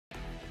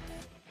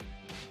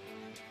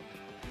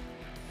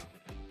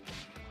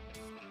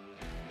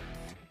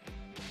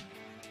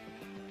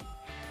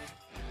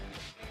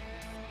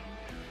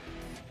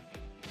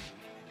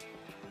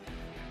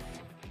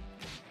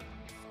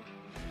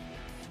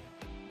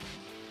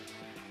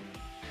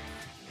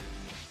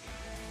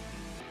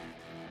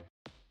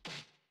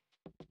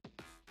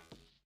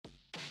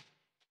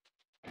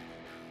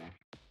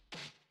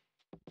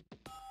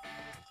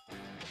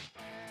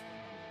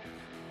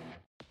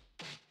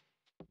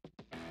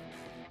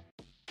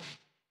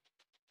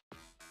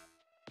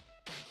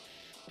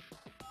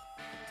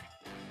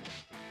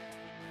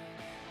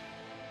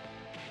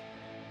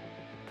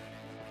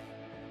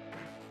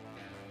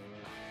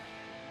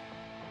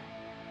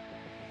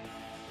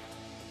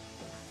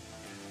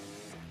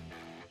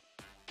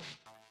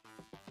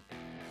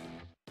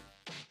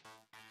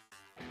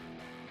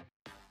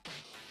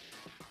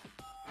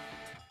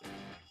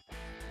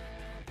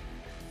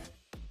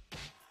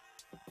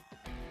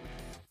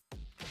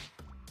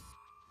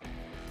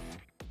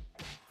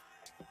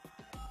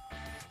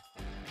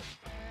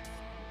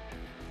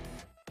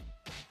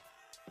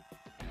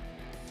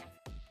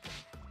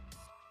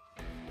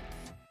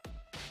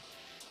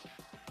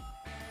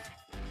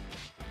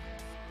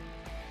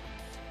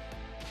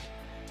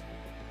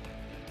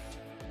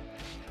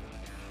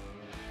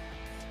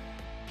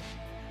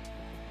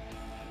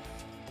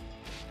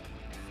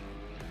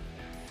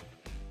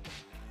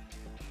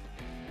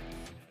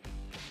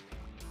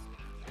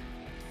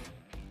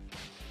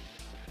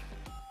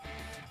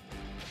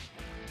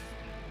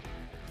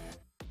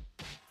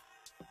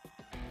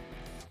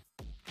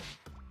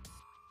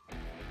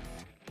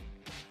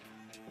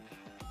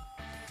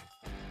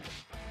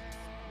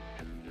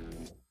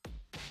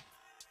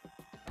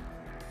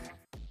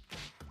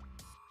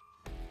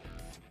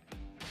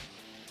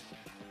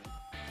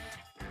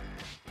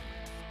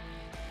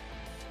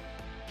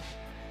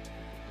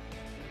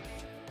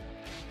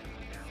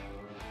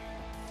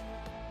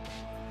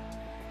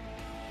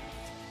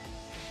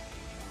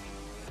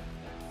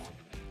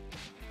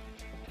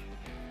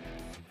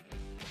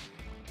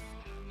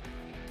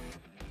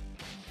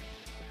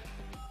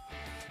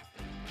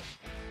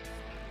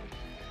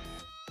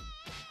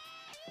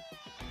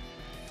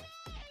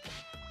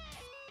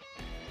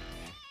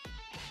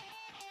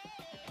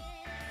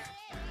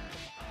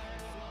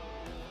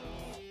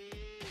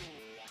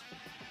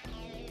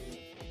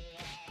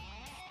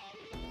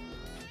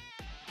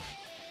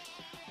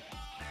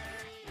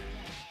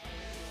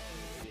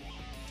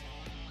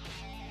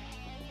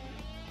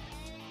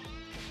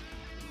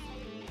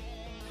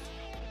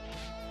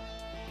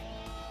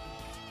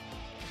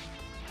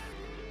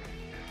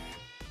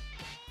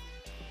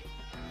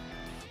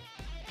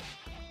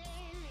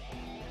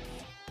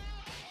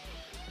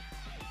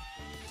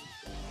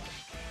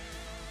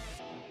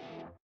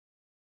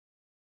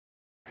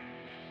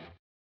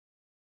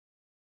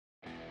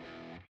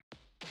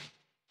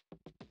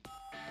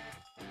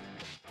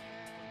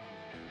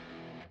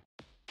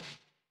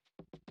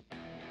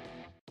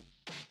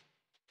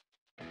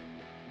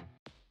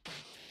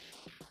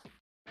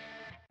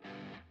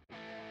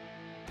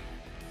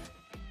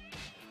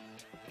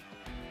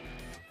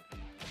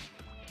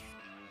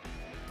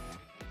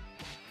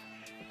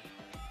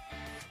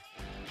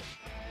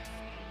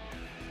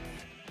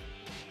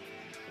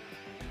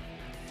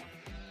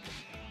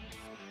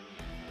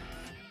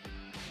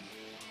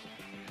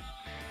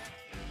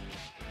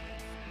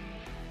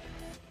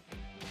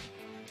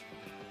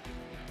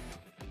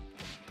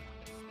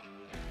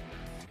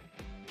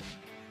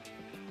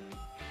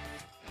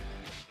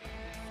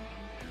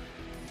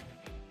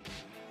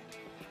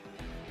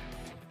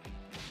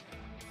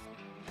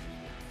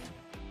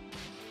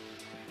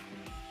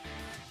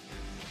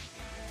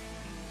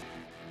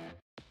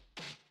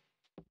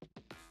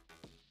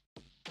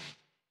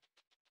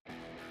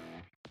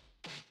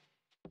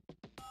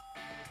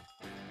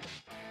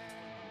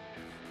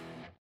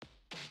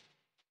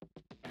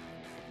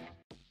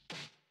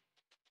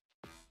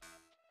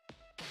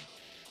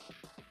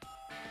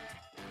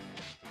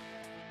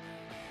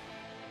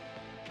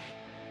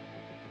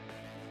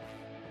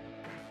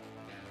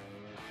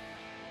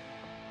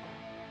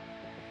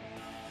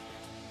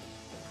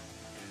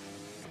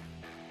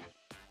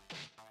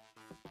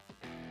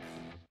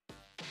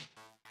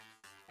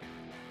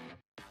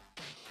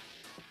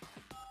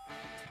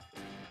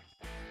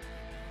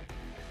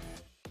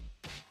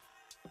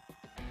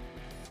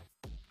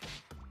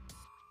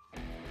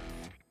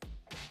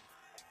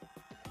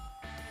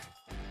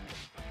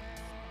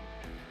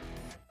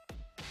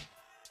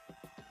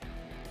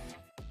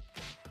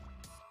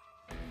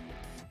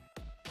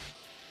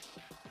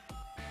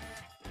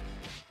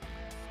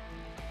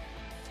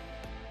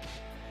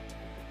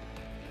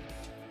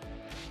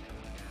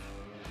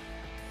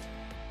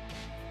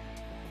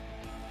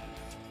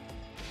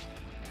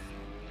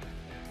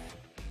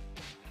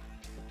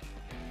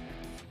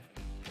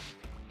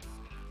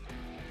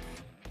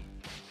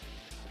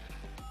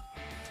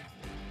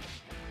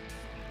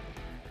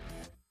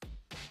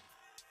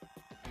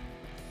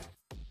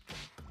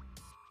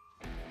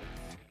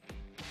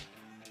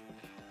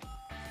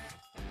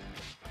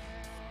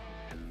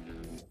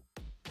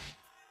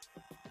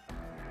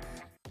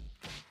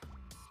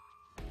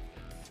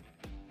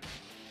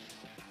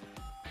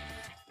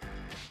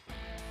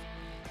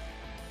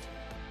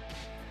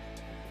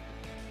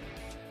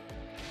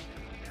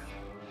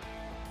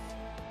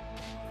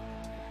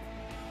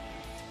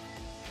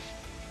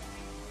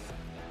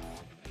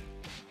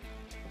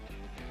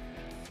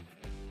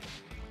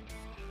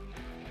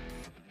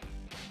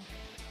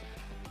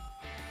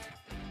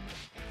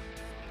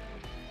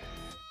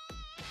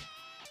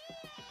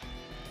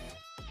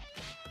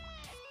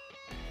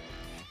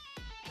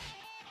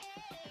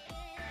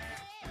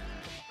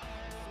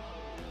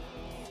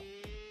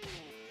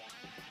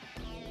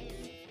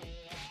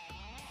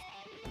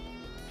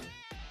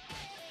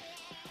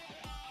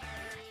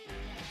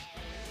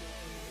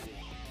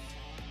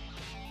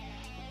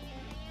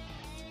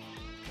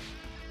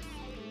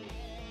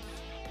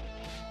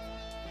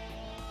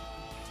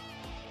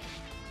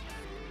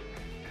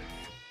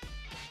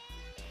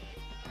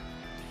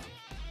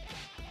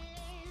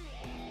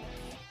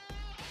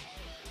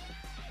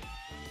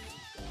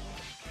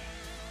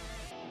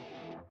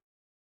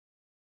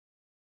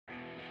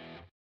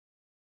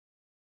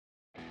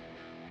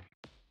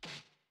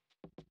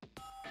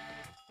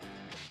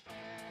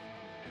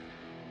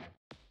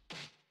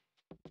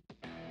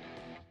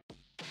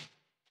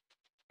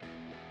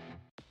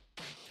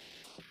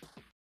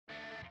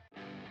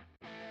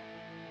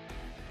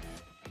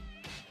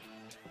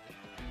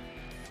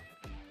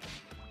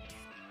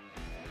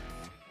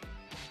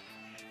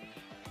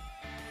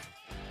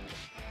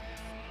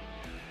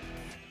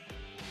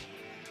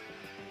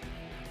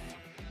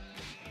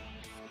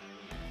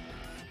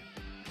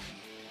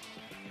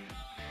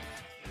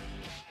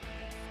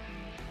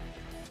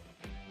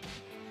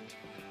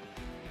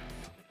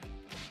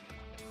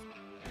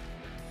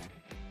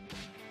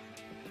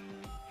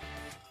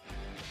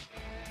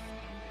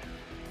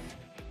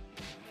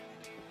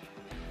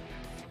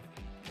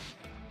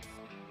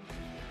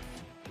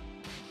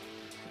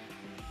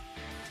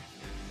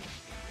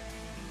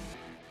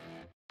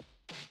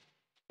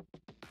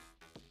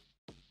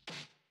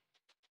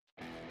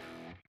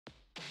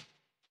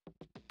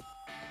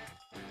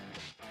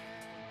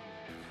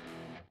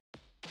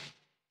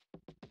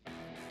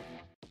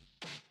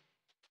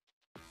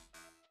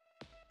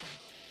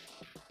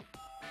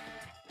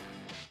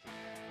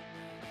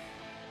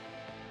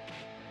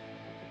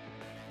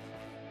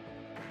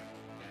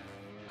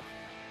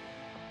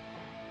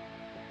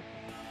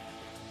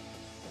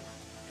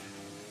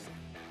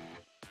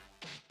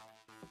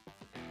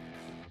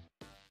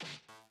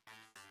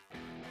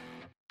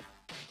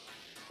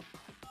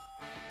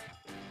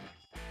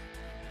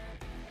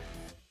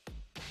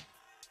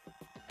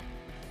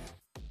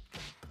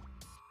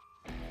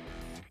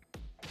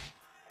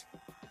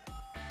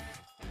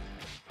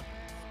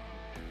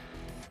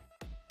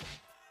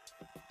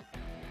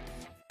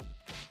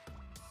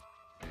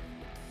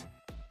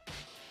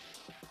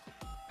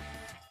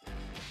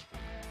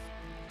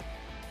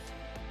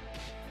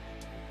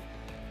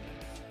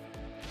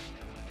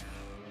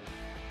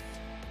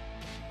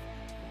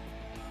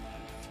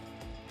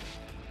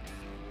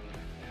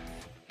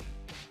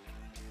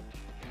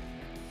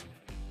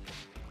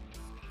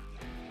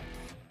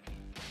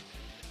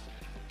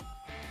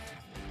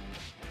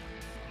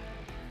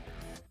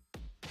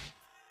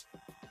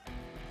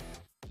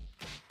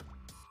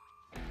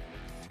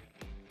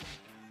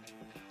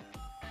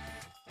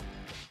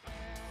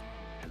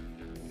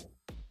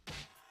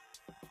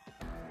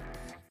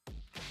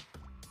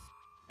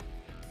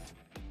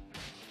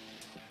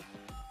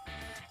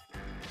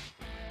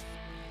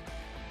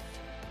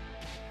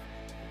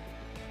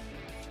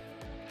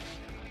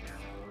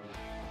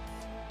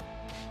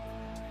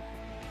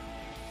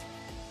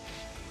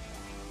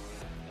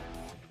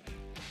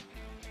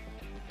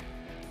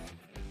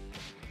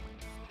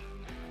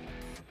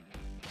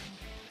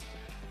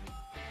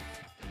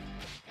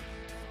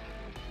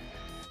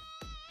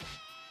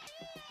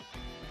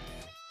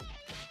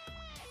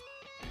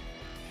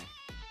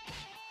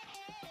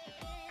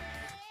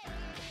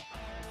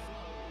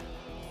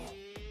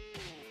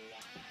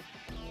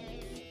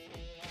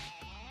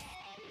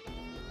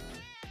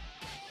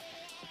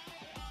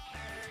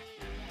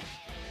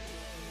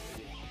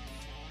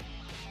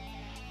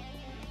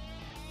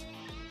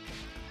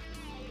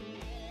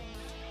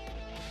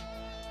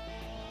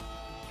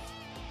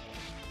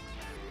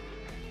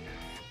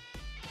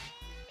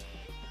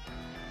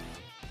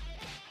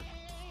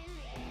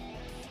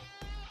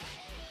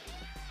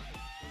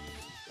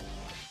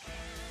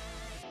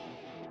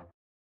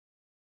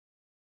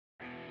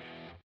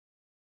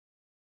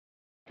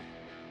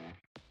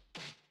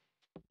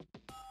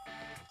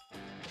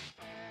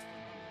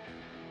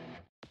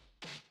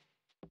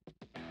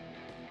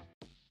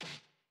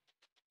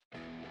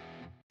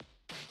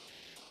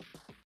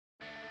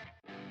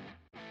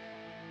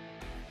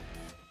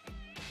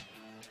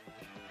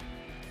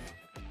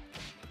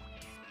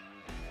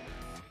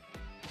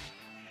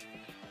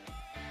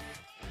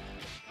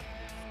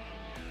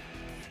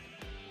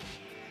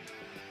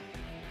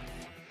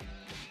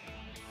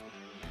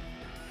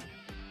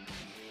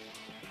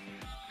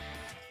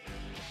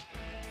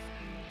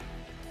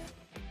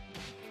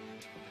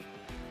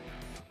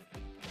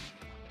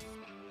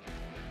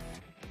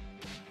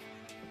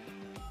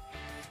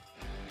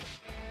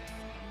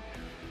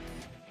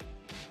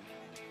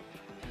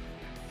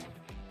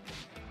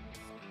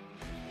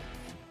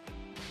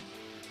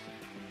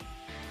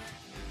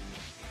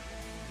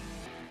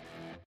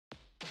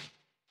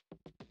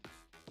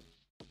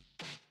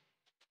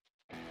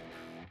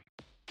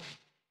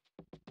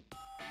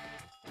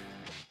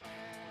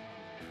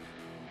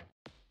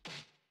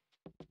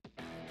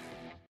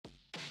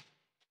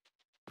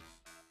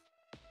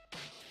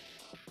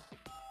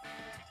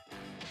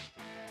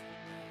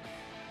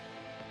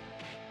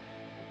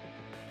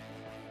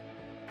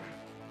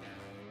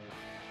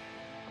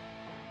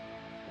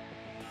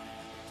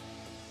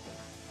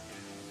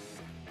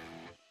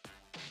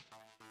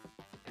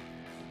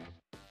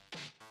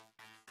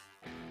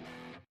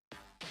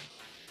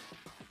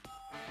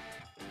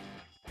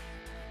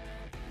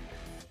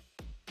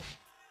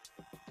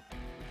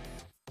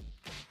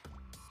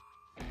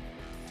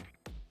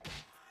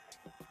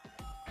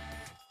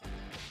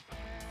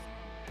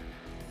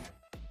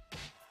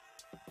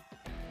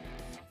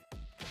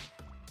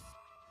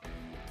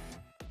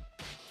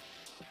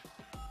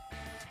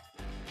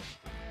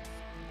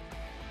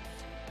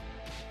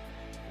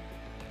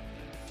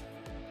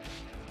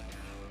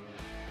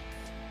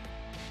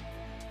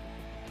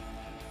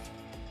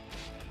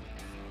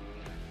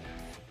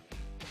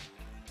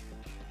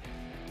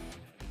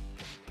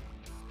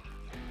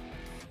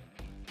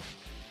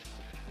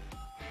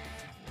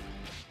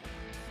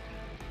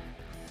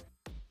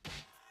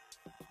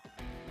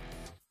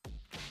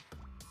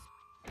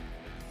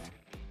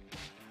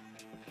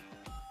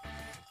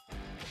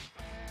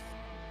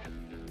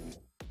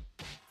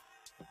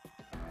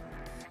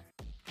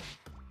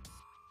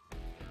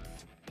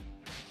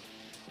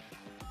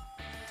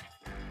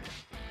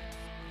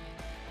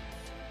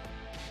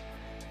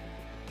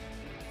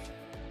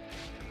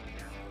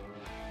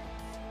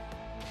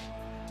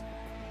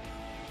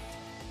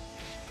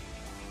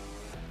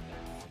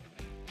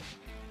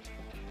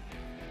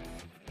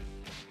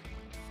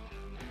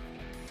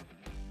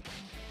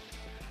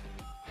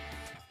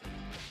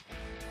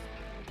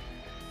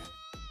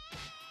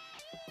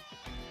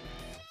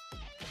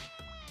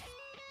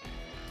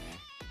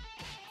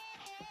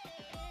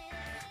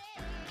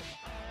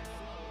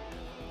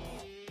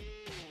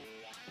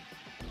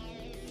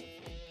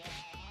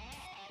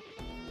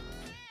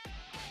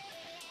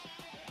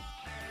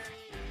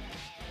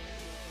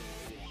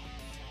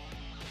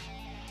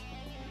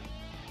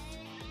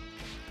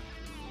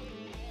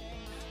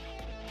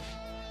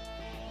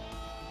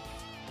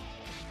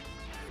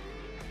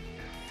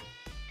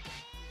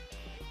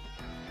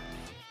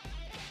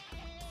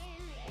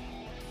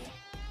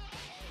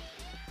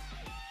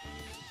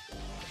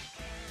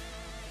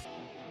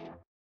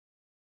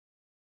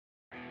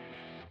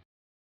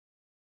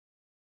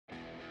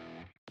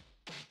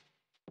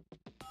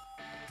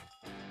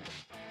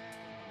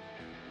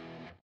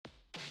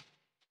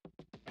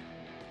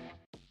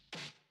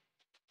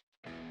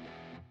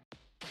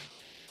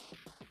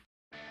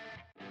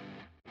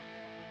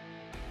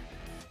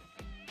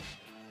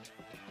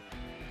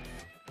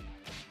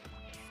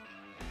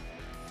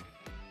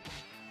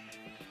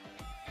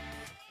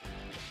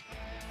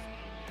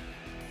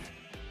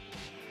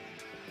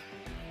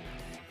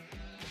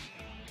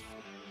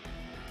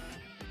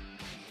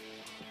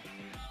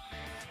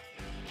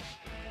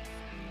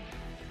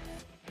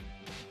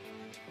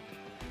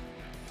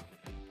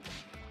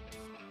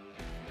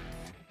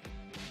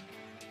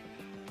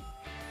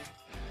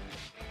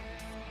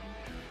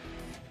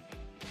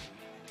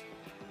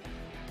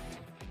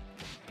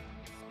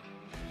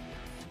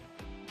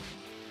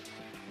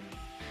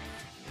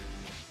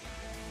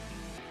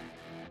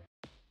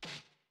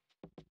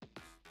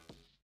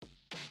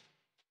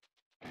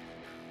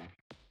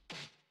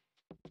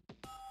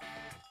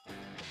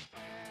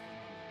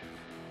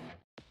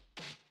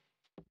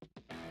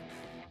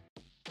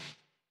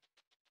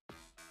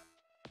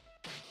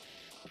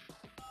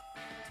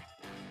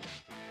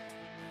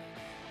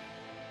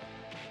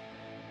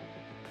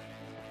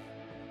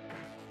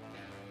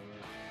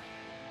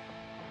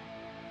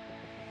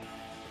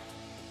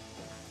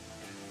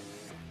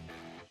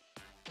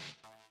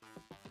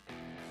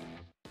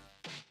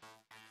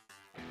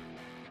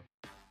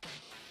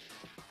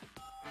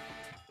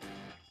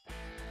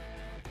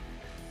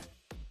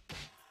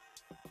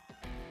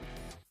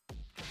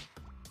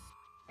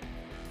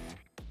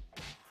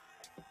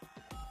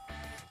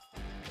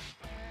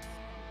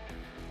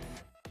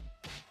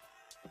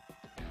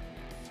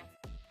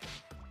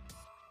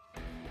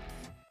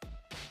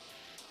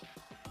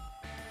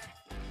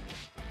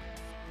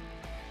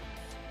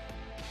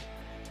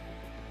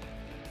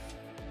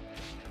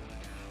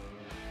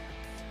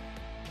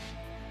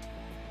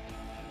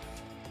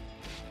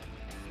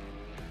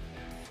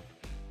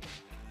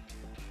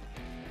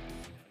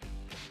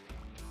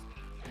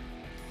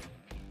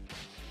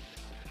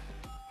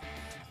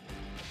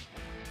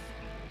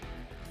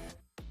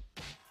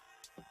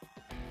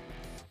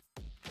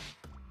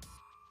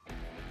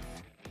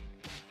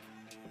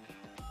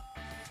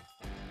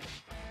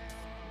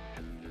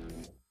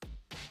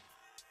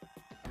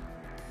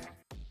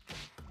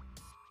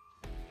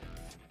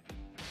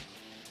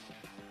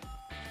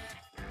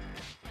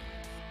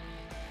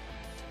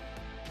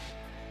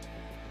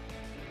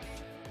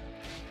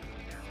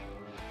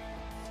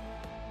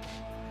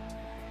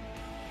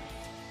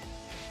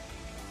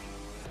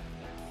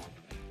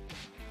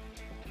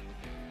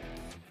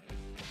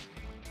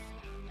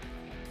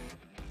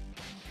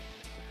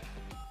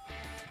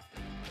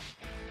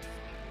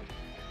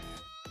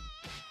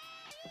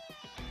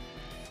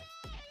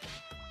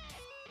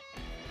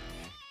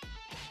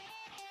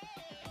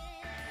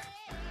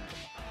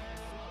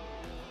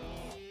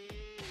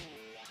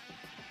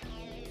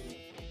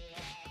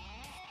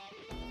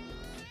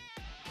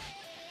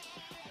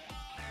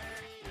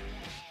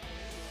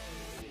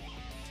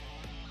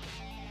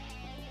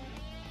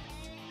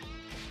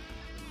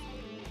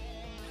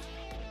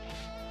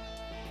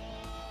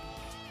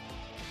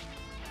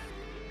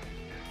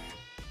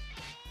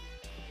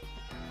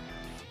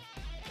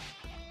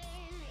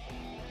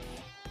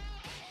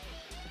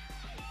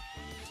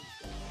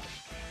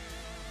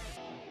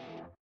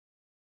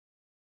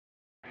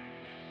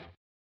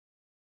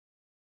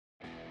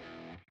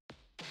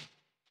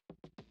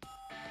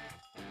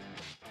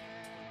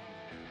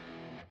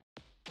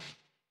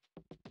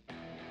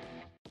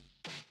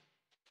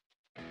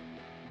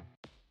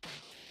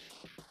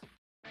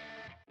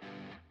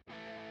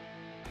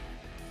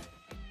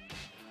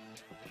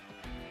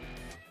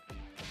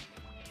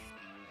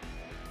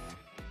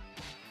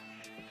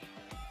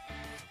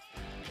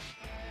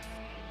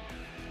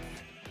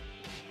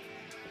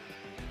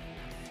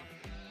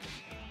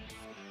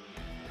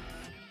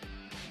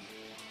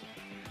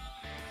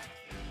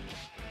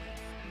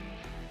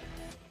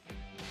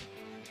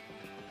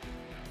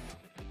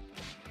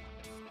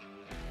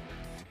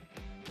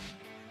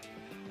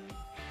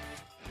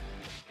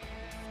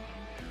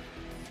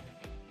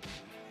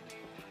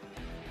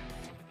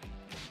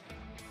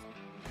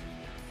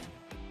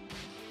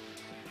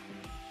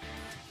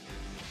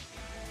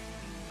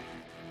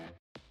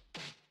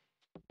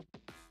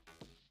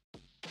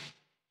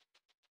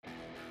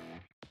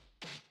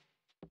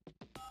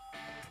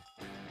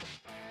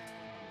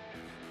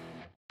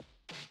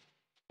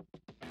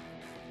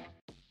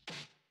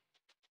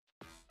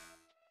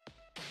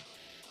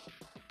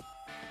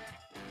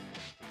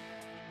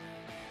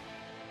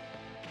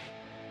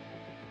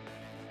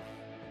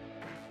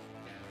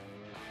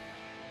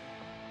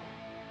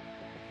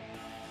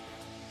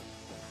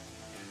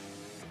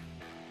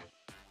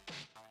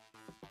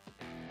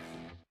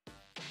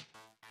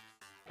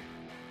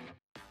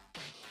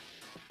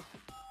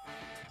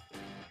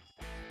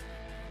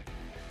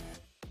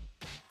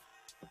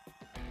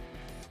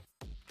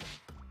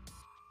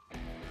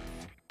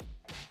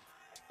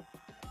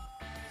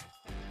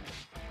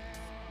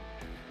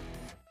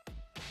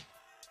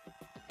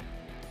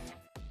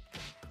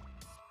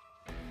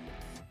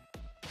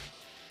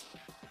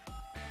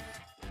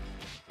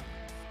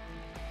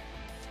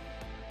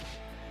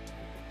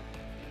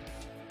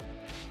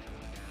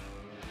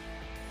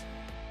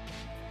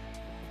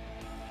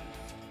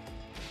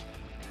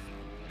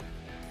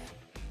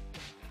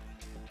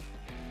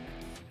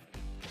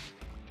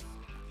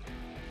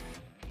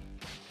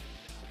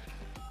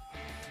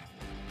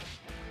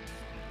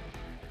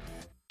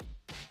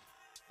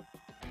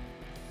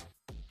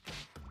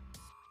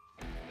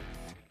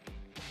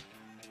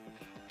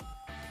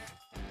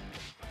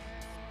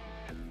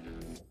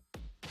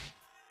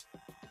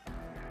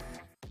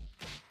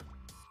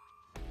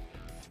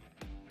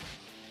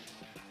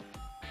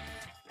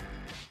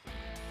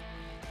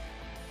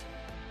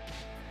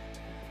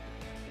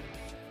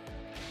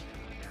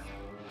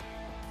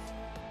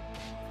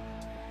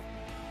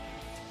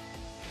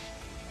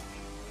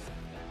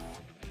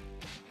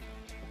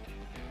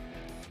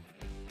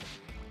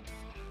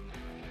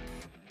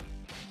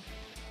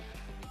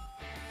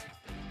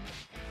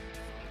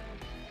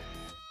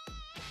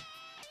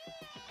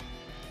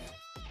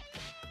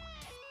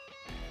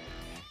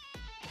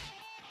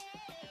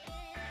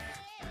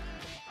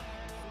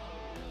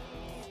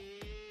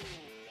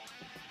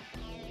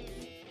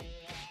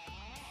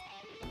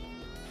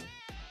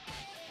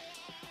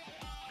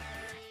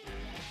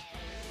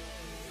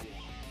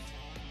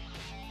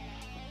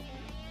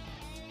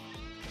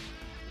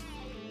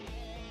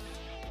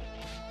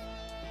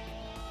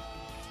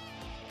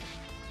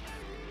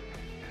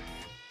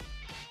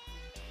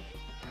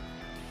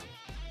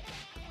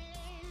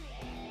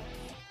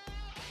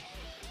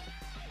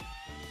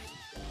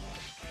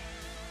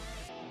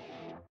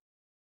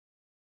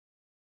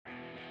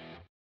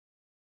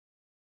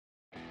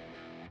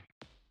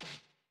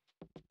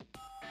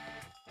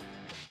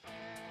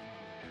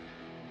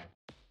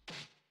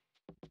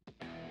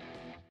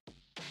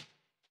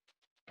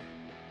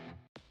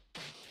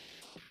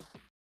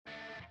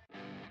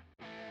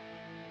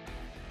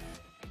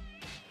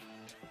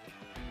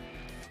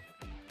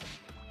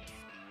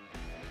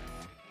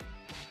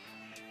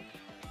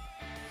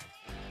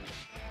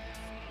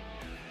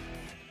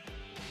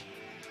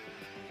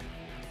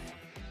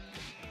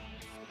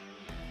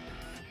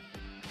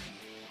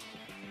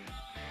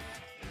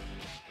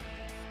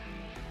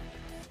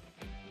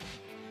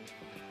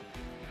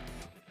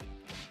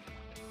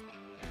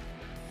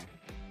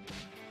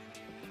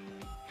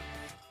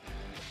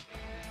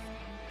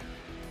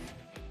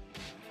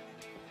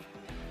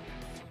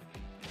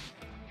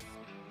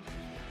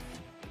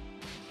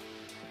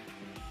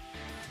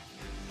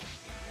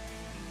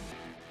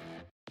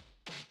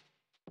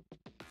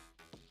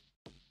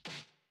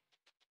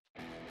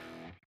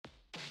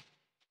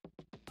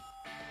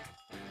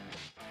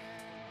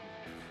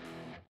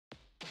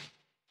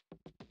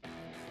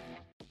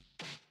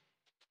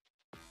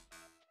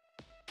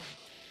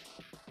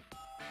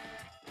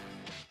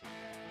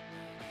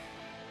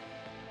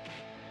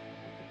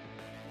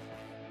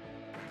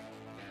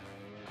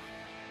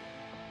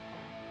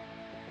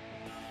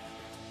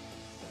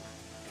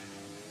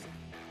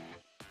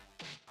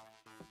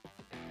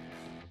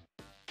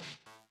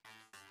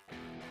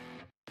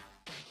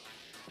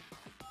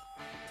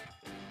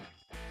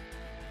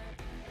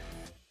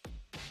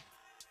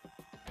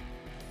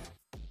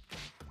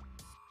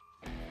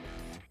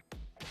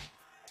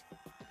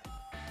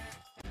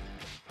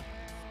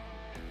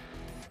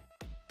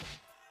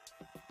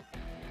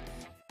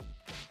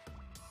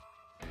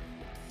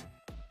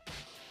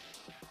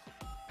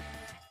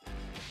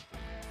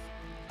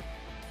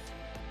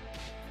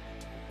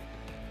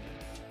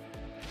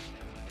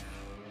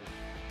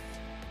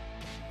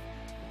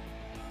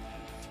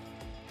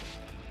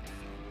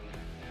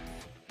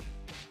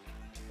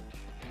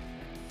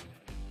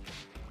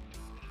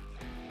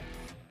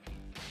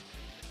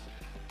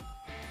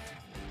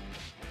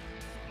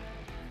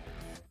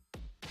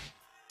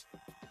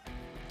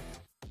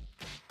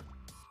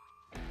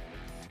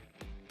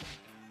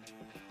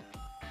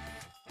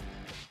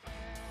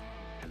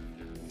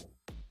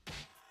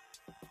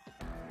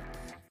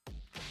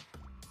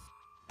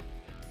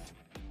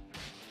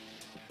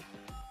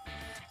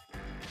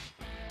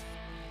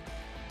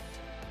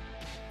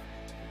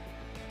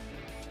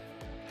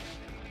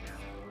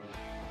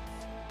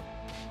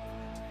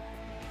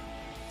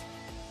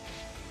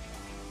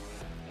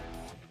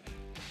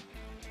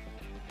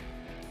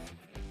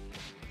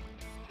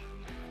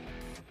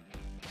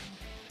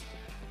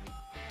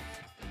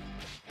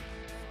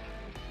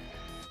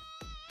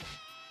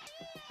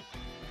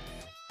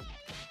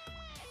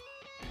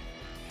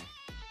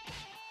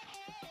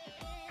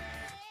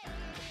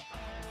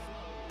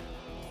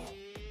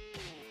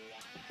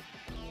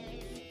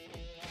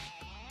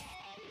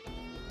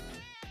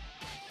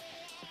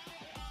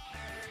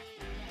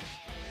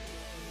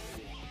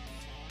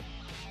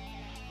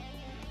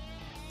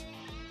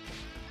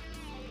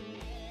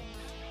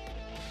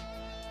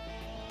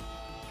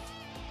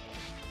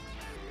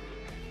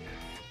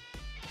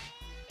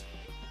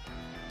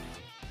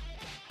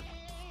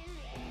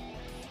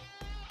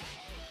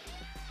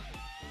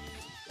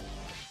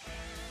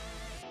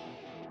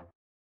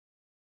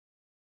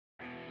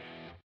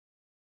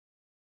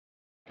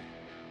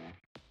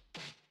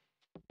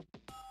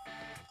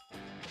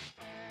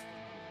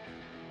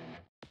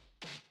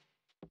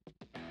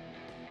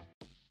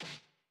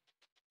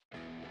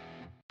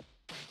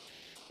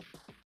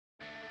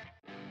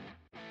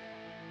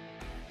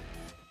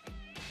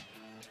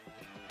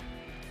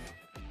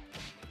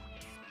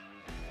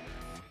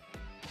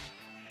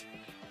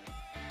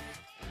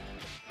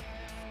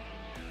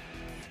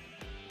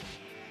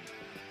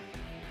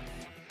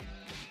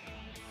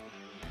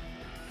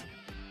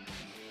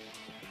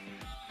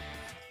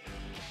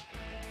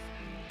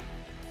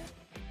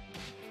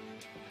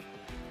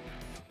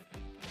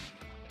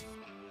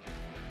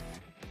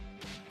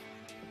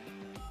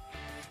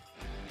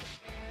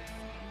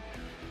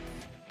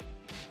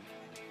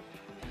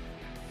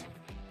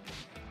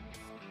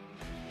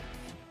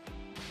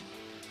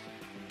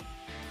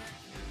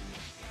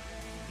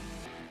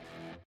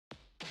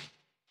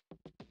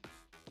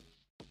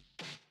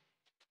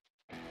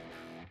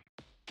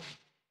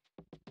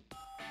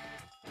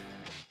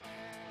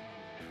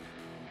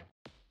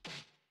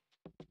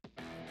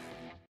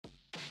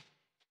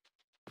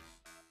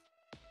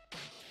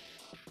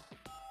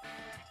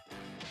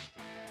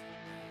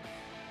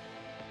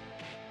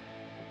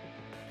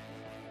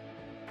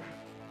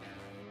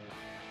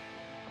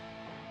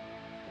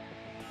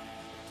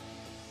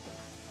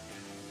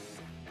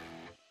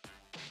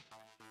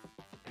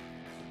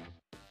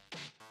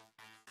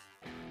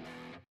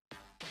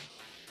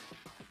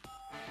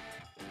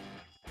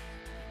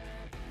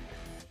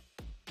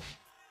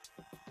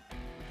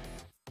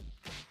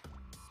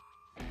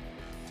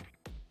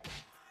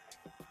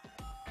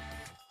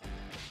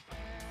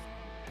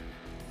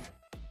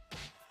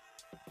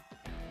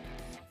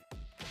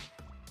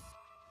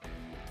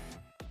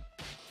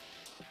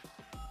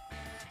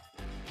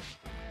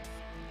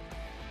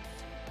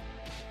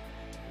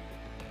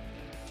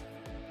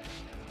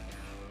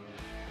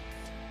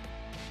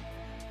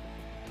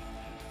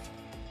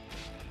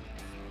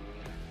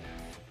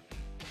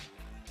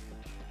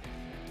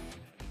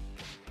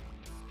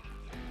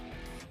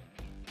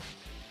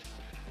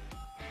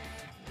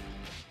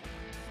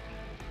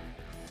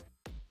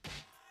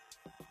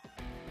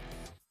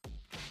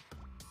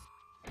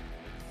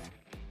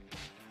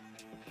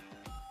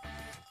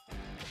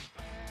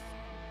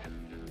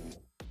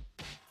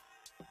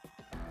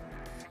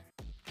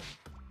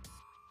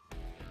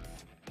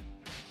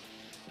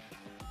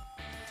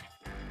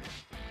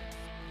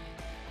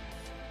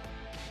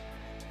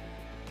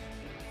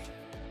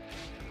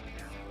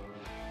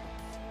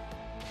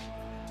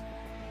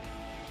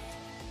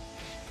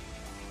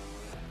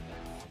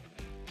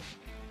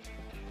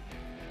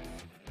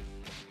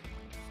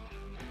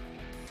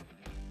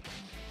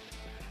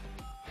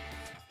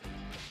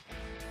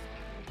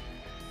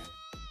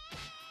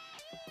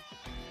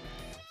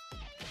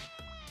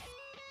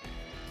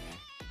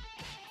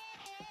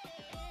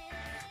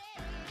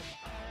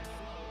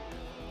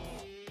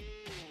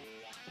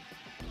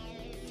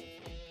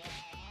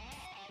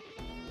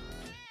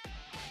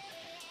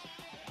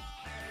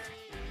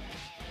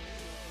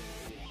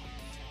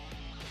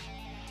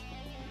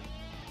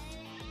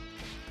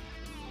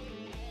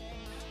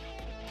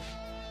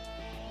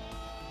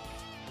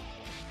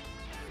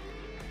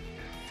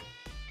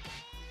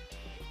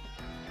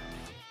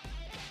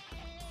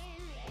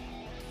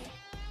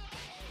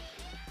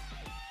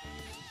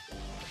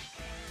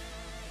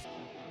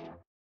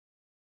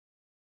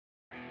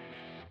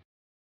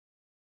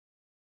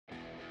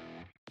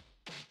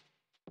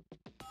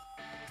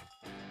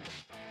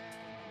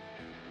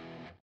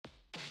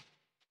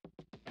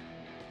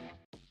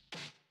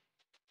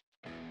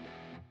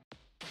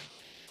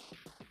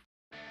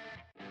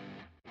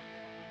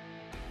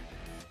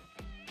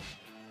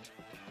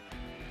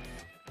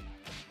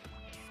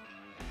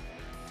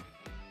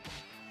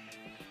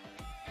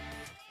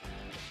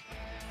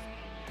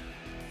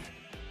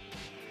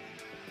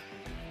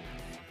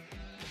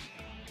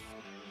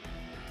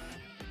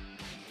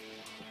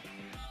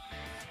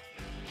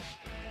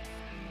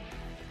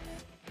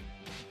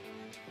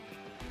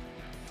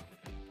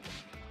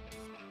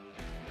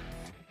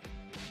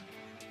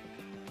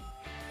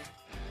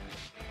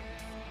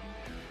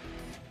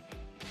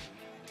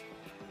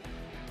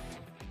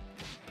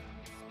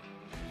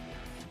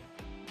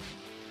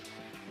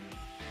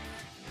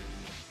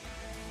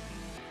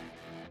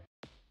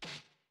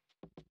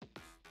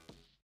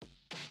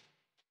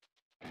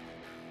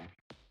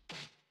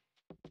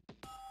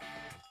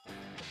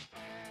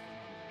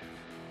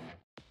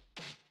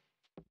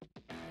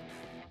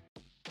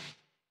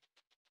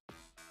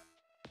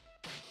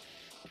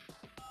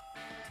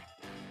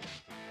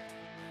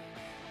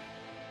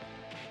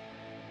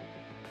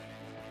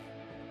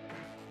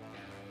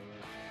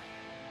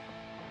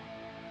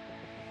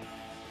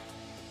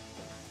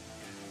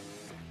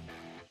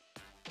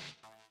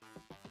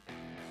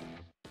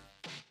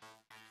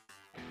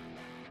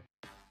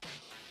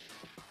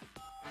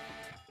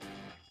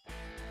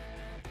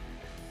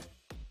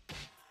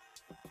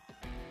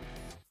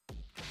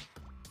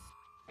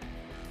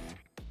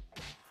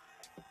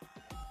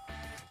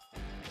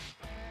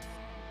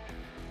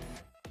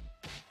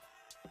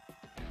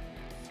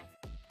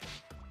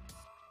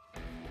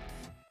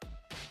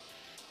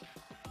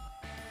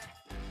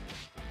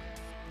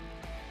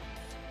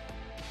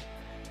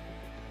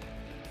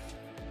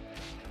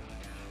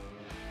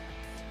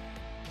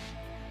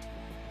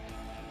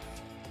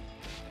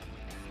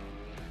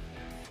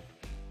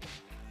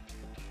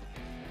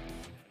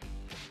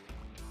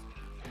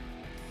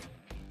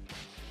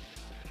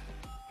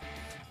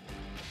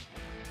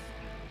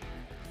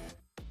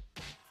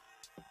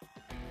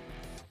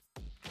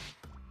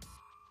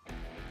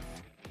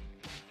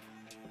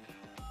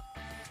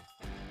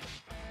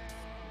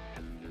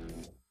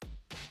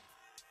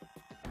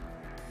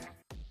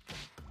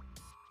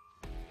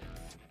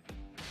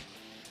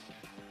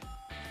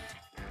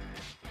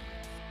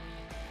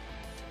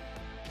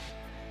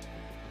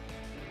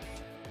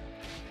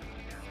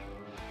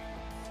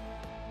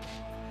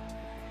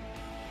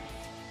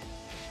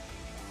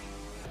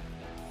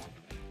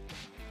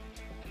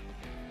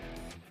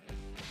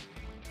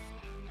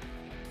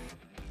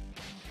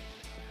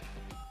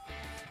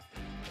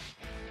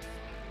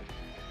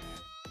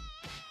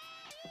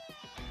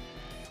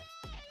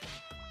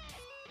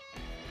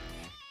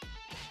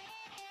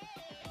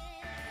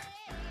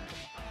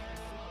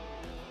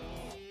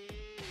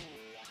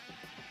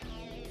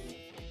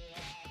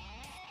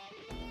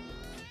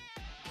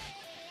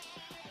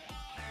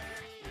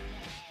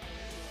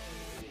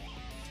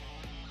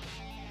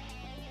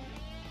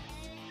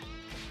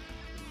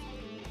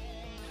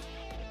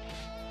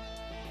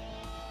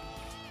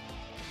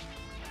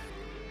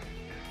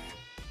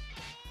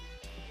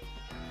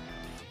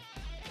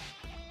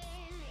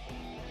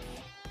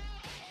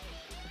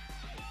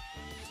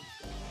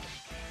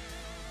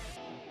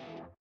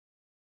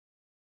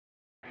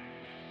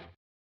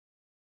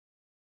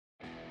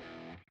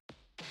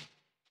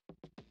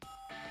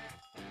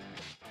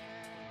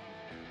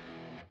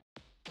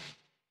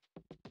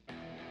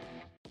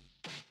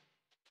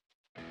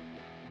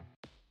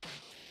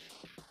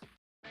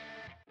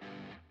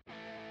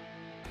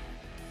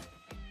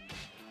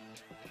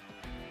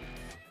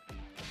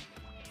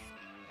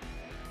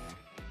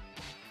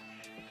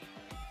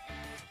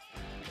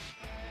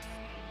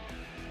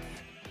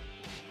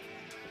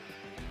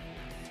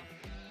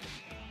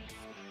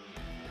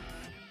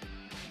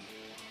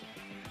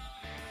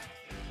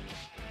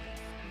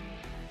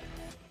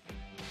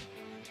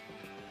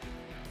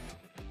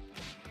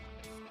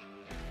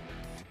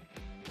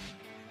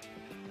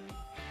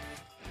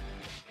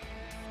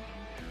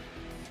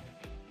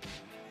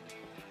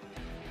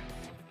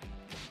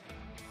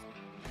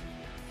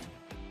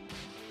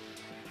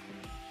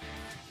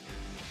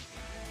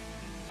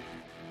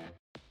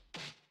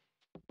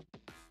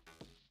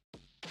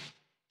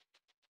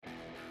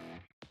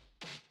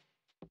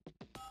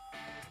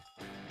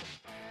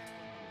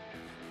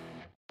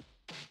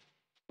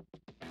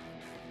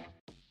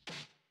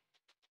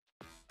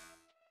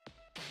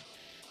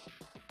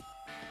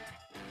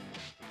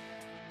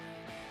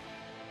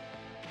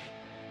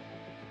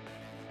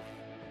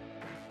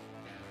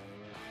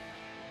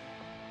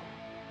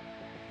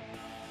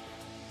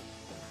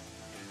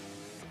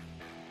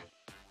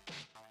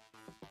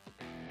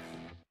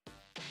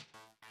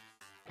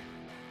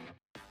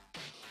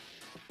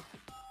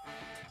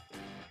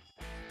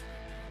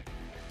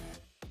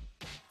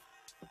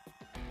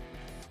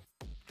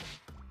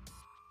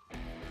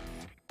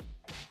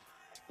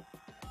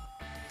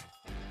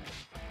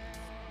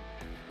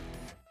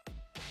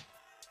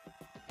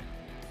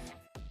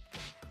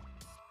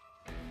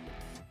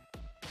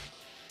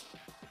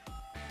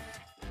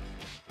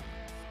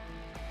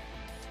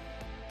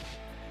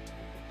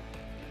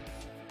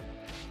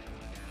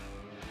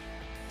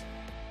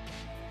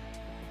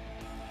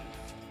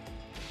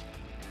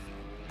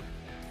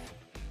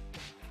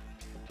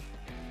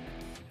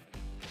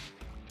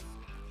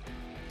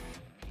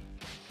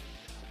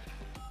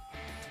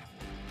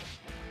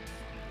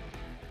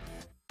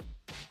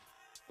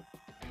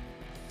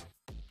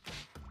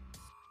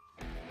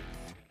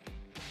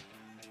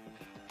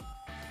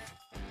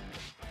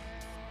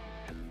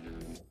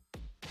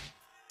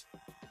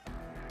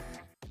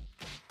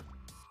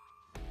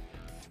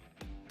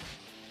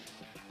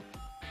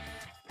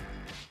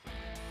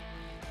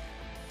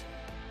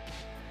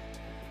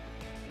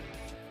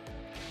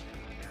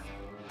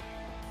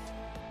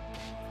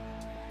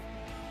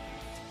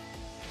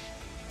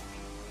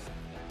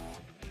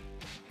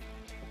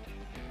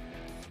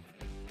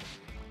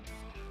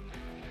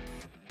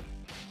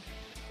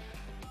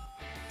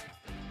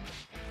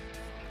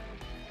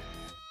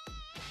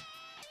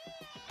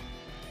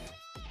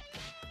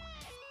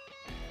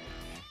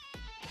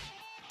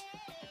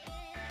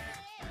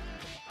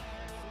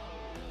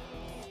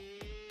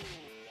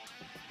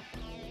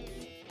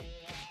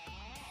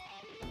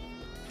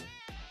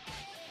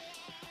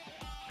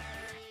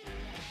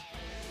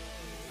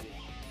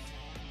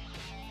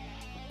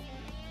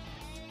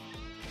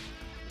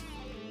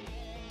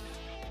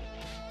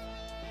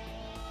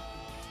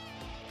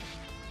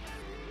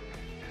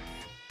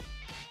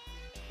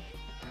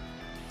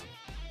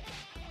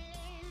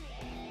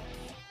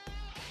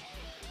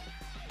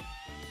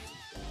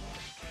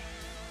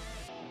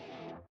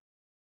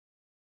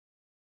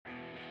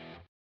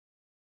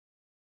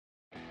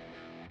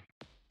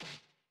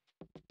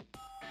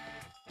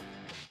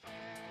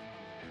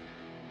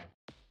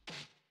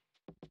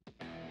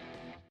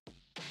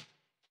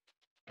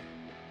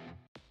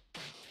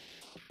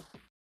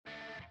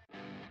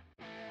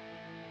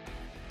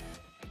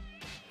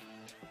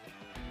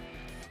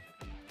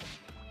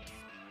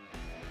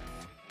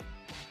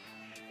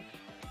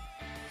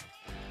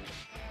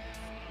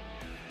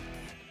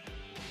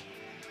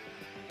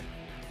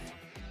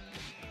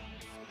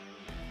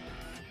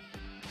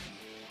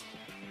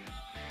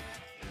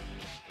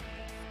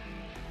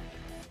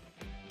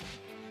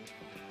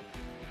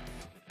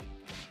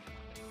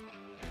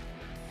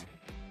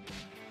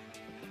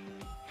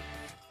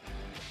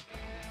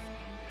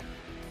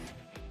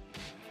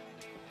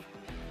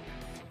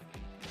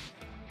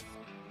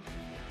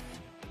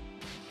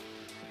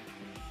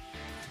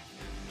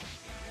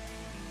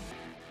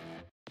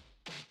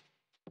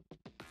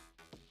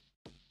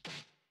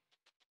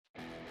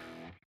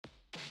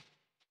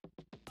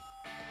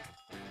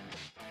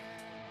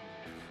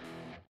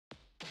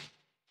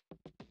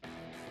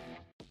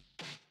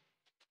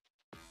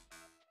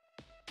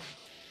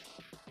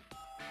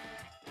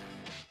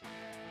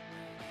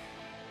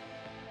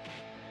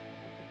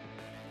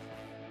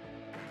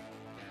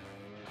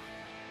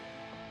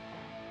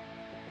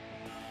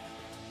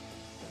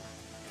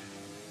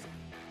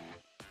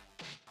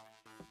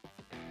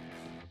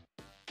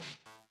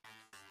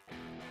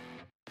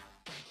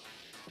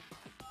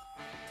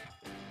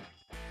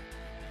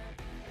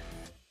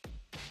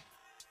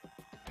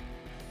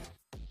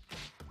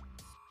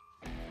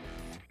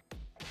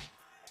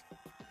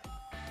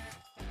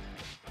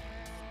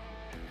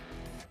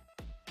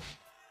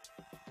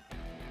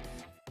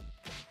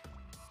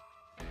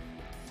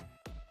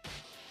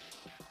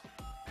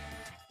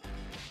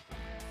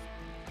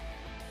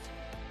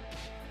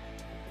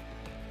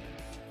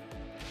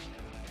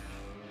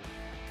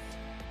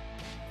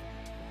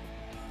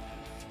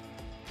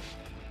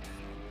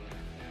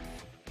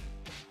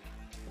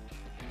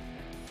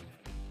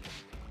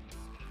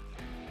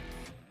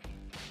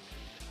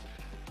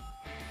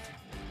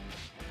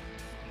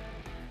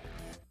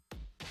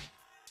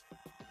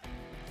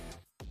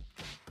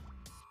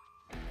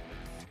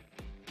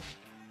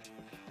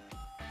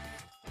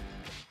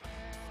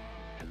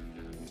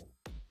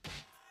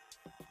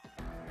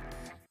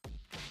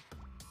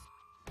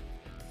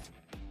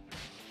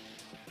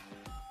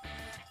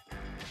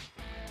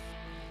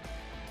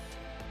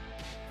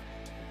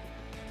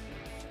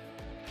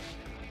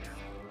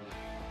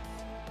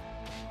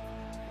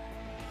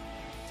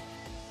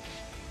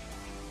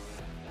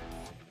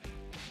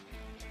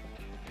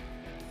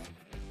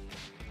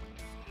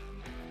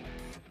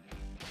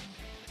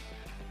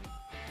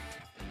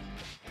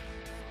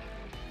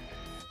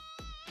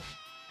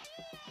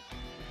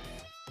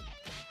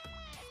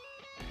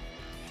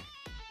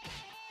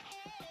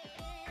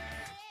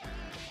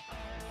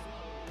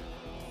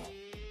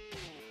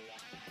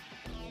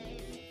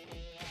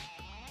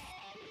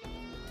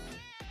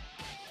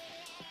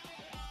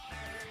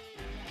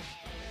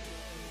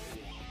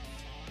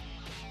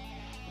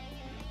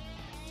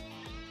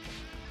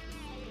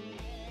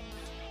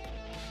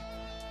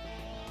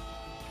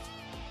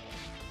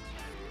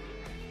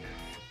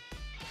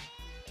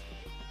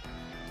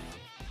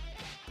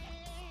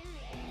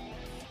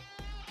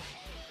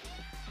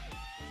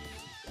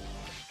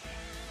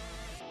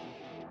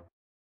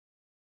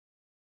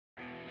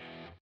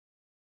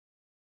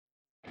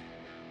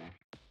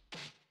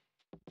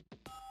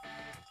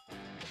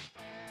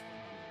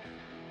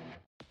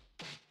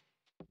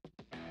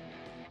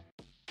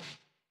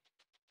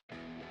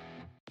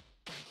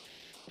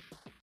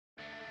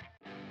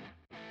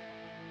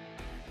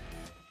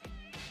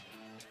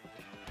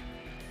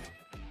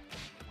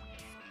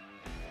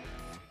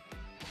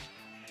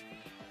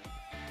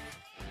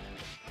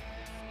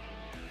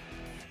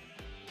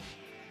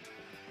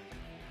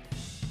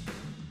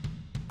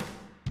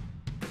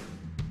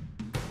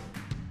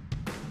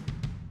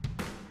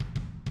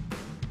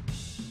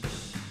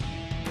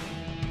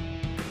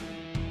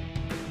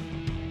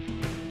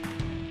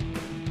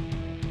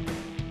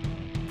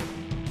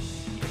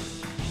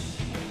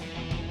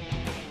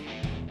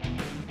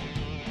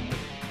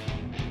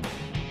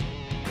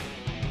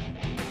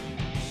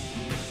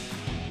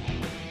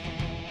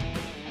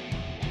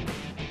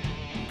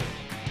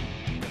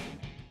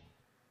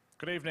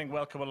Good evening,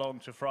 welcome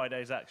along to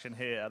Friday's action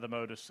here at the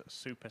MODUS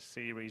Super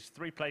Series.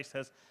 3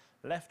 places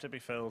left to be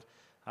filled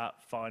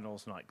at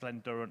finals night.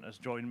 Glenn Durrant has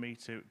joined me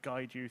to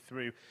guide you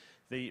through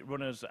the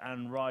runners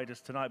and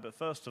riders tonight. But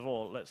first of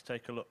all, let's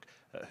take a look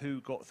at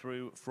who got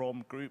through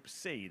from Group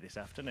C this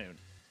afternoon.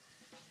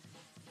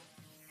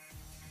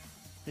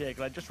 Yeah,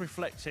 Glenn, just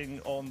reflecting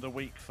on the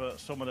week for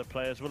some of the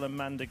players, Willem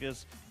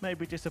Mandigers may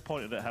be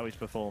disappointed at how he's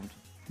performed.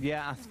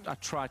 Yeah, I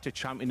tried to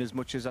champion as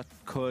much as I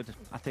could.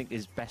 I think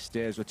his best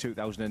days were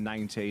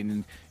 2019,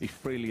 and he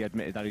freely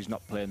admitted that he's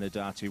not playing the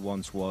dart he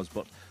once was,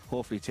 but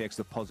hopefully he takes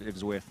the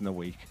positives away from the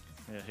week.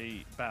 Yeah,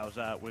 he bows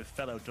out with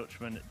fellow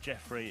Dutchman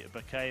Jeffrey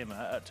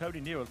Bekema.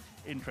 Tony Newell,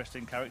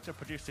 interesting character,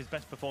 produced his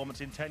best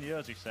performance in 10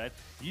 years, he said,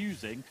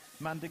 using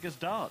Mandigers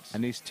darts.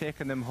 And he's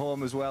taken them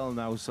home as well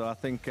now, so I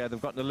think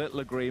they've got a little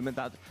agreement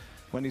that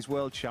when he's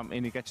world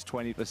champion, he gets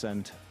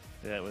 20%.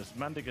 Yeah, it was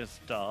Mandigers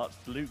darts,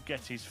 Luke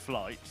Getty's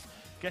flights.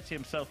 Getty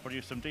himself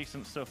produced some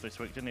decent stuff this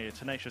week, didn't he? A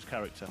tenacious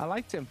character. I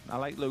liked him. I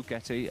like Luke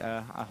Getty.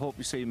 I hope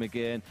we see him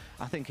again.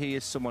 I think he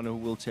is someone who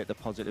will take the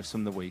positives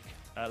from the week.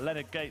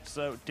 Leonard Gates,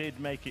 though, did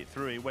make it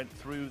through. He went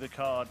through the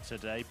card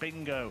today.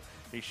 Bingo,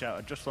 he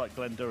shouted, just like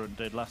Glenn Durrant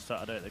did last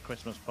Saturday at the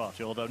Christmas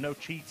party, although no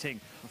cheating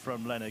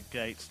from Leonard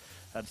Gates,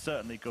 and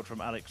certainly good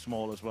from Alex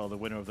Small as well, the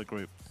winner of the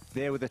group.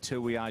 They were the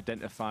two we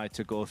identified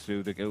to go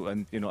through the group,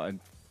 and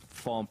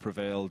form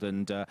prevailed,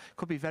 and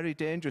could be very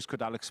dangerous,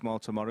 could Alex Small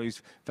tomorrow.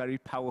 He's very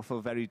powerful,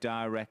 very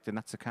direct, and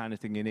that's the kind of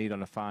thing you need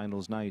on a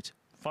finals night.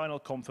 Final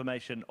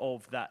confirmation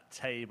of that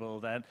table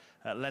then,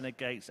 Leonard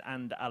Gates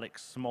and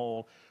Alex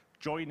Small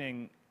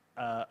joining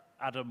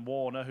Adam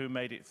Warner, who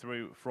made it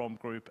through from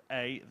Group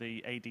A,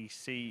 the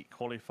ADC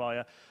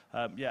qualifier.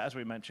 Yeah, as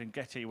we mentioned,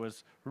 Getty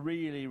was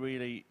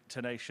really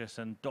tenacious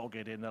and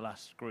dogged in the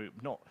last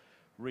group, not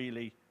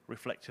really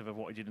reflective of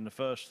what he did in the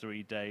first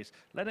 3 days.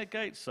 Leonard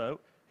Gates,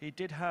 though, he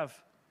did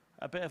have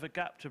a bit of a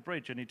gap to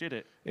bridge, and he did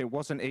it. It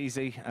wasn't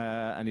easy,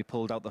 and he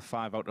pulled out the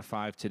 5 out of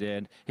 5 today,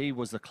 and he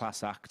was the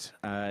class act.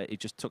 He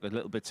just took a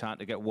little bit of time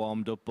to get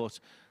warmed up, but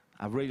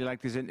I really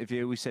liked his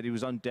interview. He said he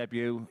was on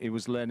debut, he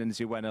was learning as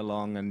he went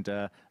along,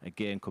 and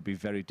again, could be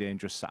very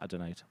dangerous Saturday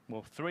night.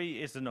 Well,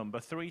 3 is the number,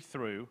 3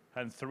 through,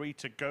 and 3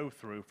 to go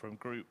through from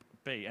Group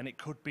B, and it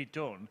could be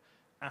done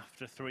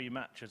after 3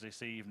 matches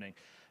this evening.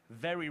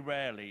 Very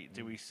rarely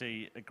do we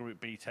see a Group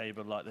B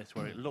table like this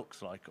where it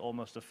looks like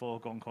almost a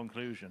foregone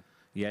conclusion.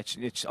 Yeah,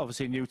 it's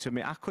obviously new to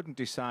me. I couldn't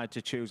decide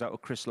to choose out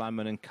of Chris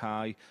Landman and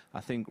Kai. I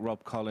think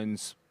Rob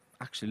Collins,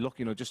 actually, look,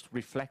 just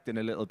reflecting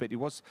a little bit, he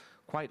was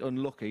quite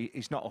unlucky.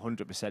 He's not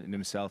 100% in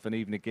himself, and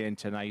even again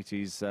tonight,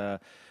 he's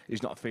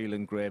not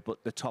feeling great,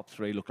 but the top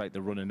 3 look like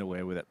they're running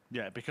away with it.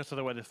 Yeah, because of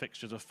the way the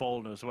fixtures have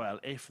fallen as well,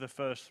 if the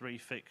first 3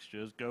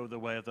 fixtures go the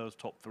way of those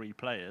top 3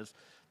 players,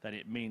 then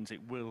it means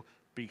it will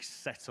be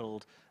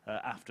settled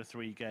after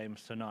 3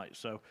 games tonight.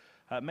 So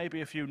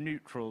maybe a few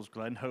neutrals,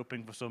 Glenn,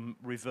 hoping for some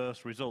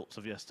reverse results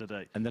of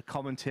yesterday. And the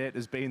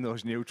commentators being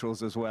those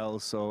neutrals as well.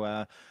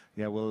 So,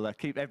 yeah, we'll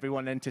keep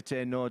everyone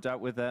entertained, no doubt,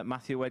 with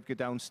Matthew Edgar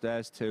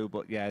downstairs too.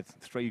 But, yeah,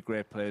 3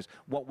 great players.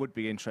 What would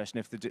be interesting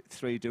if the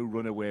 3 do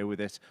run away with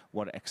it,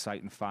 what an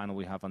exciting final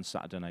we have on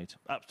Saturday night.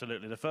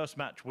 Absolutely. The first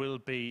match will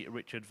be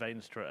Richard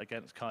Veenstra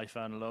against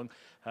Fan Leung.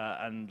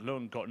 And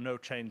Leung got no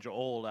change at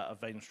all out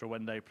of Veenstra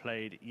when they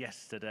played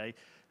yesterday.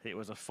 It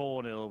was a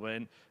 4-0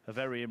 win, a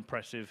very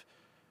impressive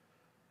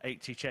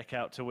 80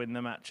 checkout to win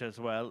the match as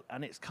well.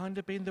 And it's kind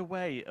of been the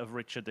way of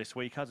Richard this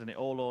week, hasn't it?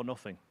 All or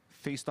nothing.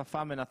 Feast or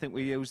famine, I think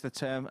we used the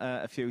term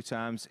a few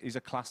times. He's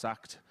a class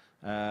act.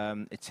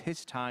 It's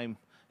his time.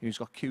 He's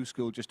got Q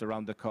School just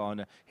around the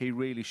corner. He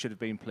really should have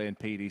been playing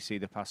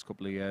PDC the past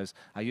couple of years.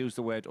 I used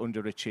the word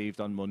underachieved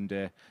on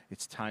Monday.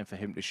 It's time for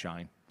him to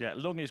shine. Yeah,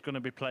 Leung is going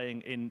to be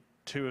playing in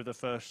 2 of the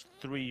first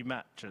 3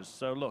 matches.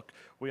 So, look,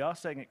 we are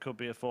saying it could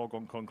be a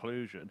foregone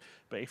conclusion,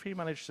 but if he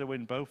manages to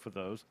win both of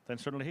those, then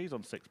suddenly he's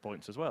on 6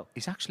 points as well.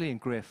 He's actually in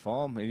great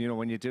form. And,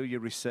 when you do your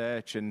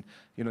research and,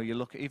 you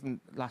look at even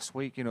last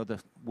week,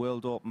 the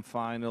World Open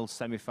final,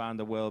 semi-final,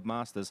 the World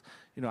Masters,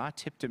 I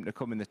tipped him to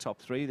come in the top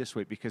 3 this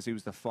week because he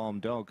was the form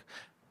dog.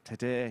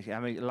 Today, I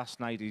mean, last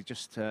night he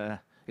just...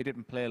 he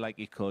didn't play like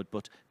he could,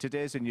 but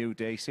today's a new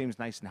day. He seems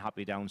nice and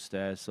happy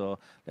downstairs, so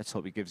let's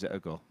hope he gives it a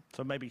go.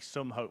 So maybe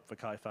some hope for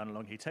Fan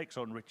Leung. He takes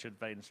on Richard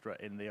Veenstra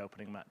in the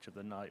opening match of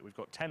the night. We've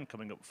got 10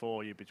 coming up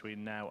for you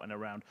between now and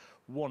around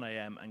 1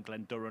 a.m, and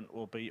Glenn Durrant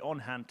will be on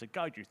hand to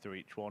guide you through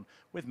each one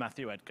with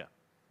Matthew Edgar.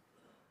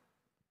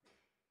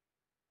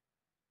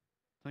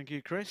 Thank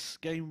you, Chris.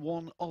 Game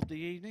 1 of the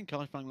evening,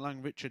 Fan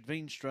Leung, Richard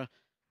Veenstra,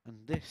 and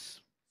this...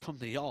 From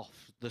the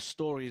off, the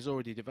story is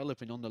already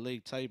developing on the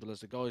league table, as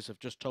the guys have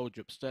just told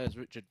you upstairs.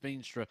 Richard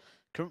Veenstra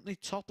currently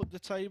top of the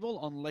table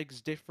on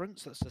legs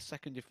difference. That's the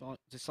second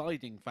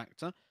deciding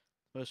factor.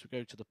 First we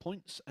go to the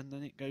points, and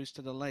then it goes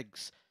to the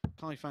legs.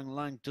 Fan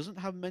Leung doesn't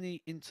have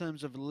many in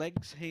terms of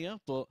legs here,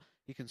 but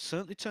he can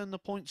certainly turn the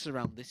points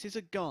around. This is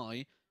a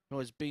guy who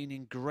has been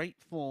in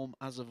great form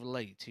as of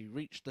late. He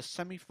reached the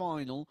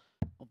semi-final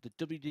of the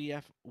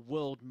WDF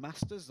World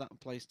Masters, that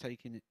place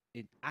taken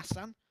in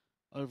Assen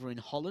over in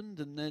Holland,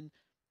 and then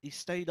he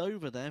stayed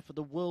over there for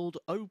the World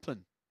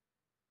Open.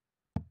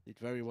 Did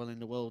very well in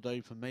the World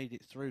Open, made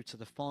it through to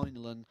the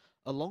final, and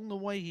along the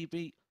way he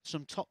beat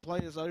some top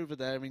players over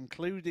there,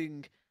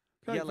 including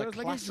Jelle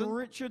Klassen,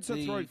 Richard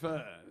to throw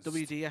first.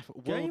 WDF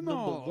World Game number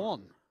on.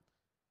 1.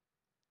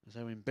 As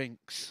Owen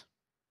Binks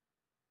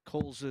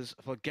calls us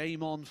for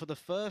game on for the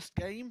first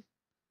game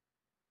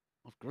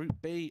of Group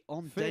B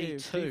on day 2.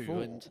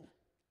 54. And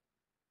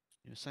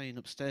you were saying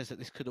upstairs that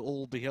this could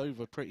all be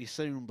over pretty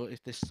soon, but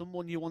if there's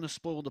someone you want to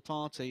spoil the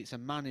party, it's a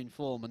man in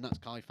form, and that's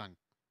Kai Fang.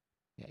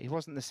 Yeah, he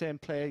wasn't the same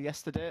player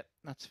yesterday,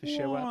 that's for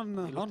sure.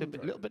 He looked a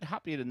little bit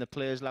happier in the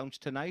Players' Lounge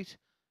tonight.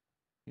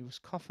 He was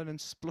coughing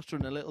and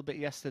spluttering a little bit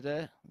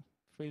yesterday.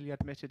 Freely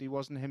admitted he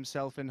wasn't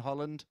himself in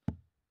Holland.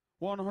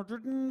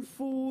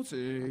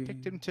 140. I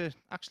picked him to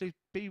actually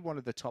be one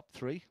of the top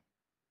 3.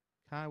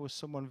 Kai was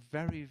someone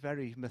very,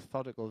 very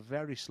methodical,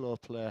 very slow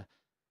player,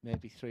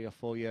 maybe 3 or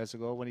 4 years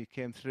ago when he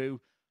came through,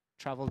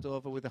 travelled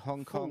over with the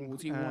Hong Kong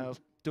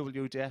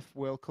WDF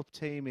World Cup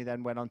team. He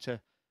then went on to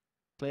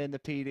play in the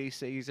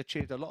PDC. He's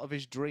achieved a lot of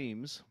his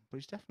dreams, but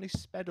he's definitely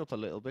sped up a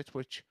little bit,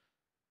 which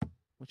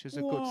is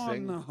a good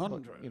thing.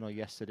 But, you know,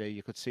 yesterday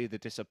you could see the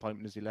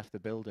disappointment as he left the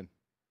building.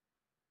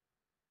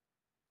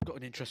 Got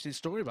an interesting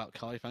story about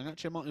Kai Fang.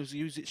 Actually, I might as well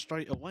use it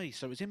straight away.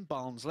 So it was in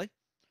Barnsley,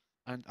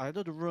 and I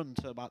had a run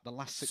to about the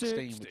last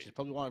 16, which is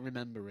probably why I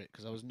remember it,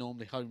 because I was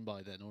normally home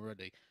by then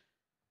already.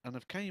 And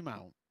I've came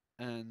out,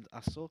 and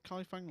I saw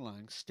Kai Fang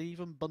Leung,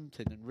 Stephen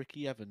Bunting and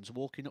Ricky Evans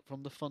walking up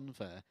from the fun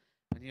fair,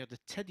 and he had a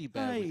teddy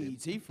bear with him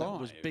 85.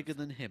 that was bigger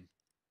than him.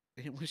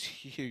 It was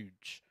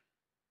huge.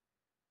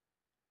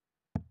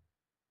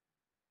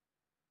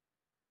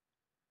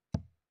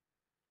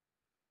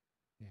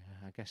 Yeah,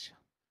 I guess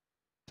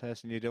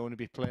person you don't want to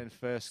be playing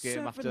first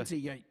game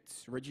 78.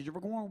 Reggie to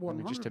require I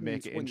mean, just to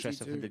make it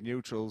interesting for the 122.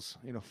 neutrals.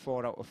 You know,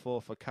 4 out of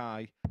 4 for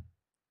Kai. I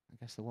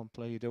guess the one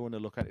player you don't want to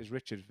look at is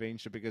Richard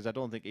Veenstra, because I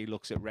don't think he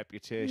looks at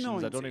reputations.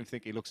 90. I don't even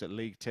think he looks at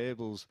league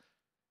tables.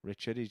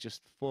 Richard, he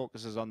just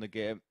focuses on the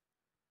game.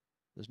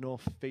 There's no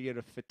fear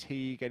of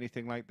fatigue,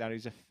 anything like that.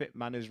 He's a fit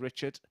man, is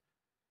Richard.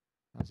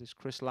 As is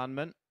Chris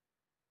Landman.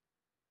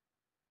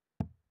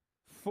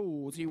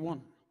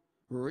 41.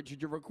 Richard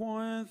to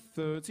require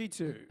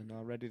 32. And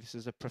already this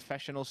is a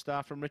professional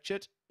start from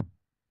Richard.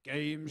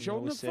 Game You shot on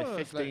the always say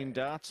first 15 leg.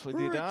 darts with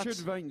your Richard darts.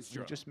 He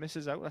Veenstra. just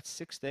misses out. That's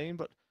 16,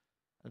 but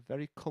a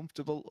very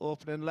comfortable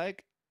opening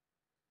leg.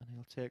 And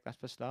he'll take that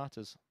for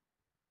starters.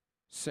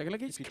 Second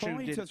leg, it's If you tuned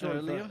Kai in to throw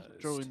earlier first.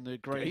 during the Game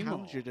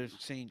Greyhounds, on. you'd have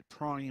seen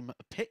Prime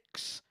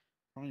Picks.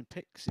 Prime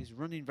Picks is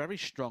running very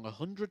strong,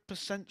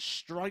 100%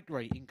 strike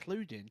rate,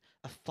 including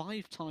a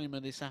 5-timer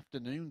this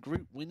afternoon.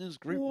 Group winners,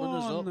 group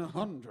runners up.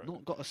 100.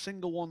 Not got a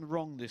single one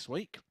wrong this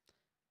week,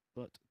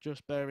 but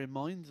just bear in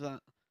mind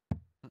that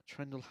that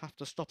trend will have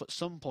to stop at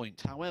some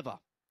point. However,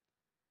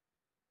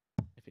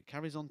 if it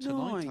carries on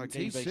tonight, I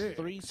gave a 96.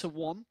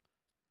 3-1.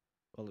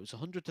 Well, it was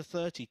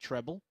 100-30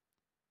 treble,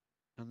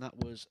 and that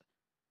was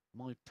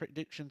my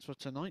predictions for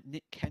tonight.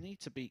 Nick Kenny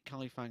to beat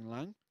Kai Fang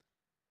Leung.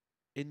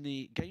 In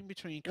the game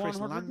between Chris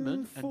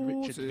Landman and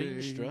Richard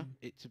 140. Veenstra,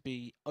 it to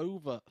be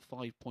over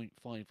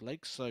 5.5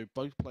 legs, so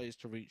both players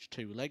to reach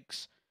 2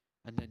 legs,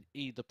 and then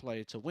either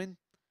player to win.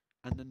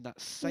 And then that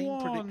same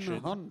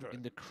prediction 100.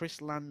 in the Chris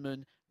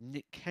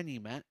Landman-Nick Kenny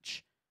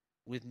match,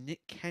 with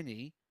Nick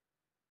Kenny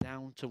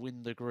down to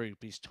win the group.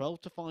 He's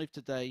 12-5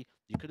 today.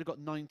 You could have got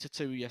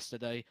 9-2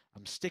 yesterday.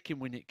 I'm sticking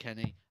with Nick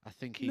Kenny. I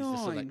think he's the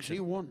selection.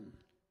 91.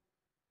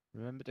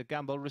 Remember to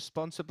gamble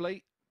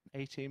responsibly.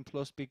 18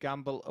 plus,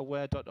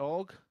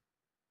 begambleaware.org.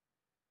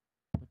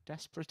 We're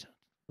desperate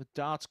with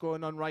darts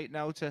going on right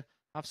now to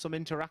have some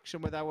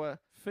interaction with our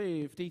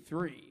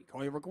 53.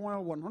 Kai require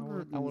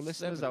 170. our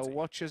listeners, our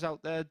watchers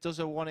out there. Does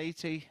a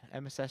 180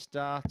 MSS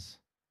darts.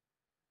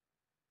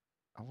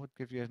 I would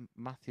give you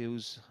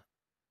Matthew's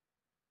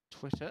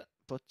Twitter,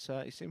 but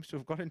he seems to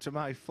have got into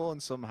my phone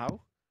somehow.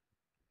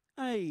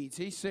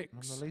 86.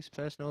 I'm the least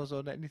person who knows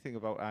anything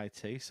about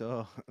IT,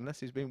 so unless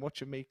he's been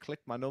watching me click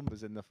my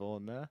numbers in the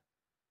phone there.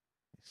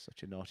 He's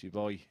such a naughty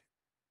boy.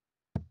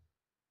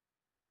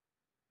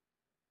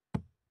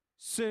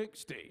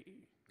 60.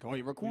 Kai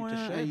You require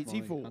just shared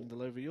 84. my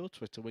handle over your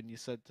Twitter when you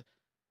said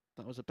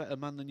that was a better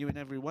man than you in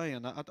every way,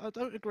 and I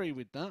don't agree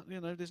with that. You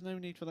know, there's no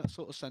need for that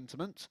sort of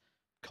sentiment.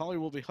 Kai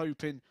will be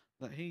hoping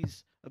that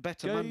he's a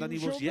better man than he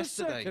Game was shot the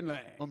yesterday second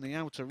leg. on the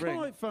outer ring.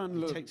 Kai Fan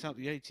He Leung. takes out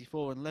the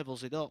 84 and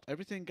levels it up.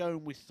 Everything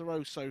going with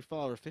throw so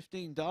far. A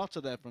 15 darter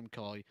there from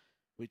Kai,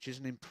 which is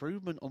an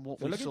improvement on what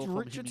So we look, saw it's from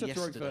Richard him to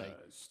throw yesterday.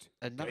 first.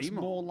 And that's Game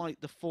more on.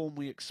 like the form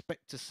we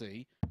expect to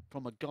see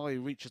from a guy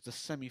who reaches the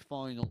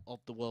semi-final of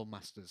the World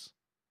Masters.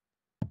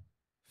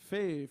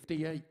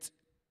 58.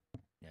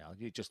 Yeah,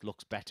 he just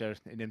looks better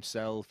in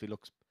himself.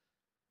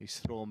 He's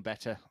thrown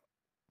better.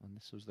 And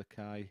this was the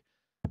Kai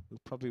who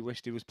probably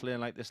wished he was playing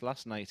like this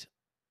last night.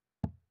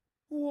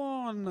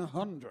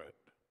 100.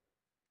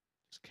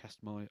 Just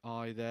cast my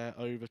eye there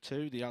over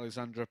to the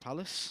Alexandra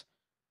Palace.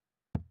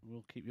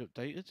 We'll keep you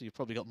updated. You've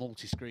probably got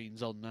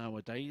multi-screens on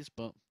nowadays,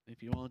 but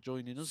if you are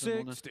joining us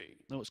and want to 60.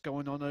 know what's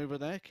going on over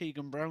there,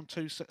 Keegan Brown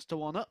 2 sets to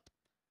 1 up.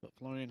 But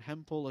Florian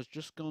Hempel has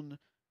just gone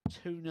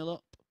 2-0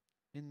 up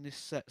in this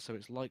set, so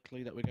it's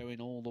likely that we're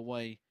going all the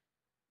way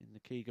in the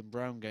Keegan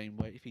Brown game,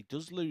 where if he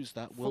does lose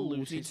that, we'll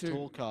lose his 42.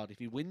 tour card. If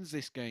he wins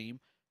this game,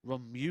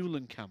 Ron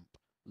Muhlenkamp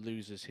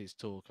loses his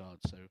tour card.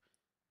 So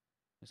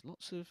there's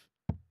lots of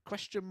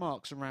question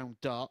marks around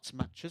darts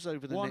matches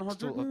over the next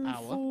sort of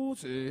hour.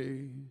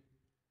 140.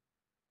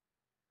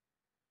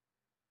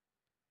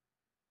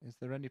 Is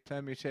there any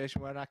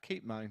permutation where I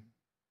keep mine?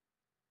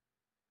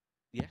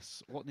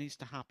 Yes, what needs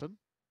to happen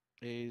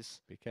is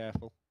Be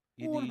careful.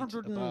 you need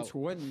about 40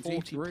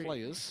 123.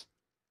 players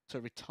to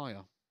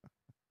retire.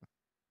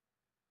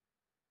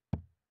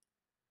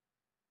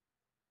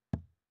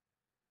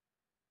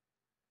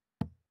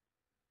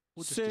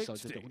 Or just decide they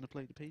 60. don't want to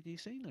play the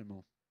PDC no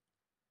more.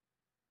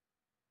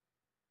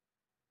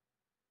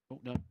 Oh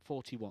no,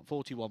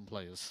 41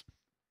 players.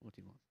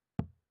 41.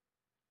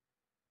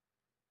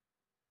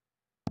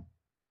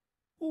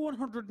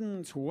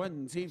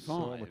 125.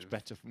 So much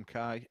better from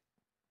Kai.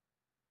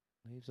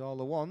 Leaves all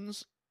the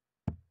ones.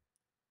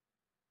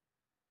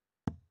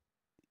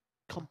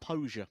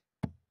 Composure,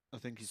 I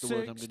think, is the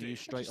word I'm going to use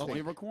straight off.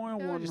 We require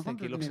Yeah, I just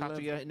think he looks 111.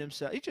 happier in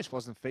himself. He just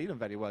wasn't feeling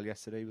very well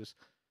yesterday. He was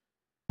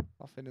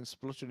coughing and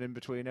spluttering in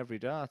between every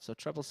dart. So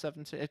treble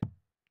 17,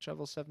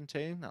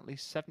 at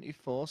least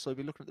 74. So he'll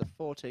be looking at the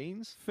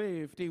 14s.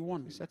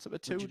 51. He sets up a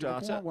Richard, you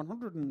two-darter. require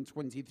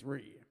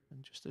 123.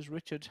 And just as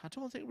Richard, I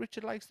don't think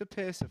Richard likes the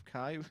pace of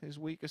Kai. His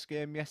weakest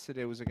game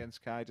yesterday was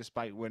against Kai,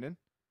 despite winning.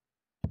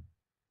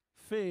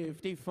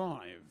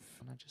 55.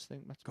 And I just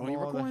think that's Going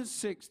more the, requires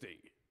 60.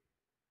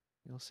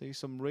 you'll see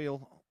some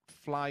real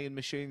flying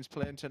machines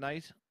playing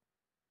tonight.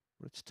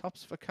 But it's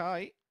tops for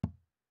Kai.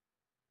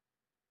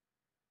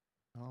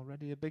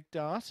 Already a big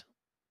dart.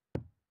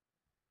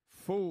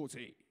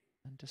 40.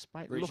 And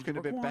despite Richard, looking you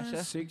a bit require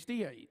better,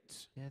 68.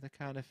 yeah, the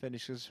kind of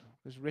finishes,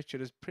 because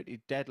Richard is pretty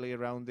deadly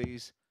around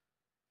these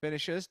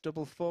finishers.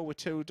 Double four with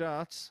two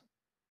darts.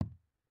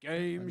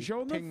 Game And he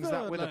show on the pings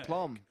third that with a leg.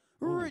 plum.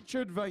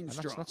 Richard And that's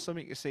Veenstra. not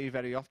something you see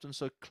very often,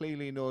 so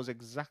clearly he knows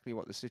exactly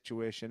what the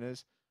situation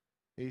is.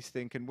 He's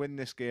thinking, win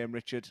this game,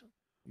 Richard.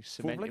 You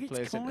cement your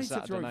place into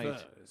Saturday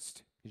night.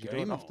 'Cause you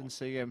Game don't often on.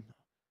 see him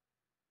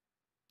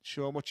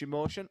show much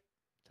emotion.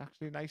 It's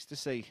actually nice to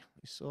see.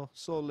 He's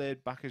so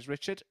laid back as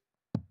Richard.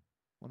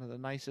 One of the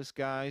nicest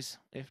guys,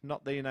 if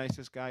not the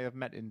nicest guy I've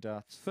met in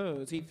darts.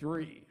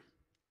 33.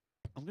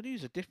 I'm going to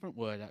use a different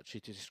word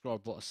actually to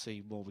describe what I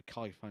see more with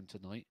Kai Fan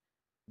tonight.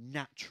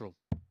 Natural.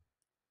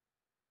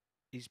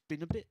 He's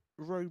been a bit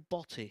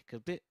robotic, a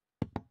bit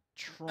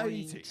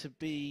trying 80. to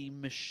be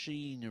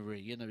machinery,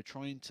 you know,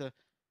 trying to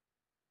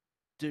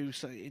do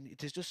so.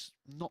 There's just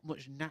not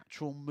much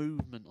natural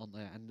movement on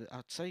there. And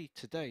I'd say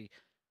today,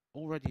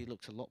 already he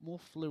looks a lot more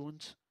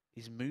fluent.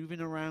 He's moving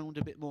around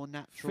a bit more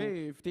natural.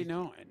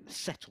 59.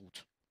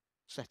 Settled.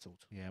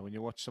 Yeah, when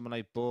you watch someone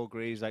like Bo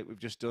Greaves, like we've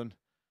just done,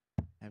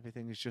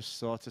 everything is just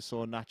sort of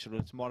so natural.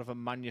 It's more of a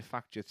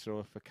manufactured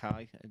throw for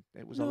Kai.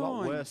 It was a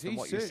lot worse than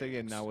what you're seeing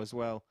 96. now as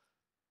well.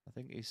 I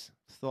think he's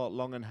thought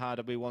long and hard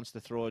about he wants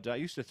to throw a dart.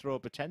 He used to throw a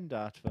pretend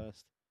dart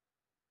first.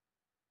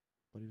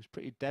 But he was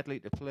pretty deadly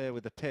to play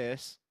with the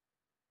pace.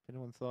 If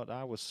anyone thought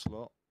I was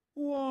slow.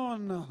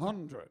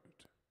 100.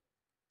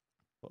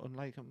 But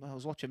unlike him, I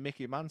was watching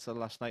Mickey Mansell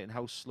last night and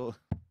how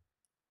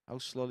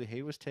slowly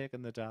he was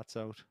taking the darts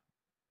out.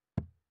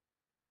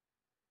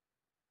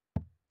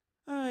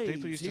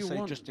 People used to say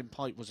 81. Justin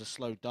Pipe was a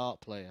slow dart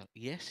player.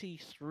 Yes, he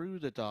threw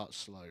the dart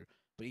slow,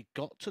 but he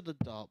got to the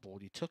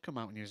dartboard, he took him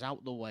out, and he was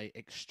out the way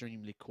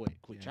extremely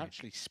quick, which Yeah.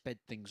 actually sped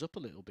things up a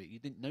little bit. You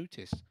didn't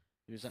notice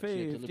he was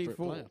actually a deliberate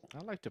 54. player. I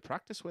like to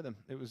practice with him.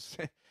 It was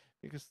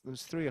because there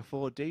was 3 or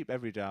 4 deep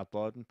every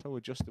dartboard, and poor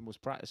Justin was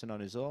practicing on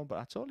his own. But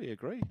I totally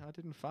agree. I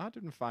didn't find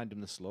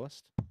him the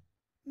slowest.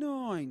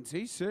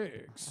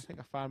 96. I think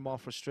I find more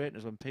frustrating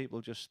is when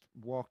people just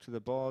walk to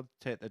the board,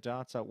 take the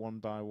darts out one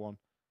by one.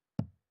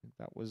 I think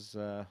that was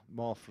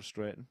more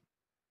frustrating.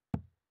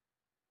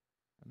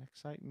 An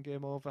exciting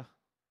game over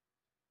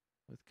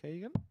with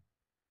Keegan.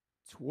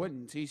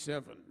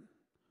 27.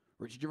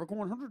 Richard, you require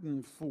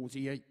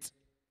 148.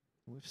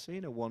 We've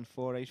seen a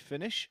 1-4-8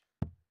 finish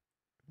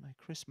by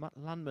Chris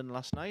Landman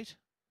last night.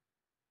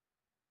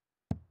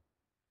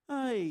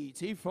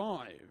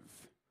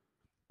 85.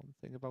 One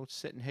thing about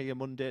sitting here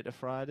Monday to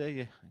Friday,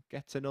 you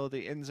get to know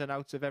the ins and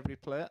outs of every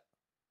player.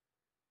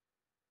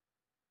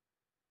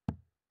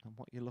 And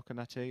what you're looking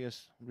at here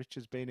is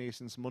Richard's been here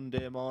since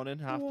Monday morning,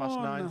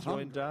 9:30,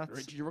 throwing 100. darts.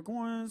 Richard, you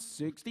require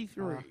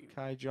 63.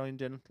 Kai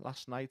joined in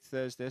last night,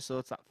 Thursday, so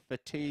it's that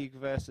fatigue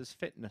versus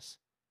fitness.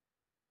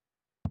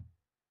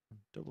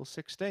 Double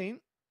 16.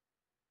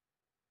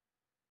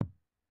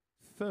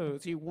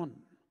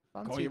 31.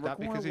 Fancy you that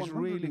because he's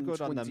require really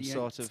good on them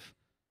 128.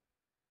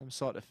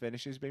 sort of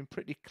finishes. He's been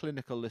pretty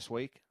clinical this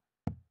week.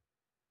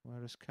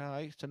 Whereas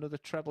Kai, it's another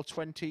treble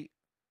 20,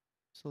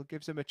 still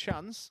gives him a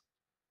chance.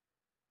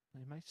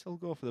 He might still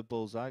go for the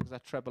bullseye because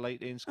that treble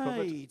 18's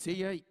covered.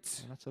 88.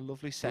 And that's a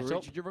lovely setup.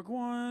 Richard, you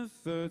require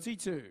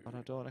 32. But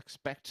I don't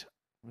expect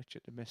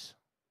Richard to miss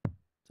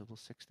double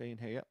 16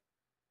 here.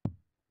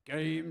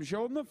 Game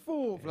show on the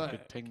fourth Yeah, leg.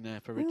 good ping there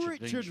for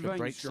Richard Richard Veenstra.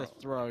 Breaks the Veenstra.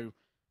 throw,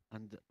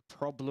 and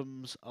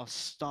problems are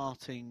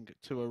starting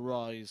to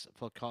arise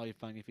for Kai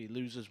Fang if he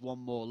loses one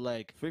more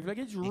leg. Fifth leg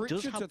is He Richard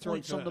does to have throw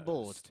points on the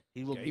board. first.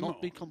 He will Game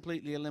not be on.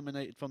 completely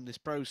eliminated from this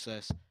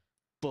process,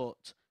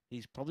 but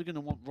he's probably going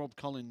to want Rob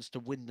Collins to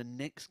win the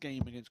next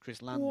game against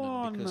Chris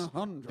Landman because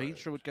 100.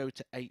 Veenstra would go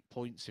to 8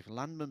 points. If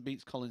Landman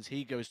beats Collins,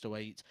 he goes to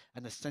 8,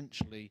 and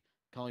essentially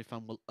Kai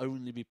Fan will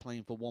only be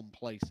playing for one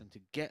place, and to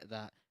get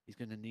that, he's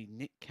going to need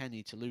Nick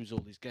Kenny to lose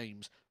all his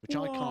games, which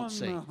I can't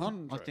see. I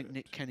 100. think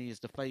Nick Kenny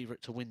is the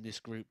favourite to win this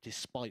group,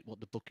 despite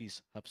what the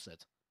bookies have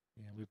said.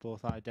 Yeah, we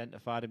both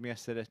identified him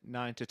yesterday,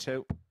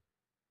 9-2.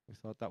 We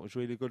thought that was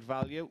really good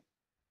value.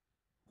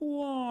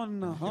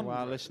 100.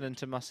 While listening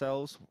to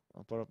myself,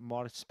 but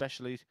more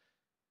especially to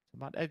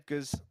Matt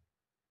Edgar's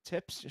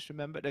tips, just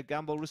remember to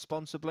gamble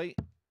responsibly.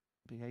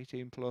 Be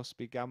 18 plus,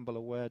 be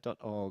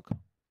gambleaware.org.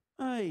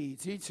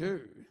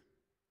 82.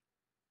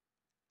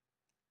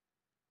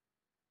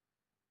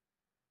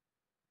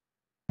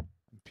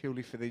 And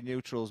purely for the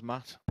neutrals,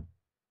 Matt. I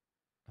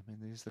mean,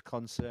 there's the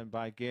concern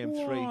by game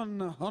 3.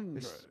 100.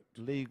 This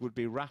league would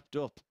be wrapped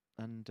up,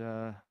 and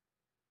I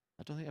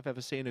don't think I've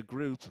ever seen a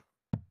group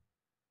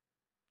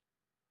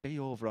be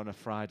over on a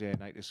Friday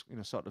night as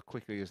sort of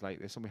quickly as like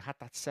this. And we had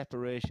that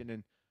separation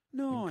in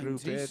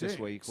Group A this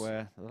week, 96.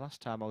 where the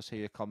last time I was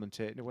here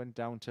commentating, it went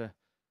down to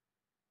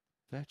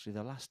virtually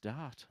the last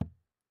dart.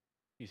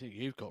 You think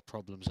you've got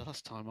problems?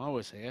 Last time I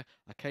was here,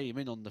 I came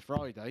in on the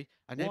Friday,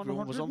 and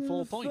everyone was on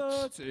 4 points.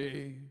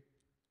 130.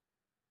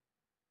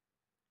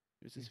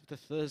 It was as if the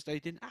Thursday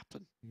didn't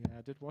happen. Yeah,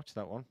 I did watch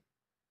that one.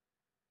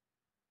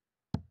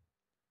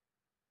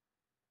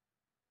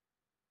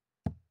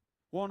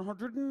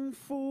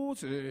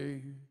 140.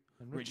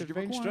 And Richard Richard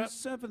Veenstra requires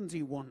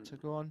 71. to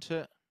go on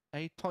to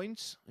 8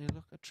 points. You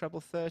look at treble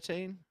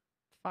 13,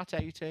 fat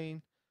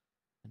 18,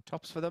 and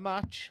tops for the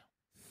match.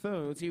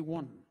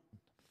 31.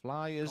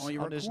 Flyers I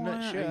on his require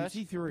net shirt.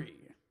 83.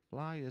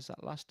 Flyers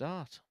at last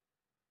dart.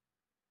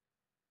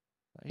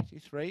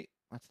 83.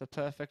 That's the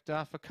perfect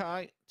dart for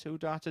Kai. 2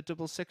 dart at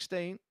double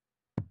 16.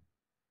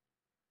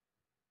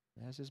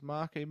 There's his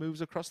mark. He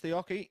moves across the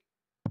hockey.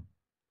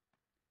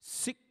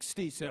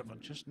 67.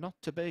 Just not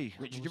to be.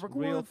 Richard, There you was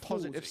real require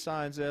positive 40.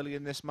 signs early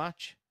in this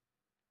match.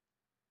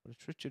 But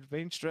it's Richard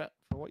Veenstra,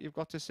 for what you've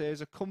got to say, is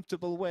a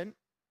comfortable win.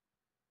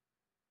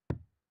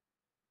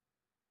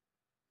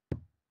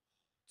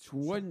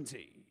 20.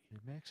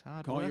 He makes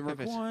hard Kai work of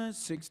it. requires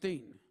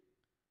 16.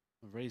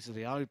 Raise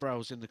the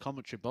eyebrows in the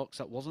commentary box.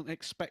 That wasn't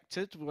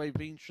expected. The way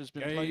Veenstra's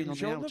been Game playing on the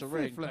show on the outer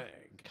ring. fifth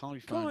leg. Kai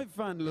Kai Fan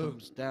Fan Leung.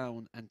 comes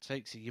down and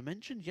takes it. You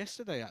mentioned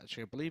yesterday,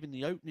 actually, I believe in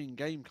the opening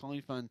game,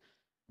 Kai Fan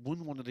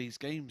won one of these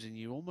games, and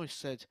you almost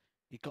said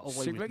he got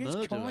away Six with leg is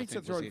murder, Kai I to think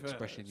was throw the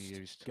expression you first.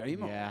 used.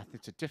 Game on. Yeah, I think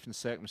it's a different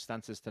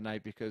circumstances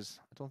tonight because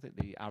I don't think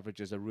the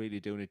averages are really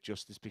doing it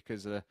justice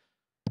because the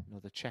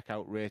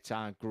checkout rates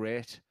aren't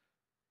great.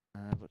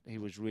 But he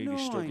was really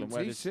struggling.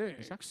 Well, he's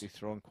 96. actually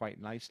thrown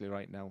quite nicely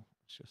right now.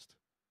 It's just,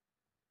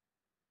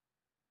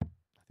 I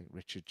think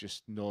Richard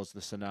just knows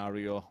the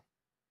scenario.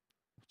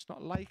 It's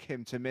not like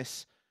him to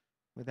miss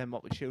with them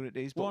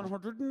opportunities. But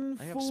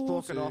 140. I have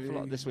spoken an awful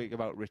lot this week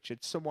about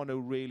Richard, someone who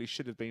really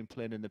should have been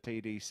playing in the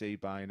PDC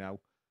by now.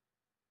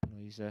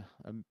 He's a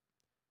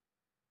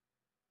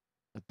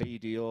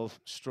BDO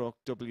stroke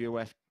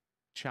WF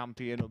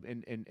champion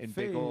in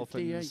big opens.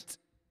 58.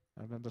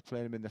 I remember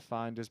playing him in the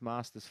Finders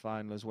Masters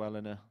final as well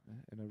in a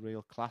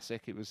real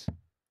classic.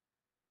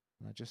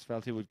 I just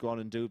felt he would go on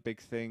and do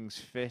big things,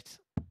 fit.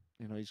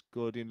 He's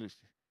good.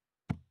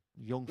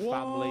 Young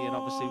family and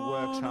obviously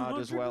works hard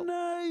as well.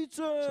 180.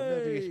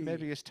 So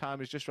maybe his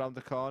time is just round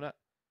the corner.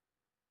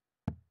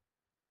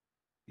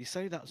 You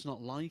say that's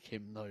not like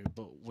him, though,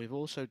 but we've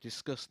also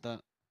discussed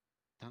that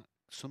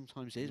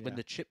sometimes is. When Yeah.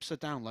 the chips are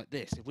down like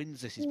this, he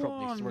wins this, he's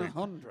probably through.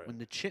 100. When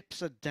the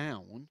chips are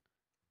down,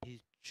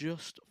 he's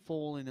just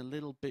falling a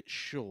little bit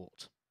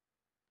short.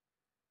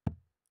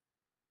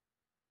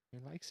 He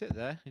likes it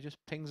there. He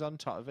just pings on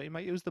top of it. He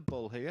might use the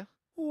bull here.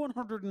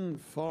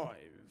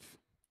 105.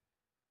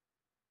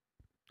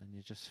 And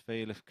you just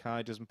feel if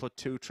Kai doesn't put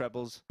 2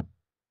 trebles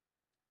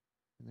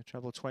in the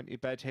treble 20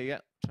 bed here,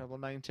 treble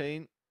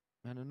 19,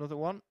 and another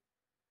one.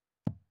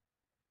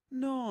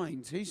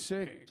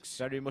 96.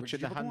 Very much in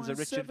the hands of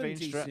Richard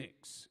Veenstra.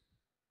 76.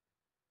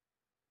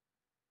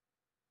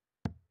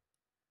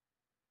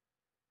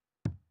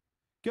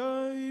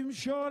 Game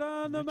shot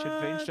on the Richard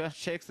match.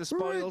 Veenstra takes the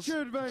spoils.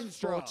 Richard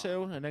Veenstra.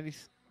 4-2, and any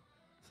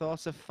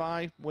thoughts of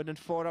 5, winning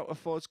 4 out of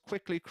 4 is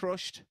quickly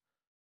crushed.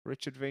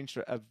 Richard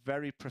Veenstra, a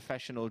very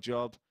professional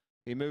job.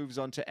 He moves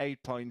on to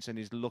 8 points, and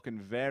he's looking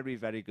very,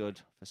 very good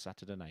for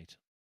Saturday night.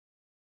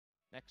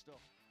 Next up,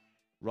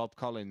 Rob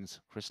Collins,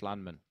 Chris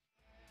Landman.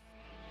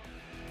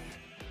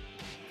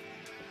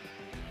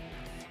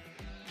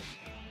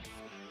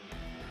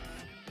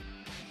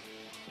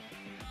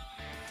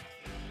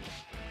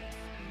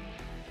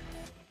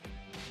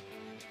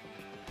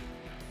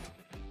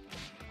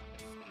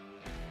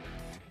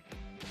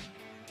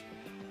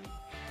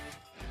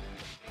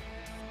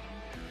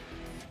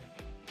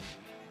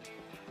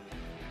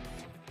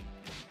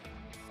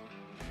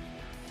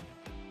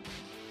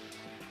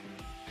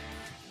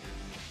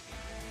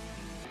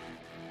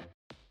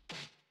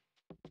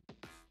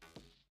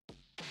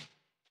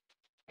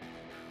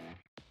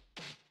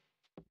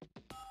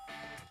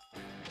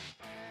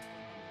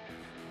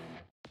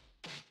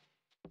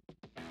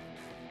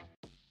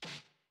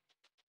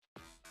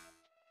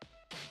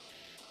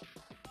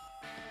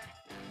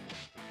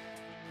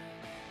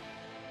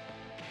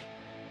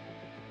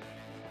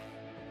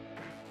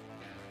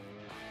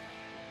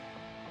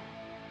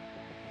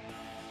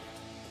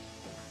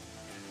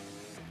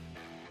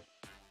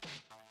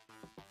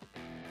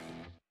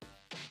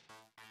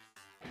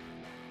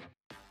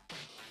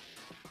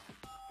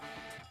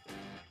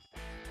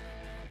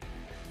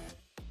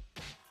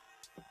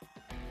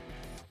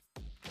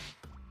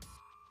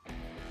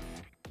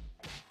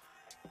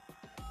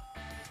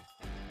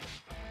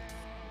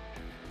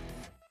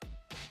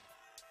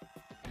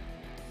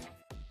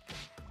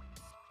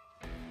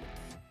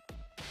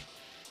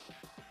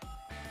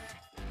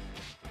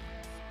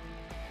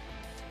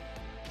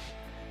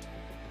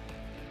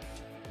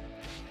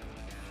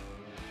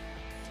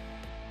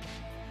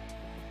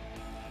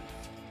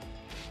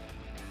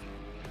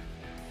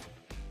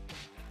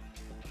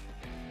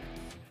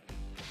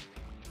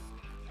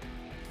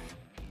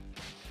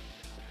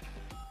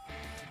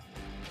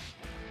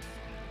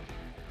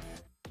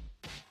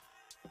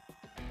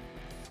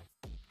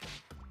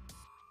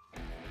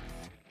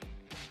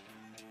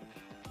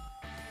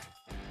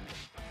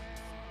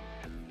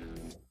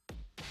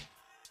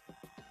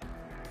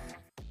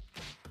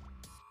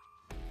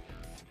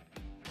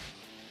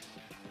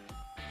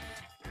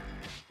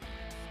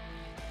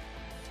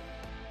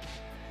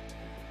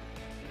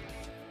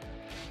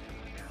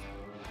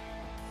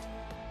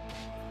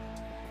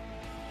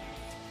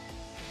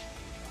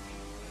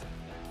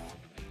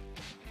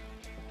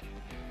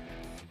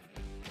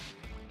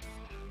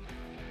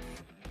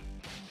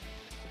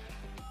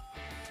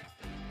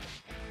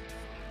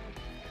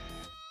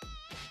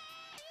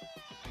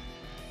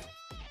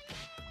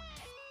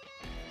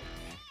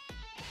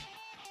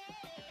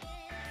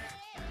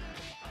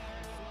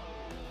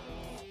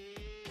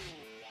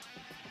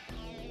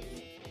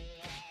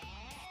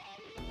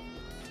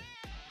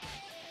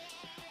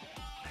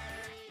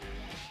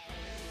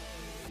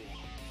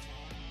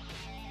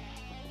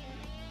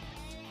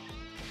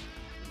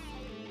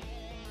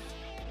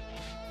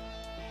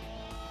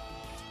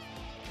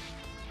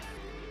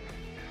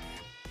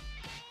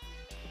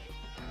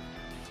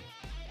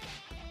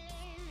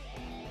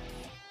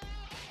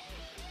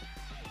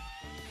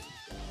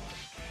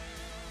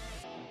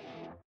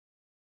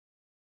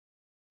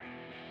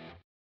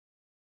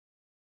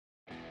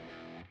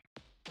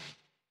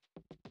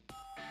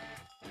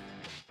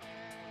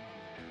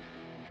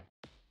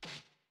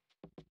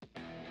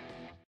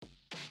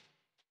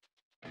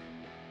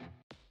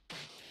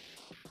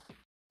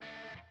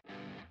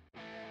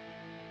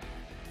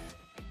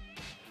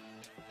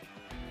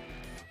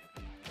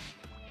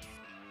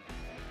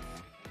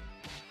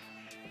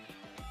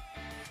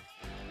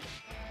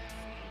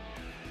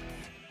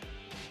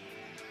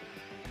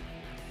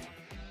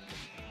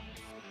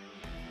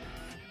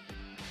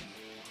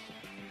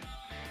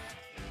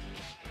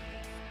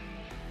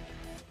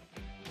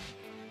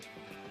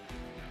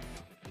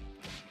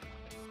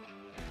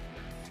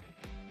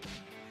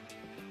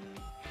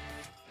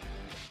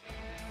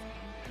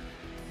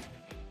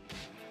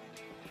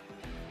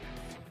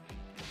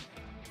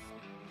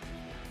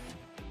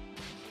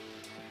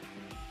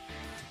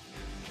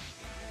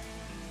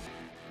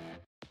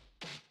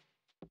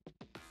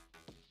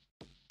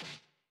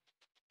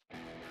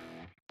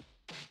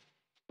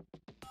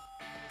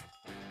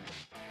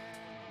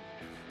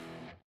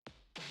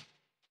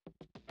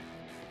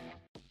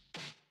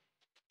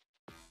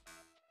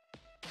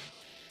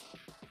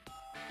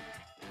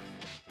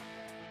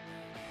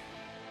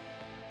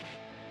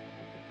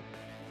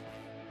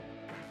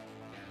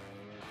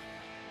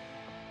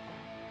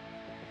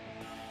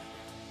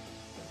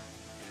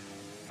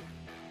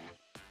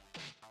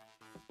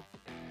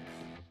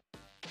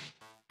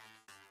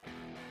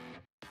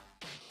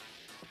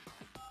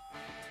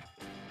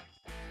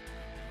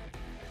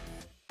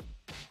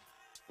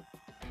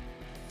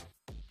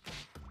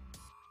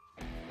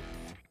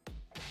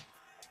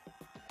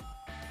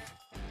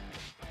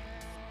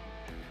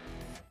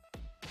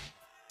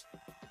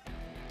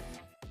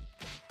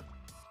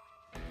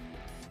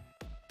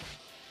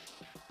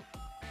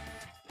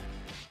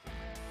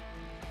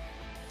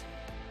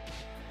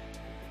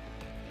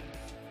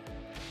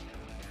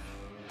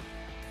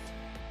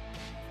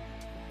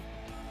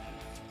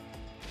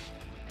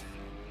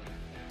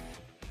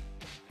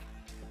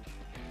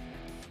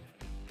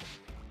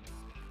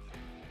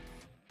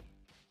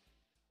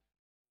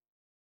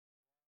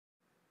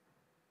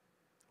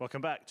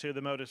 Welcome back to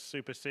the MODUS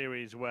Super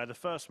Series, where the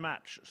first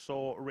match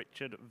saw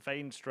Richard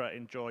Veenstra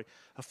enjoy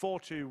a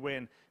 4-2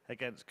 win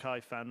against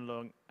Fan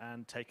Leung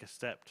and take a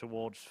step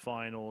towards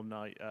final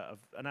night.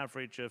 An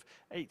average of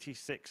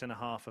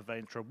 86.5 for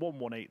Veenstra,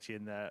 180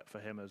 in there for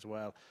him as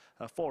well.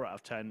 4 out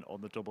of 10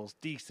 on the doubles.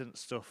 Decent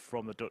stuff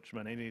from the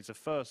Dutchman. And he's the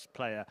first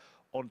player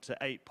onto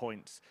 8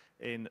 points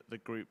in the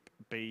Group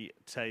B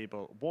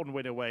table. 1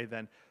 win away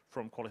then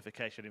from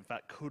qualification. In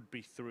fact, could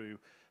be through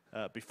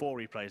before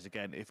he plays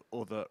again if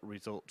other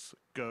results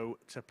go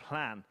to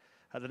plan.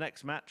 The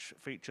next match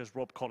features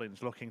Rob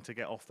Collins looking to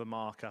get off the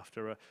mark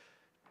after a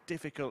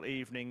difficult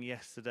evening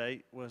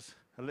yesterday. Was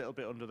a little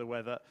bit under the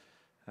weather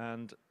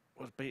and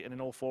was beaten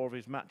in all 4 of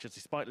his matches,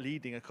 despite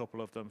leading a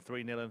couple of them,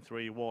 3-0 and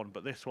 3-1.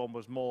 But this one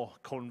was more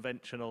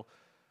conventional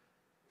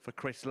for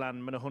Chris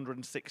Landman,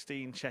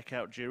 116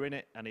 checkout during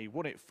it, and he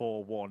won it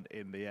 4-1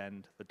 in the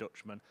end. The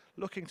Dutchman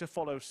looking to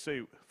follow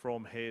suit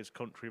from his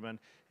countryman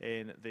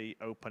in the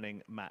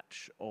opening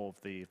match of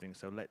the evening.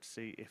 So let's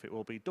see if it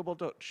will be double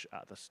Dutch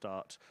at the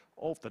start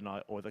of the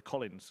night, or the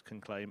Collins can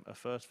claim a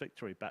first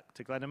victory. Back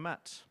to Glenn and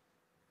Matt.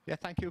 Yeah,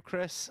 thank you,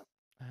 Chris.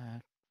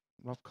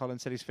 Rob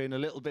Collins said he's feeling a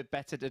little bit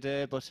better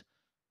today, but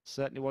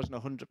certainly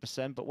wasn't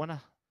 100%. But when I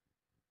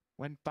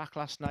went back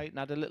last night and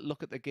had a little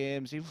look at the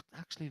games, he was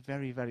actually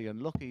very, very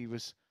unlucky. He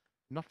was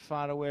not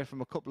far away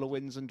from a couple of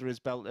wins under his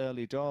belt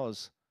early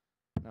doors.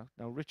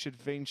 Now Richard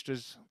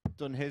Veenstra's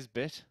done his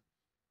bit,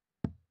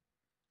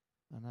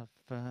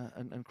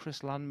 and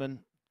Chris Landman,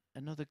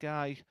 another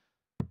guy.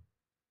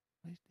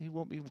 He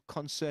won't be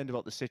concerned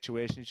about the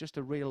situation. He's just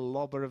a real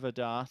lobber of a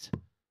dart,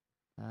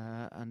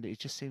 and it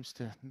just seems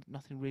to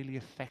nothing really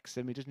affects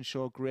him. He doesn't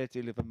show a great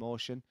deal of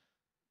emotion.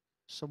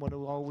 Someone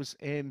who always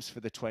aims for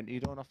the 20. You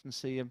don't often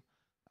see him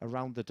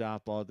around the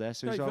dartboard there,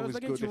 so he's always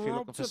good if you're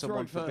looking for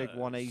someone for big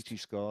 180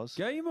 scores.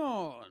 Game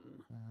on!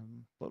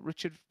 But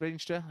Richard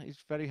Veenstra, he's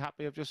very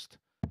happy. I've just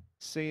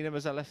seen him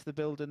as I left the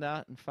building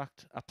there. In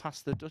fact, I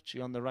passed the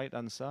Dutchie on the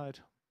right-hand side.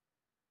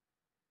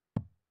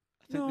 I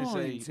think there's a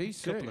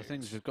 96. couple of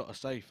things we've got to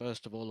say,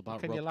 first of all, about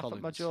Can Rob you laugh Collins.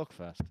 at my joke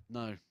first?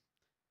 No,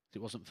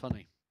 it wasn't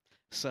funny.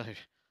 So,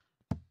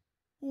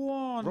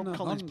 100. Rob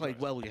Collins played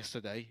well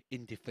yesterday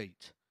in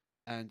defeat.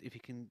 And if he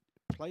can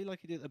play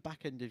like he did at the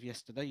back end of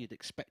yesterday, you'd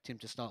expect him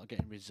to start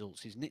getting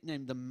results. He's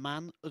nicknamed the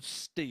Man of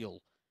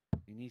Steel.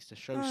 He needs to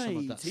show some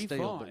of that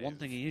steel. But one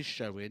thing he is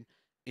showing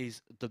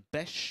is the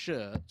best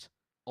shirt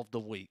of the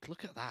week.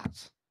 Look at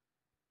that.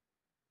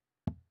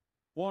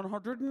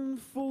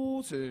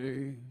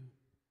 140.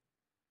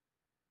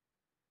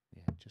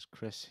 Yeah, just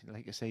Chris,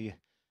 like I say,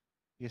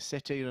 you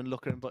sit here and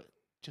look at him, but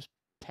just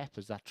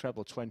peppers that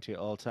treble 20 at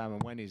all time.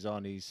 And when he's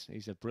on, he's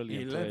a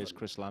brilliant player, is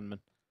Chris Landman.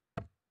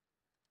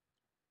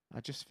 I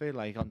just feel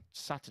like on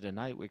Saturday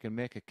night we can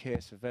make a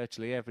case for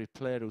virtually every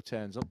player who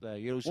turns up there.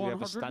 You usually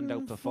have a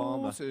standout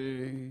performer.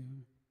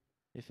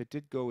 If it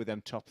did go with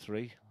them top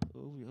 3,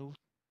 who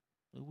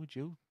would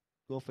you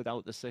go for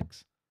without the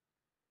 6?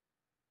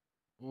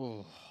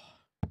 Oh.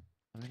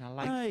 I mean, I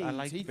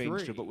like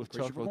Veenstra, but we've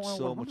talked about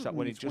so much that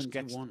when he just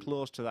gets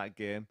close to that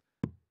game,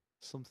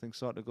 something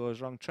sort of goes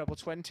wrong. Treble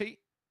 20.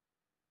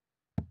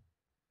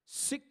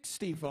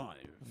 65.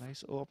 A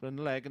nice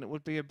opening leg, and it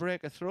would be a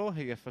breaker throw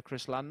here for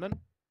Chris Landman.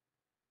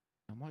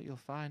 And what you'll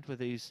find with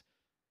these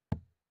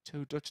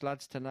 2 Dutch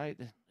lads tonight,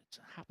 it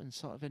happens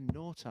sort of in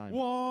no time.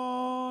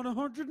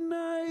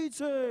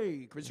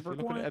 180. Christopher,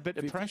 looking at a bit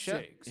of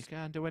pressure, you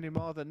can't do any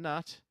more than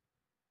that.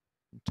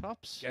 And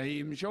tops.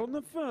 Game show on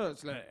the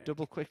first leg.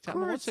 Double quick tap.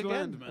 Once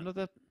again,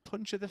 another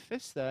punch of the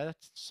fist there.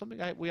 That's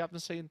something we haven't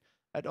seen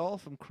at all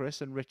from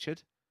Chris and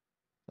Richard.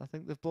 I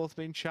think they've both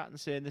been chatting,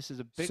 saying this is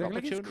a big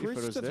opportunity for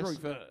us.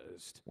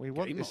 We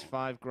want this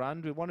 $5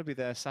 grand. We want to be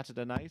there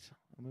Saturday night,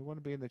 and we want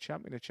to be in the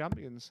Champion of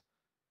Champions,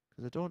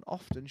 because they don't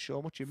often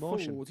show much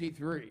emotion.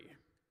 43.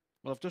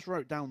 Well, I've just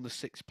wrote down the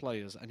 6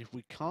 players, and if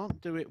we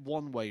can't do it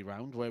one way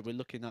round, where we're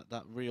looking at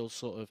that real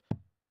sort of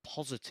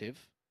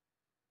positive,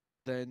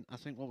 then I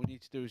think what we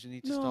need to do is we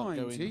need to start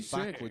going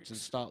backwards and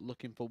start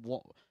looking for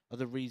what are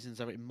the reasons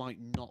that it might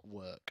not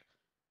work.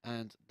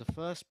 And the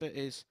first bit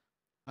is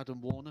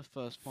Adam Warner,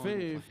 first final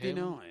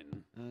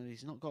 59. for him.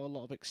 He's not got a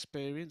lot of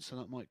experience, so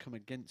that might come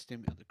against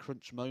him at the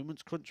crunch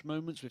moments. Crunch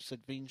moments, we've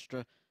said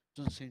Veenstra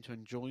doesn't seem to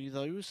enjoy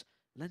those.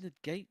 Leonard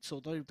Gates,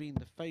 although being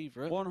the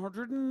favourite,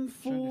 140.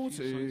 shown a few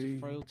signs of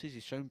frailties.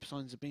 He's shown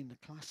signs of being the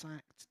class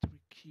act. Do we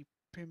keep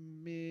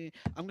him here?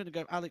 I'm going to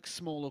go Alex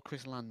Small or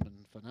Chris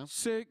Landman for now.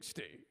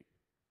 60.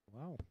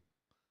 Wow.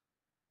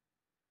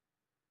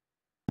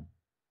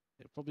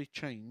 It'll probably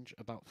change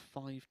about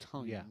 5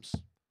 times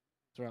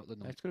throughout the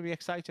night. It's going to be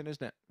exciting,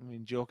 isn't it? I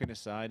mean, joking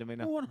aside, I mean,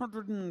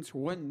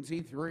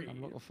 123. I'm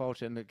looking forward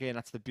to it. And again,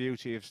 that's the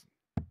beauty of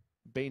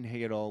being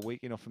here all week,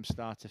 you know, from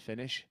start to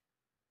finish.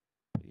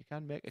 But you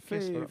can make a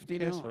case for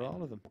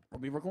all of them.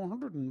 Robbie Rock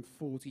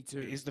 142.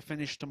 It is the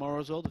finish tomorrow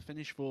as well, the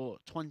finish for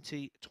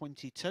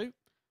 2022.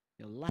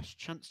 Your last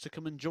chance to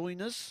come and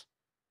join us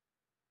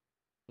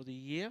for the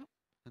year.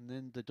 And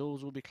then the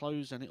doors will be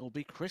closed and it will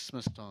be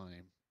Christmas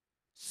time.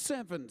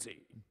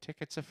 70. And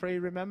tickets are free,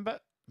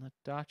 remember, at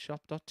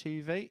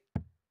dartshop.tv.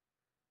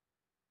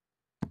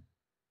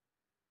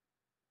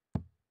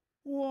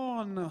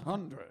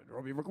 100.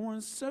 Robbie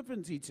requires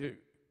 72.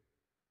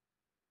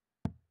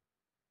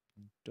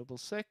 Double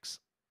six.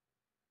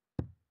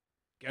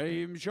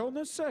 Game shown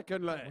the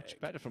second leg. Much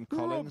better from Rob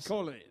Collins.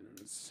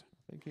 Collins.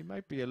 I think he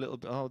might be a little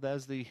bit. Oh,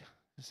 there's the.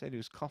 I said he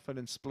was coughing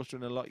and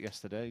spluttering a lot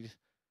yesterday.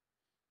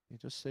 You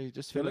just see,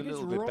 just feel a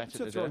little bit better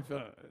to today. throw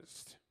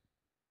first.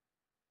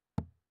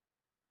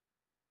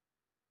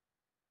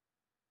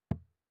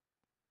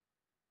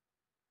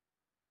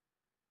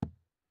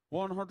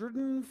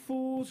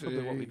 $140. Could be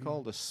what we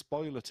call the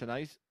spoiler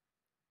tonight.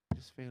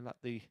 Just feel like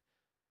the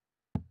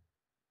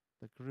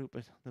group,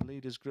 the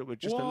leaders group, are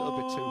just a little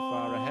bit too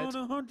far ahead.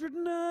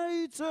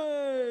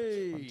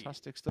 180.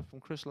 Fantastic stuff from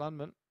Chris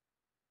Landman.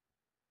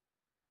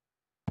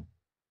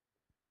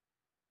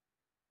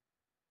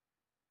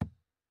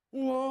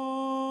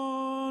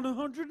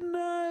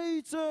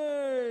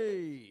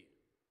 $180.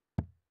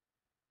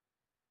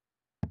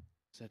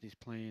 Said he's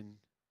playing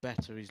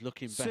better, he's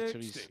looking better,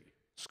 he's 60.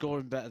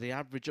 scoring better. The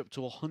average up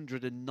to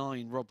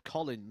 109. Rob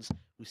Collins,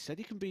 we said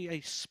he can be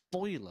a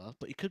spoiler,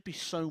 but he could be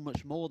so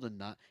much more than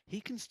that.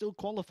 He can still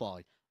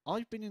qualify.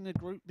 I've been in a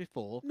group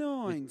before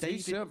with David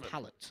 97.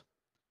 Pallett.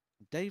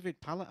 David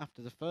Pallett,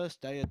 after the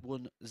first day, had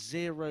won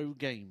 0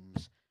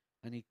 games,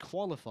 and he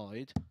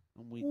qualified,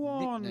 and we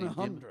nicknamed him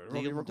 100. the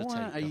Robbie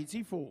require Undertaker.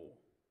 84.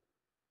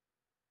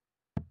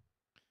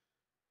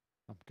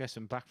 I'm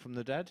guessing back from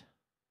the dead.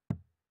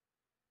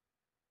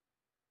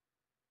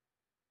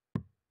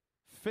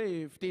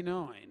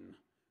 59.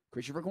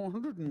 Chris, you require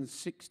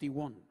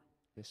 161.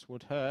 This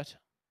would hurt.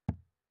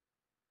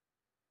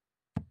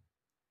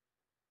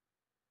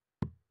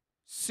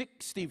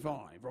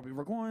 65. Robbie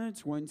required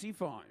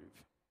 25.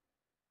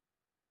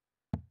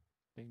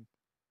 Been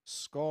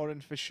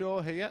scoring for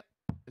sure here.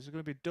 Is it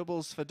going to be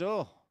doubles for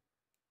Doe?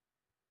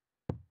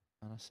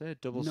 And I say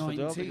doubles for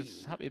Doe 19.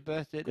 because happy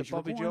birthday to Chris, you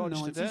Bobby require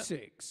George today.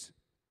 96.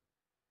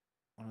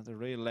 One of the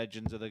real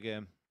legends of the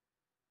game.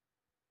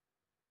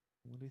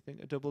 What do you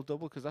think of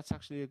double-double? Because that's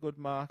actually a good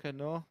marker.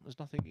 No, there's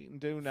nothing you can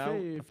do now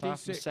apart from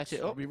 56. set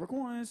it up. Robbie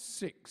requires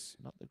 6.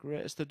 Not the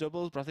greatest of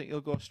doubles, but I think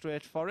you'll go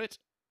straight for it.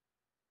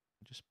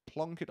 Just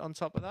plonk it on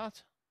top of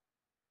that.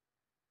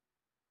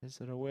 Is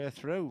there a way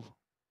through?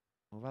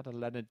 We've had a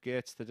Leonard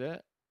Gates today.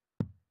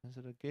 Is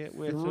there a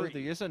gateway through?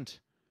 There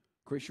isn't.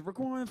 Chris, you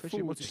require Pretty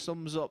 40. much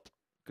sums up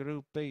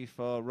Group B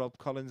for Rob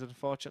Collins,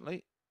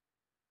 unfortunately.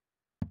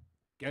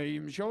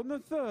 Game shown the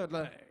third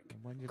leg.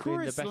 And when you've been the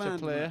Chris better player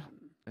Landman.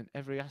 in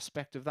every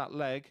aspect of that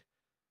leg,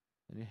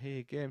 and you hear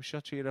your game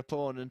shot to your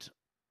opponent,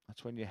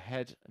 that's when your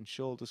head and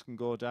shoulders can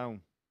go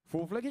down.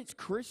 Fourth leg, it's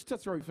Chris to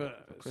throw first.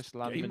 Chris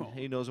Game Landman, on.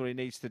 he knows what he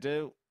needs to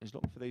do. He's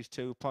looking for these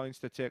 2 points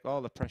to take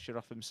all the pressure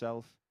off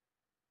himself.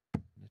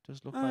 And it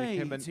does look like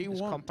him and his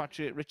 81.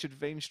 compatriot Richard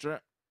Veenstra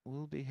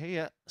will be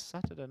here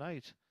Saturday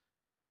night.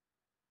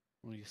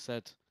 Well, you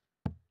said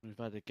we've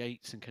had a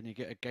Gates, and can you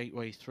get a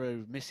gateway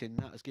through? Missing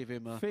that has given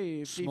him a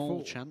 54.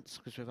 small chance,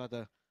 because we've had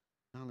a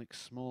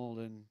Alex Small.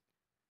 And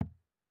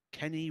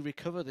can he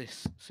recover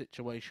this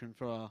situation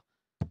for our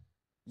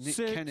Nick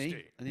 60.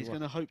 Kenny? And he's You are-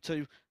 going to hope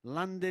to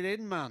land it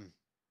in, man.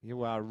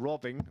 You are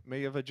robbing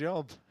me of a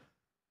job.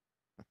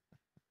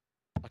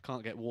 I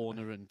can't get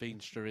Warner and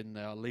Veenstra in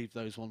there. I'll leave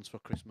those ones for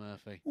Chris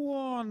Murphy.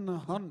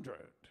 100.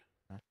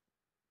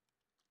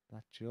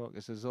 That joke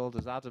is as old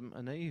as Adam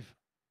and Eve.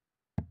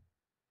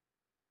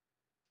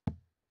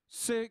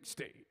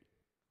 60.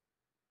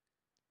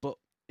 But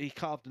he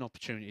carved an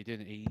opportunity,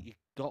 didn't he? He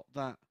got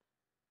that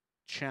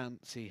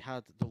chance. He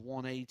had the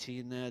 180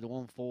 in there, the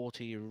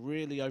 140. He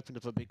really opened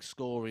up a big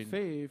scoring.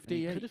 And he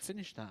 58. could have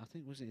finished that. I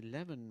think it was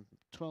 11,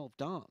 12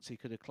 darts. He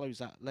could have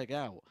closed that leg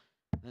out.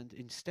 And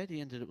instead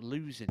he ended up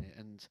losing it.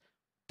 And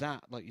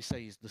that, like you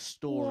say, is the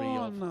story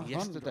of 100.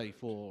 yesterday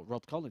for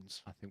Rob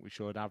Collins. I think we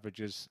showed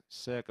averages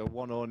circa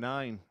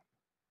 109.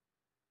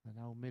 They're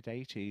now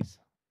mid-80s.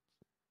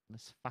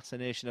 This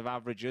fascination of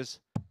averages.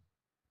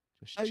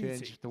 Just 80.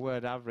 change the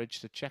word average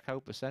to check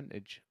out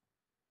percentage.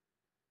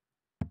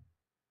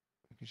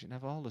 Because you can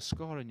have all the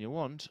scoring you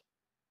want.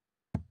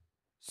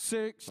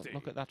 60. But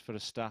look at that for a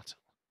stat.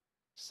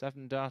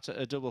 7 data,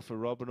 a double for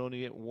Rob, and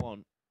only hit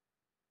 1.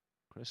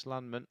 Chris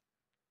Landman,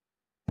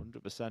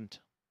 100%.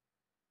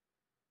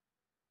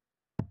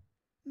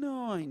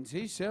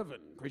 97.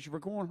 Chris, you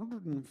require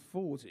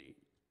 140.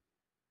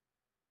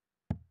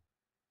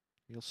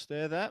 He'll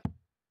stay there.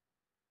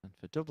 And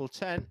for double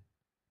 10,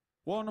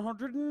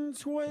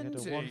 120. he had a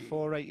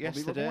 148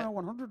 yesterday. Require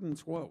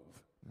 112.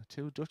 The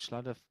 2 Dutch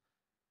lad have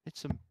hit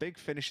some big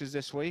finishes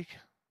this week,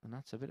 and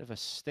that's a bit of a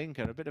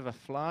stinker, a bit of a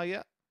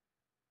flyer.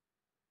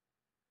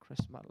 Chris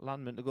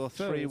Landman to go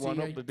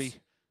 3-1 up would be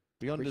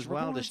beyond Chris his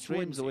wildest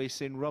requires dreams, the 20. way he's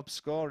seen Rob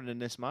scoring in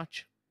this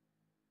match.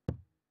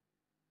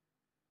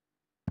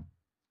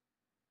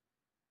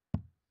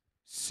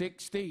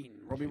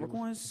 16. Robbie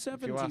requires If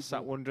 70. you are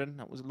sat wondering,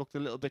 that looked a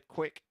little bit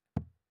quick.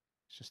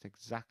 It's just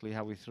exactly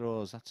how he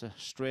throws. That's a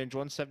strange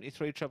one.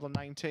 73 treble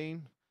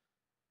 19.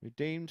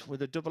 Redeemed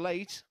with a double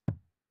 8.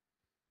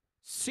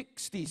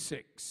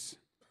 66.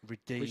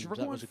 Redeemed, that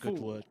required was a good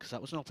 4. word, because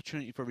that was an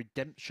opportunity for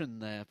redemption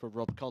there for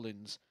Rob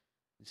Collins.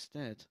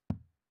 Instead,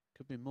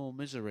 Could be more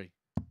misery.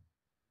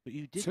 But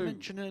you did 2.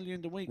 mention earlier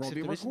in the week, so if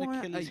Robbie there is an McGuire,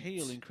 Achilles 8.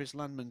 heel in Chris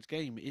Landman's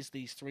game, it is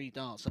these 3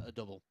 darts at a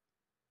double.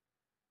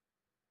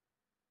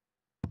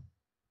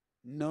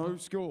 No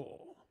score.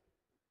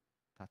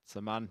 That's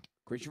the man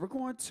Chris, you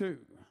require 2.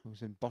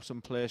 who's in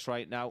bottom place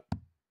right now.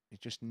 You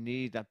just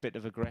need that bit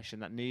of aggression,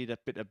 that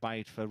bit of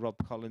bite for Rob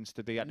Collins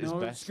to be at his No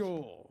best.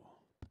 score.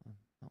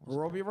 That was-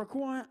 Robbie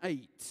require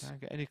 8.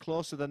 Can't get any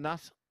closer than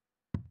that.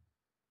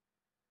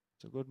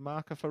 It's a good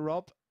marker for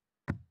Rob.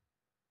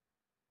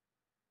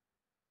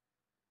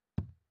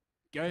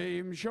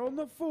 Game show on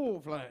the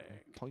 4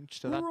 flag. Points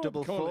to that Rob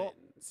double 4.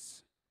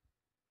 Collins.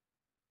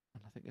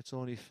 And I think it's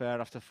only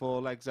fair after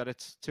 4 legs that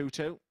it's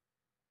 2-2.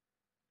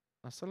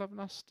 I still haven't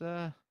asked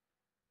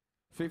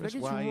Fifth leg is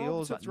why he Rob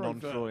holds to that throw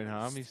non-throwing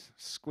arm. first. He's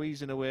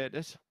squeezing away at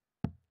it.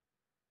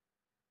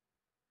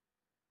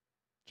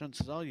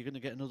 Chances are you're going to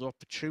get another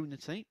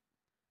opportunity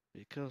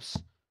because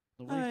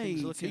the way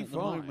things are looking at the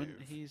moment,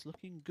 85. he's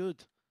looking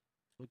good.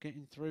 We're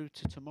getting through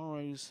to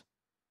tomorrow's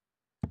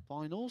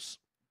finals.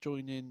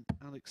 Joining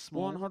Alex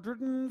Small, Leonard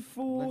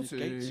 140.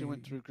 Gates, who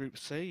went through Group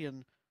C,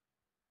 and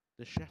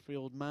the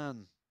Sheffield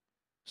man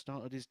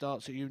started his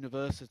darts at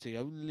university,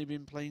 only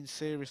been playing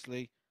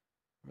seriously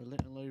for a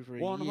little over a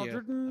year.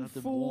 Adam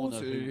Warner,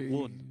 who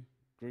won 140.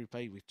 Group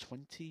A with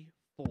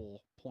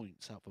 24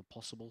 points out of a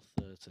possible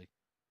 30.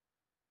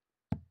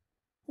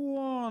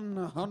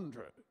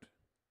 100.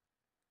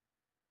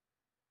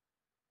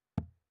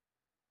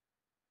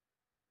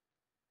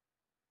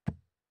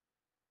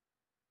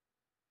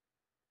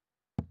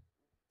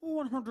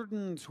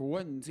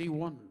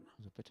 121. It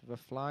was a bit of a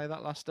fly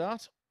that last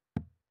start.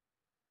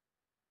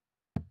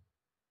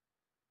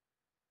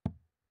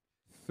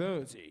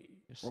 30.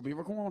 Just Robbie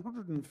require lost it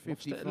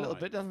 155.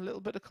 a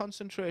little bit of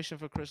concentration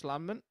for Chris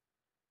Landman.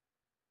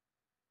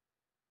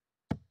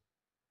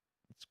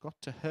 It's got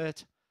to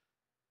hurt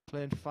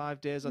playing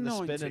 5 days on the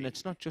spin, 90. and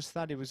it's not just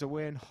that. He was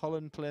away in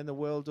Holland playing the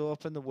World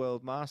Open, the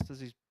World Masters.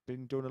 He's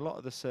been doing a lot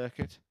of the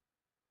circuit.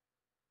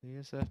 He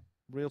is a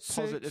real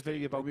 60.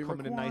 positivity about Robbie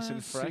coming in nice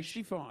and require fresh.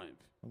 65.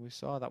 And we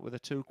saw that with the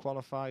 2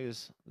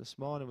 qualifiers this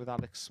morning with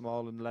Alex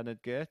Small and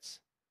Leonard Gates.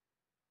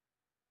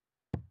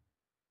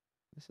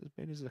 This has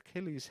been his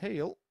Achilles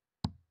heel.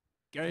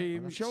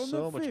 Game that's show on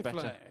so the much 5th better.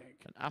 flag.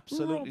 And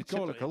absolutely Rob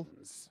typical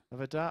Collins.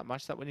 of a dart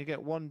match, that when you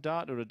get 1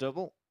 dart or a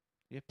double,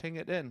 you ping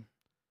it in.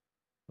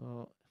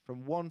 So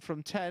from 1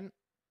 from 10,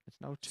 it's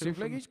now 2 Fifth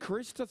leg from, is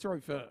Chris to throw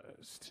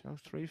first. now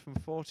 3 from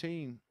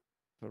 14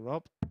 for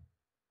Rob.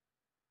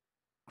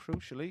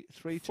 Crucially,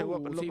 3-2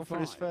 up and looking for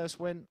his 45. first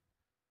win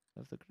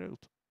of the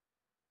group.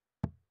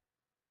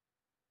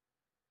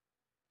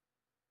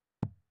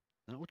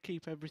 That would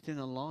keep everything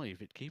alive.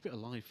 It'd keep it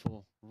alive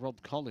for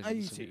Rob Collins. And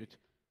 80. it would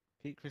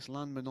keep Chris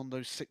Landman on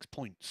those 6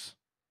 points.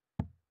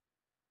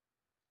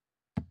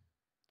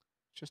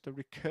 Just a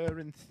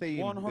recurring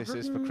theme this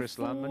is for Chris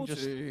Landman.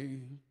 Just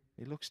 140.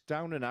 he looks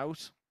down and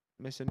out,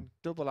 missing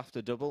double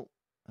after double,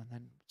 and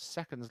then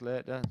seconds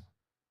later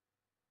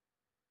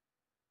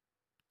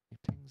he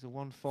pings a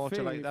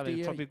 140 like that.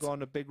 He'll probably 58. go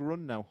on a big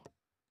run now.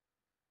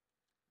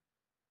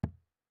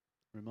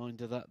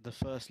 Reminder that the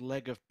first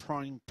leg of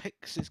Prime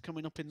Picks is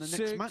coming up in the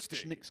next match.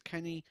 60. Nick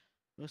Kenny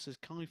versus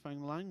Fan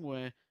Leung,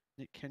 where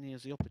Nick Kenny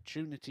has the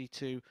opportunity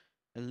to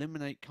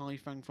eliminate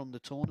Fan from the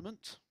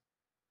tournament.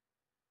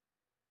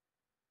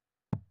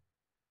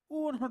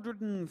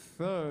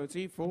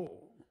 134.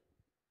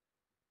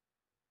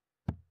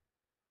 I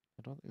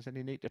don't think there's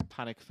any need to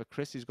panic for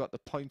Chris. He's got the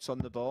points on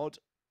the board.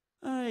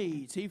 He'll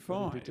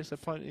 85. be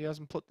disappointed he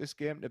hasn't put this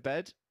game to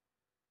bed.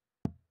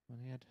 When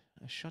he had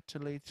a shot to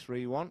lead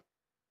 3-1.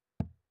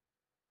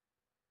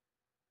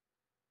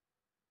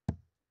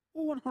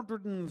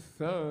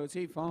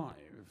 135.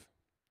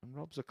 And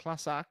Rob's a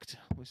class act.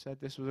 We said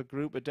this was a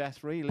group of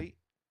death, really.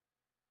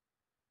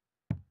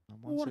 And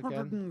once again,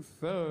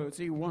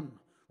 131.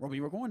 Robbie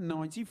require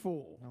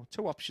 94. now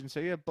 2 options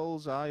here.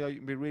 Bullseye, or you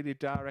can be really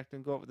direct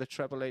and go for the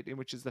treble 18,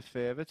 which is the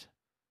favourite.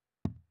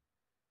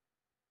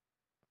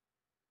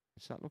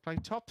 Does that look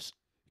like tops?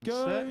 It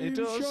certainly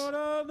Game does. shot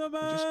on the We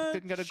just match.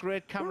 didn't get a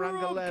great camera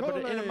angle Rob there, but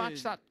in a match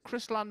Collins. that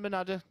Chris Landman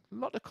had a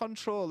lot of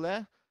control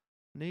there.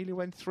 Nearly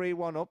went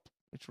 3-1 up.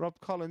 It's Rob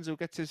Collins who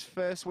gets his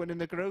first win in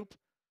the group.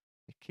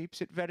 It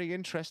keeps it very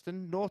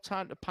interesting. No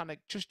time to panic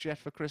just yet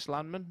for Chris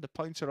Landman. The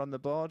points are on the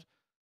board.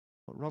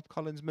 But Rob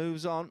Collins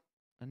moves on.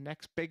 And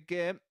next big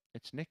game,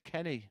 it's Nick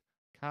Kenny,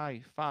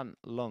 Fan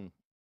Leung.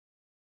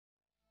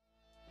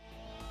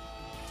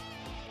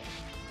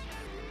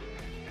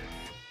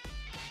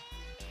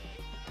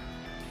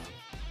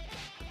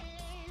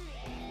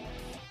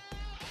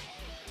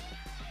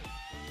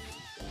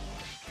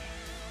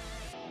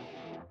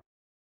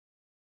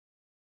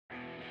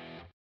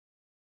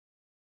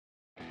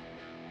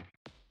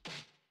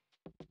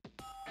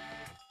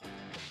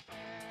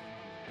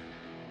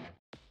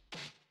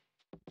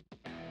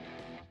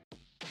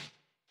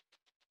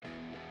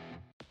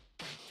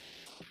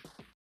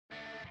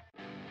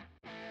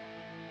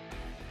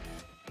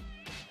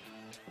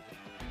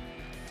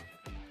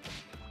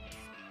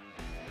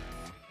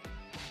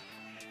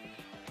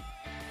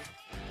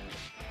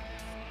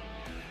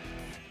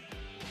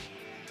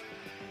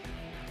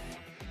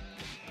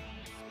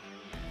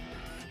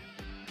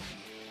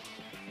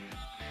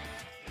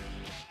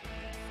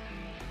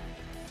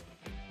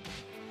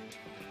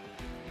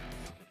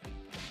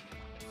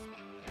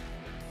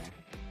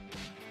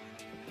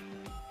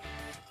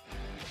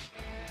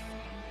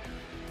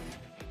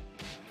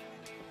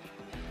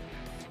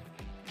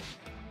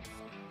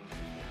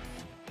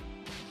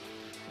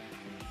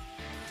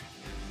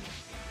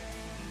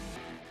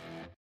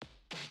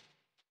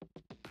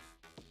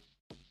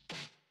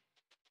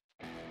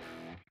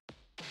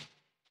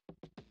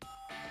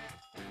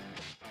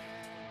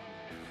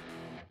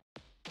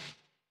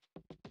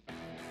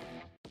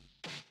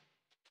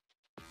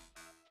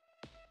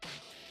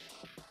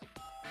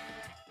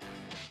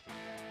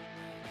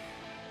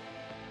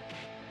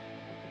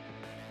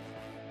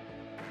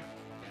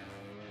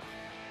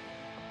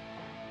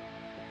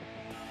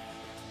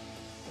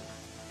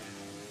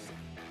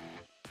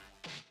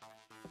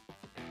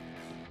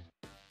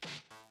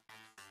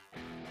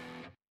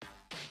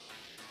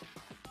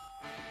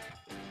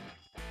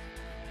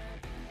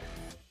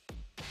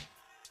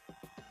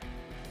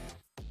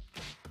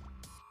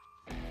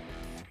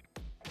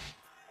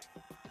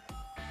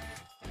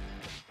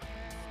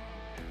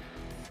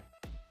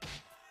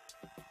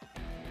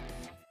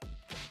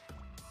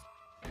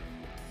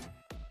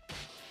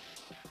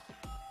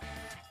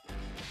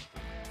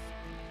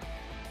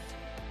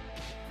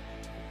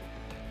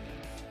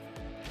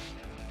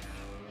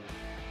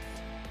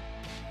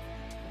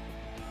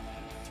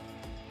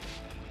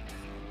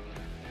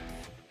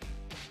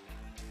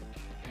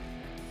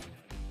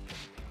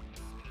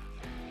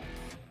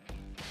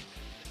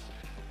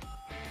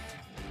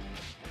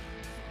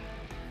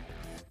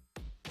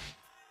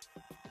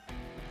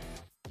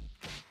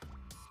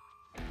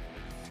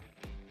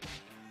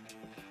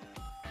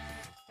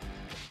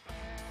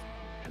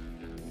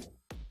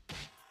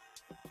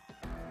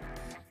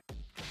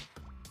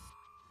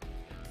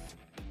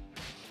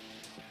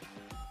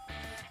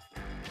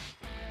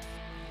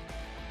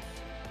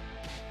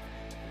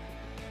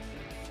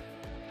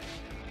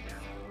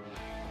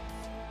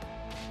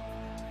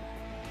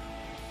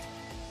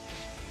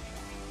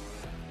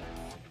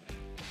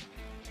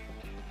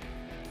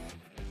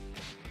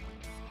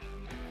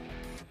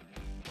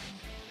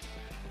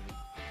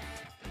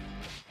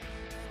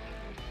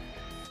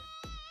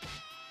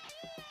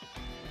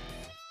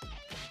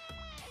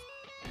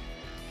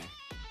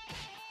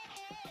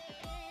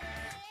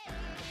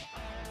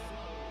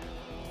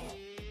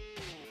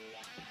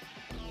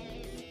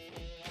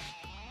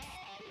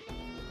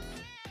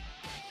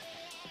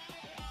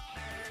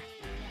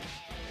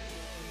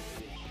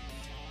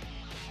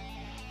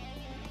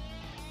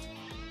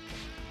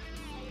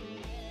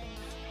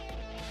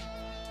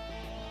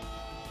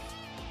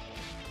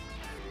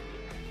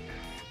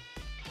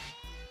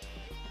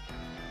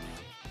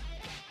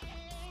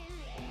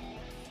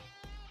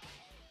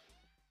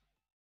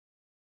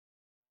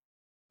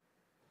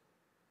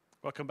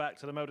 Welcome back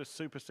to the MODUS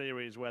Super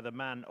Series, where the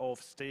man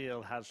of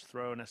steel has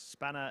thrown a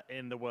spanner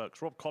in the works.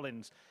 Rob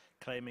Collins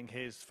claiming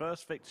his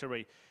first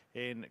victory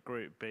in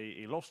Group B.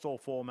 He lost all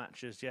 4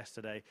 matches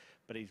yesterday,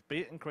 but he's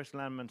beaten Chris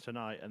Landman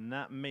tonight, and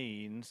that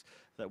means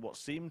that what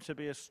seemed to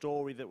be a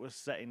story that was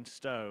set in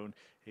stone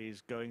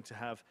is going to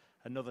have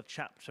another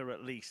chapter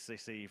at least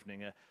this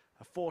evening. A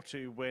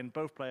 4-2 win,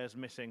 both players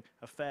missing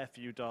a fair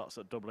few darts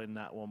at double in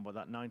that one, but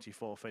that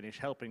 94 finish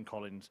helping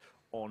Collins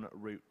en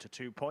route to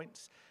 2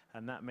 points,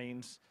 and that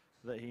means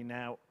that he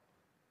now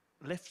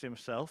lifts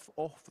himself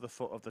off the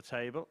foot of the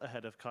table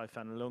ahead of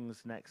Fan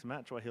Leung's next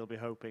match, where he'll be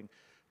hoping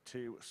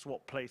to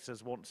swap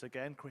places once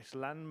again. Chris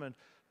Landman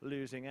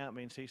losing out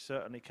means he's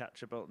certainly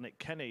catchable. Nick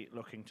Kenny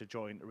looking to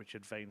join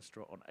Richard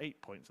Veenstra on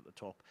 8 points at the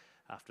top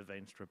after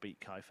Veenstra beat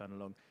Fan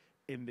Leung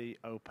in the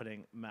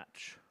opening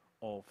match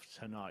of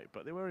tonight.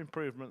 But there were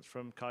improvements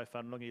from Fan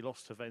Leung. He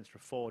lost to Veenstra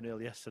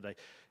 4-0 yesterday.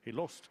 He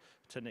lost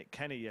to Nick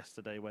Kenny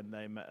yesterday when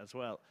they met as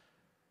well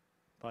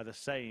by the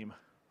same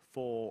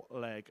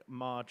 4-leg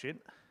margin.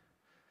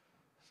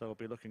 So we'll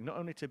be looking not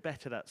only to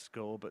better that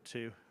score, but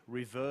to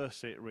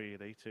reverse it,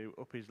 really, to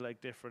up his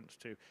leg difference,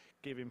 to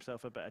give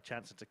himself a better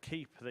chance and to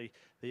keep the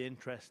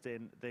interest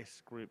in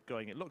this group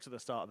going. It looked at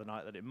the start of the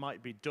night that it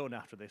might be done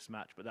after this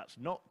match, but that's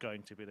not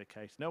going to be the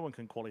case. No one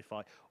can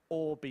qualify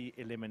or be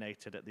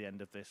eliminated at the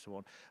end of this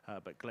one.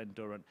 But Glenn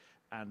Durrant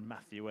and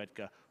Matthew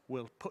Edgar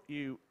will put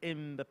you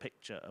in the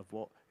picture of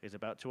what is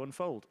about to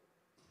unfold.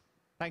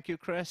 Thank you,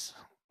 Chris.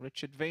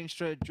 Richard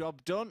Veenstra,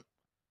 job done.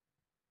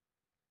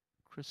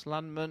 Chris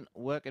Landman,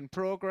 work in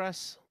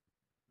progress.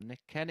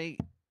 Nick Kenny,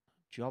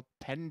 job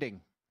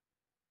pending.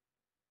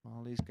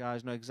 All these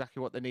guys know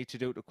exactly what they need to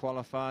do to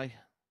qualify.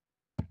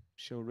 I'm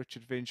sure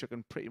Richard Veenstra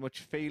can pretty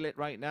much feel it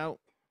right now.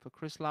 For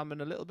Chris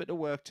Landman, a little bit of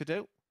work to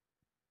do.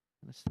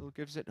 And it still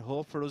gives it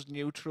hope for us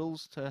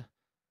neutrals to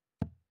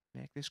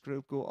make this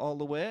group go all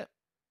the way.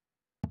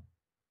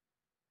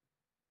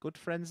 Good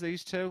friends,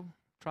 these two.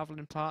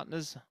 Travelling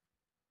partners.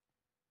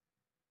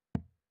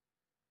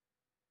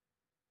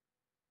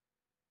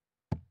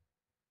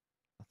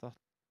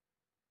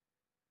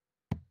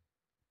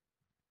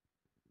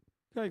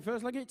 Okay,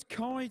 first leg, it's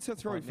Kai to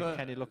throw Nick first.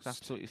 Kenny looked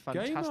absolutely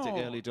fantastic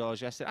early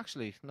doors yesterday.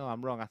 Actually, no,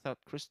 I'm wrong. I thought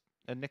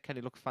Nick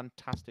Kenny looked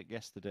fantastic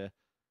yesterday.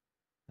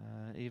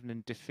 Even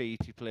in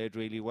defeat, he played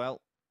really well.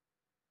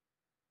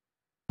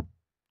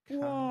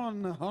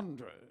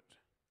 100.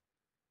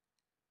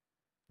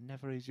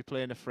 Never easy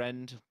playing a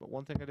friend. But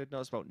one thing I did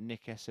notice about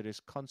Nick yesterday,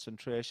 his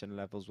concentration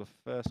levels were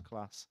first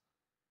class.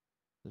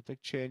 The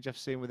big change I've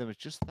seen with him is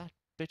just that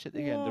bit at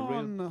the end, the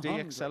real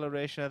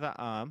de-acceleration of that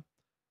arm.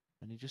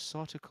 And he just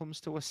sort of comes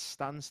to a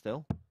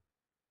standstill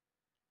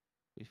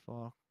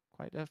before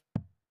quite a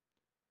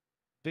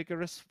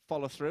vigorous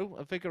follow-through,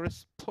 a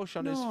vigorous push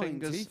on his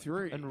fingers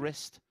and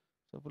wrist.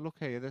 So if we look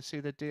here, they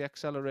see the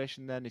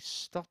de-acceleration then. He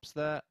stops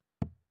there.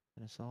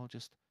 And it's all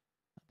just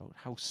about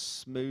how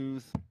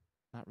smooth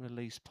that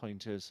release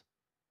point is.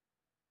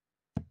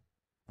 And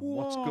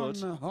what's good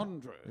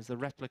is the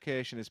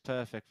replication is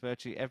perfect.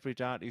 Virtually every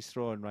dart he's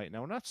throwing right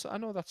now. And I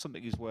know that's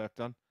something he's worked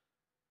on.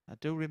 I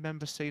do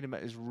remember seeing him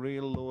at his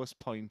real lowest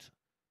point,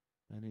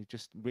 and he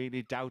just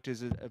really doubted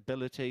his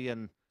ability,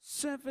 and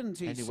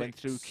 76. And he went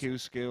through Q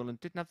school and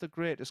didn't have the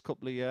greatest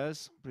couple of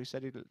years, but he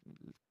said he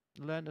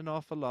learned an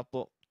awful lot.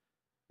 But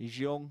he's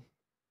young,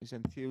 he's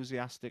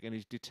enthusiastic, and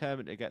he's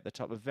determined to get the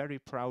top. A very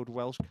proud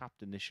Welsh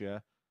captain this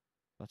year.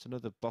 That's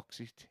another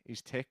box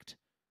he's ticked,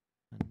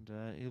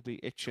 and he'll be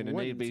itching, and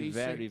he'll be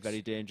very,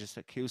 very dangerous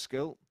at Q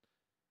school.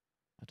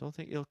 I don't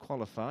think he'll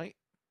qualify.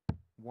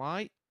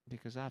 Why?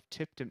 Because I've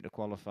tipped him to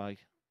qualify.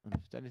 And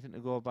if there's anything to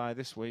go by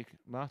this week,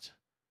 Matt,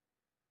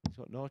 he's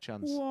got no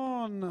chance.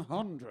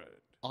 100.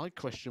 I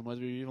question whether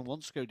he even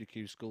wants to go to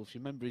Q school. If you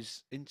remember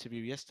his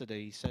interview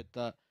yesterday, he said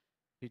that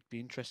he'd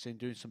be interested in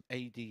doing some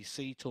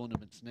ADC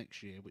tournaments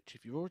next year, which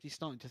if you're already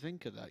starting to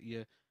think of that,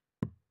 you're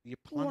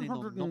planning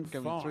on not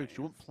going through, because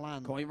you won't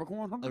plan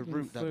a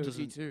route that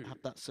doesn't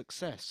have that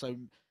success. So if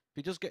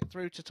he does get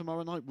through to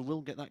tomorrow night, we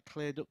will get that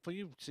cleared up for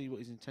you, see what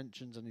his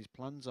intentions and his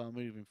plans are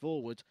moving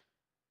forward.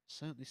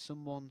 Certainly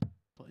someone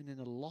putting in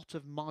a lot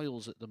of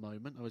miles at the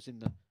moment. I was in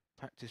the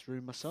practice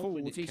room myself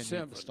with Nick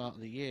Kenny at the start of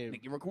the year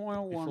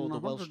before the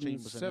Welsh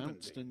team was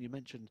announced, and you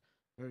mentioned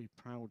very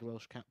proud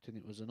Welsh captain.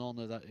 It was an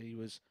honour that he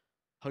was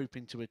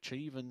hoping to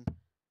achieve, and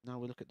now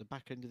we look at the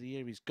back end of the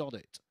year, he's got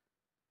it.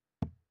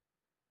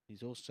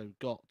 He's also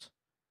got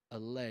a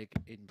leg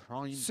in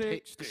prime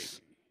 60.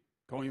 picks.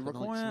 Going to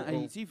require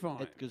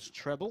 85. Edgar's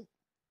treble.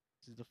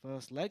 This is the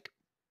first leg.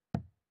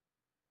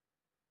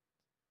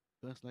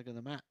 First leg of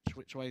the match.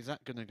 Which way is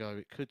that going to go?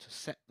 It could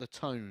set the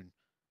tone.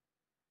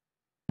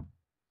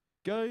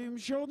 Game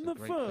shot in the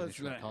first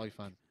leg.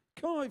 Fan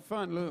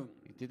Leung.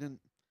 He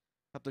didn't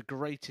have the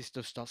greatest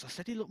of starts. I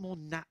said he looked more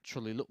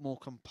natural. He looked more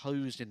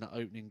composed in that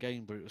opening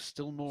game, but it was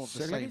still more of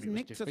the same.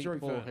 It was defeat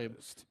for him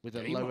with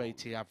a low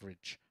 80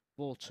 average.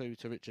 4-2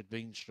 to Richard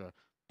Veenstra.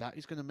 That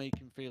is going to make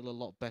him feel a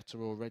lot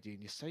better already.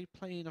 And you say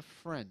playing a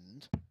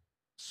friend,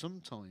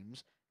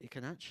 sometimes it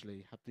can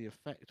actually have the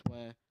effect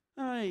where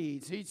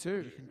 82.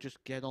 You can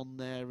just get on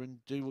there and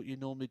do what you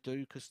normally do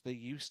because they're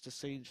used to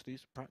seeing, they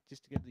used to practice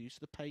together, they're used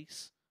to the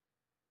pace.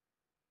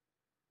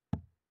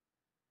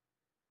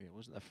 It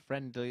wasn't the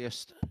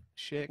friendliest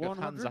shake of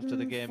hands after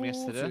the game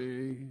yesterday.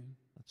 140.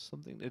 That's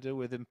something to do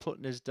with him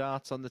putting his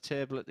darts on the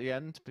table at the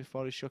end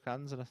before he shook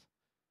hands. And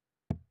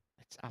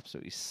it's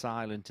absolutely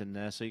silent in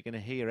there, so you're going to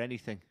hear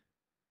anything.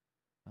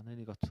 And then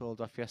he got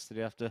told off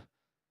yesterday after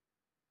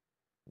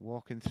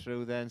walking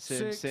through there and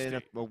saying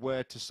a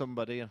word to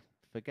somebody and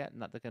forgetting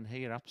that they can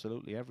hear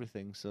absolutely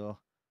everything. So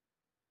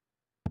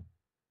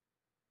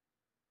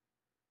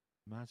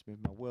reminds me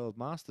of my World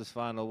Masters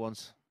final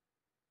once.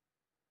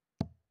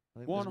 I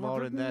think there's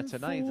more in there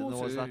tonight than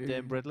there was that day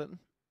in Bridlington.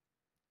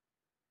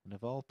 And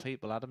of all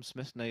people, Adam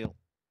Smith-Neil.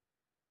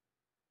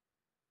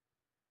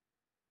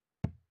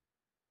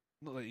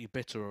 Not that you're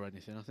bitter or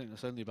anything. I think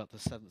that's only about the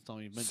 7th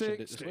time you've mentioned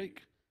it this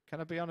week.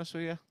 Can I be honest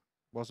with you?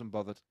 Wasn't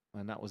bothered.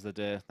 And that was the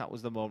day. That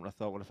was the moment I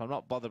thought, well, if I'm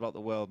not bothered about the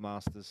World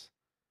Masters,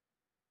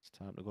 it's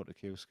time to go to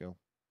Q-Skill.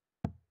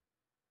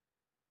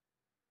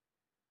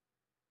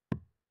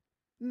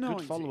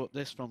 Good follow-up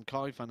this from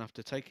Kaifan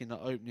after taking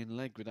that opening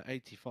leg with an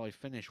 85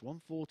 finish.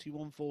 140,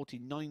 140,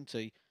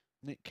 90.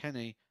 Nick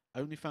Kenny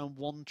only found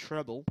one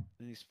treble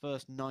in his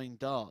first 9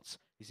 darts.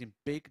 He's in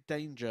big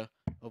danger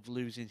of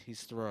losing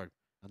his throw.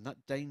 And that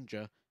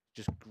danger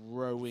just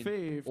growing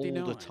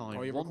all the time.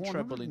 One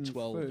treble in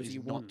 12 is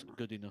not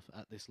good enough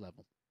at this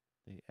level.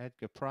 The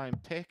Edgar Prime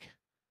pick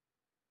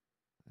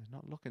is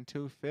not looking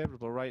too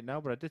favourable right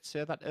now, but I did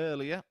say that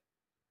earlier.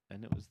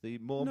 And it was the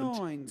moment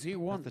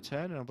 91. of the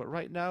turnaround. But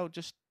right now,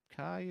 just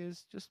Kai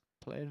is just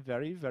playing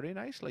very, very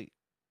nicely.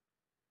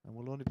 And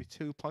will only be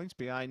 2 points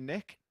behind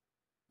Nick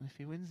if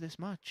he wins this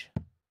match.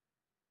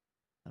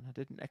 And I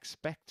didn't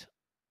expect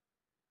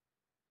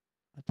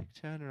a big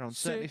turnaround,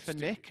 certainly for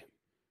Nick.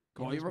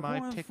 Here's my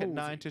pick at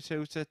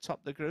 9-2 to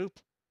top the group.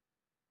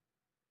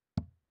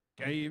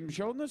 Game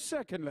shown the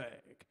second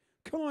leg.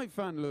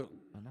 Fan Leung.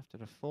 And after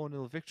a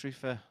 4-0 victory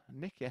for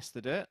Nick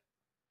yesterday,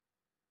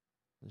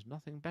 there's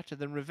nothing better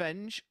than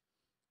revenge.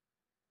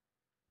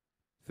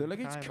 Feel like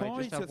it's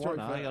Kai to throw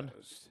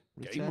first.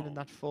 Returning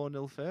that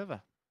 4-0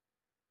 favour.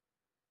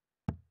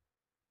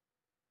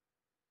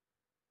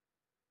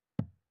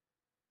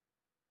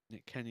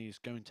 Nick Kenny is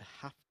going to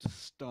have to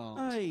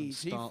start and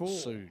start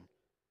soon.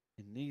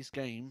 In these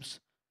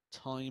games,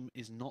 time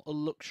is not a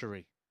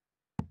luxury.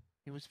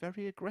 He was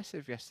very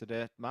aggressive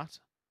yesterday, Matt.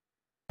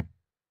 Do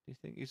you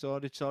think it's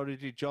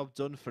already job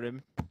done for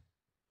him?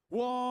 And he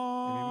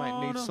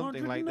might need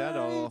something like that,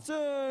 or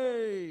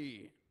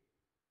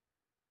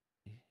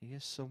he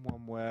is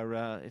someone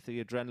where if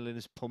the adrenaline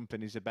is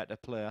pumping, he's a better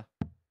player.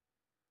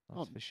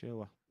 That's for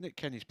sure. Nick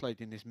Kenny's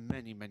played in this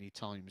many, many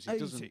times. He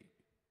doesn't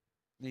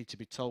need to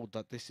be told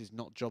that this is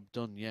not job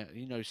done yet.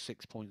 He knows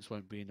 6 points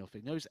won't be enough.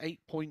 He knows 8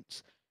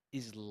 points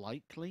is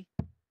likely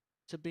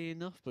to be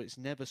enough, but it's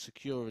never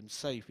secure and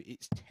safe.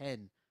 It's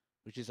 10,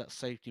 which is that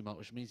safety mark,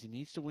 which means he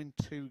needs to win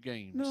 2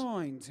 games.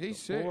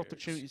 96. 4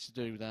 opportunities to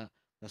do that.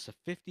 That's a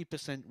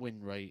 50%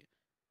 win rate.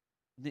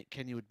 Nick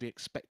Kenny would be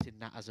expecting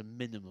that as a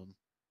minimum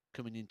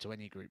coming into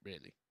any group,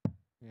 really.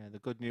 Yeah, the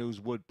good news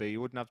would be he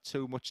wouldn't have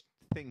too much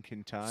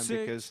thinking time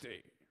because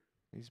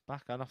he's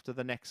back on after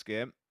the next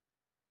game.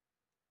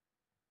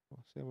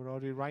 So we're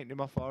already writing him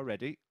off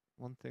already.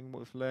 One thing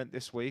we've learned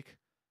this week,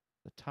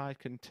 the tide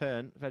can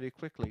turn very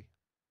quickly.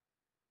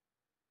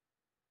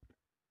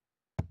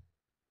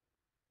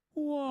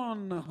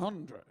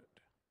 100.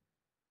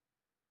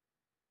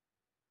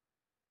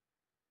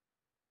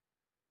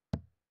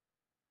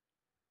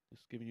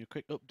 Just giving you a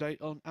quick update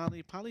on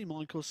Ali Pally.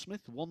 Michael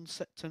Smith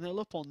 1-0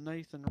 up on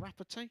Nathan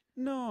Rafferty.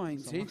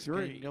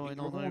 93 going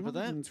on over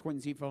there.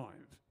 25.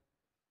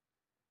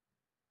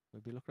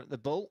 We'll be looking at the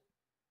bull.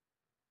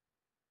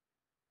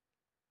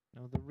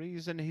 Now, the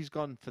reason he's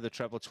gone for the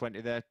treble 20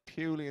 there,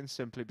 purely and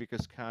simply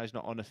because Kai's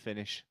not on a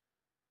finish.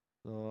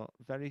 So,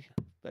 very,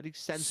 very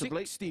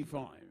sensibly.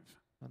 65.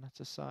 And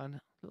that's a sign,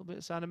 a little bit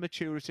of sign of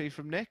maturity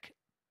from Nick.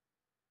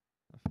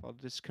 I've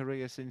followed his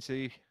career since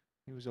he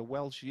was a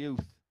Welsh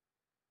youth.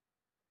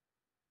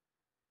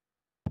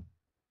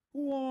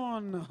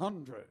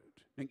 100.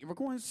 Thank you for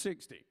going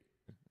 60.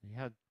 He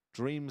had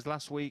dreams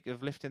last week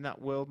of lifting that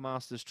World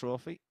Masters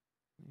trophy.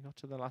 He got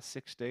to the last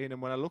 16,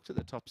 and when I looked at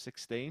the top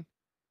 16,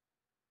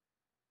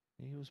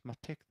 he was my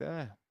pick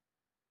there.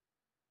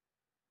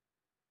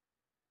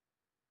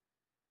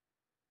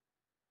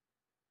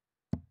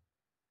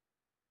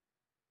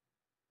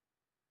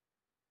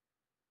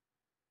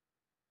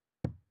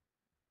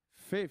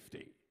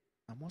 $50.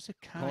 And was it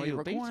Kai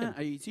who beat him?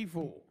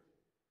 84.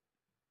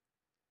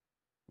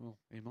 Well,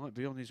 he might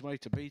be on his way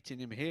to beating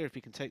him here if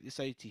he can take this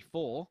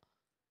 84.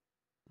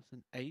 That's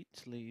an 8,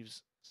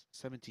 leaves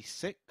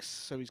 76.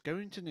 So he's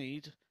going to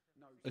need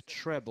a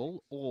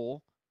treble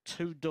or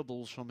 2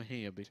 doubles from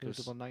here because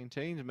 2 double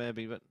 19s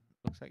maybe, but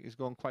looks like he's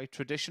gone quite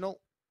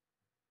traditional.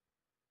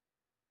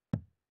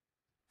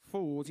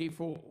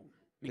 44.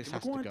 This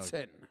has to go.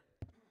 10.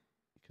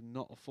 He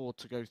cannot afford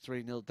to go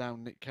 3-0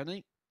 down, Nick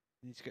Kenny.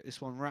 He needs to get this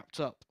one wrapped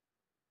up.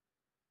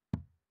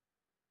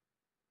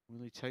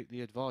 Will he take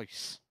the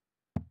advice?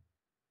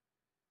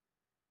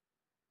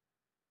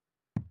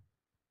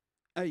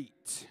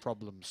 8.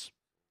 Problems.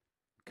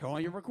 Kai,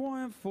 you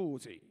require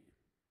 40.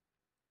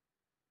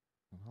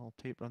 All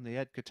people on the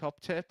Edgar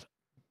top tip.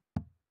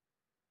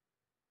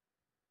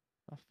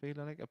 I'm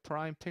feeling like a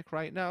prime pick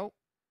right now.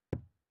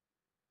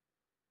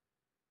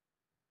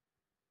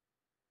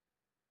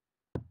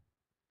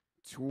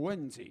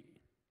 20.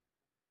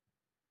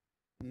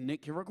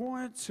 Nick, you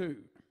require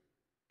 2.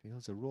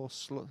 Feels a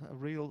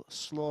real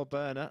slow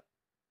burner.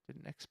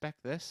 Didn't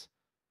expect this.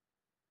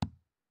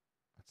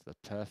 That's the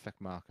perfect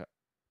marker.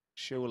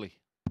 Surely.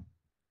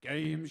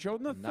 Game show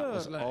on the And that third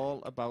was leg.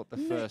 all about the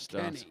Nick first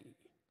dart. Kenny.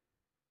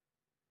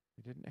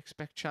 We didn't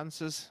expect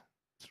chances.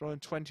 Throwing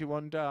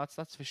 21 darts,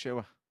 that's for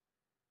sure.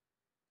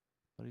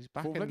 But he's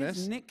back Fourth in leg, it's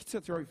this. Nick to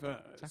throw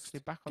first. It's actually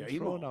back on Game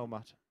throw on. now,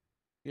 Matt.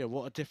 Yeah,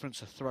 what a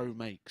difference a throw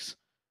makes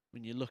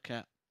when you look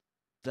at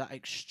that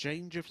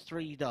exchange of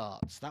 3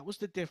 darts. That was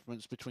the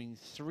difference between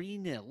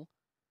 3-0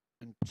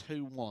 and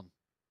 2-1.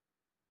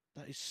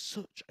 That is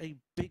such a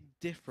big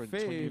difference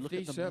when you look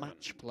at the 57.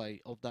 match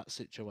play of that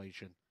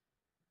situation.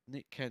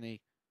 Nick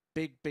Kenny,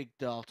 big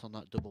dart on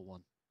that double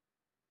one.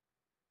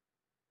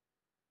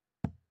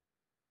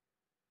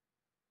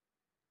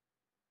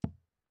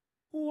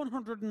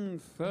 $135.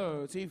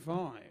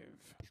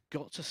 He's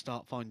got to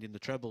start finding the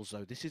trebles,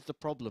 though. This is the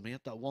problem. He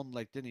had that one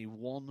leg, didn't he?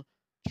 1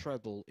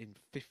 treble in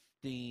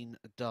 15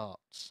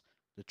 darts.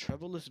 The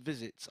trebleless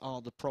visits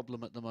are the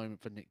problem at the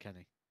moment for Nick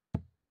Kenny.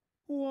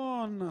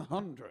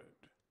 100.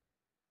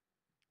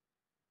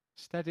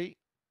 Steady.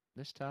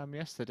 This time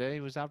yesterday,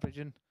 he was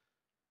averaging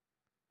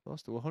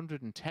close to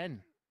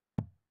 110.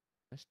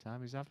 This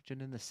time he's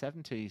averaging in the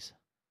 70s.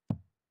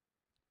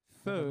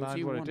 Never mind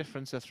what a 31.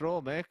 difference a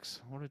throw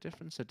makes. What a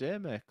difference a day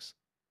makes.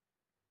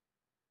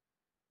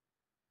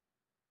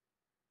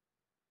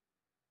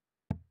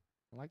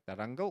 I like that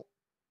angle.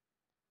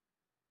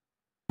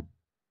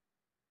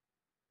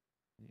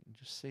 You can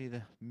just see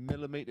the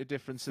millimetre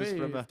differences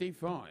from a...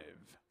 55.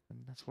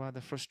 And that's why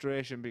the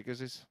frustration,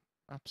 because it's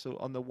absolute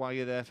on the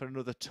wire there for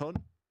another ton.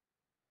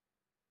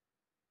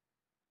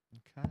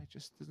 Okay,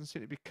 just doesn't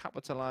seem to be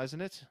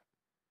capitalising it.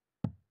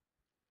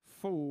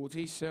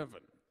 47.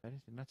 If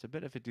anything, that's a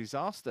bit of a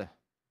disaster.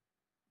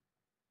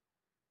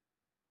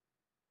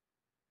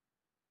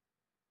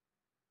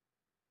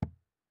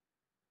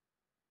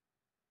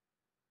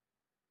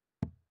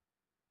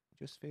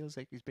 Just feels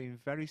like he's been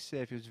very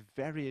safe. He was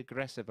very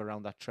aggressive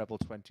around that treble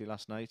 20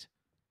 last night.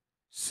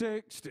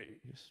 60.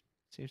 Just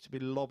seems to be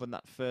lobbing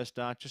that first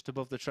dart just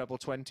above the treble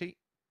 20.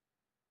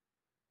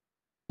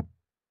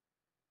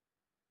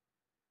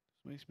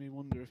 Makes me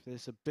wonder if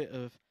there's a bit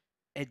of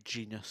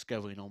edginess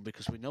going on,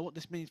 because we know what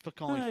this means for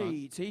Kai.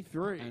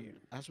 83. And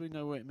as we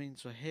know what it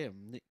means for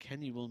him, Nick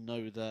Kenny will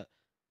know that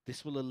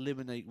this will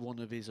eliminate one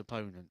of his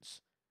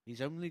opponents.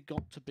 He's only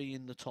got to be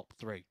in the top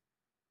 3.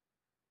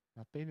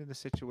 I've been in the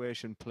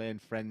situation playing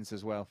friends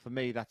as well. For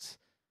me, that's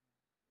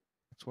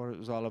what it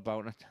was all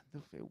about.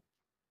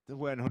 They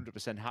weren't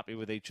 100% happy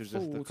with each other.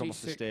 They've come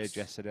off the 46. stage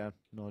yesterday.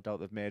 No doubt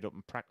they've made up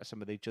and practiced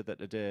some with each other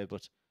today,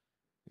 but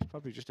he's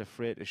probably just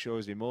afraid to show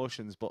his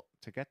emotions. But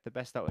to get the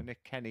best out of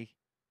Nick Kenny,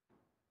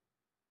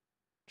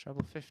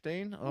 treble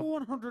 15. Oh,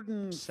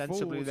 145.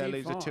 sensibly there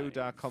leaves a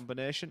 2-dart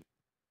combination.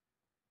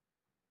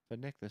 For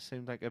Nick, there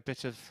seemed like a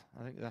bit of,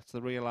 I think that's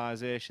the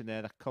realisation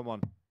there that, come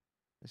on,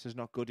 this is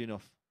not good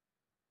enough.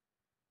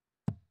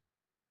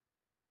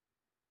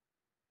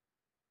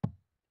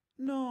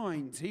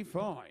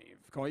 95.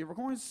 Kai, you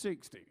require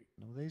 60.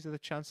 Now, these are the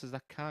chances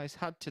that Kai's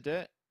had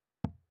today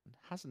and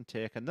hasn't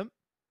taken them.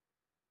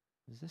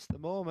 Is this the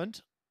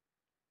moment?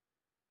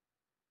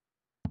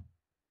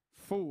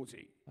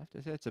 40. I have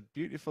to say, it's a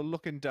beautiful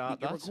looking dart,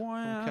 You that, from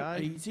require Kai.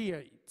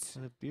 88.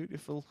 And a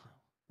beautiful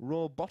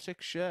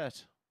robotic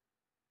shirt.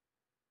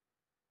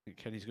 I think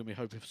Kenny's going to be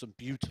hoping for some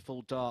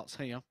beautiful darts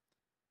here.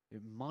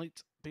 It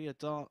might be a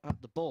dart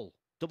at the ball.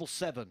 Double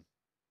 7.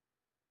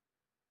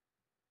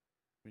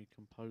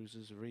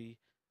 Recomposes,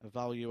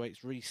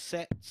 re-evaluates,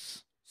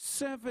 resets.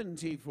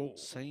 74.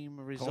 Same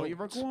Kai, result. you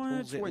require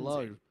Pulls it 20.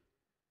 low.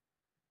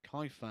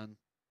 Kai Fan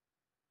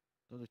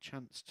got a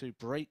chance to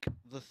break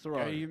the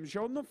throw. Game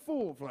show on the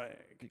fourth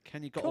leg.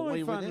 Kenny got Kai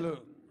away with Fan it. Leung.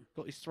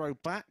 Got his throw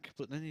back,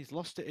 but then he's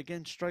lost it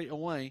again straight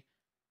away.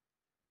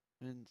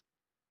 And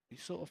you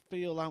sort of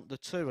feel out the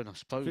two, and I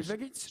suppose Fifth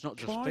leg, it's it's not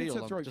just Kai feel.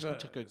 to throw I just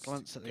took a first.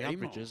 glance at the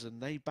Game averages, on.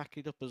 and they back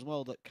it up as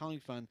well, that Kai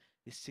Fan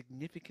is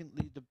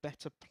significantly the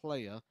better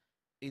player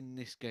in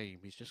this game.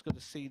 He's just got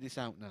to see this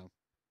out now.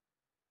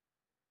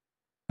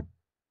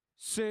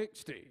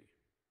 60.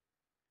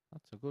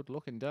 That's a good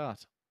looking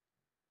dart.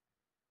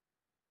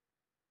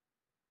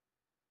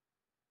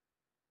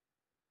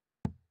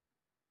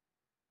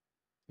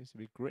 Seems to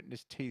be gritting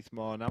his teeth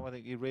more now. I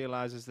think he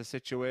realises the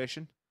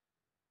situation.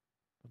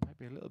 It might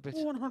be a little bit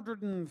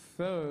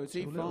 135.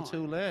 too little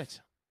too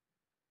late.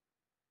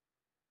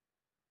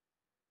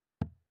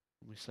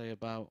 We say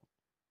about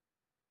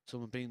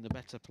someone being the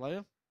better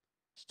player.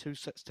 It's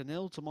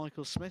 2-0 to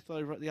Michael Smith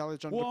over at the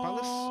Alexandra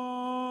Palace.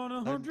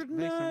 And Nathan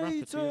Rafferty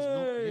has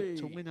not yet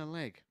to win a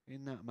leg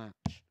in that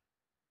match.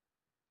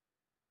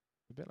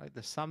 A bit like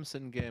the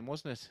Samson game,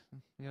 wasn't it?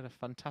 He had a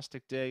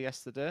fantastic day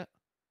yesterday.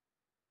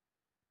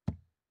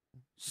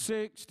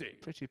 60.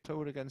 Pretty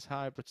poor against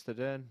hybrids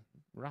today. And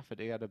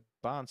Rafferty had a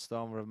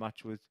barnstormer of a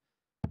match with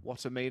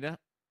Watamina.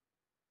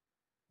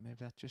 Maybe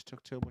that just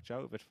took too much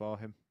out of it for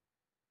him.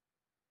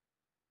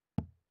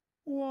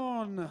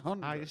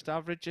 100. Highest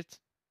average at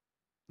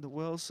the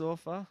world so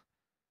far.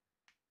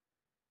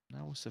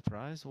 Now we're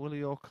surprised.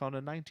 Willie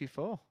O'Connor,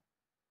 94.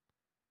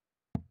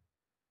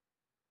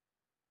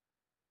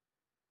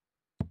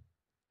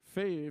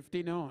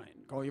 $59.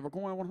 Call you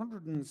require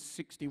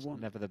 161.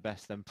 Never the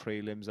best them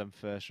prelims and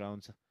first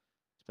rounds,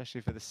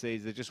 especially for the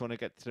seeds. They just want to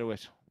get through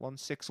it.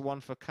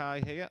 161 for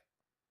Kai here.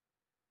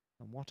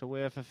 And what a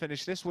way of a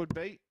finish this would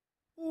be.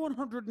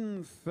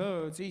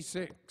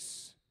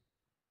 136.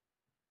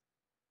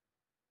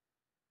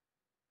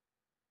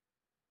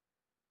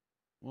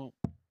 Well,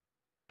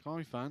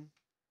 Kai Fan,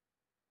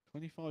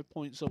 25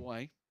 points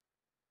away.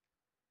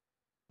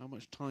 How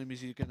much time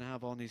is he going to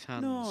have on his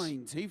hands?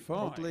 95.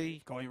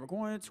 Probably, Call you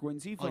require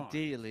 25.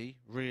 ideally,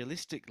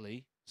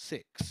 realistically,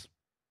 6.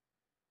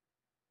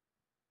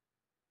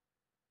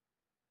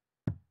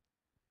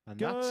 And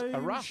that's a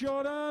wrap.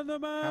 Shot on the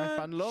match. Kai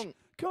Fan Leung.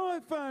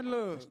 Kai Fan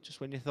Leung. Just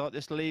when you thought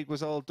this league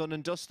was all done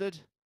and dusted.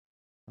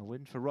 A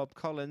win for Rob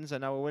Collins and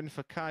now a win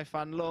for Kai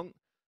Fan Leung.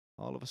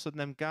 All of a sudden,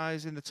 them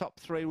guys in the top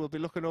 3 will be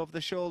looking over the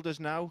shoulders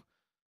now.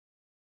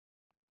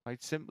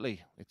 Quite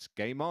simply, it's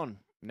game on.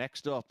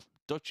 Next up,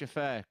 Dutch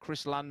Affair,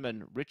 Chris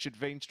Landman, Richard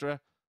Veenstra,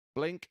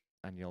 blink,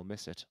 and you'll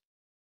miss it.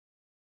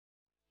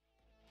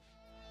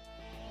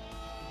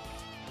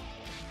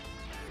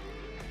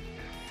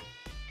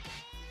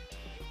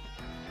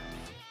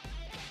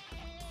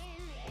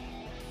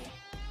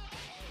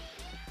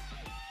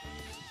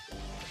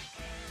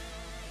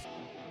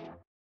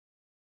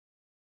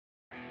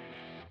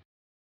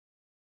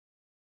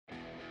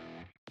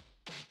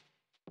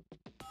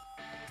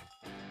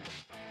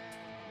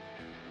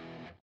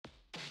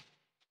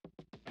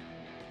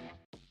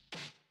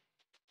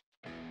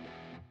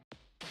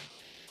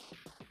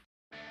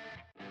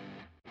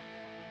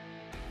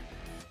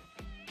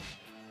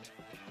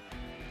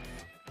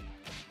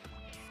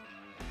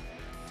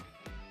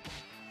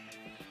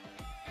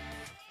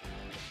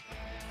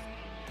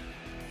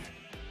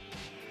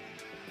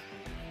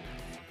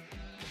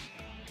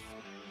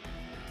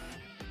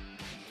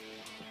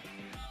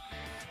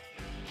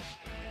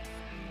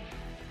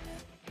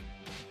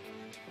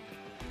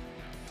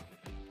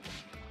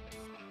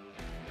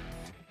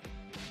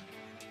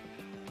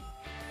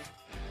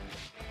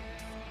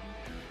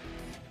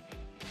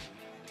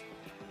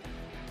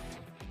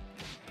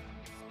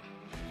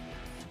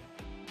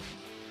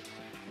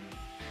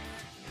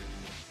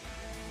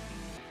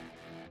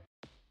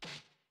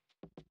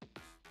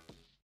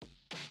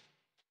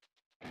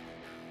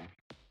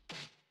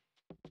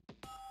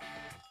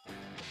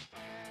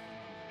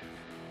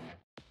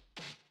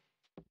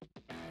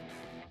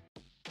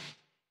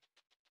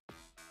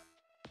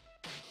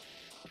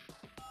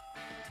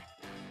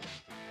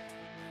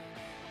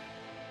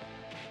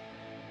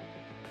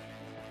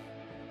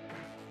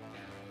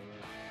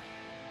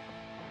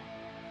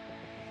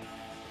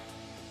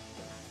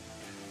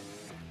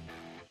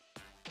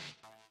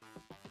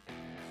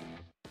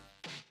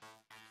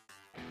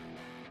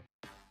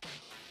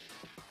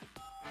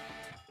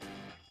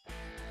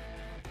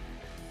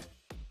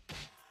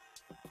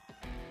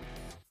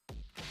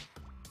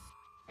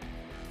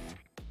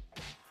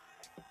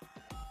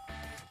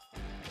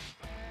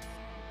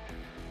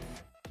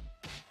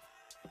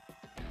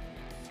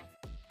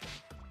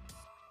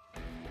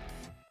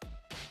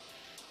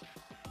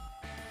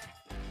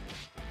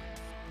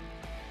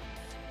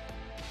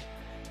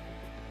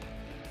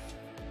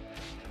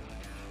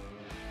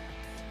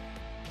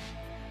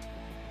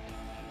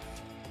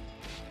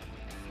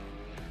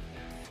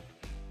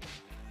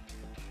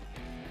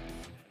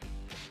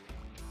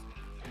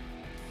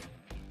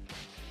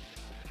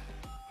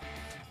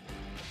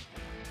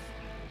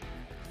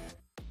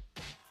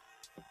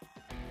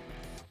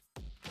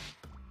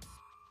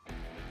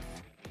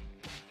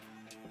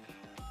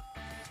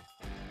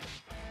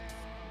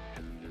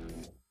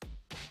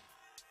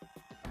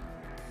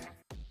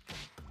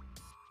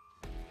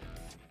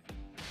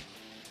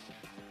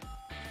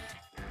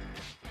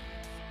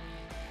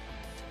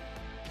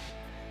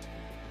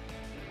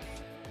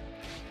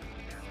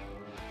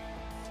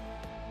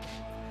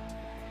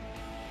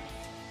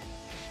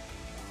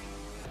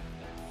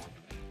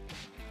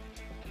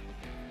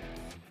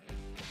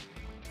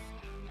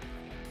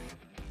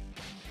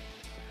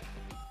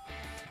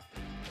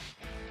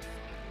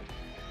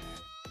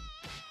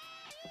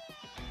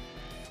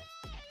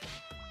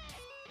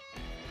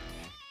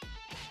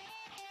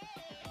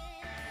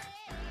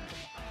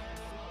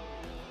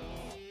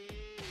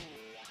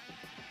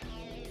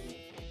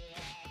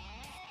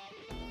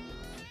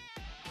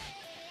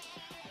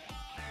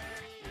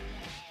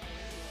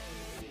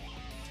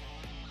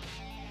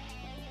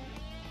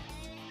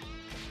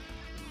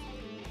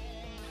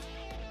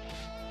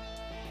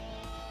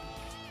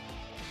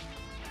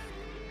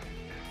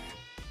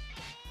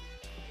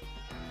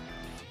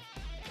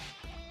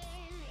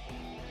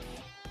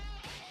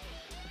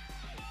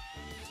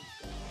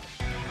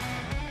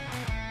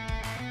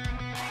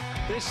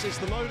 This is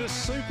the MODUS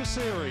Super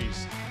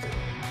Series.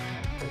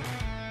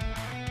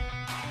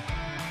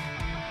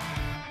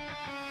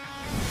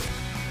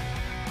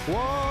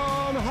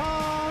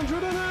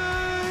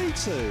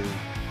 $180.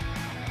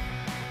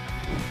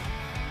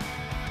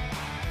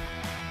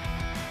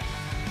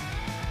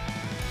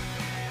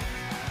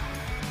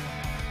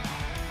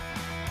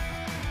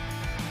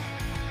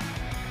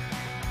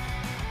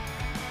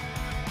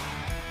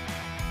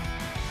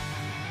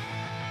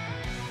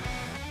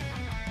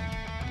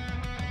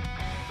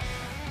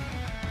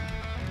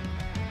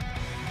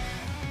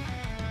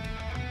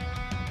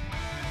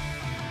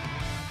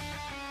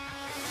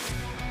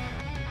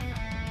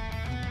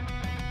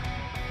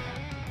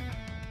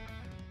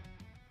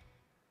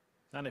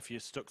 And if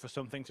you're stuck for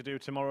something to do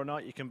tomorrow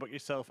night, you can book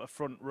yourself a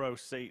front row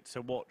seat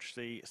to watch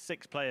the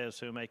 6 players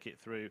who make it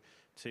through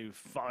to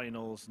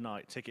finals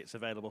night. Tickets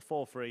available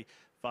for free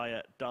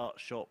via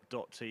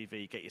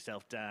dartshop.tv. Get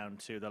yourself down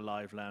to the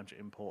live lounge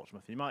in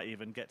Portsmouth. You might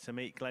even get to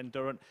meet Glenn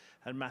Durrant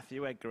and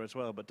Matthew Edgar as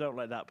well, but don't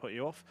let that put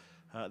you off.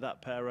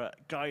 That pair are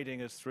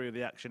guiding us through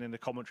the action in the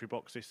commentary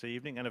box this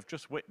evening and have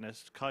just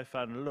witnessed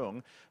Fan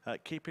Leung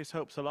keep his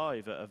hopes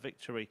alive at a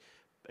victory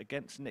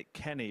against Nick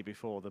Kenny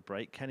before the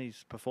break.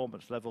 Kenny's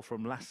performance level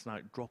from last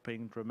night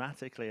dropping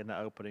dramatically in that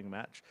opening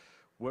match,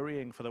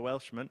 worrying for the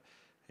Welshman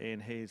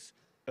in his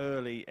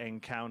early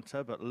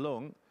encounter, but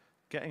Leung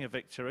getting a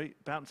victory,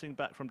 bouncing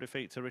back from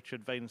defeat to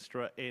Richard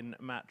Veenstra in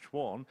match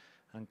 1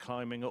 and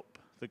climbing up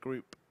the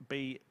Group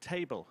B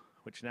table,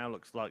 which now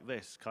looks like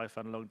this. Fan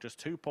Leung just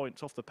 2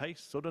 points off the pace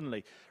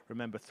suddenly.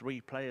 Remember, 3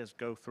 players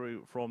go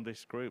through from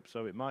this group,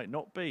 so it might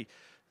not be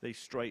the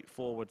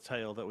straightforward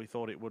tale that we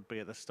thought it would be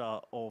at the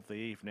start of the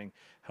evening.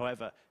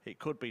 However, it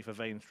could be for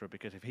Veenstra,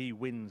 because if he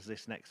wins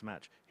this next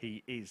match,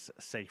 he is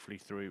safely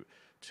through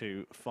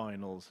to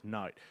finals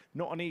night.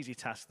 Not an easy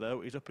task,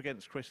 though. He's up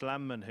against Chris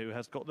Landman, who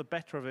has got the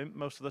better of him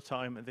most of the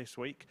time this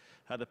week.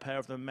 The pair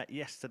of them met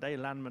yesterday.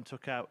 Landman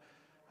took out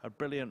a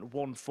brilliant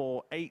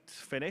 1-4-8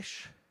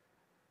 finish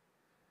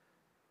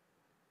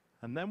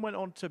and then went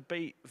on to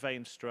beat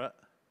Veenstra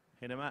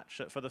in a match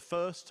that for the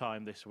first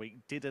time this week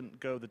didn't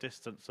go the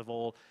distance of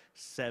all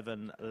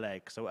 7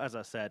 legs. So as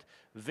I said,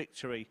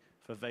 victory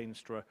for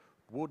Veenstra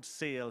would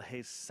seal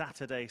his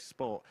Saturday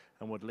sport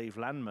and would leave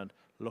Landman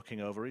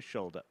looking over his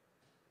shoulder.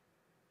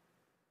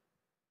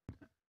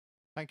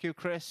 Thank you,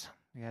 Chris.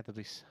 Yeah, they'll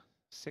be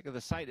sick of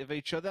the sight of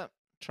each other.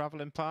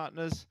 Travelling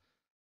partners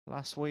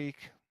last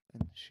week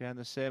and sharing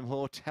the same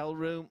hotel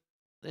room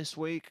this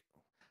week.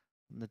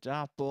 On the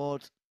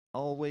dartboard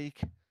all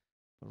week.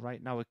 But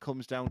right now it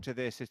comes down to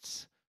this.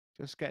 It's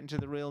just getting to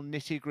the real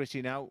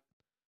nitty-gritty now.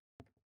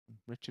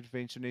 Richard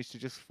Veenstra needs to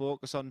just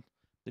focus on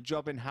the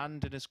job in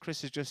hand. And as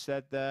Chris has just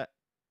said there,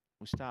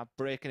 we start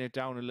breaking it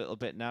down a little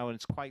bit now. And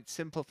it's quite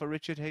simple for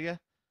Richard here.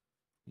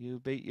 You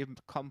beat your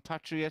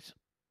compatriot,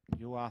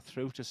 you are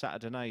through to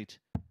Saturday night.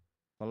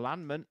 For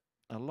Landman,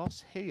 a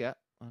loss here.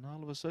 And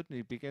all of a sudden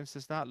he begins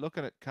to start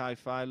looking at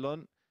Fan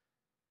Leung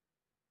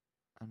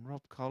and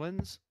Rob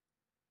Collins.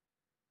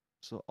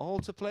 So all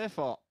to play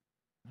for.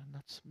 And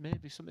that's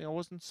maybe something I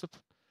wasn't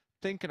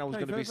thinking I was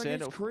going to be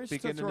saying at the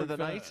beginning of the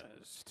night.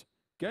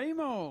 Game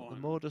on.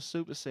 The MODUS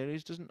Super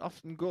Series doesn't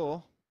often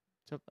go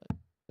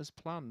as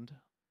planned.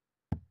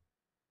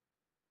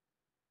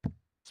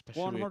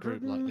 Especially with a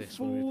group like this,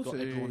 where we've got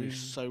everyone who's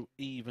so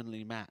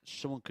evenly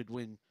matched. Someone could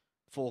win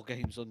 4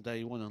 games on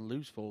day 1 and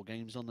lose 4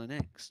 games on the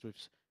next. We've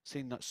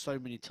seen that so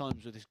many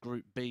times with this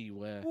Group B,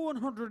 where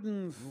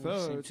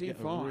 135. seem to get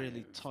a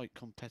really tight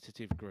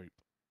competitive group.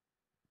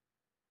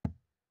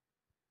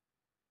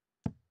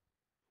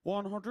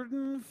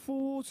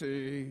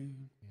 140.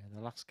 Yeah,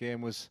 the last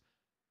game was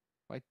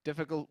quite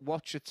difficult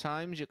watch at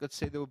times. You could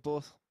see they were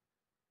both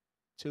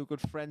 2 good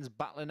friends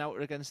battling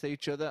out against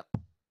each other.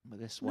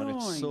 With this one,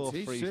 it's so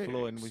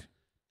free-flowing. We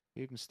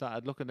even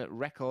started looking at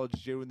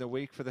records during the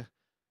week for the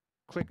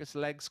quickest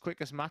legs,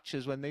 quickest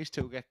matches when these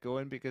 2 get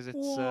going, because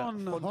it's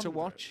fun to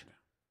watch.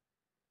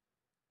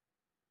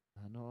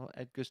 I know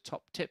Edgar's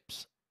top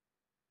tips.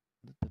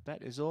 The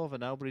bet is over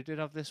now, but he did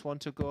have this one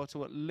to go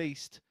to at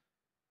least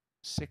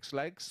 6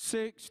 legs.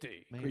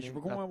 60. Because you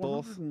require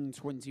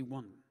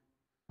 121.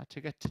 Had to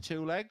get to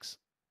 2 legs.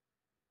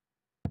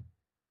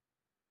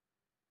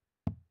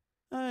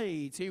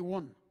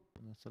 81.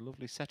 And that's a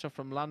lovely setup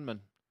from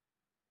Landman.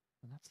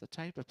 And that's the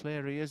type of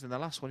player he is. In the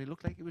last one, he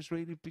looked like he was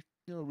really,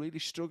 really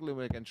struggling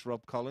against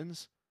Rob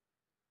Collins.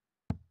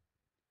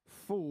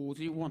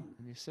 41.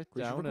 And you sit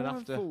down, and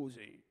after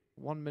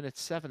 1 minute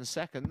 7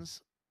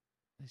 seconds,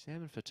 he's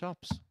aiming for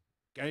tops.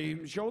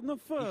 Game shot on the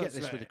first. You get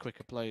this with the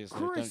quicker players, though,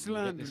 don't you?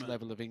 You get this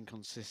level of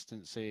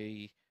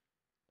inconsistency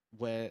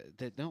where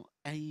they're not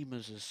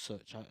aimers as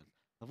such.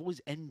 I've always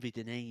envied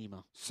an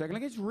aimer. Second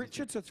against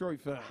Richard to throw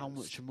first. How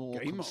much more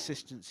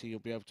consistency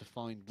you'll be able to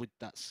find with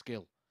that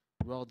skill,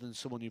 rather than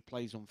someone who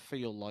plays on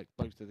feel like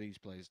both of these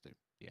players do.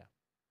 Yeah.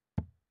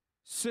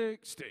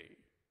 60.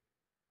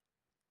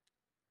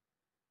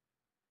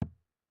 Yeah,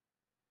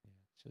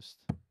 just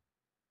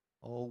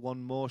all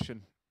one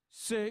motion.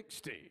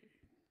 60.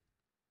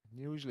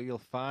 Usually you'll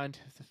find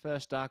if the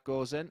first dart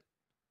goes in,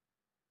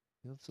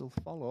 The others will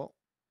follow.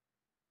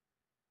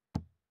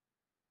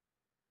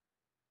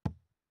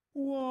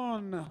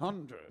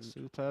 100.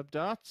 Superb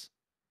darts.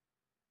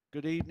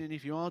 Good evening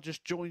if you are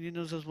just joining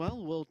us as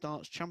well. World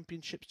Darts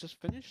Championships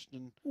just finished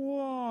and people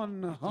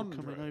 100.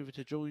 coming over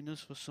to join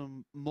us for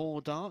some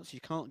more darts. You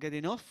can't get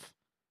enough.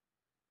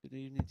 Good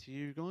evening to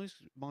you guys.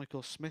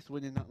 Michael Smith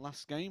winning that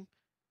last game.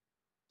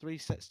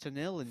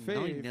 3-0 and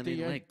 9-0 in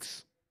 58.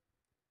 legs.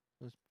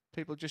 As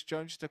people just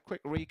joined, just a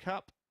quick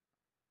recap.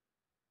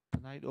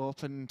 The night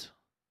opened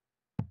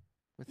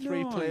with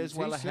 3 players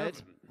well ahead.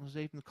 97. There was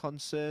even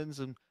concerns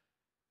and,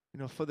 you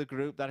know, for the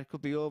group that it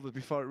could be over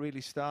before it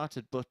really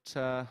started. But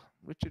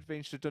Richard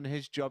Veenstra done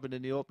his job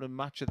in the opening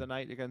match of the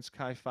night against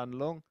Fan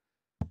Leung.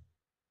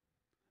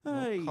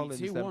 Collins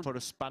then 81. put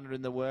a spanner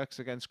in the works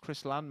against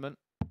Chris Landman.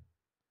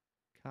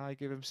 Kai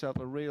gave himself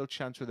a real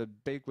chance with a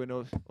big win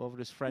over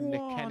his friend Nick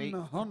Kenny.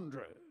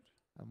 100.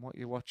 And what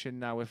you're watching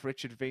now, if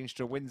Richard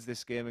Veenstra wins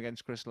this game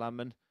against Chris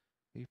Landman,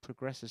 he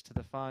progresses to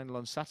the final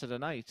on Saturday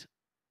night.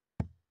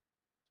 So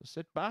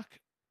sit back.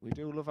 We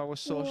do love our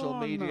social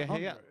media here.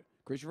 100.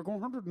 Chris, you're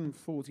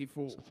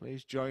 144. So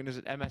please join us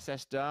at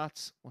MSS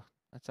Darts. Well,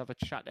 let's have a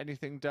chat.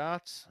 Anything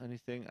darts,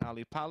 anything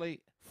Ali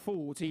Pally,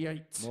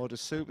 48.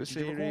 MODUS Super Did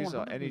you record Series,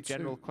 or any 102?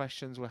 general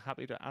questions. We're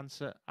happy to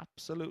answer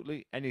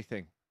absolutely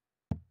anything.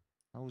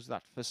 How's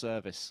that for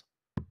service?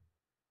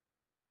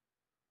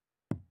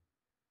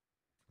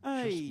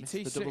 Just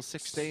missed the double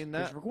 16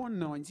 there. Chris, you're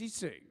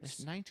 196.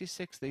 It's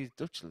 96. These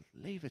Dutch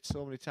leave it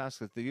so many times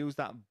because they use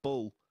that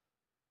bull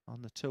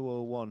on the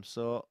 201.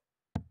 So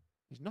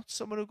he's not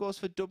someone who goes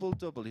for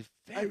double-double. He's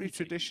very 80.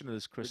 traditional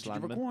as Chris Richard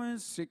Landman.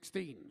 requires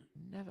 16.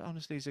 Never,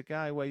 honestly, he's a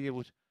guy where you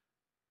would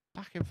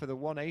back him for the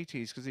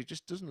 180s because he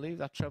just doesn't leave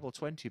that treble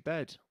 20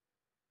 bed.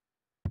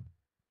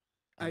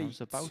 And I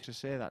was 8. about to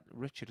say that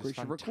Richard is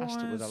Richard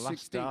fantastic with a requires last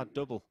 16. dart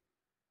double.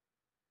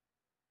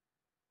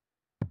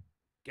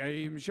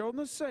 Game show on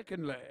the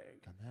second leg.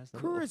 And there's the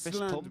little Chris fist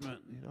pump. Landman.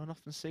 You don't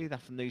often see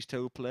that from these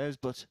two players,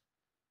 but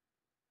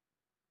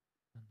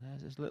and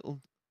there's his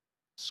little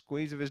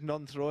squeeze of his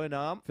non-throwing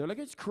arm. Feel like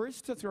it's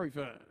Chris to throw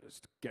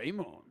first. Game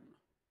on.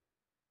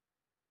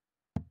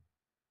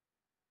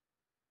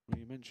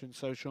 We mentioned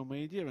social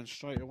media and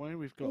straight away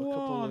we've got a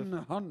couple of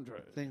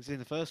 100. things in.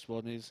 The first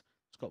one is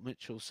Scott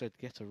Mitchell said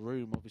get a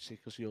room, obviously,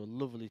 because your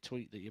lovely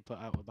tweet that you put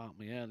out about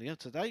me earlier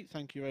today.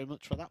 Thank you very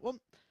much for that one.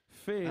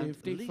 And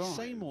Lee 55.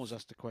 Seymour's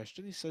asked a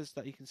question. He says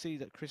that he can see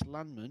that Chris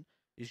Landman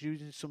is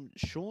using some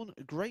Sean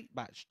Great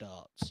Batch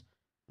darts.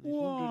 And he's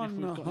wondering if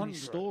we've got any 100.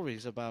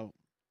 stories about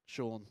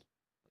Sean.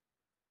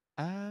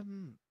 I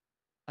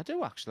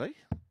do actually.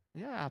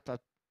 Yeah,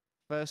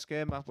 first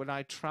game up when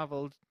I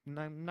travelled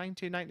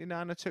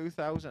 1999 or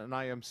 2000, and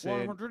I am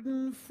saying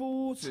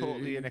 140.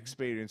 totally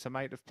inexperienced. I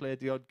might have played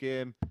the odd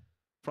game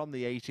from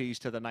the 80s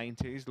to the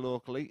 90s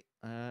locally,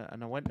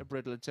 and I went to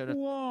Bridlington.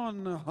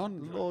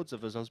 100. Loads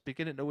of us. I was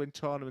beginning to win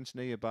tournaments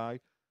nearby,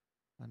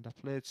 and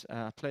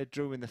I played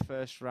Drew in the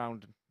first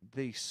round.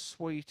 The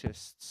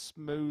sweetest,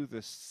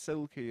 smoothest,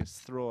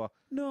 silkiest thrower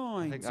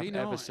I think I've 99.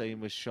 ever seen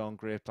was Sean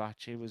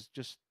Greatbatch. He was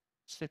just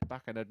sit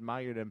back and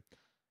admire him,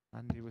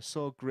 and he was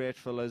so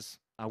grateful as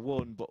I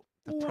won. But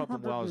the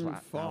problem was I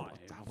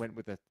went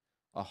with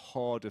a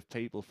horde of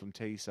people from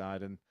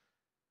Teesside, and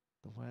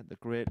they weren't the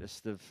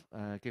greatest of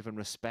giving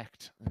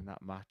respect in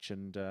that match,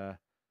 and that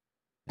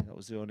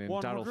was the only. And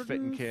Daryl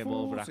Fitton came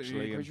over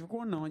actually, and Chris, you've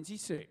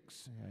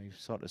 96. yeah, he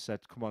sort of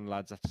said, "Come on,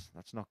 lads,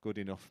 that's not good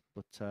enough."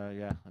 But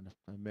yeah, an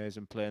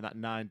amazing play, and that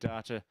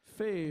 9-darter on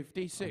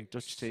 56.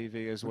 Dutch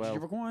TV as Richard well.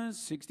 requires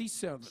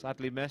 67.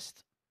 Sadly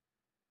missed.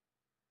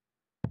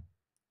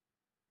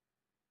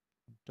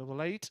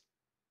 Double 8.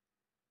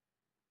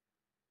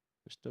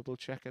 Just double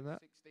checking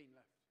that. 16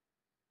 left.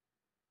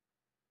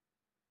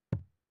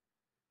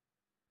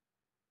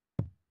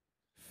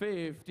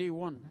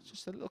 51. It's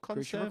just a little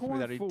Christian concern for me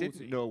that he required didn't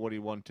 40. know what he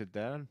wanted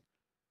there.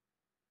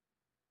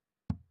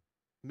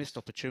 Missed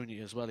opportunity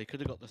as well. He could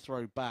have got the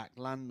throw back.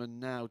 Landman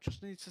now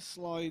just needs to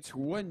slide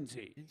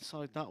 20.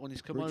 inside that one.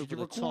 He's come Richard over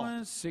the top.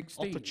 requires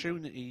 16.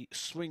 Opportunity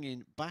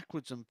swinging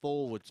backwards and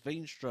forwards.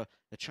 Veenstra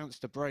a chance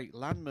to break.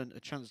 Landman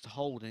a chance to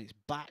hold, and it's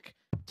back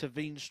to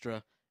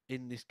Veenstra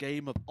in this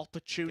game of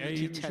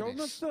opportunity Game show on the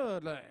tennis.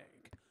 third leg.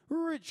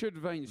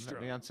 Richard Let me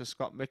Veenstra. answer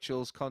Scott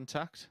Mitchell's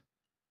contact.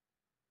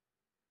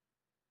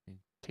 He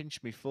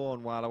pinched me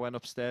phone while I went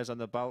upstairs on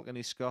the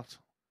balcony, Scott.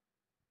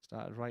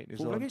 Started writing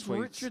his own It's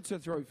tweets. Richard to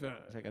throw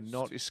first. He's like a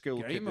naughty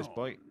school kid, Game this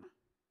boy. on.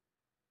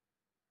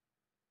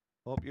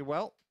 Hope you're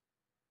well.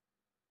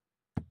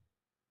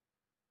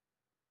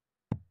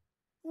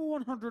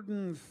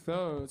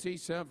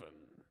 137.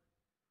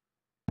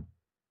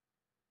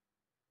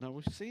 Now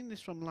we've seen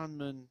this from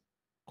Landman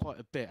quite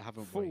a bit,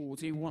 haven't we?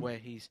 41. Where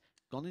he's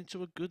gone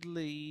into a good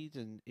lead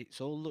and it's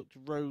all looked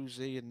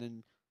rosy, and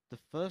then the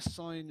first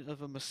sign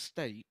of a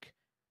mistake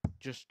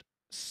just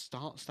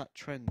starts that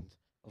trend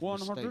of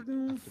mistake after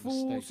mistake.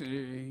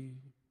 140.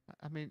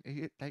 I mean,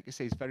 like I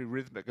say, he's very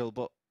rhythmical,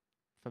 but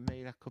for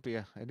me, that could be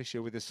an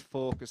issue with his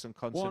focus and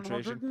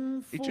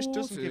concentration. He just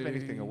doesn't give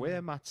anything away,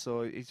 Matt, so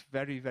it's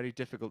very, very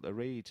difficult to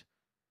read.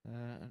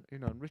 You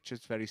know, and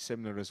Richard's very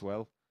similar as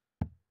well.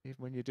 Even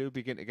when you do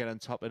begin to get on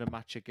top in a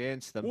match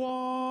against them,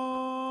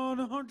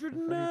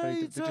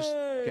 180. they just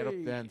get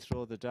up there and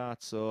throw the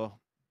dart. So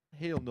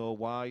he'll know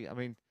why. I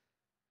mean,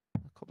 a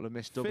couple of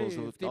missed doubles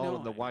all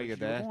on the 59, wire Richard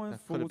there. O'Brien,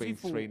 That could have been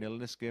 44. 3-0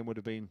 and this game would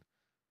have been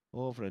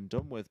over and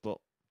done with. But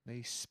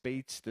these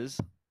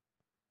speedsters,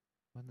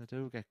 when they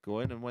do get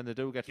going and when they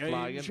do get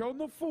flying, Game's on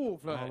the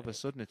fourth all leg. of a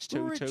sudden it's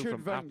 2-2 Richard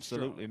from Veenstra.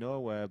 absolutely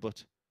nowhere.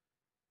 But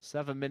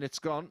 7 minutes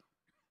gone,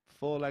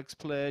 4 legs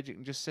played. You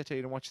can just sit here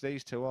and watch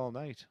these two all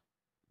night.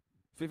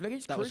 Fifth leg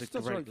is That was a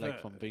Chris, great that's leg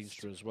right from first.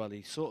 Veenstra as well.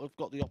 He sort of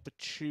got the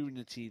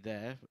opportunity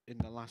there in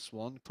the last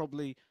one.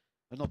 Probably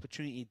an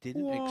opportunity he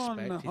didn't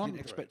expect. He didn't 100.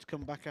 expect to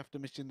come back after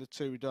missing the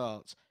 2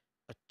 darts.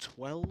 A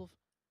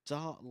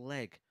 12-dart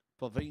leg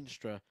for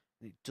Veenstra.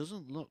 And it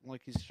doesn't look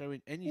like he's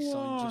showing any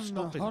signs of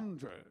stopping.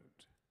 100.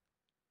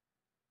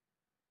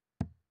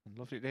 And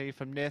lovely to hear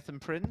from Nathan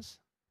Prince.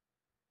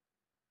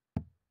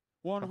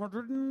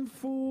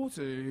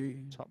 140.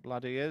 Top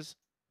lad he is.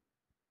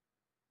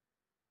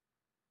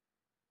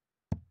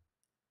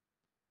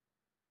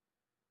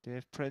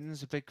 Dave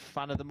Prince, a big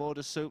fan of the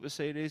MODUS Super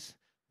Series.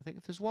 I think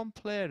if there's one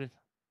player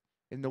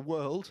in the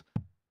world,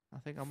 I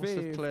think I must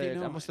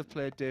have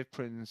played Dave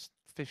Prince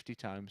 50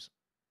 times.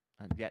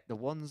 And yet the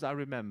ones I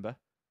remember,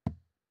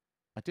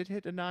 I did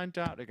hit a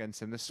 9-dart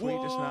against him, the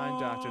Swedish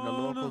 9-dart in a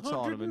local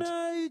tournament.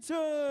 I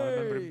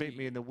remember him beat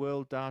me in the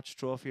World Darts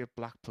Trophy at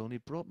Blackpool, and he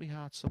brought me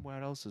heart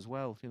somewhere else as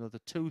well. You know, the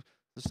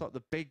sort of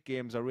the big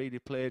games I really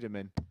played him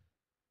in.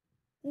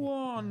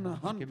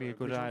 100. Give me a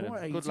good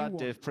item. Good lad,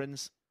 Dave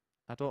Prince.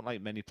 I don't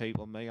like many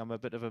people, me. I'm a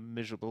bit of a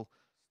miserable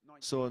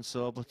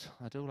so-and-so, but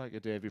I do like a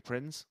Davy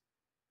Prince.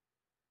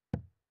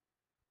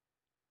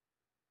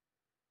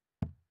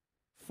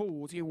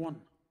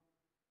 41.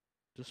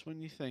 Just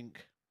when you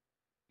think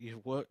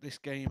you've worked this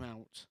game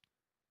out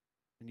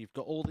and you've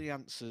got all the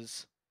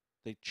answers,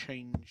 they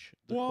change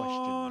the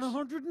questions.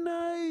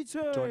 180.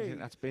 Don't you think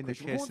that's been the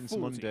case since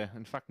Monday?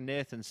 In fact,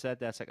 Nathan said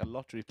that's like a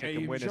lottery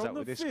picking winners out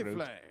with this group.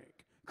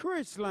 Leg.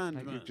 Chris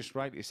Landman. Like you just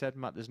rightly said,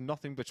 Matt, there's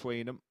nothing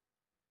between them.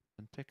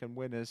 And picking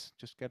winners,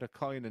 just get a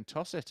coin and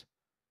toss it.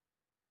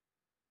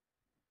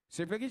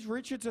 Sixth leg is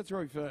Richard to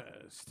throw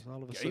first.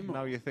 All of a sudden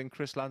now you think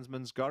Chris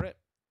Landsman's got it.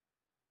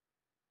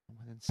 And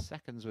within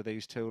seconds with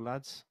these two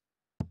lads,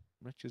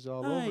 Richard's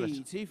all over it.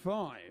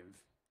 85.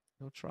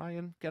 He'll try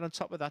and get on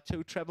top of that.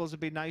 2 trebles would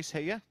be nice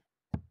here.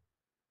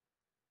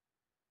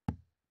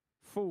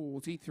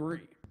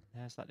 43.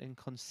 There's that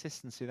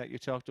inconsistency that you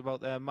talked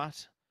about there,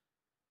 Matt.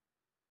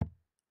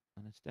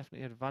 And it's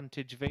definitely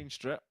advantage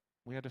Veenstra.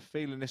 We had a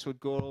feeling this would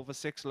go over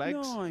 6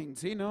 legs.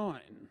 99.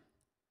 It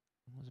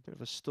was a bit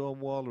of a stone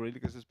wall, really,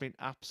 because there's been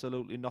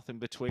absolutely nothing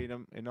between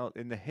them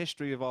in the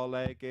history of all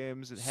their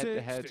games,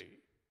 head-to-head, 60.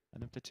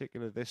 and in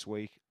particular this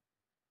week.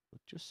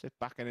 But just sit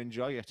back and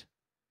enjoy it.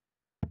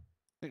 I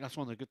think that's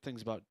one of the good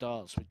things about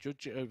darts. We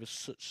judge it over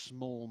such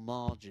small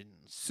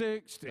margins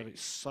 60. that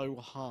it's so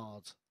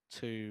hard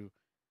to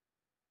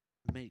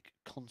make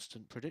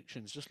constant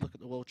predictions. Just look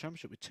at the World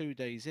Championship. We're 2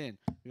 days in.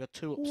 We've had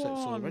 2 upsets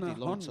already.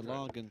 Lawrence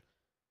 100. Alagan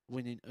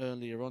winning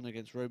earlier on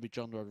against Roby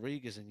John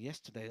Rodriguez, and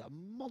yesterday a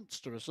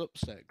monstrous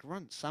upset.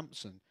 Grant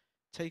Sampson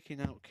taking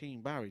out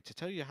Keen Barry. To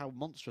tell you how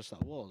monstrous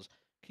that was,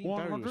 Keen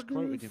Barry was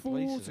quoted in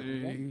places of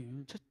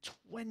 1 to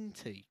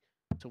 20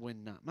 to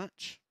win that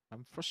match.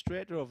 I'm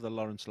frustrated over the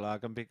Lawrence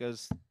Lagan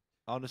because,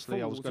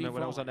 honestly,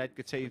 when I was on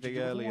Edgar TV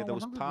earlier, there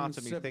was part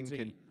of me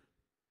thinking,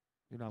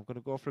 you know, I'm going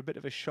to go for a bit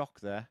of a shock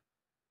there.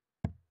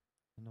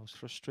 And I was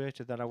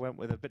frustrated that I went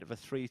with a bit of a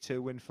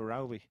 3-2 win for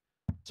Rowby.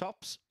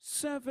 Tops.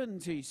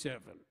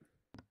 77.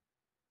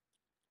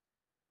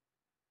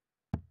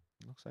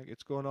 Looks like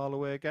it's going all the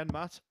way again,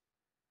 Matt.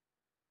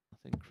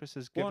 I think Chris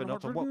has given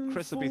up. And what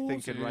Chris will be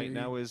thinking right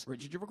now is,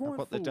 I've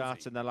got the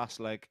darts in the last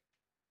leg.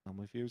 And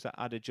we've used that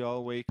adage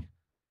all week.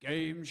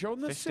 Game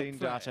shown the 15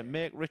 sixth darter. leg.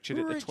 Make Richard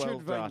at the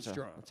 12 darter.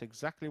 Veenstra. That's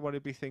exactly what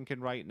he'd be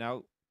thinking right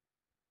now.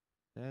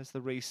 There's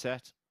the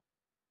reset.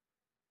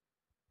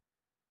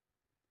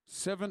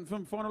 7th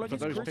and final leg For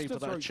is those Chris people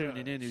that are to throw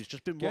tuning in, who's first.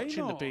 just been Game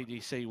watching the on.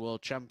 BDC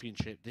World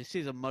Championship, this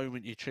is a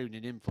moment you're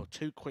tuning in for.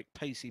 2 quick,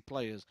 pacey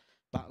players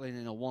battling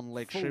in a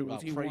 1-leg shootout.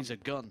 41. Fraser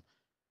Gunn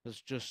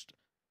has just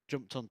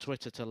jumped on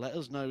Twitter to let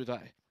us know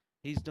that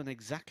he's done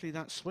exactly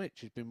that switch.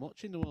 He's been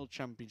watching the World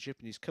Championship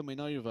and he's coming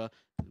over.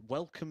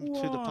 Welcome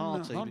to the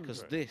party,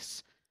 because 100.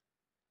 this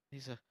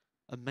is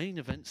a main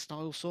event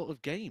style sort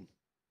of game.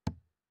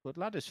 Good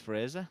lad is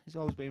Fraser. He's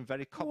always been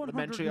very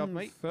complimentary of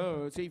me.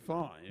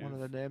 35. One of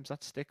the names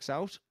that sticks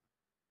out.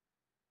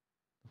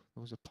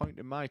 There was a point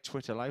in my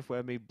Twitter life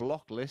where my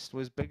block list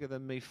was bigger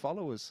than me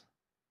followers.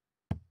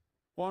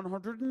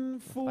 140.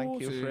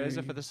 Thank you,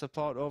 Fraser, for the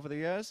support over the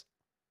years.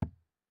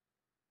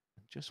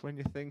 Just when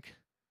you think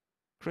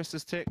Chris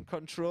has taken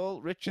control,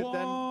 Richard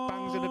then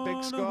bangs in a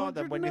big score.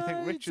 Then when you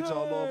think Richard's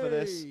all over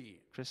this,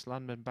 Chris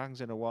Landman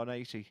bangs in a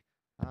 180.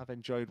 I've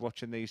enjoyed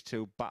watching these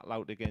two battle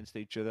out against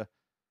each other.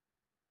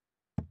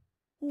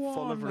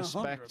 Full of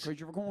respect.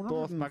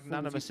 Both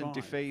magnanimous in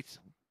defeat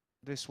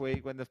this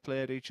week when they've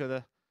played each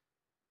other.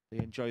 They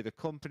enjoy the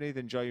company,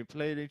 they enjoy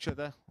playing each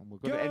other, and we're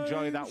going to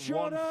enjoy that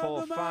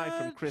 1-4-5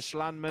 from Chris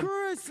Landman.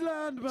 Chris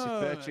Landman! It's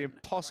virtually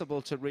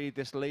impossible to read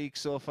this league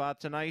so far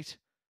tonight.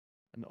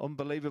 An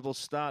unbelievable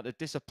start, a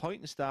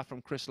disappointing start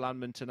from Chris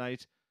Landman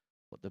tonight,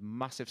 but the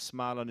massive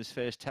smile on his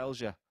face tells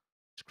you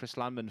it's Chris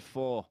Landman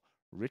 4,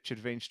 Richard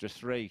Veenstra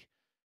 3.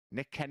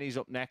 Nick Kenny's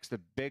up next, a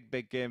big,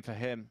 big game for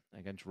him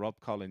against Rob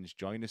Collins.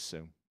 Join us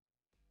soon.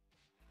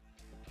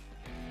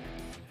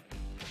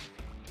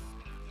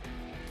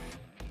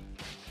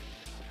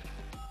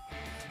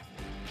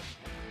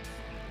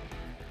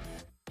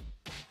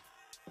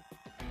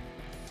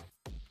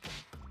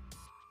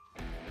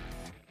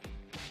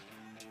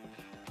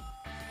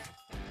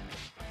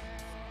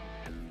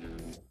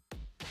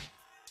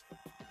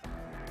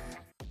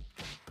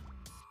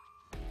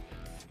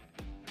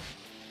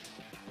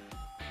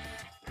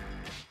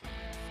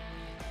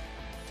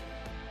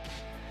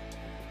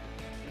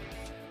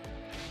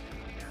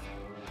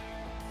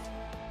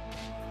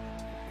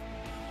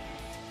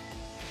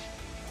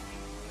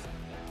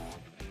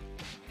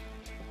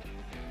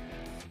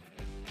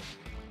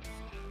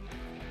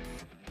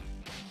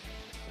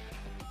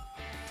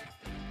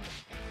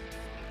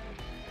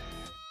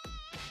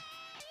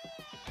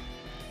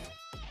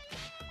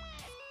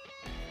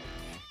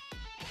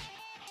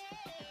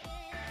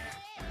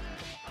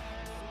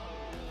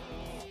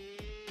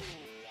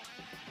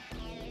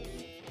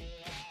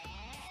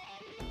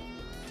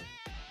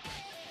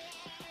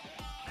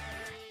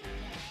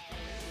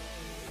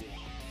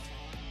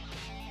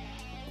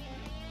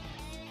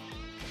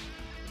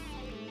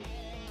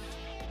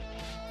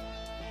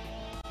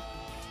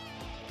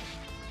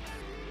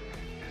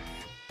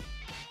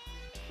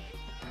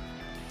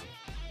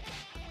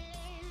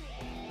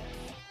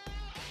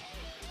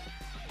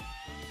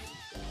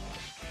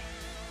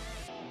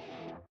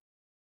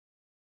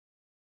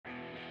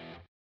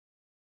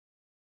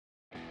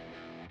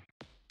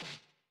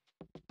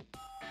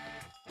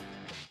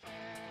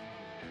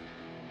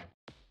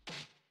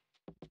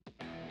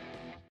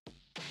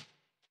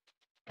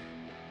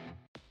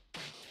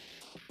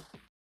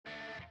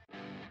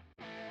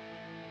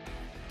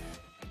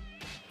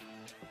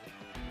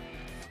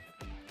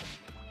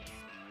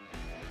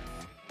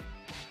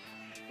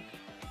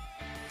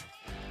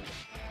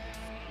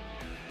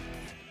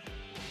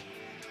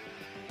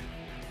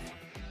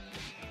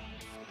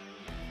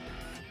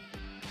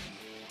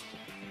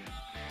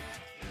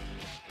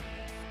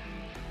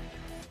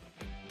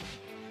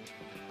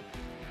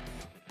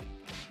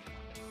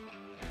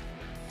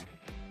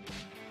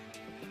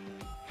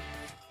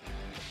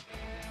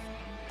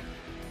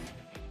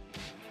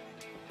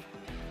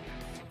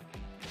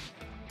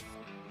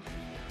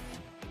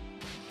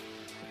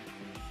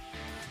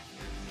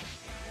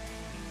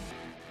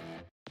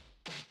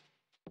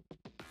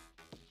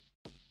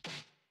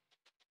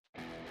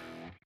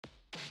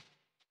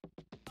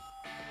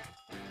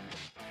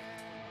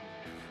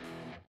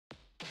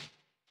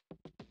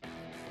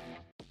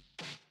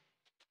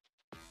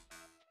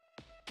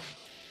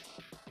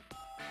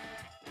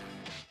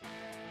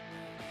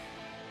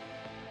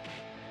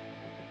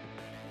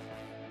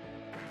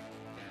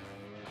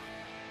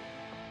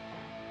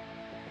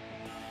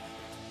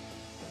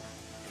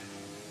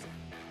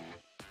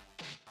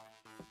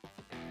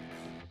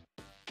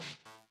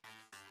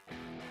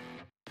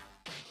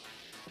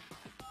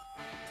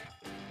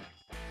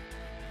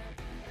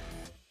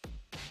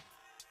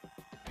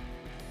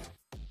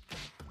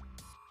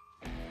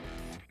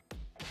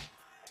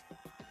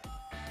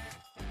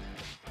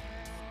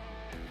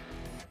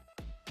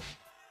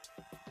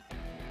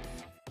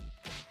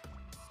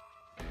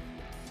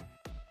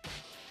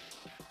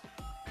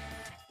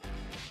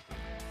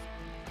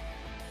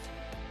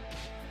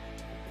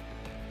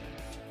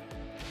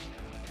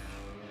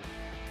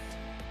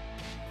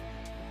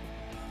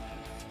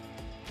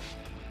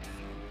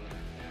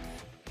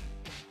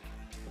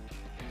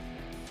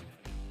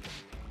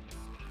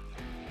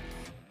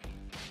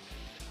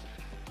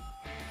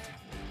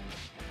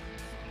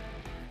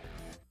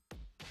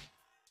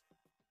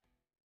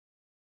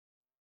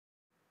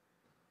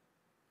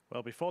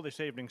 Well, before this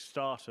evening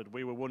started,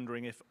 we were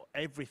wondering if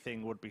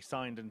everything would be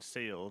signed and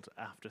sealed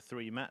after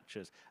 3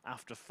 matches.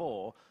 After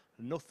 4,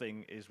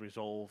 nothing is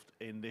resolved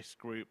in this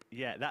group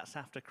yet. That's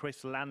after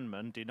Chris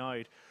Landman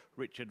denied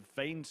Richard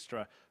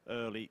Veenstra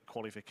early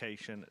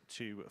qualification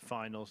to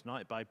finals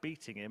night by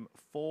beating him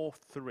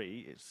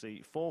 4-3. It's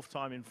the 4th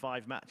time in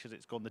 5 matches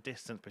it's gone the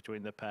distance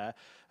between the pair.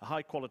 A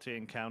high-quality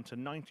encounter,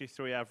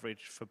 93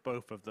 average for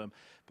both of them,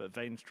 but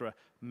Veenstra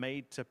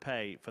made to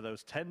pay for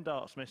those 10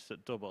 darts missed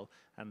at double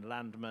and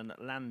Landman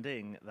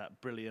landing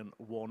that brilliant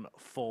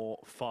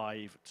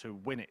 1-4-5 to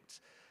win it.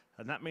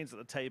 And that means that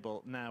the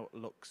table now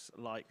looks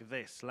like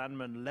this.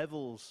 Landman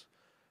levels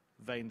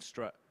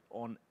Veenstra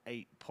on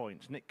 8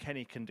 points. Nick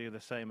Kenny can do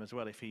the same as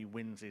well if he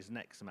wins his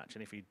next match.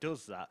 And if he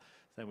does that,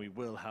 then we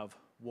will have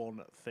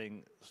one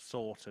thing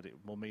sorted. It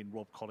will mean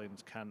Rob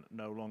Collins can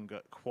no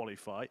longer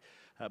qualify.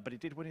 But he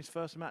did win his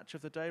first match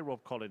of the day,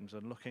 Rob Collins,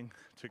 and looking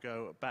to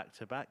go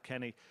back-to-back.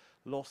 Kenny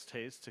lost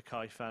his to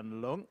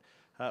Fan Leung.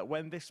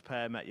 When this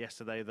pair met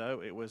yesterday,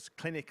 though, it was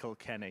clinical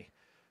Kenny.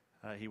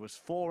 He was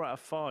 4 out of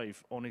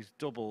 5 on his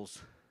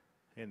doubles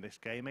in this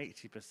game,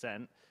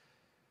 80%.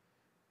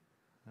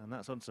 And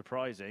that's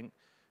unsurprising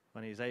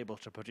when he's able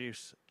to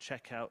produce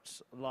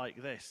checkouts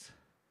like this.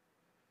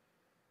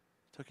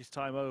 Took his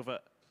time over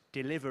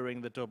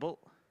delivering the double.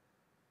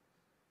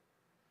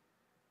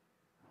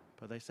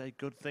 But they say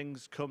good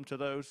things come to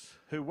those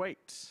who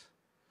wait.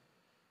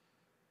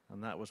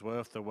 And that was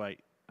worth the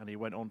wait. And he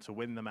went on to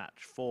win the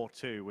match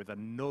 4-2 with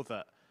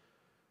another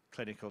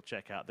clinical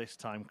checkout, this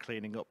time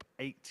cleaning up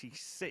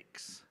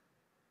 86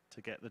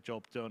 to get the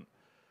job done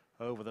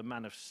over the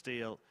Man of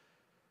Steel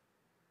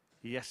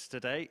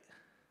yesterday.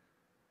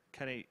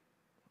 Kenny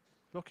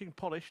looking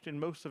polished in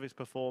most of his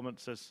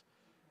performances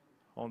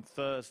on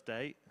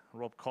Thursday.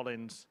 Rob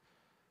Collins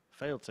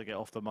failed to get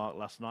off the mark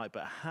last night,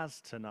 but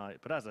has tonight.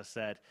 But as I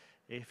said,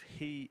 if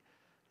he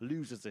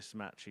loses this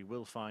match, he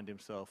will find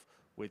himself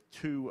with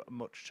too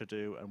much to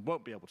do and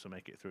won't be able to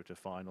make it through to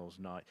finals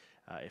night.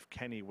 If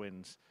Kenny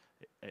wins,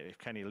 if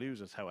Kenny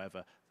loses,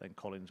 however, then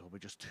Collins will be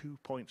just 2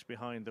 points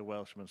behind the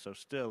Welshman, so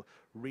still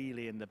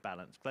really in the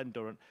balance. Glenn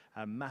Durrant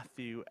and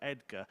Matthew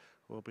Edgar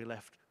will be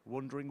left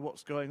wondering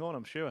what's going on,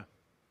 I'm sure.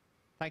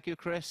 Thank you,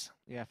 Chris.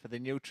 Yeah, for the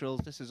neutrals,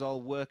 this is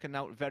all working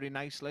out very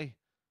nicely.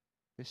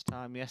 This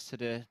time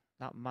yesterday,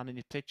 that man in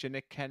your picture,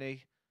 Nick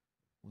Kenny,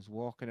 was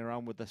walking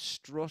around with a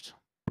strut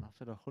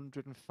after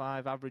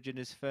 105 average in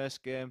his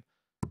first game,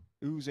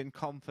 oozing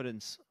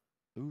confidence,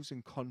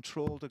 oozing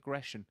controlled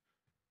aggression.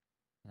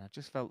 And I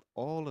just felt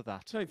all of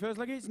that. So first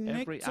leg, it's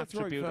Nick Every to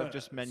throw attribute I've first.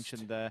 just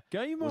mentioned there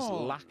Game was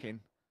on.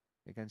 lacking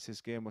against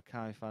his game with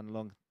Fan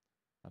Leung.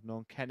 I've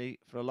known Kenny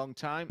for a long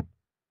time,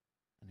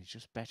 and he's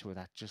just better with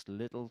that just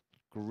little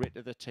grit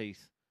of the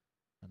teeth.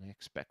 And I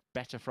expect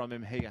better from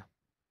him here.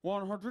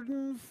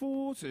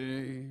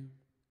 140.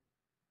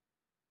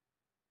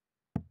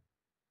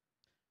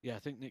 Yeah, I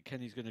think Nick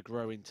Kenny's going to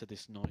grow into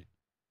this night.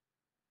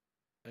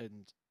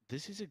 And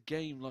this is a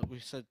game, like we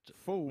said,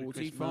 with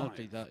Chris 45.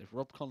 Murphy, that if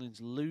Rob Collins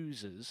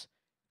loses,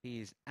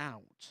 he is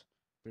out.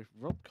 But if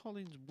Rob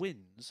Collins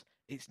wins,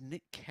 it's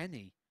Nick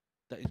Kenny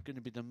that is going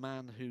to be the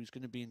man who's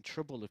going to be in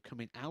trouble of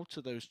coming out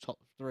of those top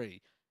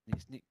three. And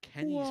it's Nick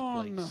Kenny's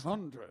place,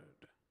 100.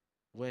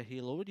 where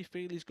he'll already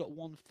feel he's got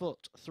 1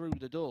 foot through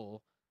the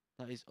door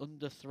that is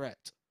under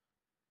threat.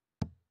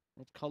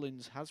 Rob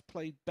Collins has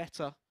played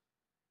better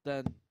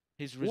than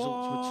his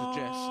results would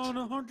suggest,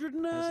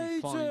 180. as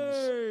he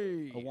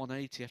finds a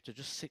 180 after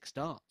just 6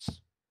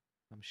 starts.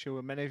 I'm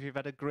sure many of you have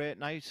had a great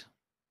night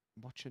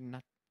watching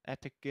that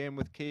epic game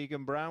with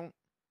Keegan Brown.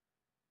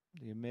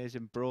 The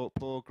amazing Bo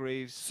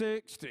Greaves.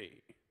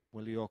 60.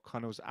 Willie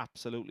O'Connor was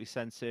absolutely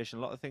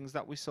sensational. A lot of things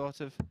that we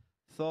sort of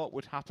thought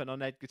would happen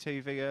on Edgar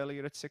TV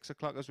earlier at 6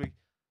 o'clock as we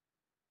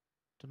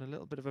done a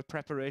little bit of a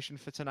preparation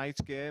for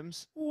tonight's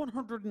games.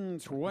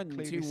 121.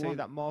 Clearly see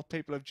that more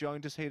people have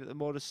joined us here at the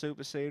MODUS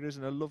Super Series,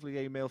 and a lovely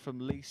email from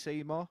Lee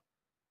Seymour.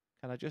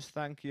 Can I just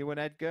thank you and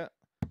Edgar?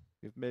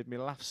 You've made me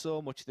laugh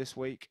so much this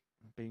week.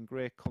 Been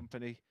great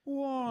company,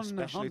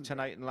 especially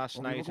tonight and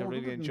last night. I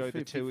really enjoyed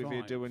the two of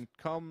you doing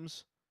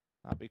comms.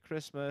 Happy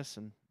Christmas,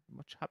 and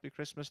much happy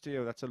Christmas to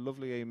you. That's a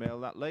lovely email,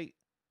 that Lee.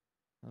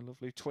 A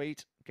lovely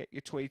tweet. Get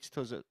your tweets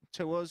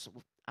to us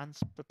and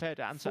prepared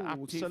to answer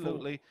 44.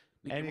 absolutely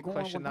any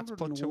question that's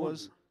put to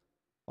us.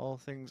 All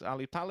things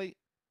Ali Pally,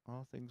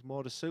 all things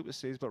MODUS Super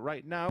Series. But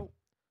right now,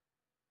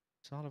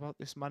 it's all about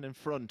this man in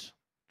front.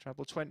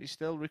 Treble 20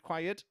 still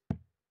required.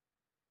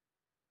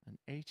 And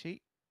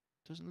 80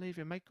 doesn't leave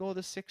you. Might go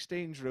the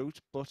 16s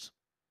route, but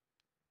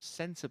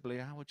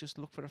sensibly, I would just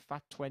look for a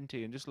fat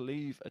 20 and just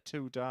leave a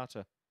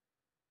 2-darter.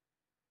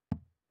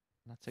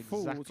 That's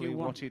exactly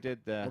 41. what he did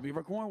there. We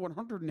require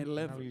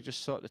 111. Now you're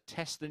just sort of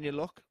testing your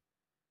luck.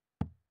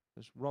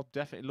 Because Rob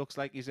definitely looks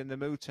like he's in the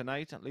mood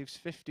tonight. That leaves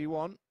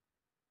 51.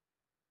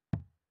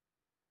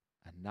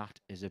 And that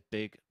is a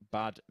big,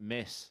 bad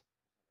miss.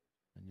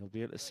 And you'll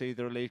be able to see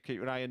the relief. Keep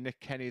your eye on Nick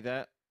Kenny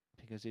there,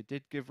 because he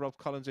did give Rob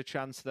Collins a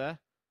chance there.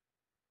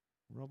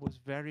 Rob was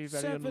very,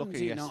 very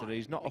unlucky yesterday.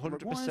 He's not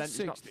 100%.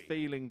 He's not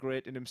feeling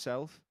great in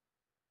himself.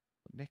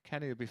 But Nick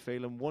Kenny will be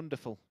feeling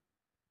wonderful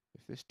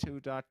if this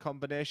 2-dart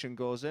combination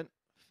goes in.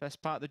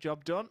 First part of the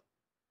job done.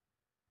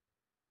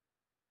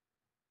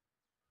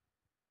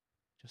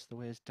 Just the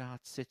way his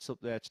dart sits up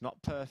there. It's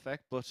not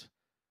perfect, but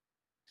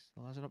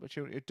still has an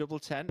opportunity to double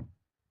 10.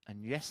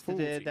 And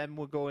yesterday, 40. then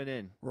we're going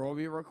in.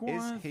 Robbie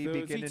requires Is he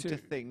 32. beginning to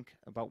think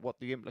about what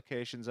the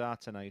implications are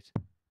tonight?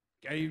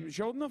 Game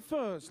shot in the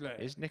first leg.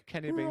 Is Nick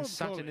Kenny being Rob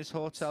sat in his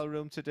Collins. hotel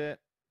room today,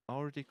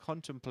 already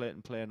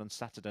contemplating playing on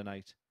Saturday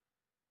night?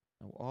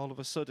 Now, all of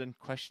a sudden,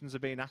 questions are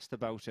being asked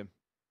about him.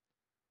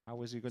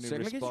 How is he going to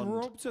Second leg, it's respond?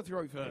 Rob to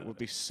throw first. It would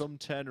be some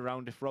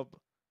turnaround if Rob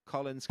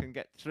Collins can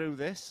get through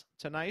this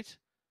tonight,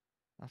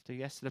 after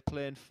yesterday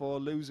playing 4,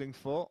 losing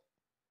 4.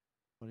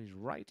 But he's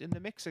right in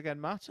the mix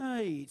again, Matt.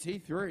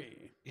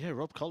 83. Yeah,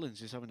 Rob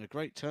Collins is having a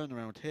great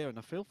turnaround here, and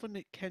I feel for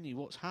Nick Kenny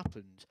what's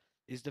happened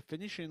is the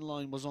finishing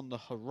line was on the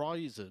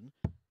horizon,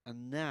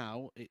 and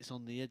now it's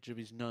on the edge of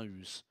his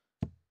nose.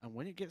 And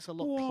when it gets a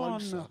lot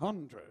closer,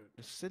 100.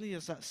 as silly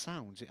as that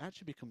sounds, it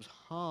actually becomes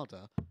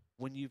harder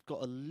when you've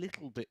got a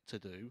little bit to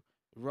do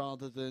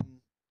rather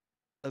than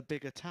a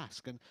bigger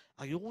task. And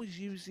I always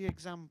use the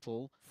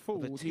example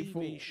of a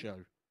 44. TV show,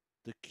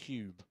 The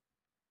Cube.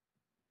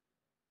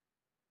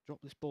 Drop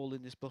this ball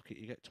in this bucket,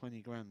 you get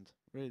 20 grand.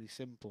 Really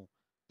simple.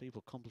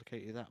 People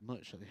complicate it that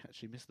much that they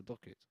actually miss the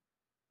bucket.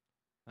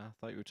 I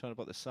thought you were talking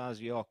about the size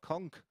of your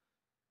conch,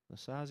 the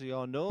size of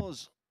your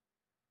nose.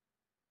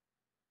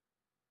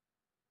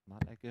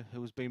 Matt Egger,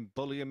 who's been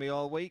bullying me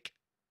all week.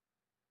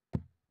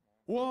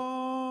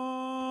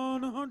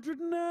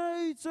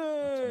 180.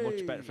 That's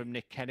much better from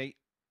Nick Kenny.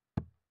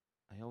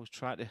 I always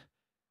try to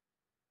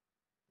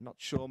not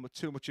show him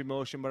too much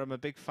emotion, but I'm a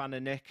big fan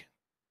of Nick.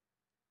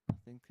 I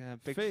think a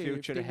big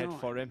future ahead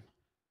for him.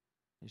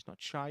 He's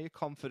not shy of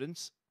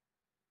confidence.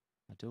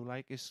 I do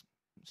like his,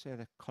 say,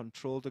 the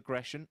controlled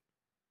aggression.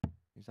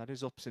 He's had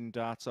his ups and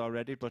darts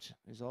already, but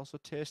he's also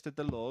tasted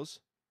the lows.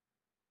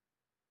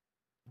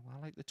 Well,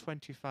 I like the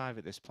 25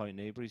 at this point,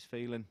 but he's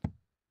feeling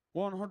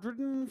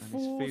 140. and he's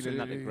feeling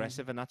that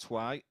aggressive, and that's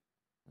why.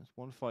 That's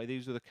 140.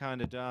 These were the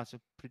kind of darts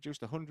that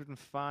produced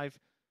 105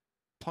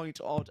 point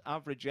odd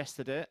average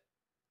yesterday.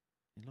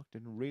 He looked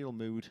in real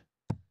mood.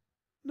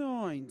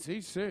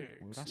 96.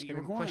 We're asking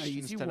him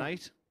questions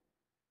tonight.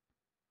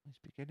 He's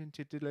beginning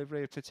to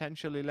deliver a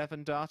potential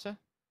 11 darter.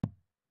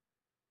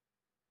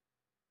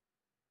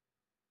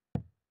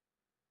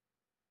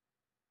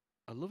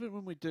 I love it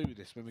when we do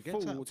this, when we get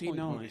to that point where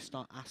 49. we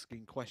start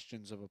asking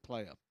questions of a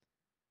player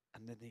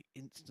and then they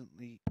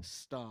instantly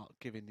start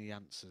giving the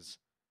answers.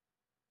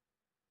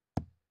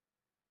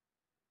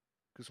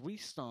 Because we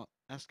start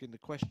asking the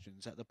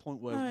questions at the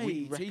point where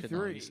we 83.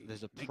 recognise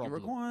there's a Think you problem.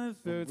 require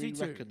When we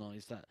 32.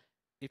 recognise that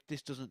if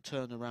this doesn't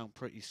turn around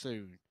pretty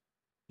soon,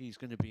 he's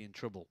going to be in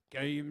trouble.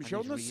 Game And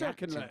shot he's on the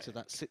second reacting leg. to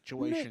that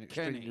situation Nick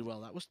extremely Kenny.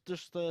 well. That was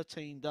just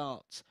 13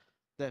 darts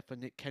there for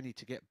Nick Kenny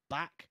to get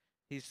back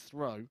his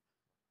throw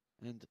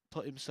and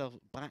put himself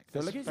back So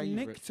as look, it's Nick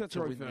favourite to to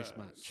throw win this first.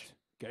 match.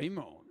 Game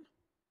on.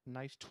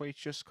 Nice tweets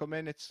just come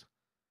in. It's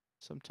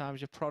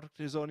sometimes your product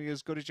is only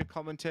as good as your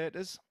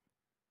commentators.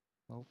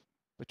 Well,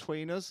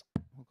 between us,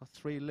 we've got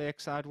 3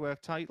 Lakeside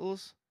Work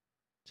titles,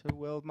 2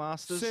 World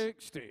Masters,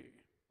 60.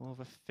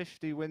 over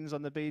 50 wins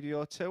on the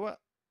BDO Tour,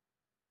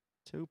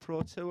 2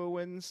 Pro Tour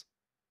wins,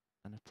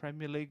 and a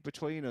Premier League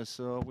between us.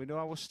 So we know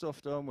our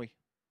stuff, don't we?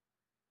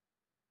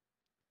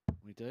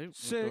 We do.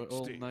 We've got it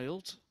all 60.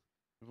 nailed.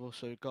 We've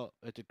also got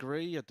a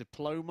degree, a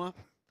diploma.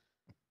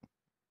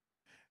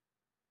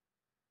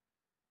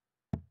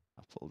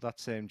 I pulled that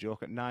same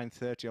joke at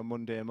 9:30 on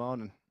Monday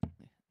morning.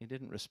 He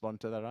didn't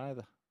respond to that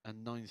either.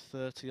 And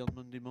 9:30 on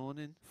Monday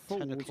morning,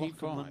 10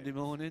 o'clock on 45. Monday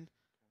morning,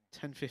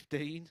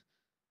 10:15,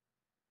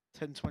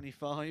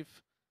 10:25.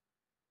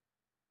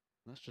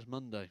 That's just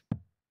Monday.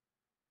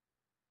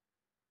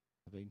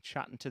 I've been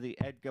chatting to the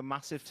Edgar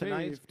Massive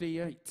tonight.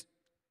 58.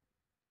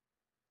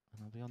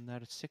 And I'll be on there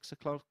at 6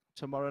 o'clock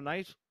tomorrow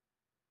night.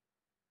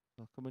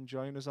 So come and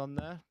join us on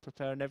there,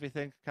 preparing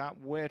everything. Can't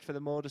wait for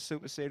the MODUS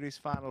Super Series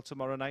final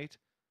tomorrow night.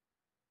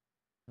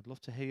 I'd love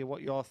to hear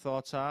what your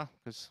thoughts are,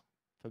 because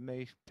for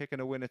me, picking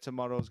a winner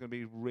tomorrow is going to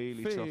be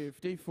really tough.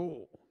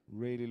 54.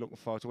 Really looking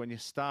forward to when you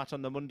start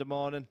on the Monday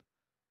morning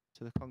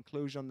to the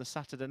conclusion on the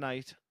Saturday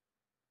night.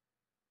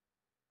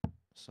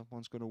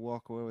 Someone's going to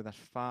walk away with that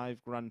 $5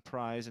 grand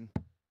prize and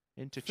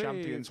into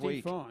Champions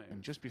Week. 55.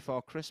 And just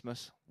before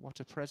Christmas, what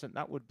a present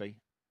that would be.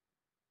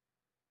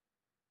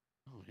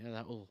 Oh, yeah,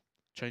 that will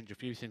change a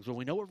few things. Well,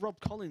 we know what Rob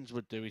Collins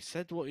would do. He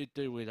said what he'd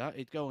do with that.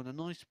 He'd go on a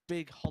nice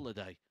big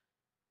holiday.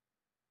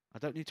 I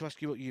don't need to ask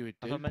you what you would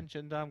do. Have I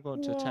mentioned I'm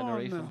going to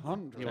Tenerife?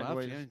 100. You have,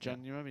 January. yeah, in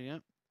January, yeah.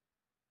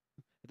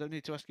 I don't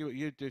need to ask you what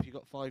you'd do if you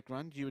got $5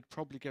 grand. You would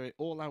probably go it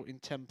all out in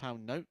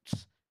 £10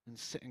 notes and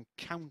sit and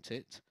count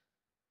it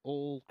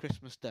all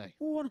Christmas Day.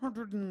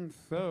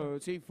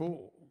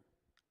 134.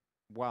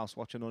 Whilst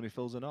watching Only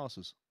Fools and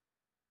Horses.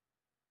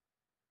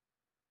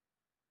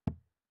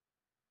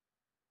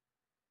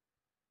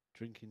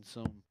 Drinking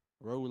some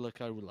roller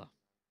cola.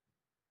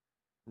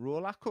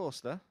 Roller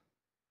coaster.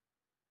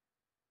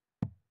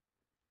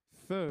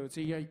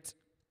 38.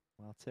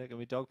 Well, taking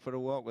my dog for a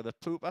walk with a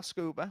pooper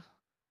scooper.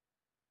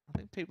 I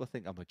think people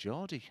think I'm a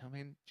Geordie. I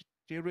mean,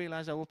 do you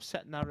realise how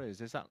upsetting that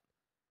is? Is that...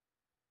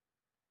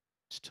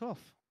 It's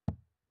tough.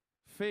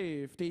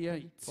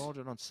 58.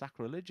 Bordering on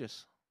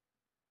sacrilegious.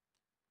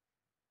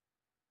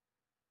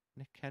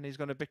 Nick Kenny's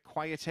gone a bit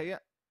quiet here.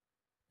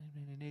 I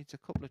mean, he needs a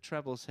couple of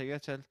trebles here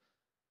to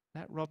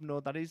let Rob know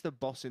that he's the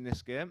boss in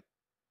this game.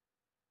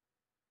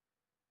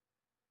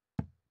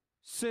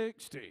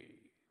 60.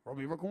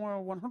 Robbie require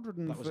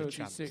That was a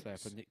chance 136. there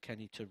for Nick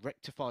Kenny to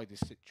rectify this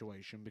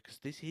situation because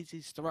this is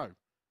his throw.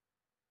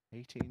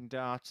 18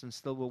 darts and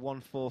still with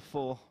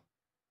 144.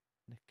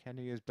 Nick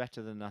Kenny is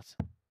better than that.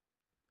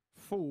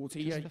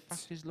 48. Just the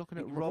fact he's looking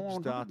at Rob's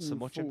darts so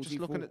much. I'm just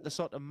looking at the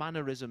sort of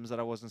mannerisms that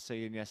I wasn't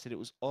seeing yesterday. It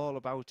was all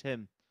about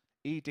him.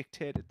 He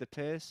dictated the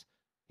pace.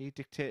 He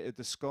dictated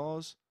the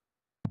scores.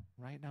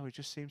 Right now, he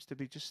just seems to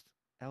be just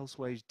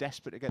Elsewhere, he's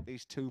desperate to get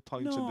these 2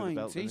 points under the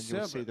belt, and then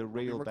you'll see the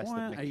real best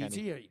of Nick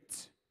Kenny.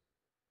 88.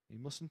 He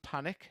mustn't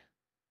panic.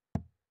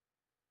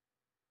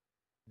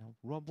 Now,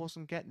 Rob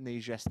wasn't getting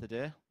these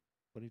yesterday,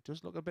 but he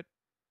does look a bit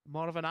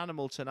more of an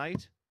animal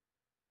tonight.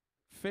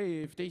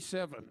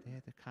 57.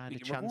 They're the kind of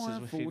You chances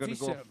require if you're going to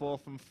go 47. 4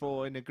 from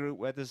 4 in a group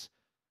where there's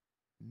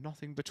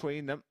nothing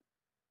between them.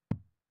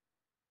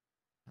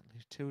 At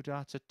least 2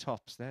 darts at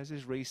tops. There's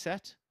his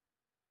reset.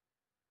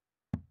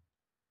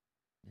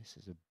 This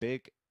is a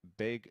big,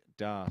 big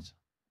dart.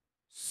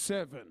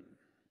 7. And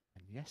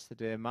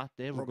yesterday, Matt,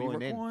 they were Robbie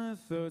going in. require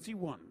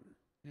 31.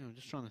 Yeah, I'm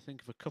just trying to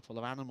think of a couple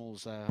of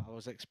animals. I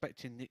was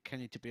expecting Nick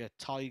Kenny to be a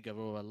tiger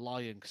or a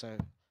lion, because I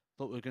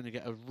thought we were going to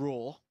get a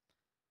roar.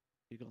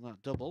 You got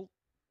that double.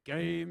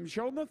 Game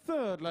show on the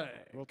third leg.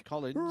 Rob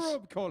Collins,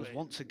 Rob has Collins.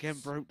 once again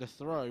broke the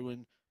throw,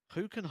 and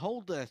who can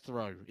hold their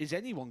throw? Is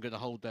anyone going to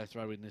hold their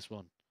throw in this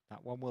one?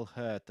 That one will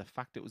hurt. The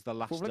fact it was the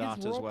last Four dart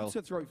against as Rob well.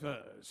 to throw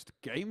first.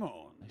 Game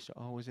on. I used to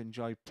always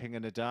enjoy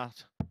pinging a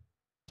dart.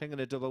 Pinging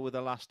a double with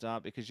the last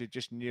dart because you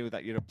just knew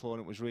that your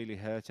opponent was really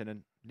hurting.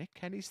 And Nick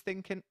Kenny's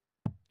thinking.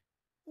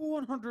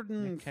 134.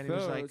 Nick Kenny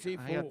was like,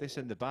 I had this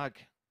in the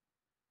bag.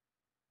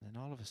 And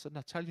all of a sudden,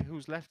 I tell you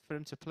who's left for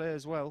him to play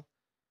as well.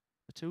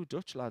 The 2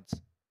 Dutch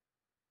lads.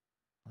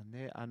 And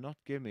they are not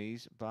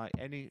gimmies by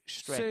any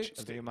stretch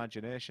 60. of the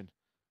imagination.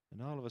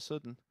 And all of a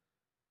sudden,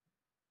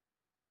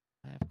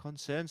 I have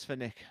concerns for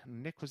Nick.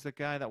 And Nick was the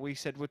guy that we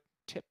said would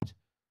tipped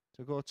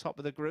to go top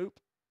of the group.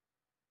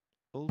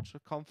 Ultra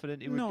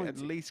confident he would 90. at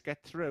least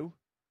get through.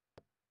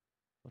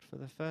 But for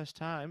the first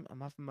time,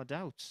 I'm having my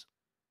doubts.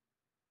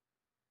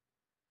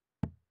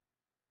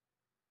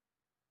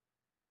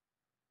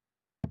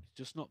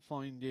 Just not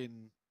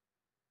finding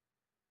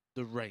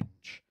the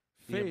range.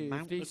 The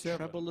amount of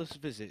 57. trebleless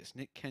visits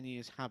Nick Kenny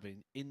is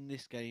having in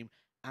this game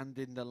and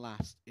in the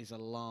last is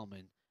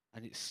alarming.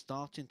 And it's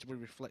starting to be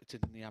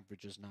reflected in the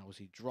averages now as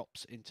he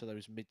drops into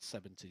those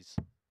mid-70s.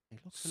 He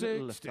looks a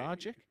little 60.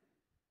 lethargic.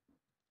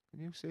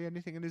 Can you see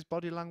anything in his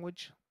body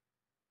language?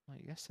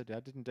 Like yesterday, I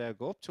didn't dare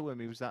go up to him.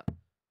 He was that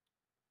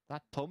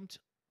pumped.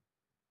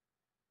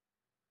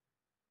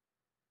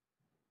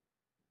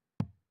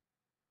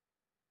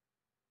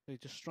 He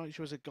just strikes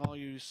you as a guy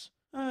who's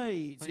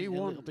playing a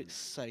 81. little bit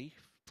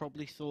safe.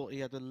 Probably thought he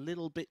had a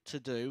little bit to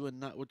do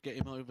and that would get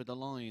him over the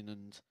line.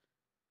 And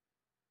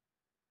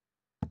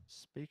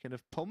Speaking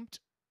of pumped,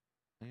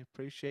 I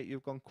appreciate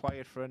you've gone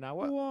quiet for an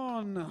hour.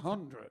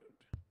 100.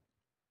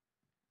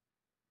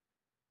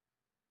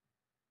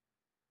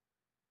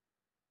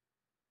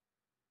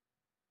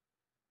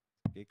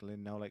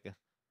 Giggling now like a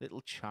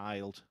little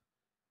child.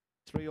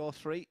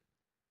 303.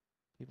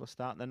 People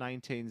starting the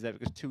 19s there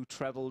because 2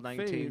 treble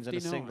 19s and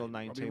a single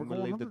 59. 19 Robbie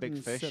will leave the big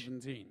fish.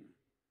 117.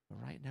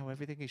 Right now,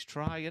 everything he's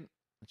trying,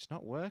 it's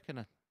not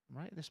working.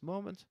 Right at this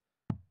moment,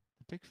 the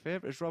big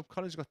favourite is Rob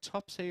Collins. He's got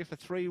tops here for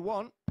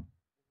 3-1.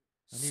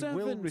 And he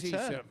will return.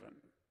 77.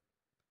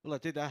 well, I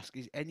did ask,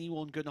 is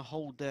anyone going to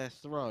hold their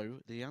throw?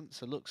 The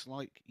answer looks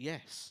like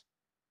yes.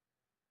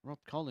 Rob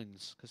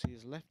Collins, because he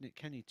has left Nick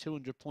Kenny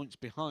 200 points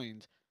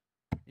behind.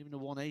 Even a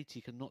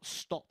 180 cannot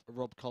stop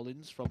Rob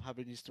Collins from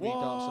having his 3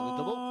 darts at the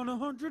double.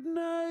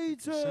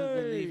 180.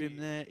 Certainly leave him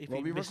there if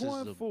Robbie he misses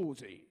require them.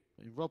 40.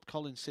 In Rob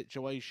Collins'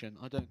 situation,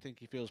 I don't think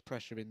he feels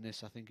pressure in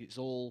this. I think it's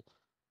all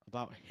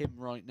about him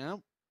right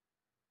now.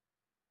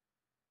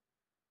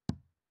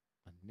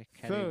 And Nick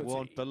Kenny 30.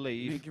 won't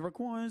believe Nick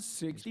requires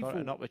he's 64.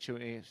 got an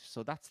opportunity.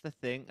 So that's the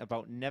thing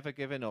about never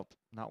giving up.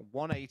 That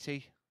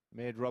 180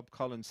 made Rob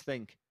Collins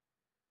think.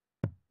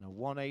 Now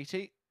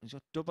 180, he's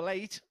got double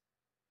 8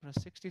 for a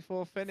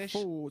 64 finish.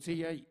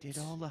 48. Did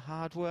all the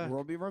hard work.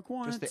 Robbie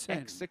requires Just the 10.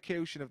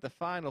 execution of the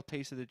final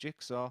piece of the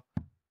jigsaw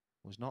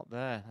was not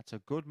there. That's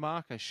a good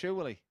marker,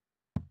 surely.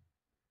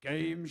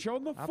 Game show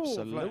on the fourth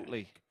Absolutely.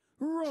 leg.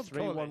 Rob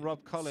 3-1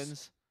 Rob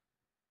Collins.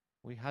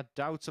 We had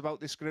doubts about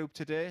this group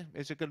today.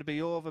 Is it going to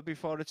be over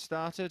before it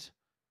started?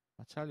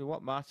 I tell you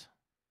what, Matt.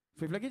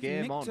 Fifth leg, it's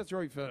Game Nick on. to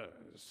throw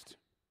first.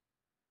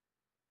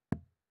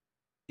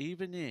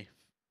 Even if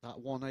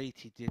that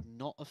 180 did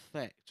not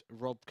affect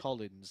Rob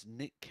Collins,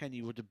 Nick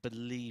Kenny would have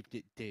believed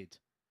it did.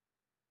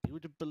 He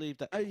would have believed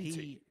that 80.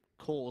 he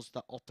caused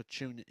that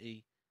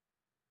opportunity.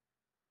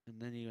 And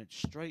then he went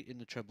straight in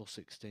the treble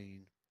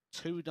 16.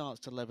 2 darts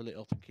to level it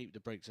up and keep the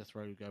breaks of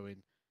throw going.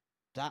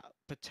 That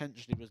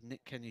potentially was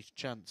Nick Kenny's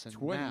chance. And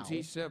now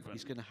 27.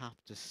 he's going to have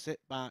to sit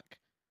back,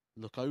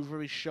 look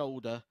over his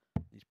shoulder.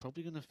 He's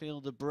probably going to feel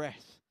the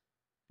breath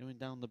going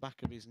down the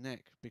back of his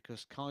neck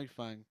because Kai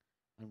Fang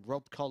and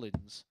Rob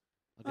Collins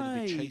are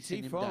going to be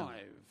chasing him down.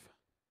 85.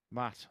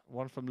 Matt,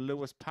 one from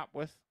Lewis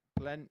Papworth.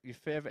 Glenn, your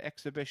favourite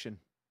exhibition?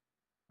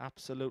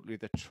 Absolutely.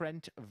 The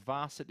Trent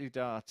Varsity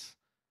Darts.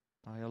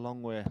 By a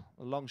long way.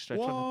 A long stretch.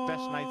 One of the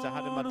best nights I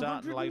had in my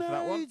darting life,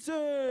 that one.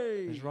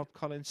 180. As Rob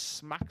Collins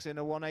smacks in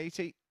a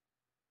 180.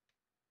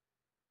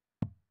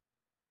 I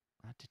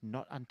did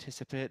not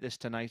anticipate this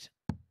tonight.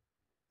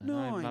 And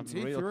I'm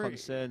having real 93.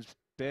 concerns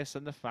based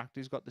on the fact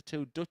he's got the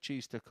 2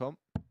 Dutchies to come.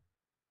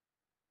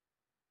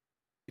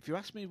 if you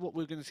ask me what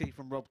we're going to see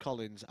from Rob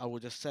Collins, I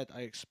would have said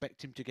I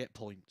expect him to get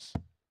points.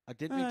 I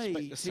didn't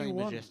expect the same as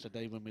 81.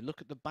 yesterday. When we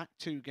look at the back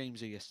 2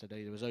 games of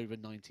yesterday, there was over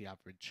 90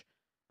 average.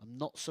 I'm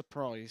not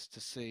surprised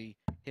to see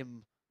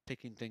him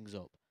picking things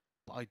up.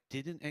 But I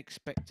didn't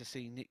expect to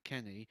see Nick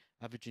Kenny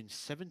averaging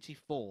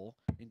 74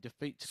 in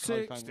defeat to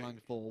Kai Fan 60. Leung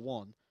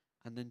 4-1,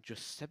 and then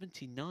just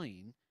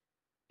 79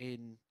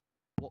 in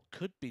what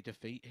could be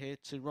defeat here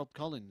to Rob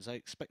Collins. I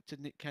expected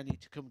Nick Kenny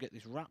to come get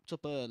this wrapped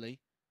up early,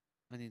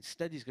 and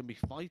instead he's going to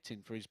be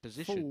fighting for his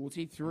position in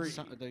 43.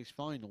 Saturday's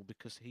final,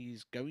 because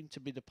he's going to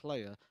be the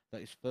player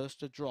that is first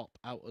to drop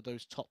out of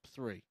those top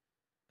 3,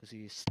 because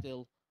he is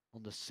still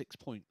on the 6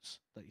 points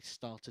that he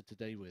started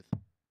today with.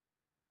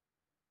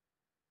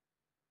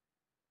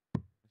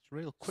 It's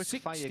real quick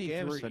fire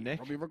games for Nick.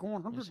 Robbie, we're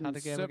going He's had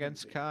a game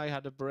against 170. Kai,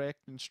 had a break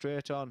and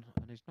straight on,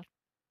 and he's not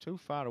too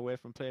far away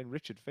from playing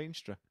Richard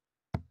Veenstra.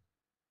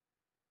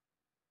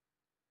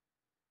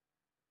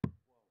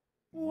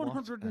 What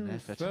an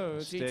effort.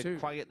 132. Stayed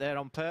quiet there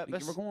on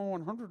purpose. We're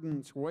going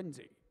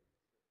 120.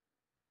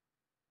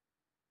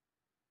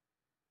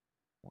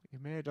 What you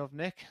made of,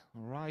 Nick?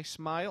 Wry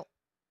smile.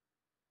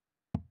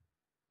 I'm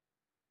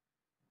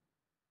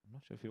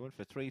not sure if he went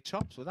for 3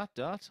 tops with that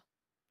dart.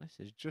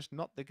 This is just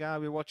not the guy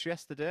we watched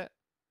yesterday.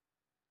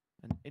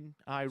 And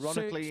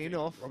ironically 60.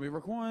 enough, Robbie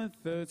required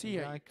the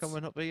 38. guy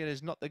coming up here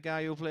is not the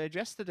guy who played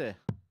yesterday.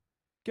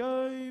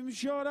 Game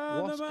shot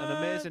and What the an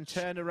amazing match,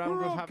 turnaround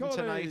we're Rob having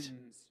tonight.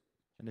 Collins.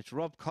 And it's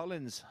Rob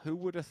Collins. Who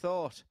would have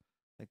thought?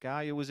 The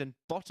guy who was in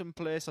bottom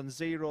place on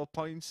 0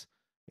 points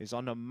is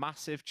on a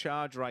massive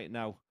charge right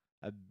now.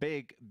 A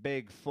big,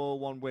 big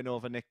 4-1 win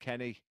over Nick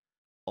Kenny.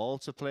 All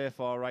to play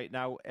for right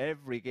now.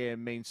 Every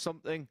game means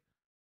something.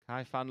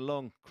 Kai Fan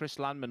Leung, Chris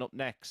Landman up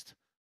next.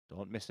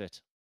 Don't miss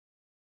it.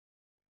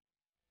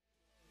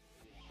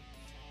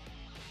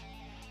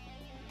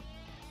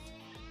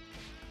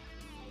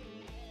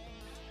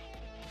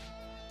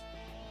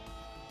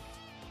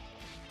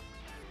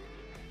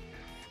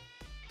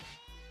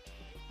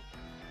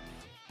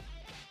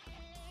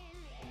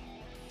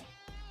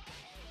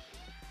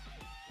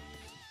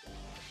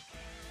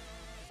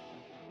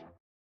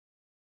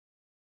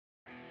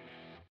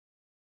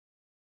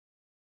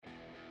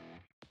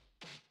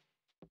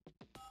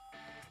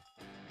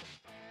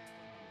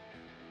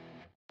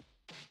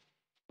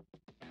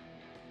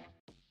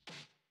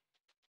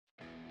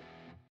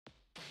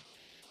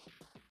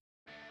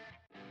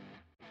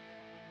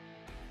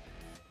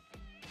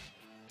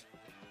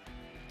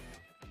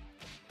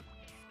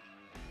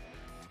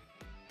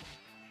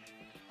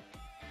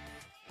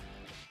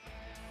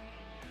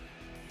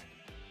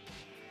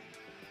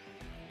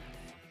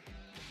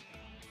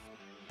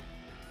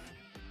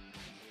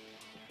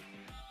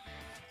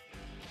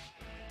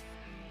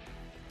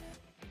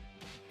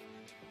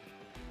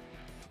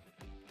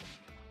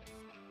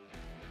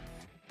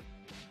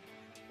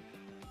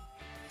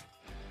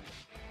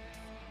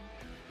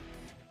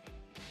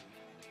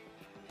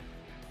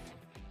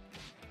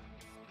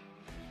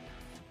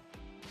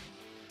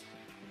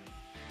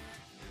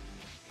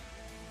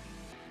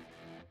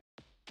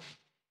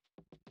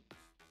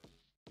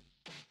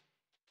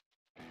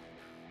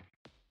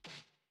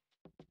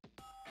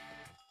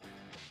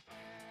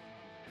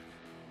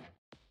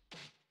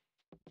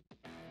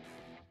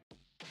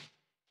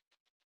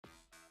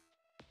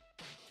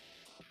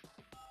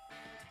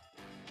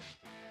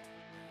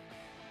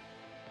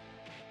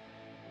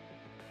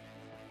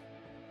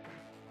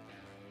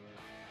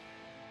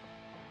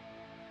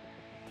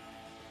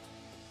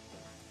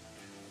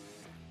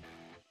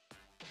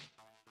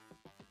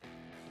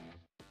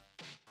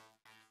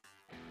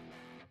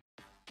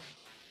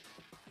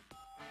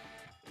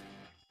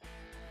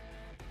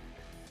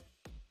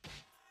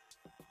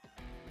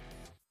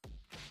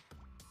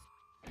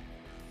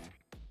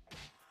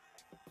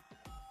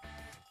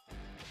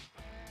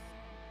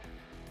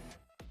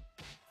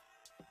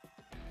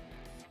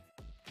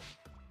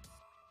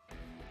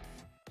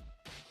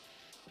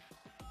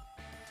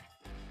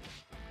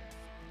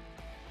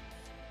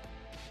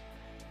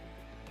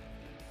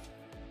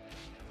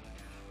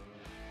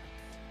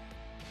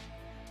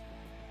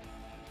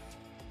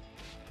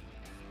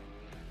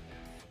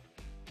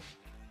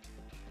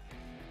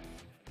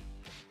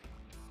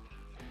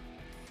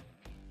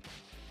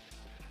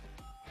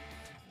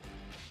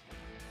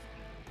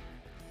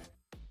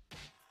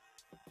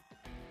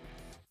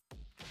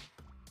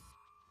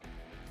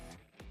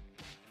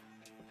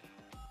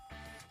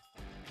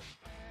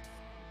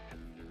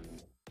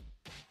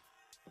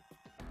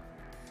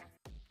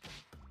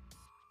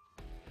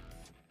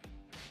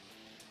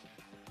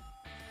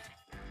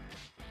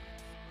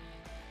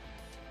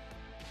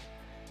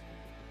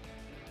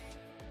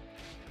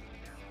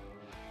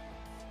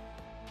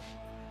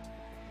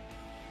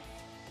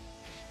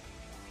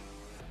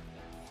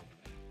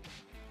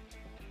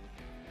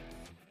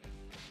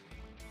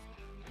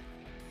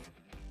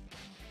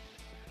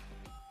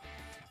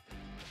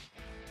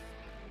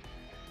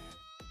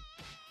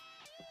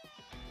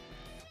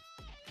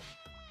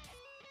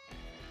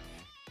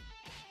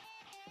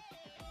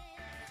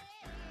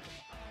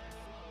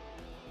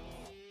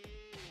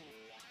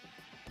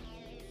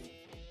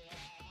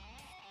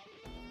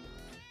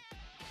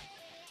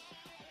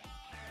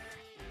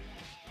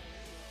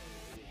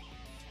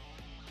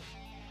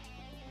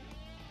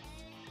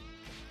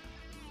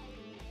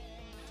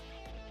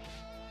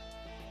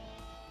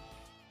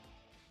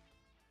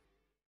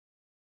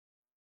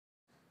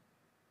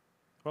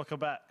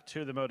 Welcome back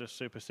to the MODUS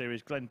Super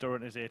Series. Glenn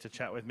Durrant is here to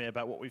chat with me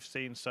about what we've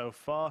seen so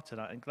far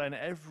tonight. And Glenn,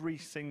 every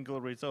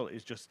single result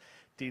is just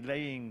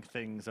delaying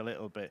things a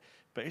little bit.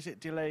 But is it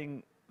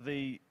delaying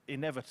the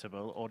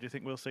inevitable, or do you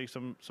think we'll see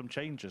some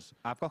changes?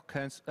 I've got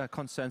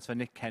concerns for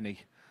Nick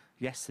Kenny.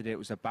 Yesterday it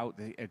was about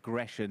the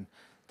aggression,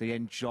 the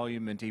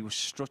enjoyment. He was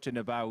strutting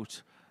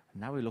about.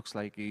 Now he looks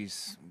like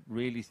he's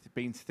really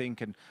been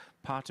thinking.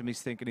 Part of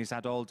me's thinking he's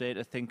had all day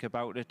to think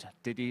about it.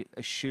 Did he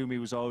assume he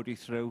was already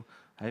through?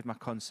 I have my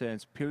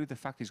concerns. Purely the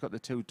fact he's got the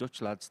two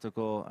Dutch lads to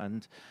go,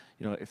 and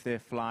you know, if they're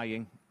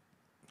flying,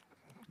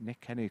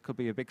 Nick Kenny could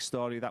be a big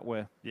story that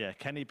way. Yeah,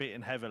 Kenny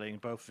beaten heavily in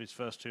both of his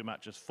first two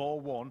matches.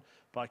 4-1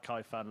 by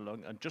Fan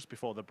Leung, and just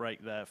before the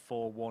break there,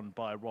 4-1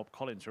 by Rob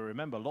Collins, who,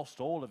 remember, lost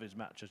all of his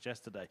matches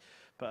yesterday.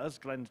 But as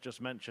Glenn's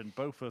just mentioned,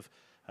 both of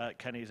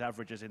Kenny's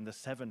averages in the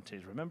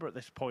 70s. Remember, at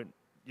this point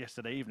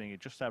yesterday evening, he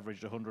just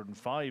averaged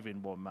 105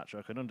 in one match.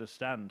 I can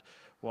understand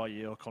why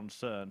you're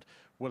concerned.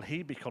 Will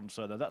he be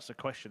concerned? And that's the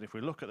question. If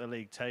we look at the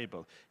league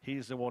table,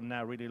 he's the one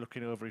now really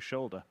looking over his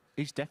shoulder.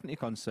 He's definitely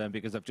concerned,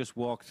 because I've just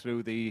walked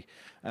through the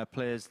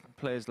players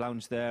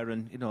lounge there,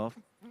 and you know,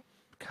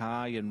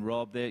 Kai and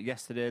Rob there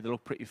yesterday, they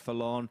look pretty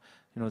forlorn.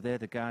 You know, they're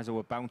the guys who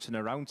were bouncing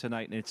around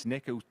tonight, and it's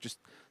Nick who just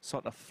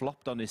sort of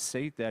flopped on his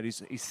seat there.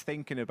 He's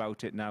thinking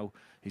about it now.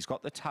 He's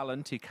got the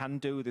talent. He can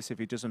do this if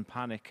he doesn't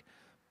panic.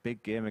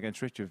 Big game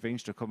against Richard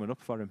Veenstra coming up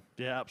for him.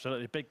 Yeah,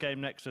 absolutely. Big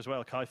game next as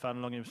well. Fan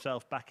Leung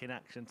himself back in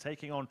action,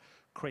 taking on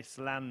Chris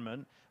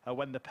Landman.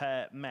 When the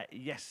pair met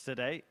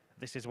yesterday,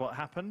 this is what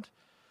happened.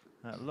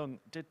 Leung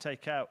did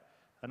take out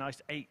a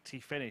nice 80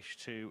 finish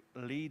to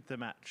lead the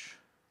match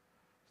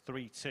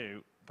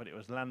 3-2, but it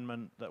was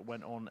Landman that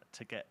went on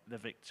to get the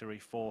victory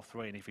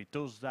 4-3. And if he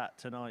does that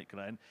tonight,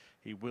 Glenn,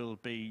 he will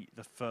be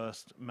the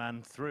first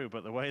man through.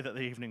 But the way that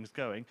the evening's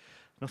going,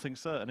 nothing's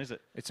certain, is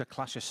it? It's a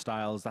clash of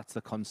styles. That's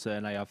the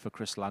concern I have for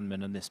Chris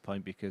Landman on this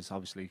point, because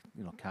obviously,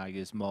 you know, Kai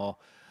is more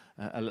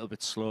a little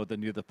bit slower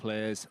than the other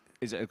players.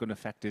 Is it going to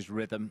affect his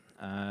rhythm?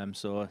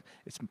 So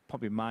it's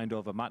probably mind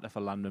over matter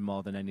for Landman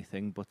more than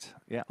anything. But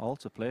yeah, all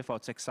to play for.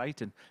 It's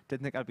exciting.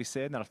 Didn't think I'd be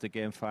saying that after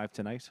game 5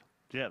 tonight.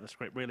 Yeah, the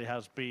script really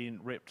has been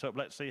ripped up.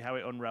 Let's see how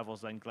it unravels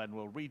then. Glenn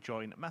will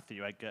rejoin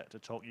Matthew Edgar to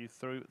talk you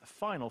through the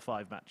final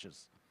 5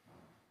 matches.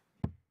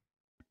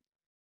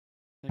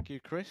 Thank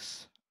you,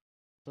 Chris.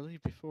 I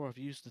believe before I've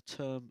used the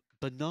term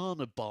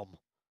banana bomb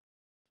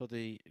for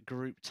the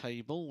group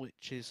table,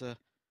 which is an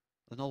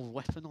old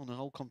weapon on an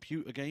old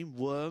computer game,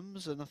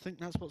 Worms, and I think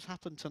that's what's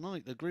happened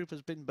tonight. The group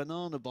has been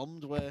banana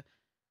bombed, where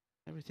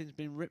everything's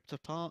been ripped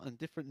apart and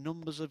different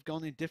numbers have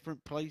gone in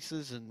different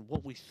places, and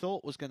what we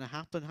thought was going to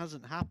happen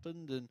hasn't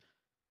happened, and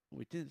what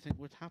we didn't think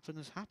would happen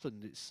has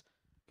happened. It's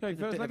Okay,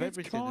 first leg,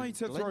 it's Kai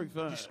to throw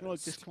first.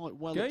 Described this quite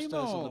well Game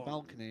upstairs on the on.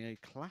 balcony. A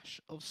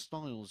clash of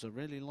styles. I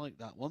really like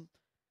that one.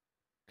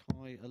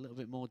 Kai a little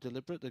bit more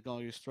deliberate, the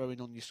guy who's throwing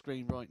on your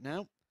screen right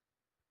now.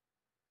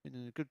 Been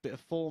in a good bit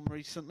of form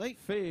recently.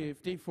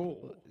 54.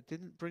 But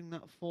didn't bring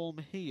that form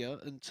here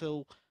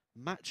until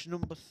match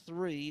number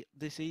 3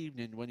 this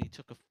evening, when he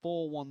took a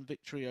 4-1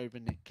 victory over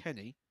Nick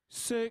Kenny.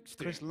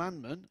 60. Chris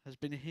Landman has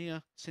been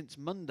here since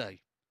Monday.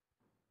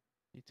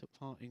 He took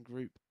part in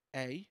Group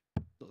A.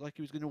 Looked like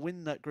he was going to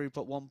win that group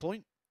at one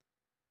point.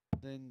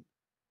 Then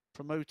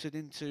promoted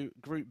into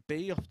Group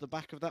B off the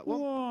back of that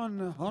one.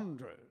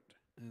 100.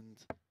 And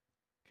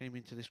came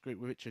into this group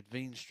with Richard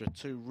Veenstra,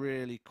 2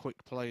 really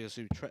quick players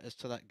who treated us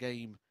to that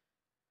game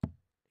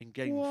in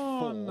game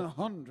 4,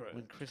 100.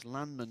 when Chris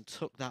Landman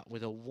took that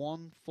with a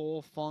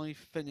 1-4-5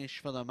 finish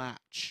for the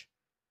match.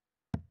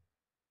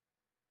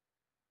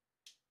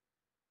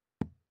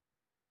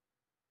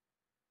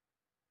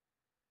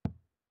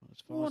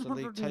 As far as the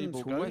league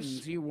table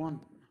goes,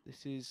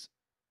 this is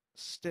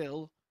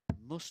still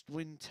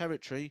must-win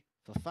territory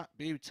for Fat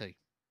Beauty.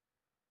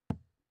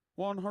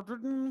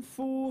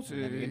 140.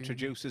 And then he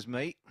introduces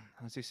me,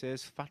 as he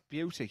says, Fat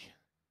Beauty.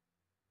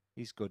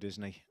 He's good,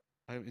 isn't he?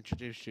 I haven't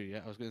introduced you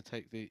yet. I was going to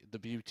take the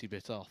beauty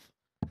bit off.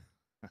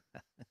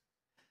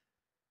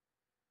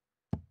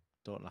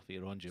 Don't laugh at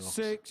your own jokes.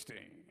 60.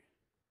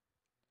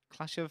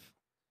 Clash of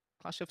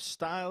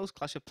styles,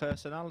 clash of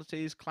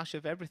personalities, clash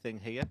of everything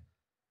here.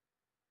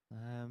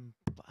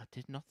 But I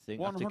did not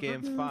think after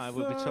game 5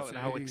 we'll be talking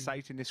how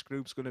exciting this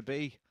group's going to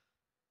be.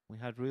 We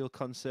had real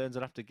concerns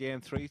that after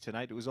game 3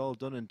 tonight it was all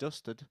done and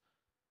dusted,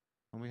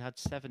 and we had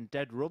 7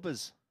 dead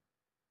rubbers.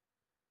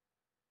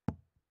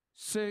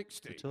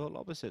 60. The total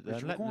opposite there.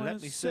 Which Let me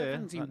requires say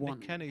that 71.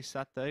 Nick Kenny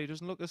sat there. He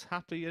doesn't look as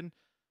happy and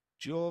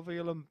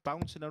jovial and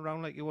bouncing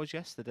around like he was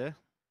yesterday.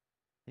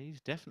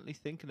 He's definitely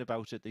thinking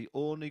about it. The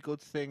only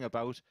good thing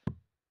about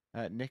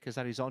Nick is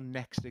that he's on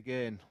next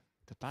again.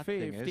 The bad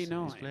thing is he's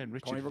playing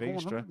Richard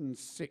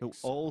Veenstra, who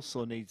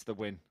also needs the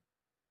win.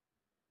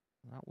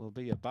 That will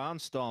be a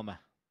barnstormer.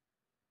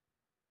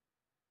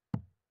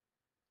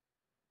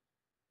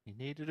 He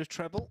needed a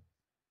treble,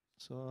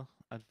 so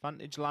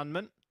advantage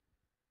Landman.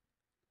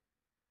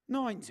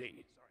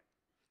 90.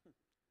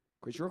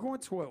 Chris, you're going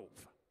 12.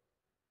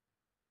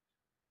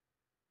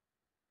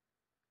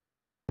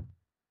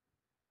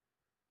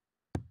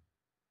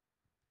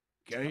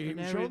 Game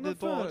area shot of on the the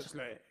board. first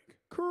leg.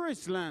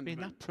 Chris Been Landman.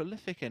 that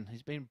prolific in.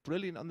 He's been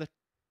brilliant on the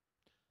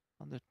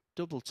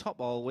double top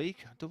all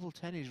week. Double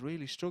 10 he's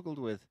really struggled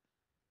with.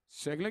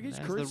 Second leg is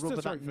There's Chris the rub to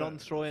of that throw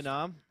non-throwing first.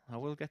 arm. I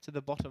will get to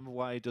the bottom of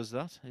why he does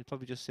that. He'll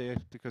probably just say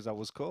because I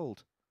was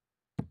cold.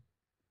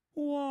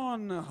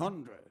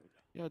 100.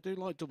 Yeah, I do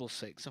like double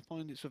six. I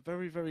find it's a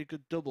very, very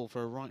good double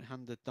for a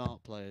right-handed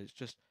dart player. It's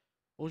just,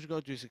 all you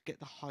got to do is get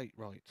the height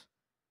right.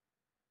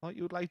 Like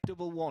you would like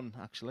double one,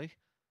 actually.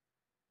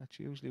 That's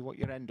usually what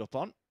you end up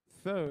on.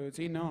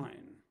 39.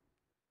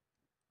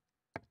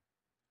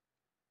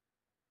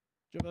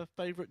 Do you have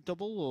a favourite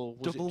double, or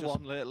was Double it just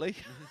one lately.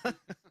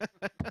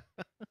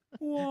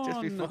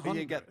 Just before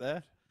you get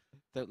there.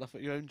 Don't laugh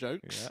at your own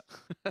jokes.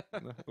 Yeah.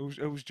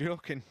 Who's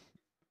joking?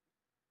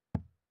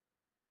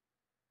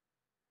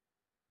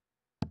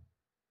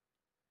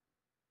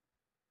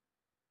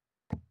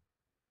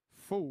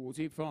 He's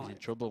in 45.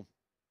 trouble.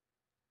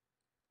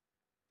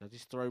 Had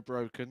his throw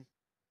broken.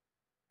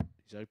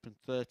 He's open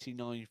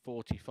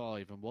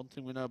 39.45. And one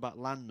thing we know about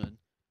Landman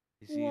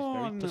is he is very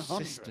 100.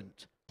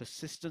 persistent.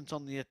 Persistent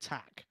on the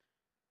attack.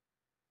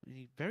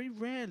 He very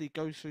rarely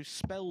goes through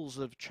spells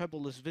of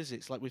trebleless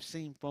visits like we've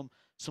seen from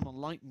someone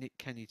like Nick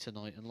Kenny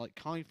tonight, and like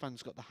Kai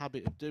Fan's got the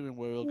habit of doing,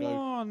 where he'll go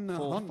 4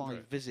 or 5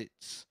 100.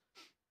 visits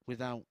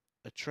without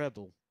a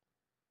treble.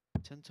 I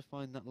tend to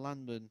find that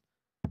Landman,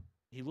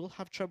 he will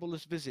have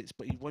trebleless visits,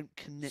 but he won't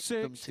connect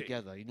them 60.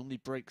 together. He normally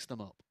breaks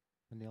them up.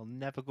 And he'll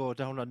never go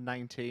down on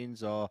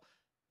 19s or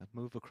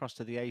move across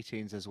to the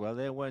 18s as well.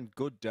 They weren't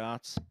good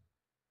darts.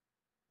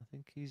 I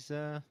think he's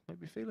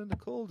maybe feeling the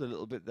cold a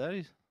little bit there.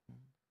 He's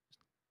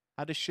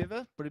had a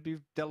shiver, but he'd be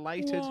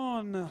delighted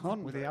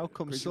 100. with the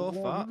outcome Chris, so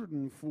far.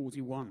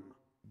 141.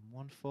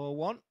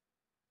 141.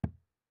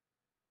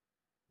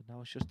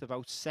 Now it's just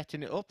about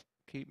setting it up,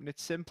 keeping it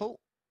simple.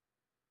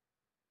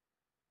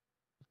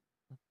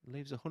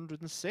 Leaves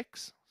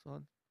 106.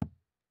 So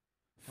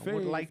I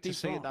would like to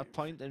see at that 55.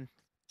 point and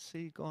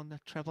see going the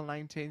treble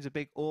 19's a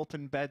big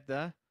open bed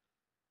there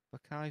for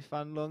Kai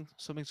Fan Leung.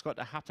 Something's got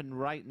to happen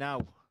right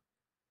now.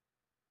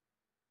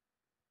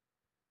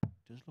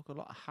 Does look a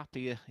lot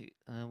happier.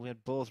 We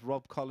had both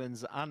Rob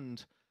Collins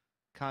and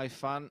Kai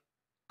Fan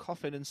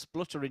coughing and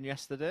spluttering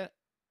yesterday.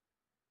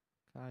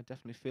 Kai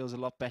definitely feels a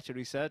lot better,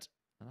 he said,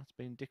 and that's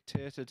been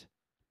dictated with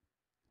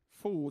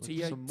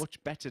 48. some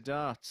much better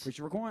darts. Which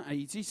require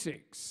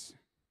 86.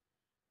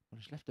 Well,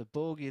 he's left a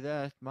bogey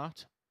there,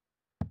 Matt.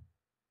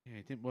 Yeah,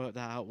 he didn't work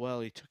that out well.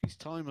 He took his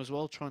time as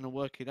well, trying to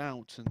work it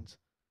out. And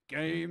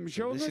Game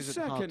shot this the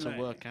isn't hard second to leg.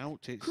 work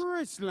out. It's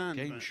Chris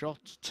Landman. game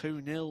shot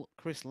 2-0,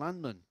 Chris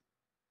Landman.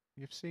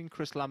 You've seen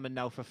Chris Landman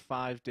now for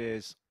 5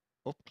 days,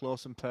 up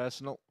close and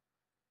personal.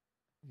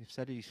 You've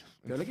said he's,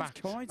 Go in like it's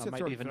fact, Kai I to might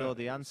throw even know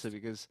the first. answer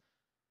because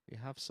you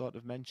have sort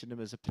of mentioned him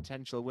as a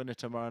potential winner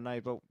tomorrow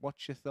night. But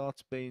what's your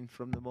thoughts been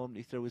from the moment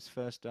he threw his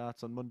first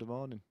darts on Monday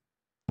morning?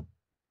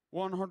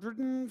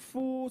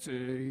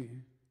 140.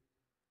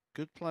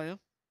 Good player.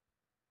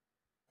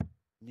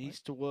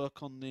 Needs to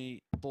work on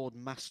the board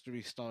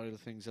mastery style of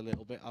things a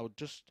little bit. I would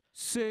just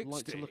 60.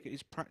 like to look at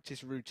his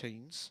practice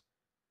routines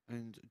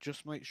and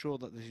just make sure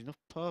that there's enough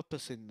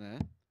purpose in there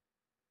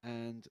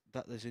and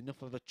that there's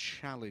enough of a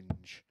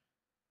challenge.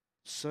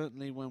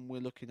 Certainly when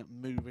we're looking at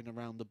moving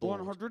around the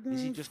board.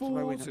 Is he just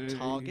throwing at 140.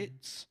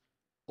 targets,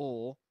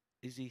 or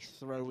is he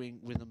throwing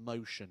with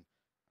emotion?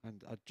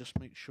 And I'd just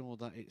make sure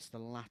that it's the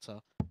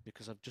latter,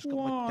 because I've just got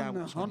my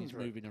doubts when he's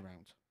 100. moving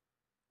around.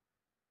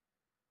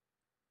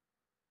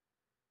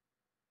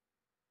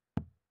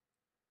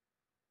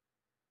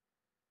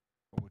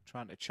 We're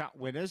trying to chat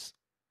winners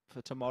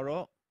for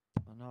tomorrow.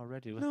 And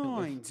already we've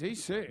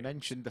 96.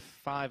 mentioned the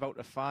 5 out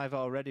of 5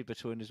 already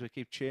between us. We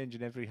keep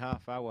changing every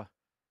half hour.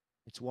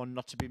 It's one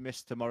not to be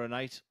missed tomorrow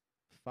night.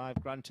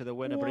 $5 to the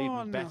winner, but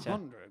even better.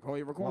 100. Call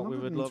you record What we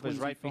would love is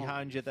right 125.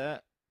 behind you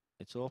there.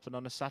 It's open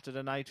on a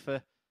Saturday night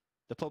for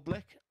the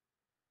public.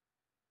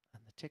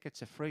 And the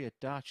tickets are free at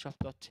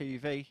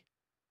dartshop.tv.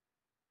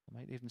 I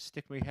might even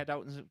stick my head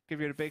out and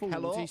give you a big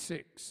hello.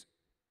 46.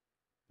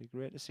 Be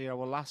great to see our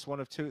last one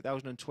of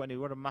 2020.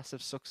 What a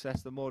massive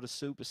success the MODUS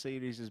Super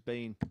Series has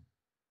been.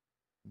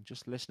 And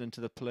just listening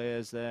to the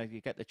players there, you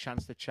get the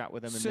chance to chat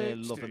with them, and they're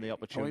 60. loving the Call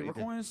opportunity. you The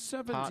requires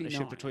 79.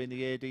 partnership between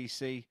the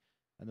ADC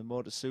and the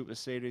MODUS Super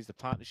Series, the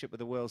partnership with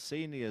the World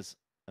Seniors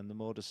and the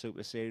MODUS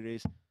Super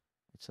Series.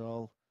 It's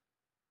all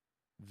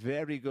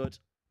very good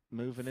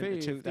moving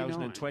into 59.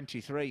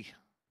 2023.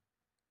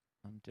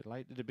 I'm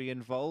delighted to be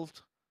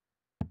involved.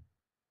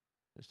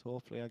 Just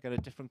hopefully I get a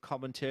different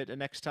commentator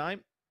next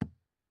time.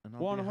 And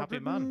I'll be a happy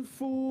man.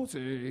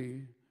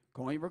 140.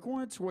 Call you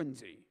require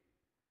 20.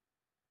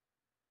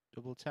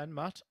 Double 10,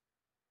 Matt.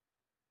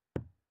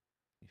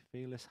 You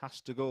feel this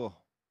has to go?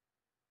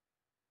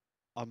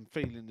 I'm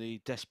feeling the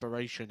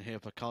desperation here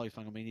for Kai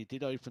Fan. I mean, he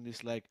did open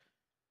this leg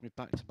with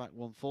back-to-back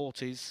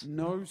 140s.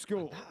 No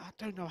score. I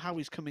don't know how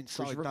he's come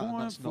inside that and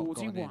required that's not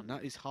gone in. 41.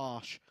 That is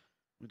harsh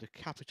with a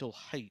capital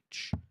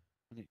H.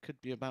 And it could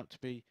be about to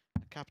be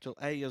a capital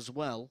A as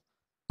well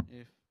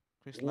if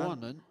Chris One.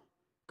 Landman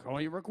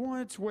Call you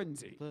require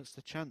 20. converts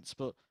the chance.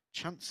 But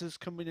chances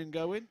coming and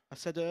going. I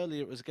said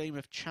earlier it was a game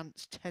of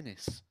chance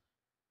tennis.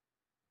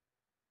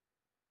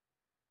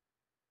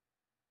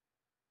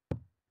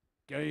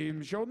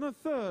 Game shown the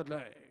third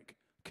leg.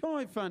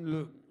 Fan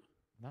Leung.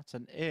 That's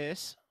an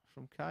ace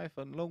from Fan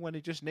Leung when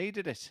he just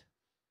needed it.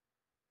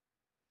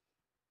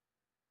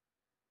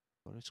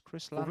 But it's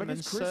Chris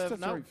Landman's serve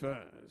now.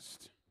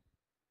 First.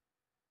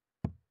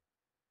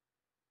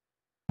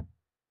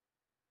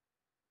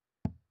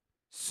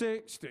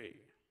 $60.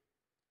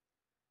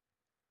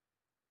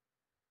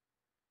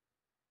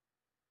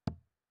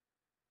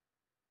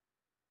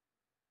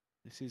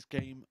 This is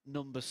game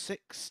number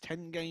 6.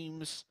 10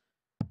 games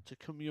to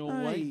come your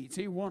way.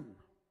 81.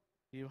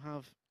 You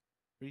have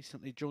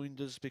recently joined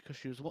us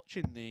because you was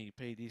watching the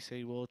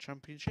PDC World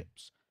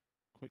Championships.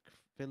 Quick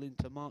fill in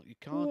to mark your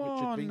card.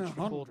 Richard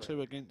Veenstra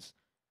 4-2 against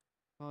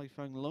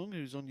Fan Leung,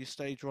 who's on your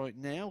stage right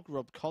now.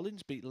 Rob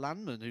Collins beat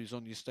Landman, who's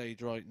on your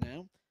stage right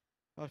now.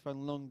 Fan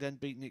Leung then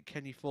beat Nick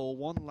Kenny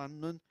 4-1.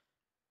 Landman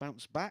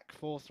bounced back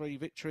 4-3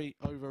 victory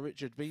over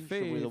Richard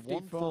Veenstra with a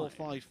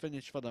 1-4-5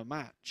 finish for the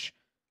match.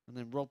 And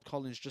then Rob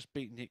Collins just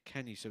beat Nick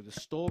Kenny. So the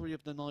story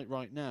of the night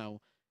right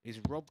now is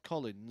Rob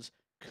Collins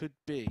could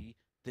be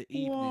the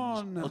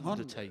evening's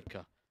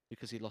Undertaker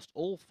because he lost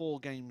all 4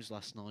 games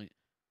last night.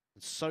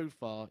 And so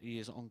far, he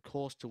is on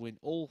course to win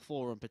all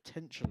 4 and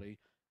potentially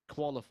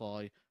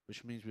qualify,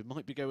 which means we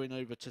might be going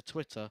over to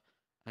Twitter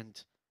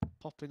and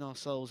popping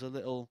ourselves a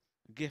little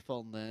gif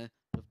on there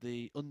of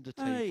the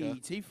Undertaker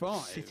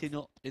 85. sitting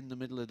up in the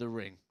middle of the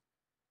ring.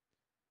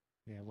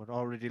 Yeah, we're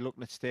already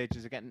looking at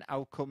stages of getting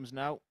outcomes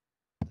now.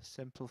 The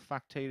simple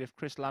fact here, if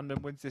Chris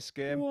Landman wins this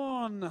game,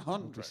 100.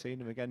 we'll be seeing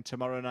him again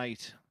tomorrow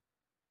night.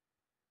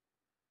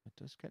 It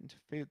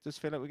does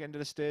feel like we're getting to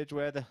the stage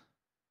where the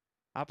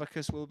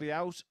abacus will be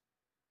out.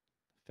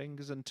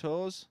 Fingers and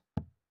toes.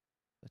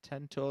 The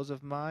 10 toes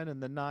of mine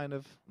and the 9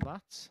 of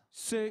Matt's.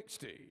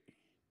 60.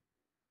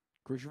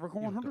 Chris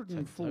record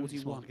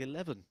 141.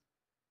 11.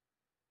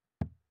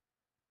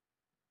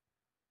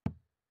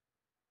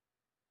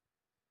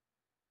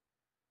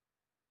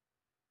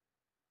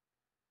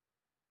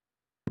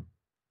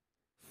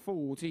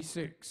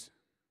 46.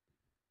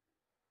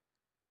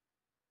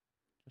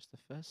 Just the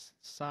first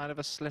sign of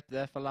a slip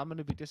there for Landman.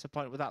 He'll be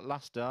disappointed with that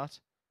last dart.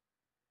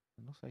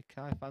 It looks like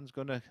Fan's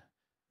going to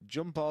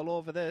jump all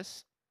over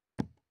this.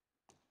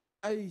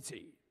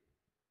 80.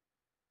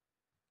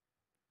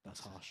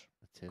 That's harsh.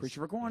 Chris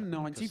record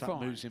 95. That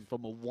moves him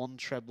from a 1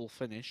 treble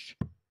finish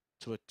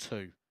to a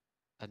 2.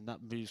 And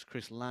that moves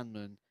Chris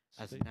Landman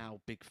as now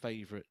big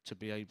favourite to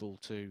be able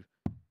to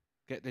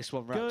get this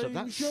one wrapped up.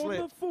 That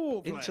slip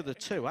into the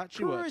 2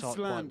 actually worked out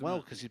quite well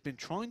because he's been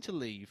trying to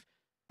leave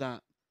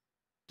that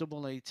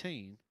double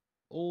 18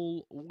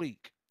 all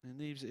week. He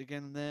leaves it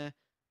again there,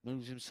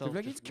 moves himself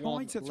just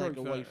one leg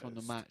away from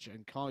the match,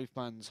 and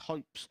Fan's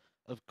hopes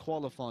of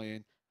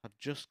qualifying have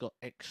just got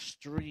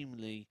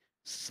extremely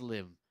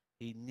slim.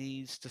 He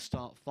needs to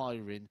start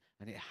firing,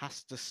 and it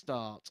has to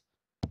start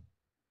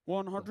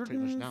 140.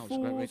 Pretty much now. It's a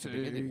great way to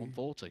begin it,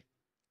 140.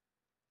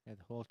 Yeah,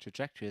 the whole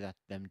trajectory of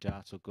them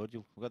darts are good.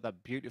 You've got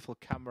that beautiful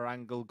camera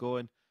angle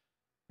going.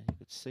 And you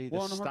could see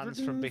the stance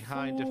from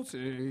behind of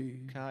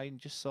Kai.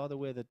 Just saw the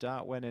way the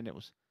dart went in. It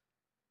was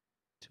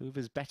 2 of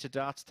his better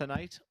darts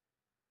tonight.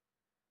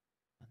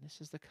 And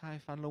this is the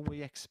Fan Leung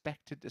we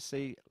expected to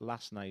see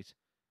last night.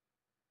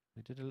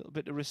 We did a little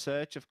bit of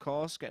research, of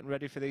course, getting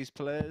ready for these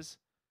players.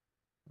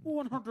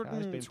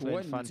 125. Kai's been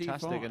playing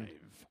fantastic, and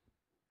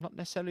not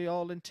necessarily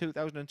all in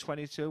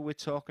 2022. We're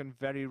talking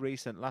very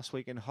recent. Last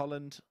week in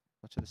Holland,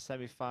 got to the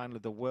semi-final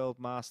of the World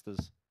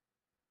Masters.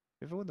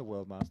 You ever won the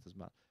World Masters,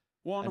 Matt?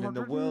 And in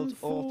the World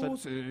Open,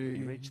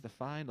 he reached the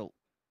final.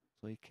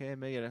 So he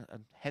came here,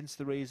 and hence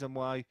the reason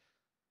why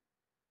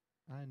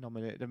I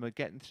nominated him at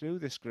getting through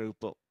this group.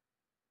 But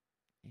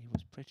he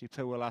was pretty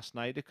poor last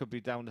night. It could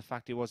be down to the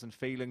fact he wasn't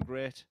feeling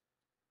great.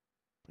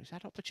 But he's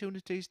had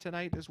opportunities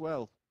tonight as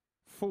well.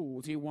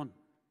 41.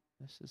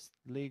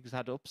 League's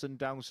had ups and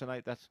downs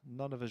tonight that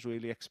none of us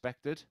really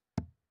expected.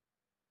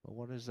 But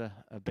what is a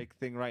big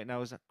thing right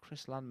now is that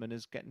Chris Landman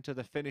is getting to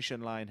the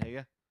finishing line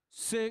here.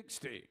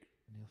 60.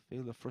 And you'll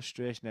feel the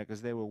frustration there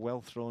because they were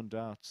well thrown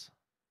darts.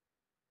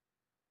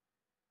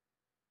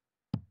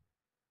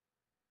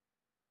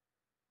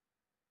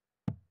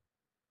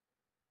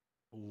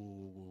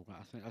 Ooh,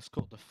 I think that's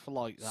got the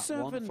flight, that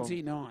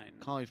 79.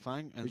 One from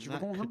Fan, and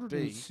that could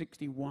be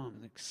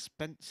an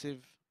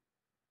expensive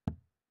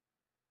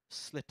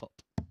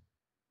slip-up.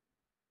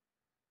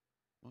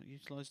 Might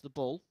utilise the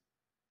ball.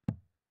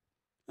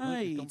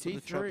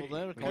 83.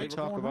 There. We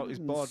talk about his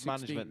board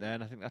management there,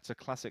 and I think that's a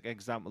classic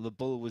example. The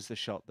bull was the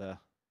shot there.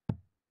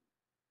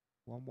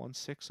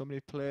 116, so many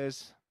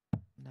players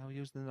now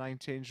using the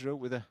 19s route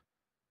with a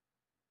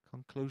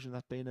conclusion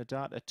that being a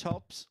dart at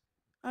tops.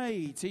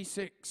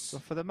 86. So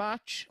for the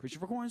match, which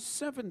requires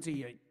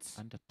 78.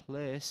 And a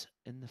place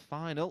in the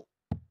final.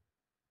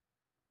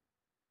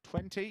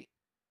 20.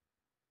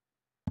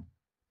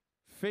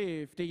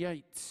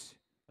 58.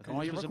 I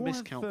think it was a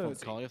miscount from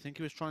Kai. I think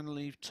he was trying to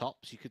leave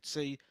tops. You could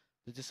see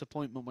the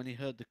disappointment when he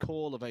heard the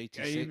call of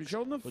 86. Games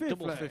on the But fifth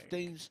double leg.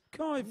 15s,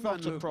 Kai Fan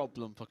not a Leung.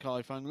 problem for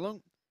Kai Fan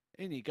Leung.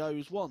 In he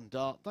goes, 1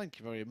 dart, thank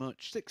you very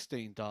much,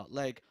 16 dart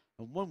leg.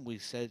 And when we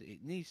said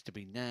it needs to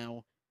be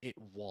now, it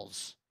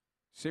was.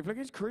 See if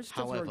it's Chris to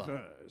throw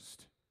However,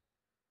 first.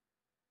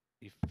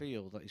 you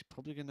feel that he's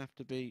probably going to have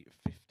to be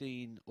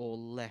 15 or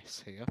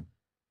less here,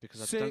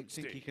 because I don't think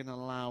 60. he can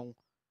allow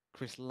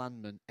Chris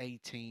Landman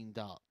 18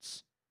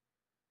 darts.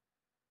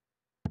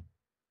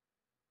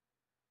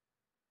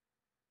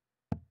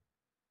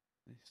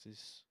 This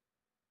is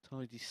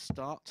tidy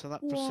start to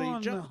that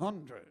procedure.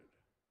 100.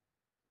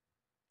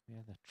 Yeah,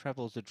 the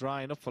trebles are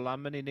drying up for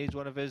Landman. He needs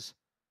one of his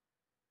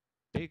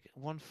big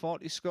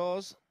 140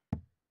 scores.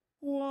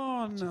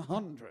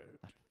 100.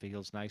 That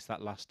feels nice,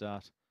 that last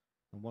dart.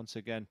 And once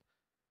again,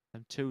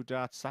 them 2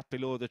 darts sat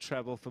below the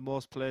treble. For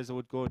most players, they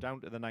would go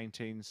down to the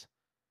 19s.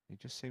 He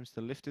just seems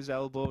to lift his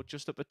elbow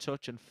just up a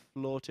touch and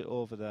float it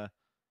over there.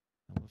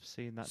 And we've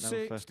seen that now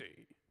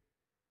 60.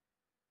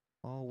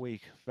 for all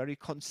week. Very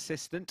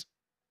consistent.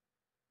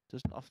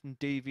 Doesn't often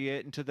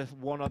deviate into the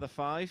 1 or the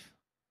 5.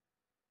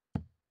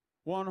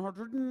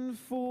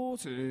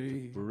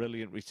 140.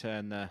 Brilliant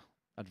return there.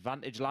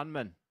 Advantage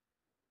Landman.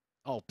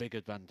 Oh, big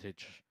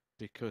advantage,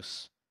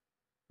 because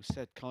we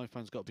said Kai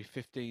Fan's got to be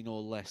 15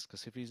 or less,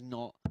 because if he's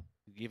not,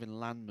 you're giving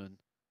Landman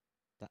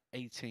that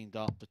 18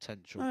 dart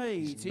potential.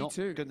 He's not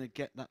 82. going to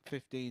get that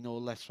 15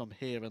 or less from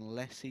here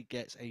unless he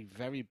gets a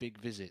very big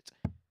visit.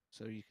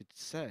 So you could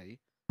say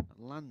that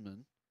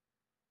Landman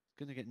is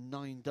going to get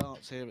 9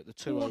 darts here at the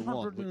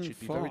 201, which he'd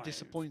be very 105.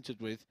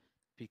 disappointed with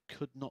if he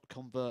could not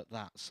convert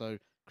that. So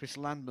Chris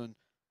Landman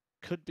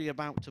could be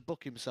about to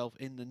book himself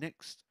in the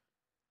next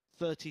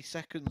 30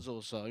 seconds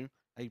or so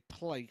a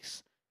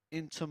place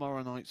in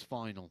tomorrow night's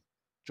final,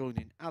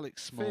 joining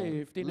Alex Small,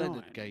 59.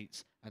 Leonard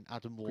Gates and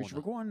Adam Chris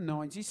Warner. McGuire,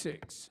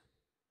 96.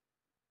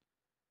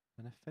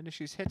 And a finish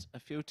he's hit a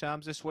few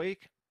times this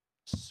week.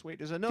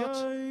 Sweet as a nut.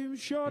 Game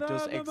shot He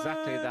does of the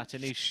exactly match. that,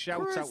 and he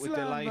shouts out Chris with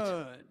delight.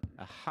 Landman.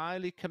 A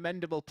highly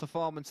commendable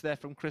performance there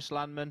from Chris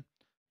Landman.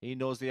 He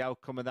knows the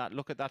outcome of that.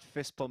 Look at that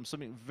fist pump,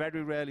 something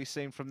very rarely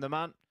seen from the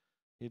man.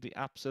 He'll be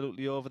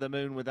absolutely over the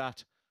moon with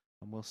that.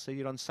 And we'll see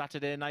you on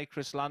Saturday night,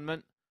 Chris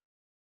Landman.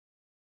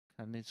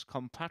 And his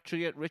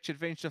compatriot Richard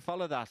Veenstra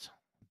follow that.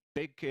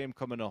 Big game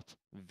coming up.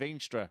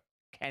 Veenstra,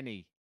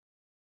 Kenny.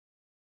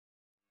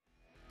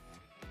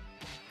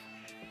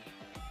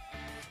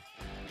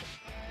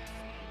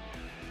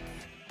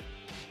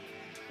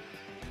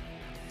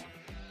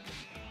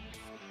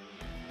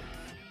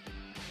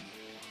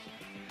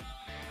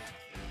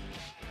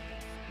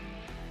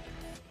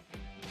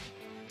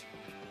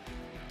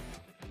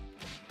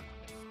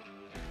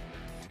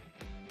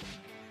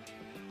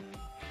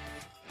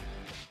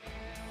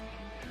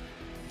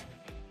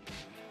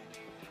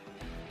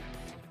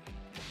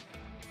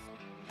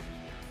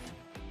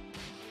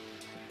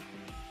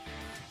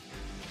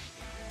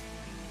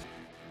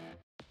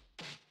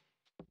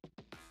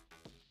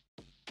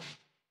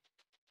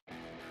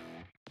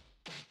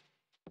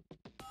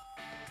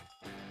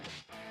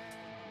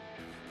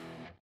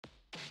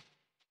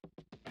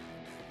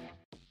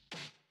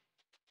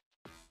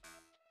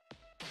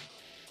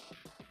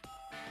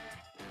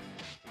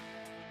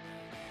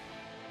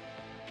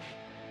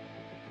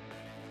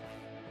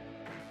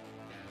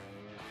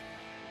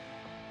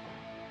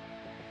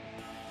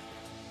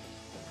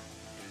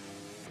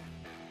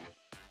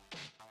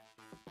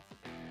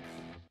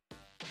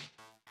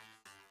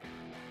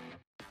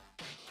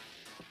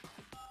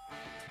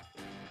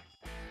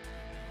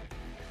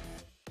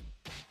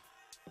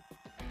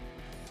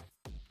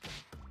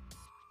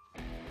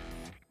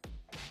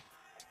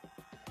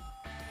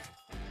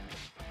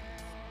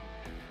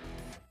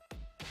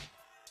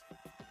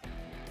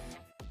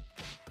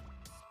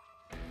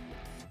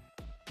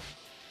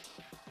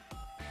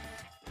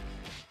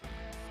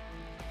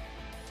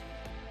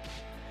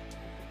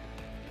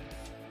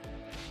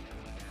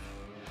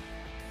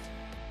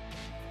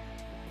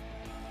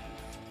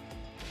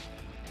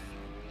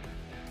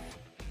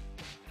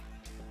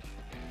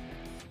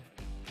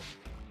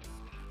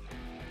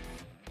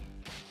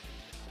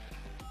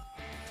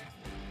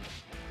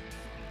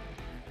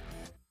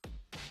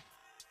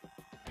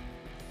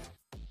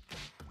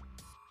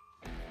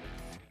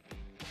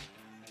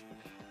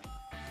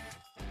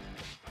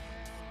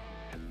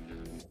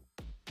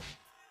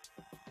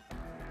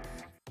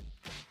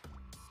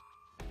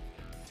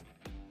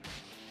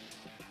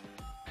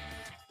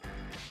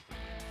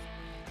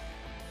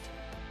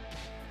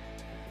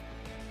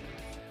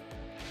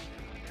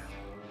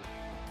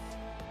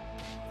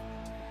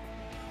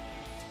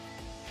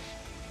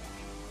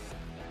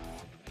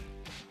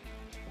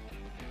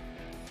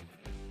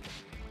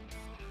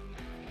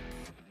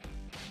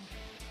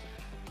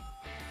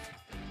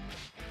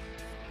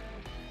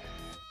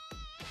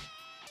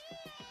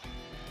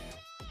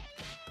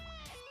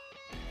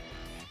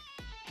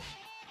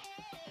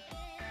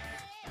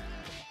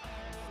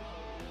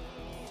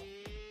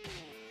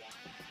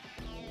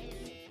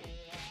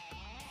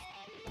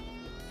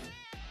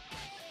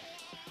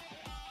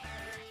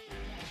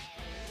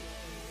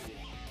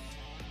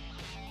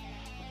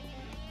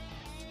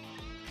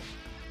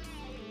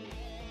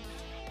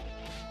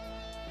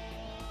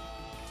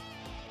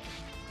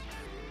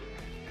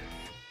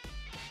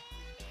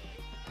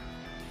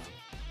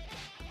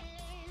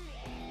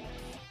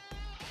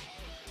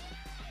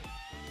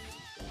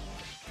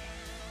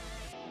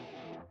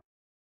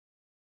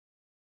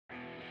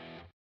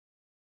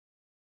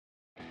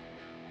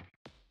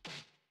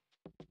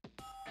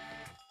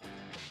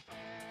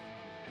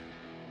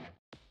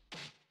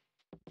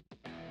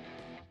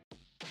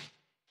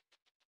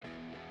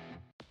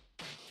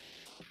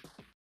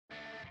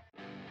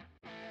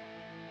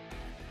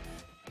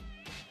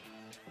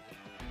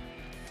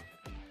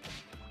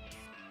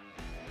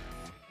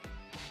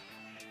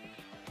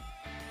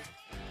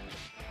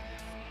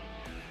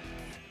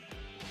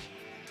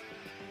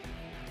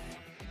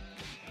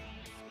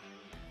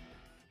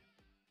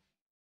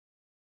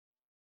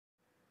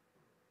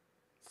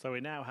 So we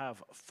now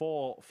have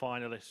 4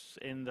 finalists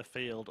in the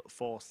field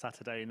for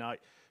Saturday night.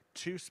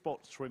 2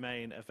 spots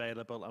remain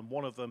available, and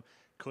one of them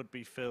could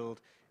be filled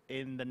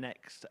in the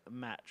next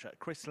match.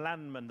 Chris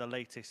Landman, the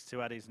latest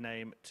to add his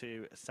name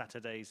to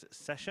Saturday's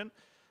session.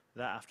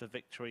 That after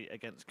victory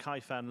against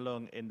Fan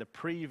Leung in the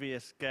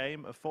previous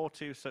game. A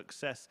 4-2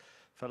 success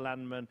for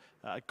Landman.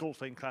 A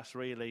golfing class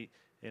really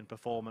in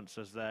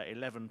performances there.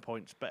 11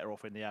 points better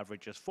off in the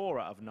averages. 4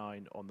 out of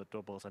 9 on the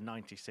doubles. A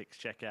 96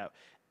 checkout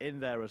in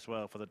there as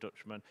well for the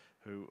Dutchman,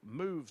 who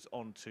moves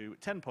on to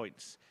 10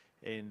 points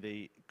in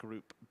the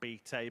Group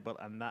B table,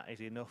 and that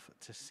is enough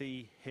to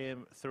see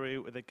him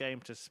through with a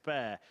game to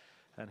spare.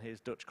 And his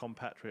Dutch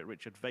compatriot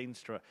Richard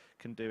Veenstra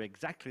can do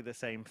exactly the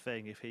same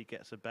thing if he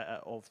gets a better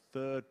of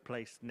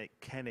third-place Nick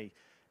Kenny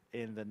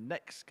in the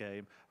next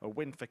game. A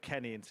win for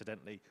Kenny,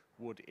 incidentally,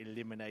 would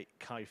eliminate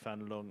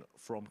Fan Leung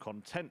from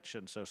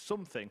contention. So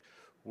something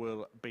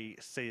will be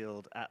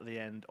sealed at the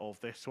end of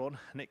this one.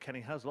 Nick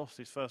Kenny has lost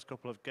his first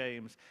couple of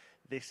games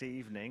this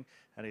evening,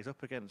 and he's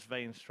up against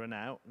Veenstra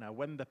now. Now,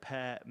 when the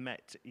pair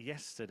met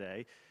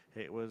yesterday,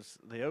 it was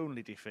the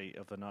only defeat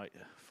of the night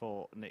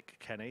for Nick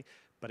Kenny,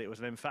 but it was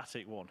an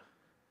emphatic one.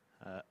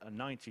 A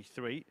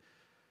 93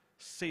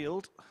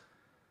 sealed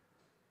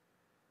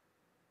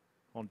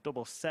on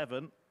double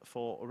 7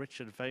 for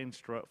Richard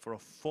Veenstra for a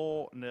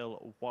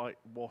 4-0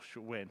 whitewash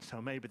win.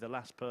 So maybe the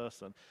last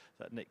person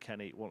that Nick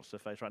Kenny wants to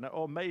face right now,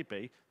 or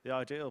maybe the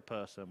ideal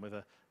person with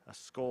a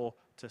score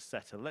to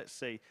settle. Let's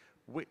see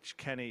which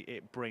Kenny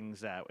it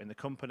brings out in the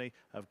company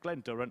of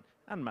Glenn Durrant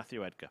and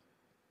Matthew Edgar.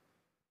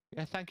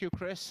 Yeah, thank you,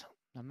 Chris.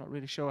 I'm not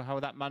really sure how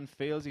that man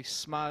feels. He's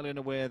smiling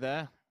away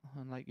there.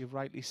 And like you've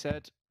rightly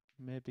said,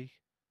 maybe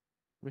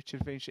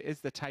Richard Veenstra is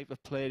the type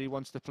of player he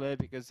wants to play,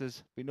 because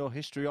there's been no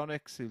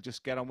histrionics. He'll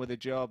just get on with the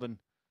job, and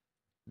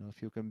you know,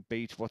 if you can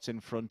beat what's in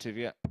front of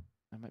you,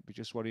 that might be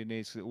just what he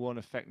needs, because it won't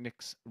affect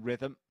Nick's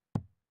rhythm.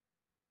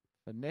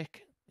 For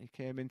Nick, he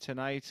came in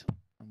tonight,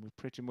 and we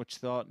pretty much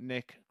thought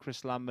Nick,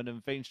 Chris Landman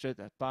and Veenstra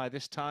that by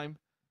this time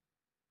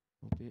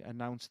will be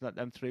announced that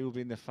them 3 will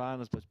be in the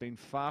finals, but it's been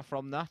far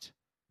from that.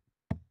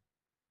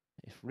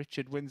 If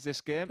Richard wins this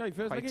game,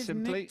 quite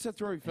simply,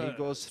 he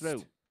goes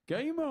through.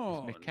 Game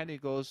on. If Nick Kenny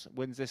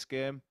wins this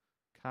game,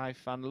 Fan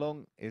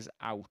Leung is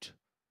out.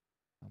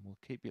 And we'll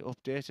keep you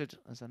updated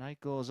as the night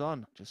goes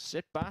on. Just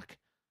sit back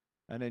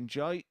and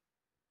enjoy.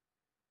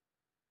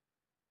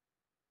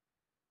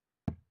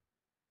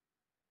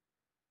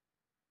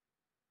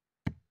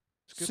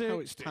 It's good how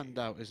it's panned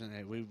out, isn't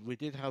it? We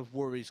did have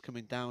worries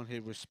coming down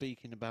here. We're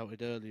speaking about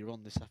it earlier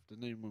on this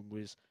afternoon when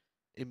we was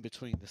in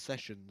between the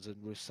sessions, and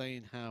we're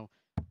saying how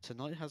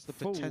tonight has the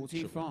potential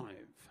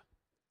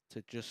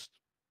to just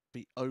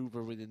be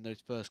over within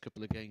those first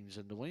couple of games.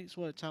 And the way it's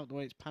worked out, the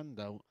way it's panned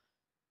out,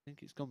 I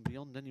think it's gone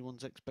beyond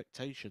anyone's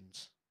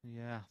expectations.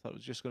 Yeah, I thought it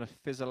was just going to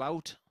fizzle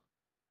out.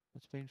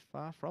 It's been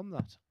far from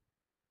that.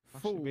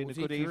 It's been a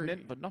good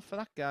evening, but not for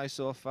that guy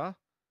so far.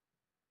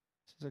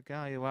 This is a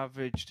guy who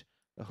averaged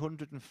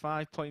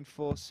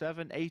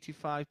 105.47,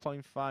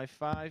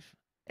 85.55,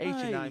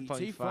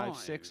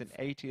 89.56 and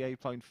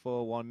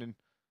 88.41 in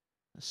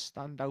a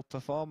standout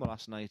performer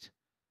last night.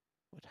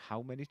 But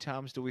how many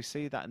times do we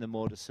see that in the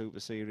MODUS Super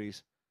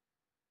Series?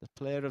 The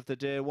player of the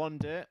day one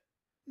day,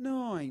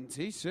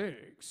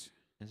 96.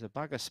 There's a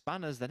bag of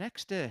spanners the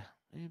next day.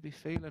 He'll be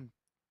feeling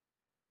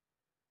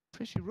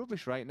pretty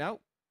rubbish right now.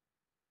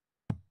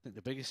 I think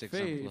the biggest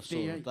example I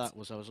saw of that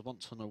was I was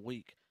once on a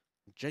week.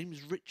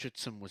 James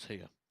Richardson was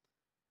here,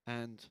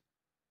 and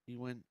he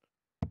went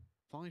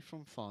 5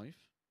 from 5.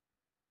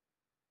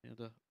 He had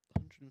a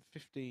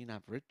 115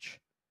 average.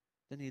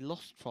 Then he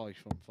lost 5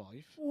 from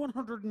 5.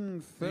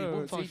 132. He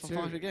won 5 from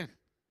 5 again.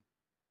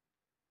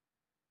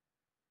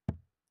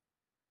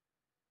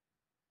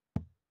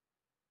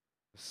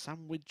 The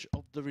sandwich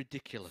of the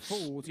ridiculous.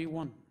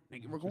 41.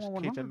 Just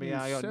keeping my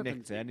eye on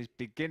Nick there, and he's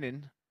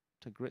beginning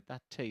to grit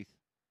that teeth.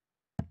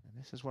 And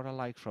this is what I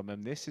like from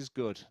him. This is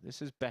good. This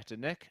is better,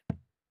 Nick.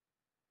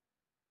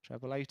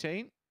 Treble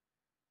 18.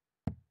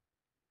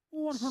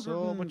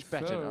 So much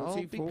better.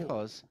 All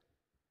because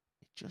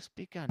he just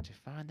began to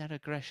find that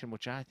aggression,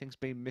 which I think's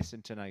been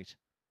missing tonight.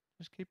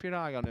 Just keep your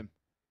eye on him.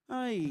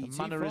 The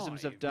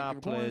mannerisms of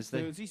dart players,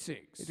 the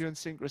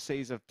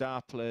idiosyncrasies of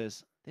dart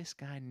players. This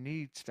guy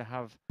needs to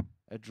have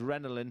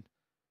adrenaline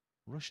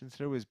rushing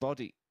through his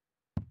body.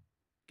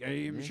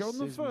 Game shown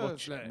the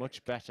first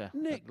much better.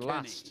 Nick At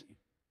last.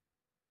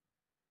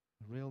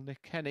 Real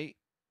Nick Kenny,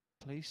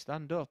 please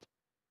stand up.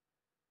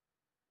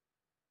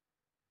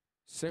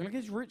 Second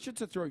against Richard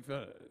to throw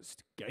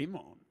first. Game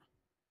on.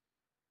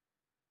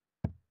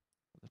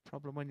 The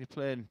problem when you're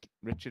playing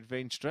Richard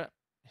Veenstra,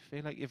 you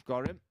feel like you've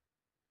got him.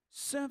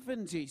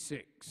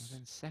 76.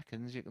 Within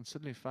seconds, you can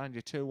suddenly find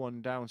your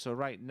 2-1 down. So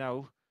right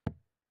now,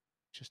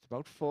 just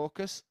about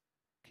focus,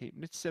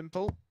 keeping it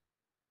simple.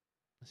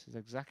 This is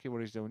exactly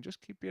what he's doing.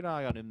 Just keep your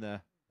eye on him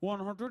there.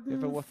 140. You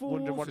ever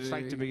wonder what it's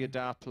like to be a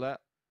dart player?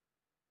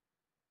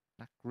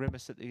 That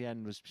grimace at the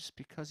end was just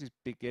because he's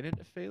beginning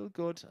to feel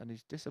good, and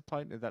he's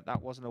disappointed that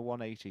that wasn't a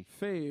 180.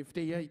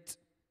 58.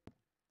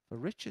 For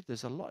Richard,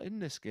 there's a lot in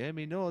this game.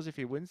 He knows if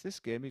he wins this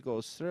game, he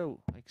goes through.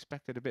 I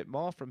expected a bit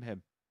more from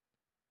him.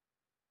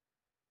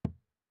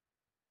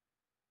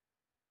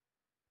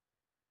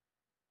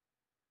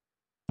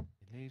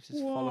 He leaves his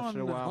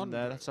follow-through arm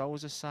there. That's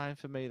always a sign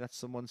for me that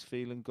someone's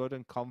feeling good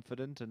and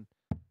confident, and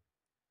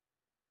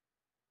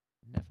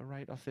never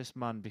write off this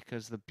man,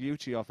 because the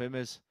beauty of him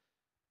is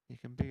he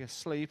can be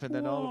asleep and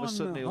then all of a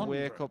sudden he'll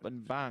wake up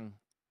and bang.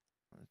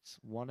 It's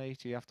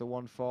 180 after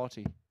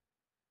 140.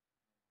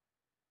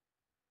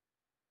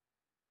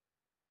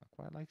 I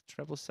quite like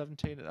treble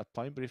 17 at that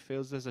point, but he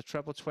feels there's a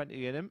treble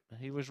 20 in him.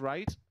 He was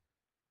right.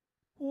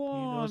 He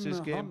knows his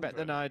game better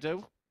than I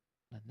do.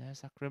 And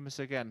there's that grimace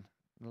again.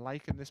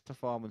 Liking this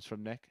performance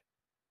from Nick.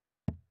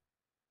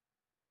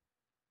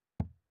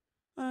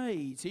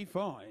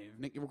 85.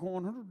 Nick, you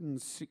record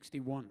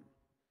 161.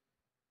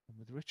 And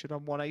with Richard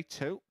on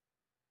 182,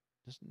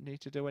 doesn't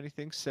need to do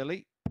anything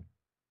silly. A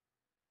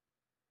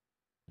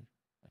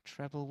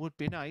treble would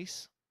be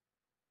nice.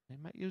 He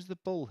might use the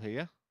bull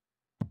here.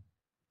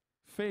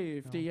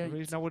 58. The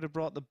reason I would have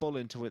brought the bull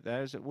into it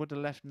there is it would have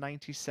left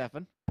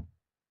 97. And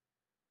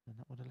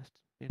that would have left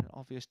been an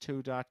obvious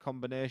two-dart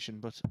combination,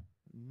 but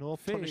no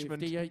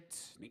punishment 58.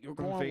 Nick, you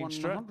record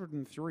Veenstra.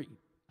 103.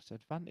 It's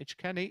advantage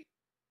Kenny.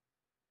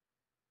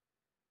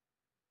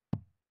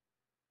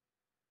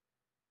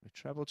 With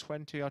treble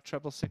 20 or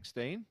treble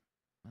 16,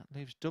 that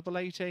leaves double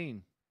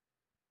 18.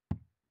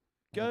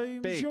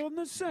 Game's Big, on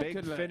the second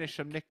big leg. finish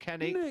from Nick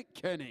Kenny. Nick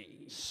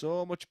Kenny.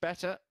 So much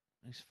better.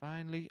 He's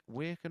finally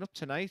waking up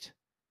tonight.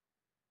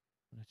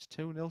 And it's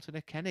 2-0 to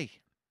Nick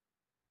Kenny.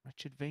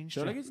 Richard So I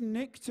Veenstra. think it's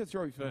Nick to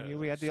throw first. Here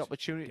we had the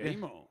opportunity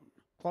Game to on.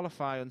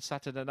 qualify on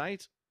Saturday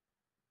night.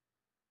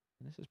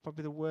 And this is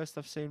probably the worst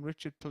I've seen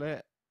Richard play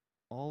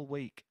all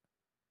week.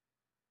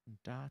 And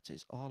darts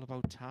is all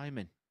about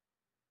timing.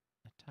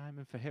 The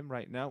timing for him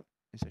right now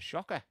is a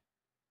shocker.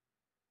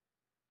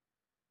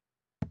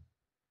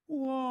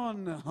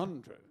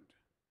 100.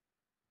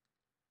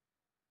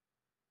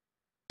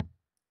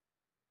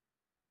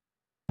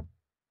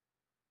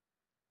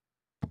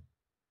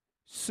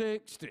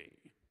 $60.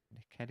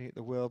 Nick Kenny at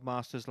the World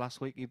Masters last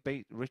week, he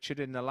beat Richard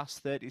in the last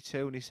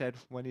 32, and he said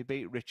when he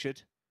beat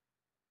Richard,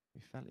 he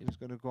felt he was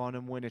going to go on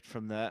and win it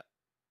from there.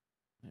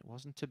 It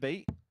wasn't to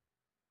be.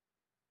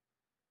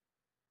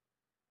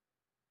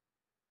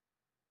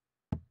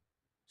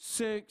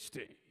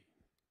 60.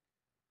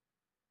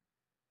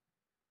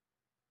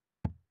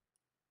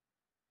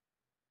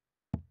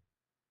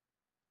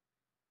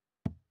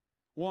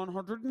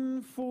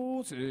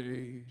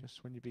 140.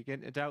 Just when you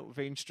begin to doubt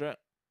Veenstra.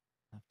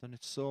 I've done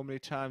it so many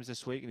times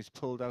this week, and he's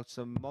pulled out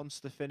some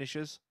monster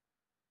finishes,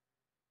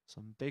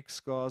 some big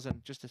scores,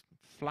 and just a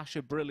flash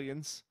of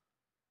brilliance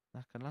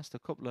that can last a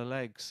couple of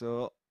legs.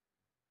 So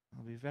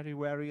I'll be very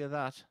wary of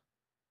that.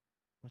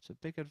 It's a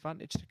big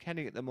advantage to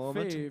Kenny at the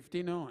moment.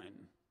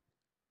 59.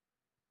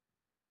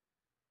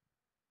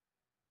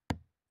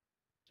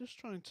 Just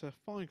trying to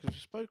find, because we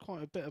spoke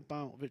quite a bit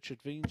about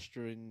Richard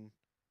Veenstra in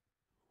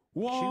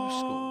Q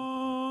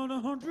school.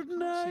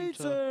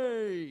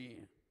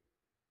 180.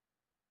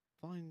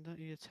 Find that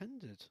he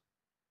attended.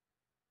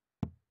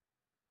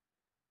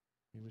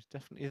 He was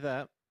definitely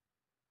there.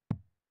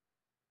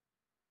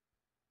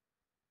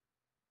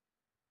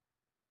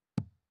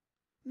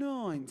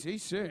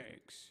 $96.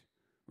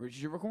 Richard,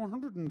 you record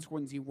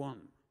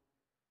 121.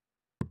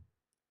 And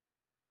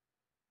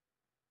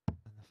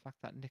the fact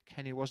that Nick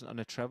Kenny wasn't on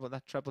a treble,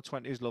 that treble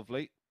 20 is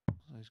lovely.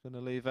 So he's going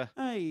to leave a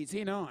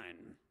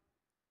 89.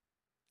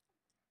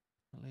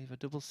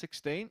 double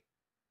 16.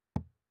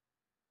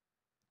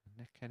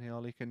 Nick Kenny,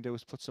 all he can do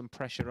is put some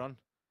pressure on.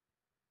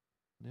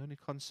 The only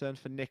concern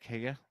for Nick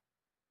here,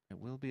 it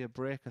will be a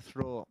breaker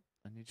throw,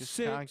 and you just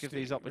can't give 60.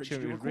 these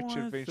opportunities.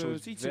 Richard Veenstra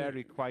was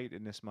very quiet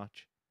in this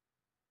match.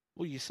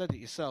 Well, you said it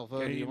yourself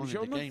earlier on in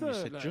the game. You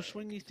said just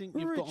when you think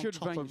you've got on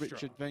top of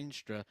Richard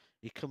Veenstra,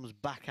 he comes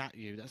back at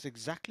you. That's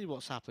exactly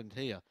what's happened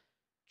here.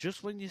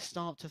 Just when you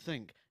start to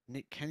think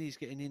Nick Kenny's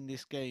getting in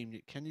this game,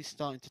 Nick Kenny's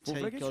starting to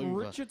take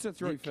over,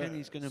 Nick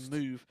Kenny's going to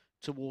move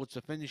towards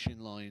the finishing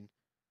line.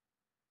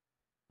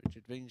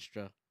 Richard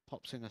Veenstra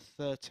pops in a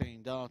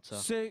 13 darter,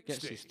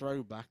 gets his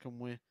throwback, and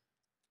we're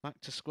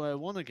back to square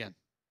one again.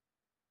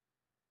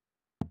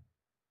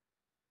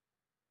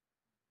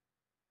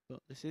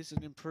 But this is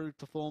an improved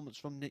performance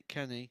from Nick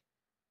Kenny.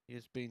 He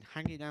has been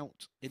hanging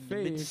out in the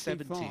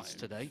mid-70s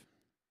today,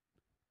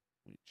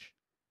 which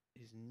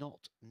is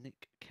not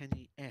Nick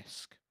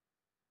Kenny-esque.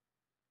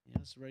 He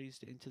has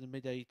raised it into the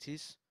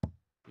mid-80s.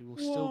 He will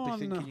still be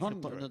thinking he can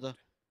put another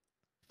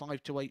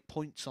 5 to 8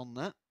 points on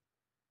that.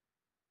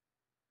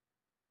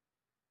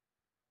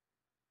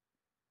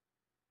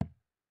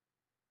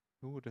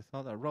 Who would have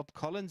thought that Rob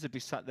Collins would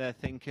be sat there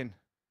thinking,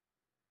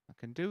 I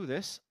can do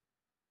this.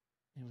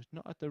 He was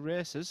not at the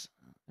races.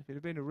 If he'd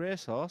have been a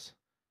racehorse,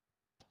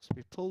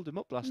 possibly pulled him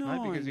up last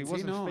night because he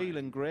wasn't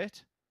feeling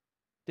great.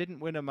 Didn't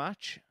win a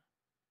match.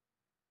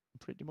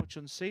 Pretty much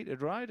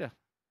unseated rider.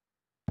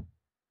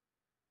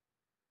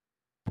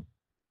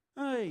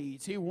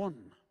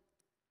 81.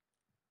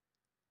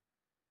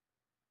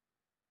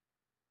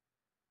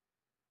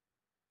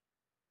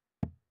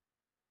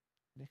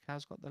 Nick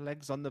has got the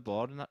legs on the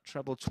board, and that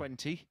treble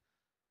 20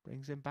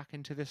 brings him back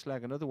into this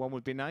leg. Another one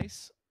would be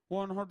nice.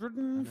 140.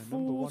 And a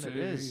number one it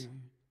is.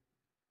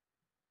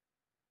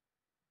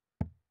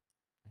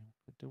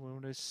 Could do one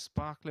of his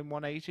sparkling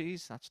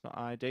 180s. That's not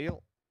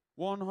ideal.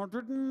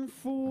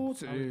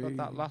 140. How he got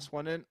that last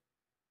one in,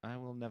 I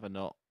will never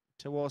know.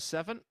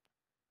 207.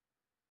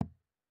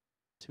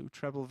 2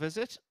 treble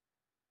visit.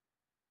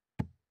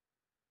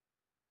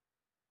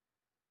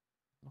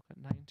 Look at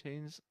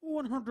 19s.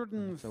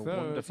 130. It's a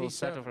wonderful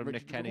setup from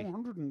Nick Kenny.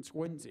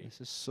 120.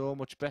 This is so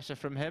much better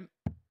from him.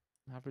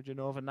 Averaging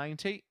over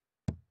 90.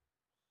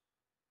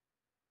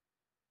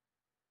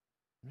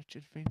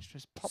 Richard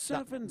Veenstra's popped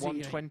that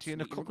 120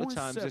 in a couple of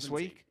times this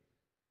week.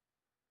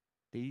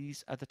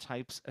 These are the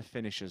types of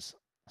finishers.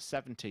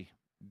 70.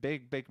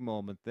 Big, big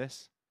moment,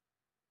 this.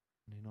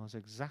 And he knows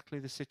exactly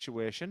the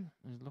situation.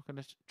 He's looking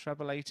at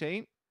treble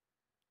 18.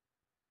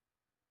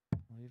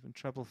 Or even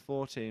treble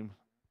 14.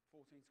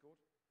 14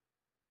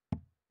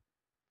 scored.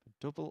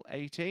 Double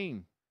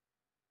 18.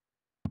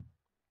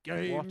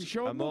 Game What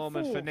show a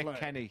moment for fourth Nick leg.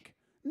 Kenny.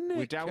 Nick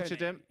We doubted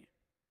Kenny. him.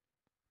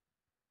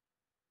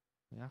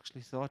 We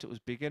actually thought it was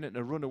beginning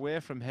to run away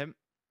from him.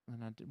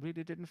 And I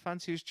really didn't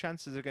fancy his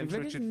chances against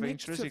Richard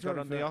Veenstra as he got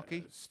on the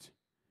hockey.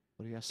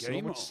 But he has so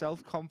Game much on.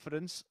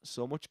 self-confidence,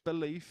 so much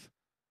belief.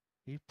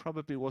 He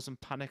probably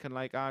wasn't panicking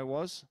like I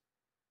was.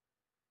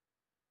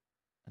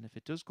 And if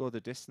it does go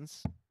the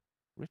distance,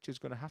 Richard's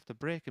going to have to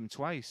break him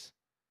twice.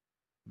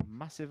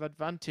 Massive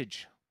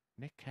advantage.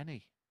 Nick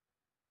Kenny.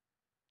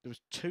 There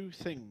was 2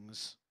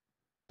 things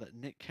that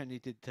Nick Kenny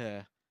did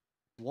there.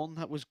 One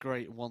that was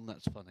great, and one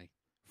that's funny.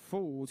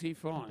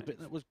 45. The bit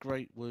that was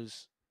great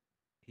was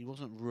he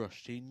wasn't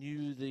rushed. He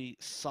knew the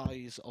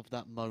size of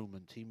that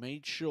moment. He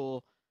made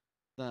sure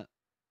that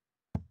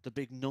the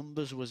big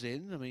numbers was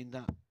in. I mean,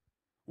 that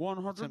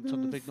attempt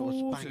on the big number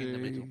was bang in the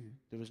middle. 140.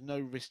 There was no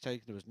risk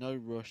taken. There was no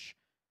rush.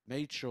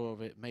 Made sure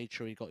of it. Made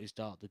sure he got his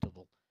dart the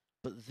double.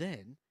 But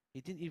then he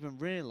didn't even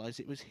realise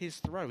it was his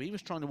throw. He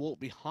was trying to walk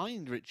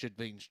behind Richard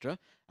Veenstra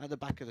at the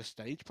back of the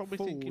stage, probably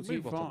thinking,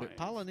 move up a bit, 45.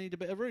 pal. I need a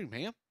bit of room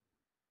here.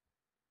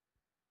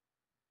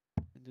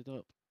 Ended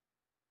up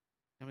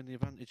having the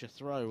advantage of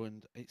throw,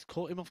 and it's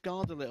caught him off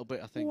guard a little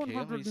bit, I think,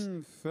 here. He's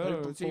open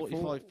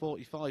 134.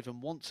 45-45,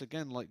 and once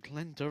again, like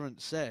Glenn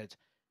Durrant said,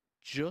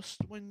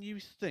 just when you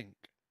think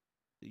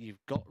that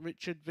you've got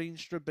Richard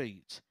Veenstra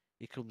beat,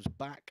 he comes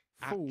back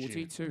at you.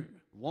 42.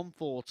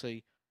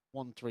 140,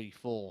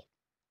 134.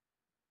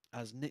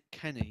 As Nick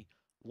Kenny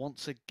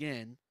once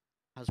again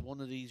has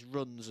one of these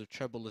runs of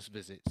trebleless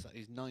visits. That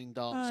is 9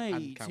 darts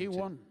and counting.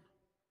 81.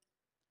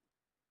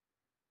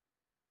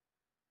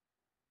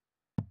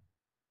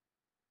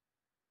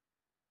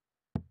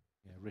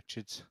 Yeah,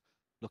 Richard's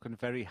looking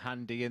very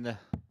handy in the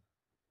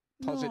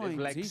positive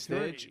leg 93.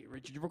 stage.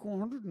 Richard Rook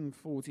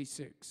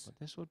 146. But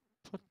this would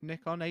put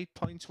Nick on 8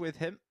 points with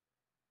him.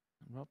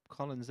 And Rob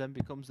Collins then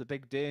becomes the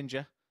big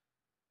danger.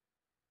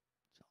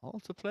 It's all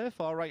to play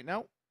for right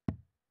now.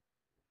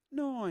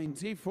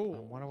 94.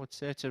 And what I would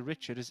say to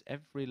Richard is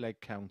every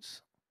leg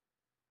counts.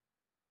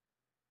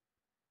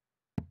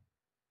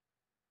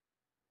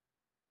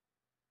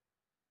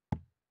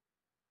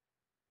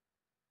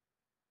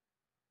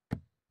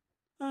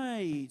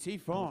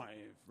 $85. Every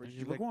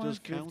Richard leg Rook does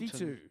count,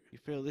 152. and you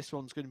feel this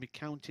one's going to be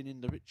counting in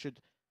the Richard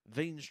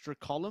Veenstra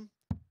column.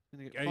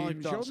 Going to get Game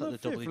 5 darts shot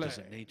at the the double. He fifth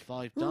doesn't leg. need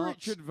 5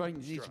 darts. Richard He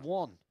needs Veenstra.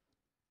 1.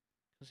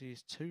 Because he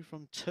is 2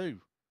 from 2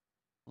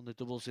 on the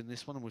doubles in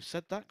this one. And we've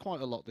said that quite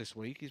a lot this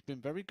week. He's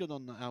been very good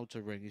on the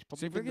outer ring. He's See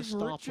probably if we been the get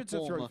star Richard to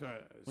throw performer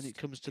first. when it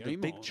comes to Game the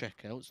big on.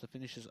 checkouts. The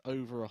finishes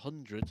over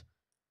 100.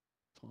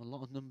 Put a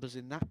lot of numbers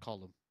in that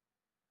column.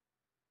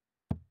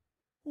 Nick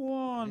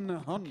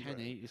 100.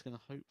 Kenny is going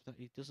to hope that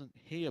he doesn't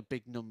hear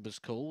big numbers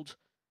called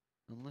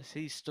unless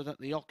he's stood at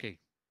the hockey.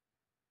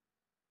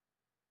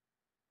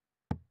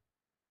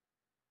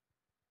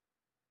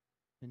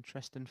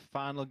 Interesting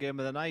final game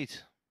of the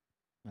night.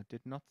 I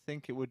did not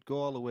think it would go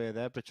all the way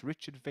there, but it's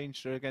Richard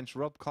Veenstra against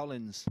Rob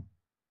Collins.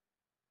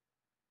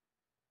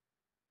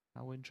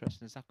 How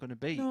interesting is that going to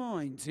be?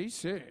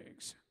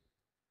 96.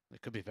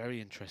 It could be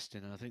very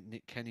interesting. I think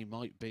Nick Kenny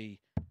might be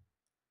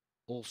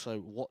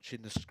also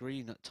watching the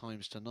screen at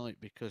times tonight,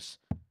 because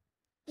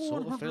I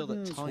sort of feel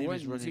that time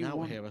is running out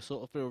 121. here. I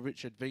sort of feel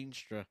Richard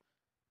Veenstra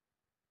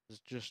has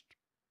just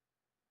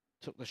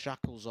took the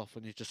shackles off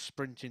and he's just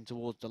sprinting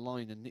towards the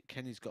line, and Nick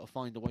Kenny's got to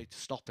find a way to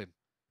stop him.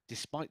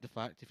 Despite the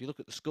fact, if you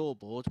look at the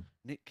scoreboard,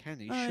 Nick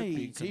Kenny should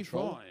be in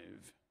control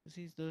 85. because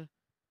he's the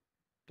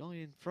guy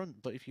in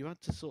front. But if you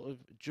had to sort of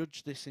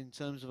judge this in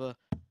terms of a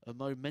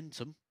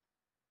momentum,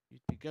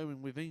 you'd be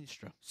going with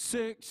Veenstra.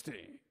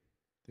 60.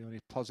 The only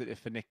positive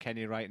for Nick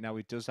Kenny right now,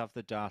 he does have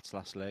the darts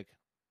last leg.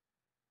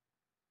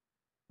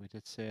 We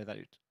did say that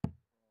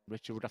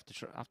Richard would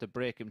have to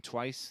break him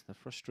twice. The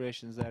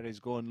frustrations there, he's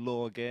going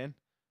low again.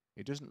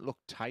 He doesn't look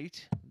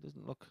tight. He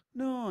doesn't look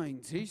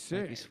 96.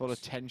 like he's full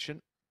of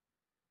tension.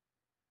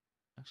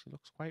 Actually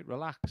looks quite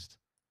relaxed.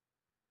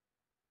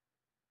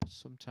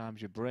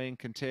 Sometimes your brain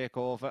can take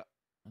over,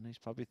 and he's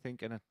probably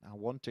thinking, I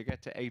want to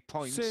get to 8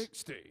 points.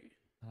 60.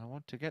 And I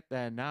want to get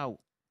there now.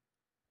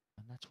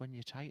 And that's when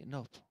you tighten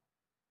up.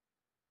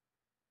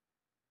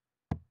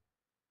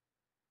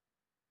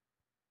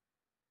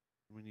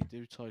 When you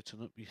do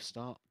tighten up, you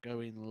start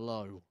going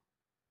low.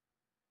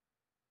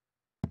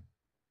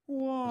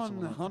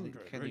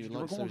 100. Kenny Richard,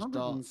 likes record those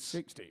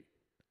 160.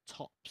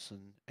 Tops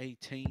and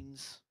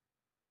 18s.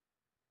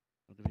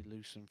 Got to be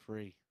loose and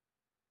free.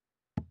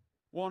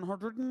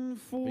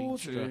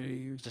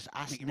 140. Just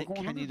ask Nick, Nick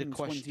record Kenny the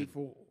question.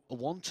 124. A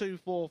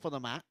 1-2-4 for the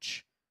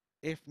match.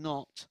 If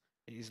not,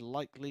 it is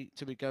likely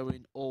to be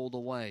going all the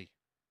way.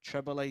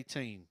 Treble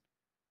 18.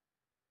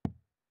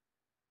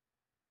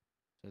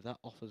 So that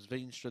offers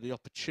Veenstra the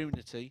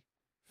opportunity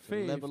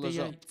to level us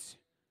up. 58.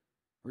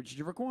 Richard,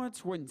 you require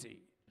 20.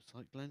 Just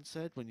like Glenn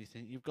said, when you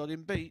think you've got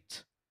him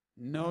beat.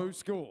 No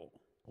score.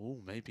 Oh,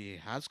 maybe he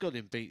has got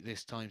him beat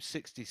this time.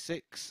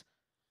 66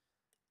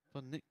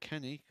 for Nick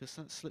Kenny, because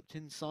that slipped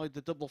inside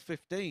the double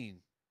 15.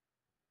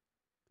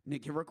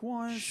 Nick, you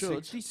require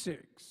Should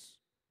 66.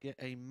 Get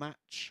a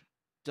match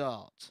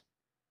dart.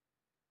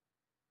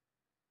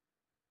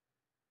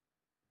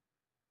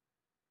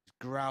 He's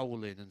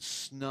growling and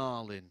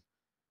snarling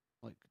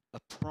like a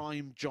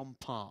prime John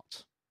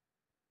Part.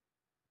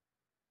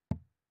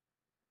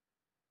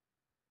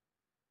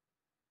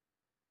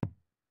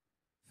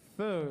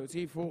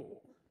 $34.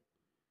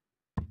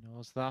 He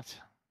knows that.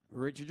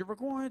 Richard, you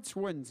require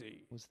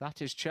 20. Was that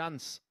his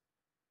chance?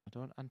 I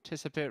don't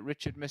anticipate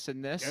Richard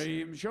missing this.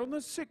 Game shown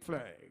the sick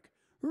flag.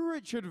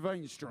 Richard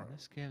Veenstra.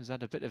 This game's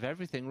had a bit of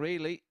everything,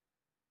 really.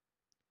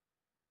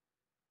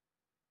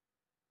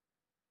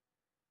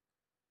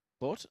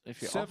 But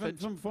if you're offered,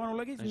 Seventh and final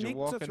leg is as you're Nick to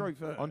walking throw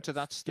first. onto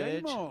that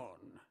stage, Game on.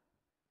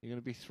 you're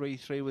going to be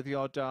 3-3 with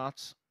your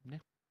darts.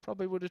 Nick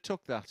probably would have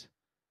took that.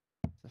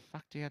 The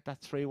fact he had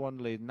that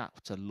 3-1 lead, and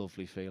that's a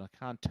lovely feel. I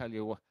can't tell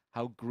you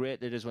how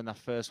great it is when that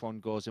first one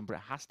goes in, but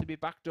it has to be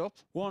backed up.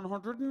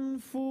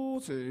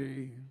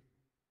 140.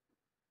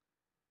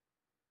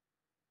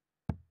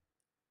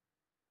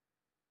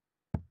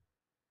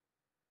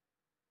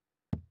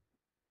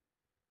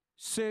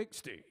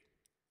 $60.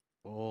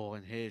 Oh,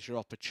 and here's your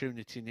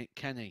opportunity, Nick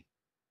Kenny.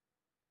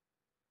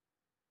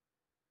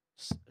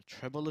 A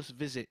trebleless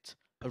visit,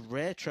 a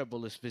rare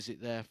trebleless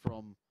visit there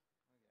from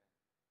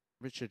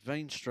Richard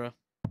Veenstra.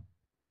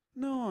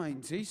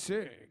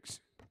 96.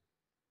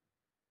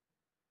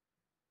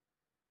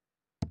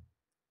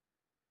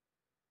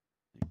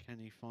 Nick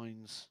Kenny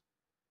finds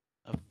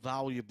a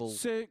valuable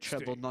 60.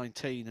 treble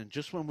 19, and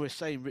just when we're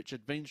saying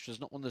Richard Veenstra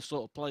is not one of the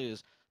sort of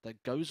players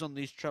that goes on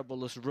these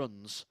trebleless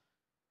runs,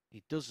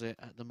 he does it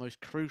at the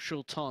most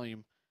crucial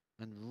time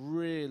and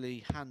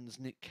really hands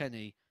Nick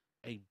Kenny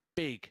a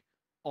big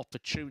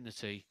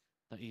opportunity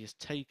that he is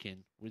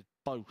taking with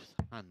both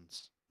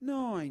hands.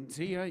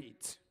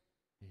 98.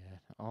 Yeah,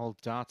 all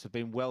darts have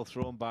been well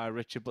thrown by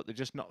Richard, but they're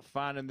just not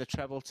finding the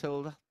treble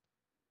till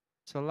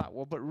that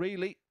one. But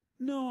really,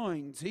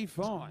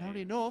 95. not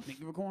enough.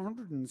 Nick, you require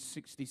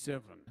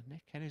 167. And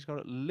Nick Kenny's got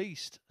at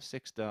least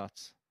 6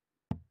 darts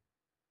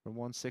from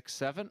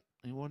 167.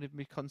 He won't even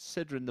be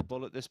considering the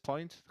bull at this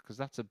point, because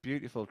that's a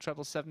beautiful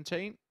treble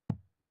 17.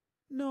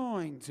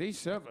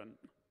 97.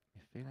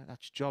 You feel like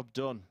that's job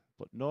done,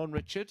 but knowing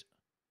Richard,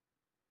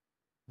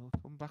 he'll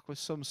come back with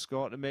some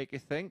score to make you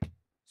think.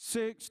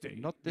 60.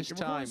 Not this Nick,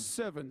 you require time.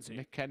 70.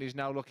 Nick Kenny's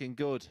now looking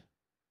good.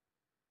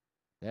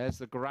 There's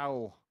the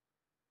growl.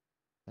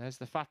 There's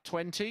the fat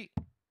 20.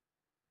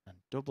 And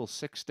double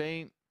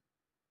 16.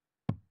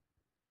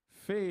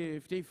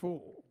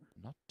 54.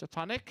 Not to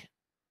panic.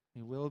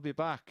 He will be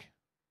back.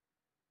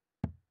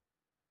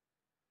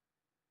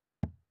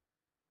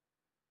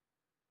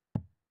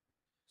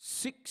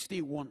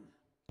 $61.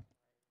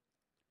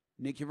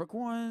 Nick, you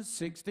require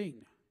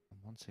 16. And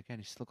once again,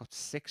 he's still got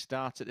 6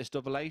 darts at this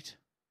double 8.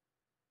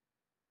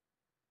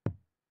 He'll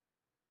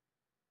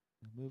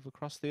move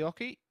across the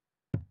hockey.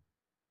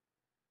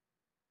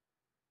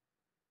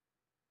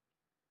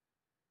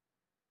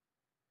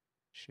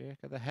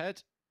 Shake of the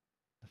head.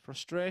 The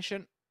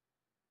frustration.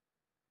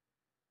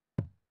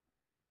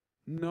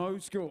 No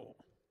score.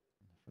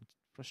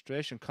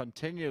 Frustration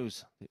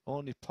continues. The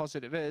only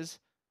positive is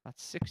that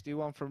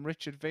 61 from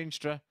Richard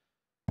Veenstra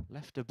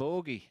left a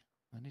bogey,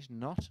 and he's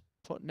not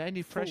putting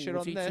any pressure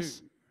 42. on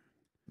this.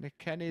 Nick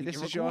Kenny, Nick, this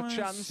you is your require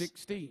chance.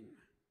 16.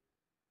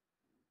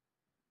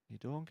 You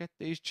don't get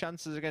these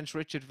chances against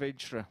Richard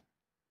Veenstra.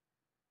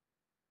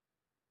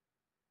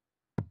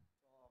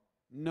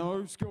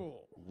 No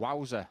score.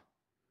 Wowzer.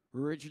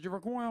 Richard, you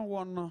require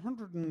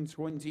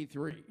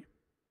 123.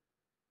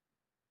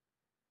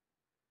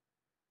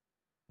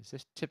 Is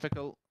this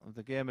typical of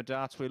the game of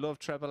darts we love,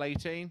 treble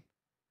 18?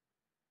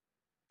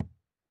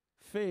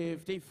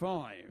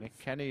 55. Nick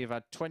Kenny, you've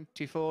had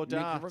 24 Nick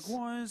darts.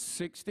 requires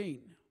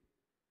 16.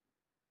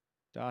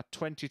 Dart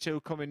 22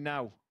 coming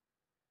now.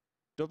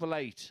 Double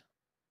 8.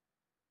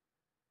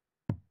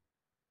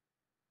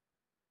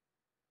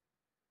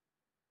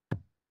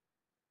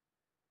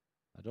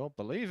 I don't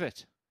believe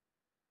it.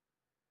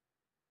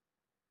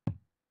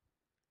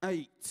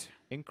 8.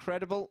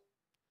 Incredible.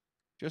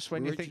 Just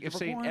when you think Richard you've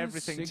seen requires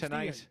everything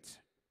tonight. 68.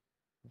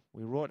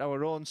 We wrote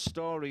our own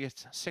story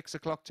at 6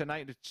 o'clock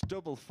tonight. It's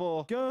double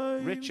four.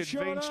 Game Richard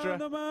shot on Veenstra.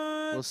 the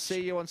match. We'll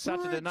see you on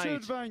Saturday Richard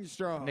night.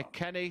 Veenstra. Nick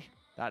Kenny,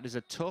 that is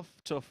a tough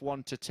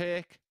one to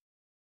take.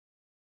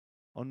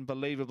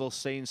 Unbelievable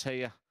scenes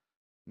here.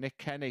 Nick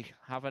Kenny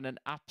having an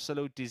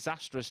absolute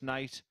disastrous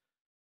night.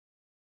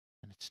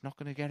 And it's not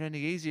going to get any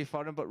easier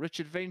for him, but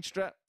Richard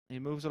Veenstra, he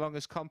moves along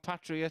as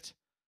compatriot.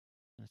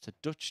 And it's a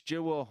Dutch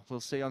duo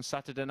we'll see on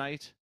Saturday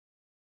night.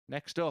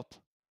 Next up,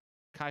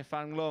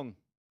 Fan Leung,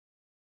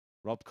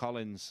 Rob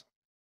Collins.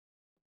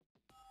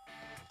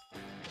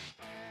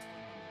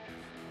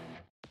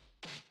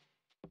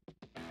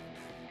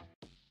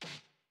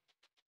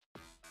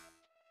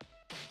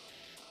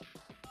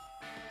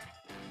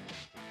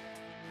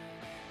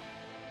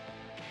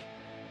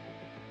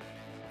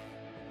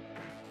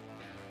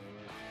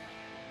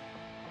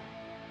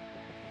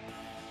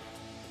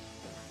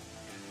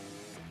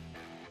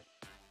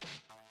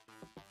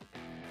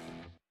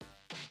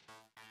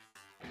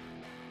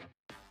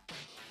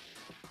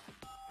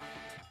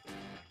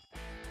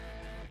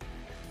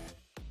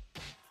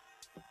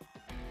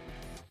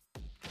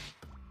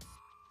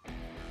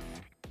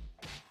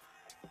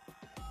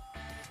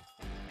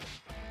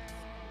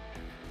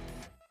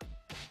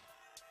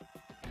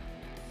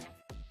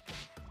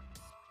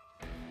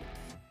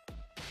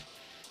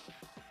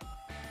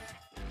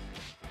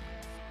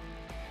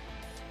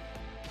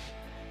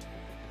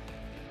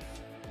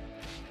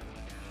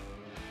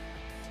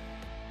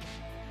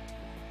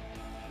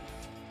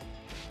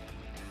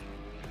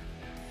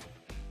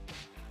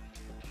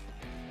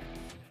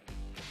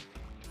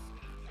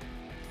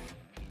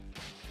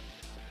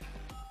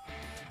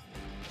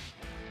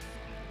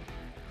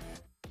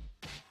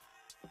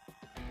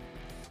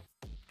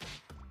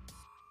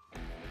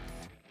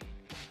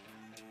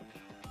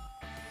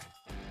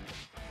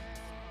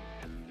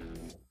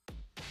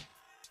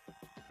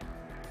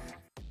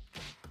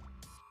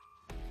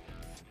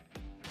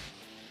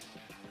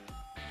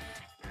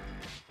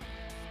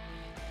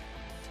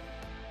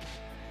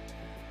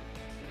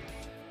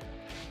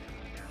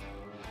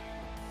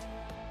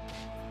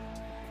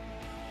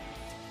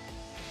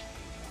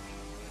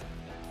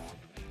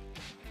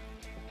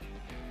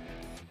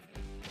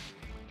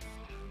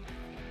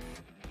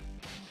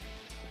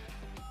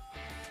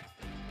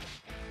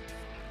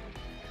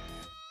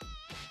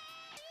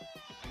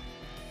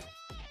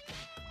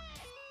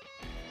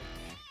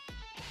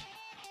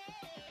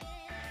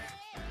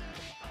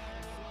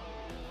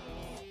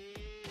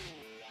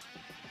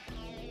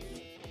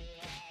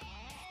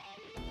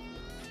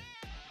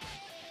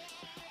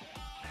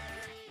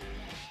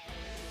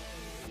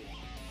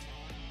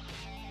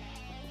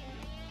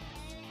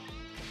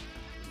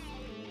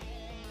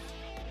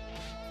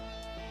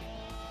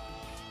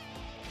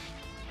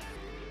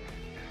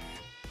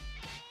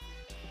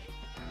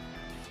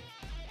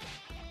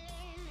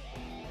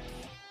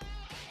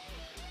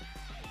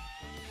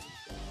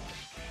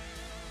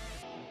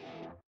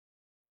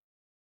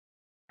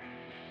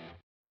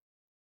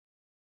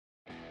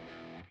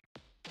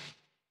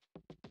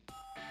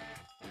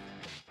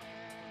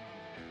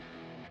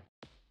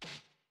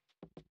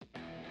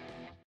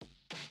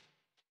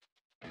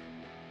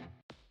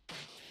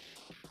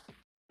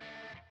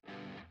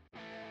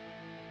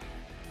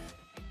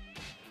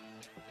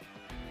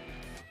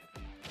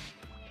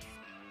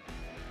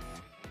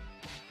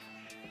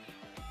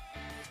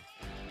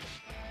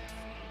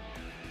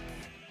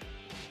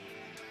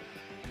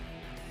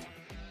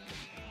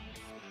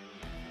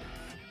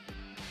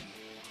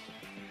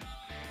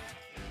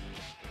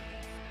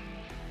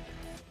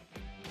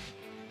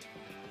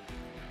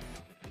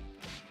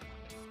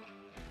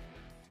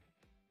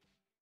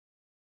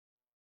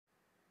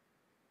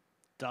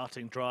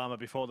 Darting drama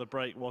before the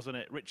break, wasn't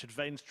it? Richard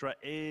Veenstra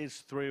is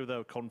through,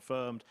 though,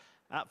 confirmed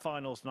at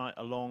finals night,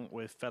 along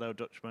with fellow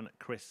Dutchman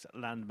Chris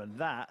Landman.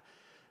 That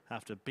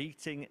after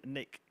beating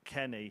Nick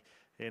Kenny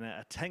in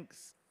a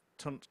tense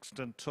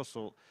tungsten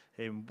tussle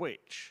in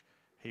which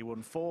he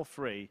won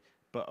 4-3,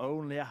 but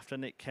only after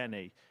Nick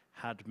Kenny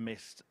had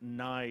missed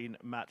 9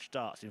 match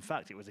darts. In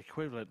fact, it was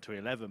equivalent to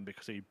 11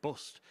 because he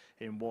bust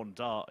in one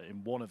dart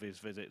in one of his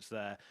visits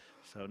there.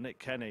 So Nick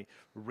Kenny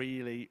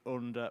really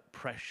under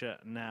pressure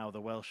now,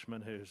 the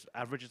Welshman, whose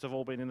averages have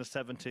all been in the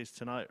 70s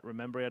tonight.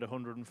 Remember, he had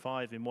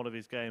 105 in one of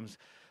his games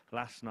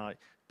last night,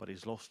 but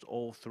he's lost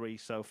all 3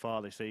 so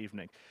far this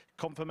evening.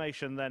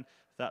 Confirmation then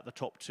that the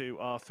top 2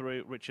 are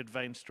through, Richard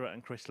Veenstra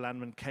and Chris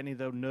Landman. Kenny,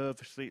 though,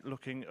 nervously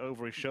looking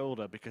over his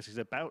shoulder because he's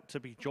about to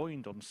be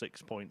joined on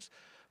 6 points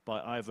by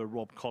either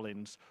Rob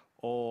Collins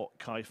or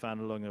Fan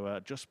Leung, who are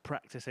just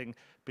practicing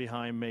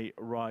behind me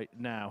right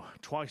now.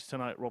 Twice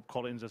tonight, Rob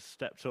Collins has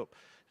stepped up,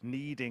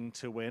 needing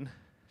to win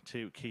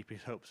to keep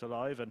his hopes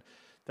alive, and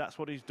that's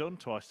what he's done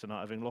twice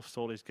tonight, having lost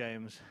all his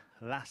games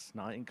last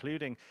night,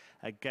 including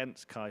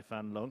against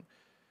Fan Leung,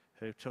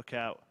 who took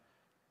out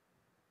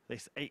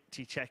this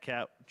 80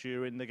 checkout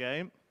during the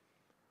game.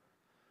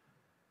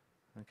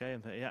 A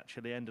game that he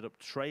actually ended up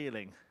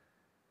trailing,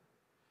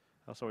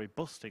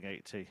 busting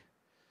 80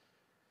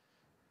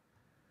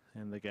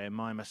 in the game.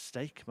 My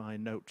mistake, my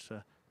notes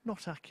are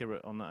not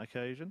accurate on that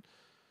occasion.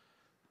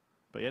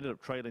 But he ended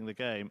up trailing the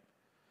game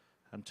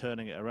and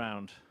turning it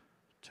around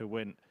to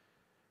win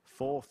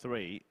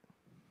 4-3.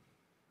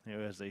 It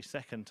was the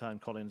second time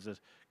Collins had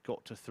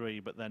got to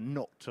 3, but then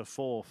not to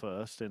 4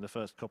 first in the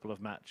first couple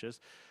of matches.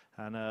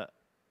 And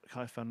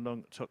Kai Fan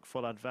Leung took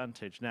full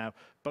advantage. Now,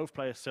 both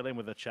players still in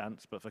with a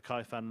chance, but for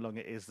Kai Fan Leung,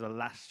 it is the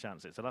last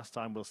chance. It's the last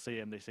time we'll see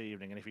him this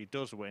evening. And if he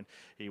does win,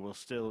 he will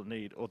still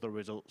need other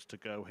results to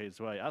go his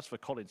way. As for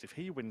Collins, if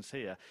he wins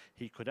here,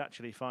 he could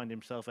actually find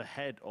himself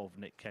ahead of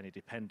Nick Kenny,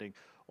 depending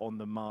on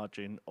the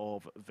margin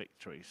of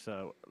victory.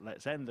 So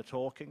let's end the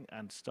talking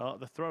and start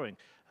the throwing.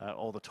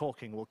 All the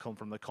talking will come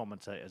from the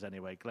commentators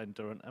anyway, Glenn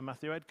Durrant and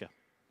Matthew Edgar.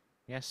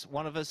 Yes,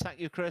 one of us, thank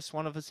you, Chris.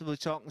 One of us will be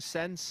talking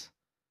sense.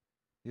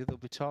 The other will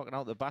be talking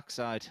out the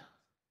backside.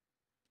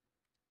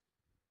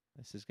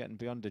 This is getting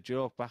beyond a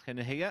joke back in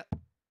here.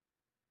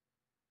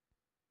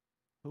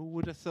 Who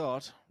would have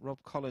thought Rob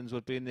Collins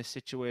would be in this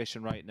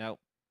situation right now?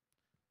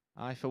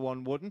 I, for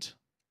one, wouldn't.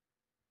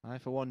 I,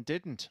 for one,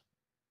 didn't.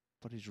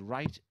 But he's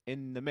right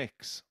in the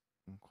mix.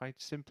 And quite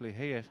simply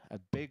here, a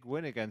big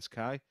win against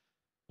Kai.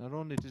 Not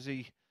only does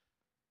he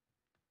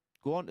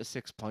go on to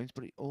 6 points,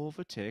 but he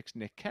overtakes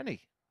Nick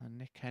Kenny. And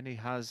Nick Kenny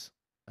has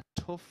a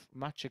tough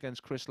match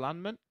against Chris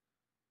Landman,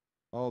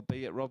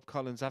 albeit Rob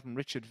Collins having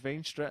Richard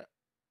Veenstra.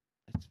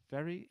 It's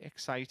very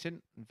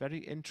exciting and very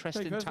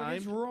interesting time.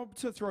 It's Rob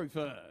to throw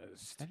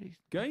first. Very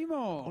Game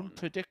on.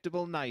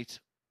 unpredictable night.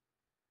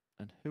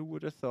 And who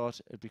would have thought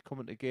it'd be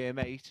coming to game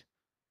 8,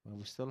 where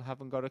we still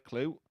haven't got a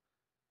clue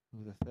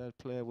who the third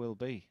player will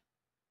be.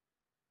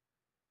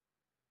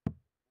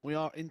 We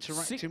are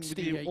interacting with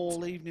you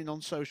all evening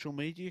on social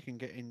media. You can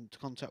get into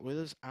contact with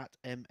us at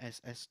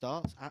MSS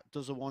Starts, at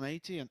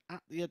Dozer180, and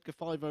at the Edgar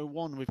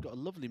 501. We've got a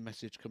lovely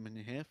message coming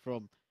in here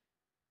from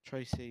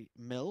Tracy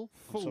Mill.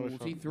 I'm sorry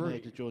if I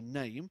murdered your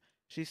name.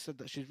 She said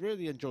that she's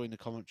really enjoying the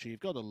commentary. You've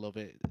got to love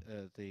it.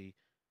 The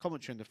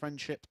commentary and the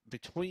friendship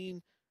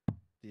between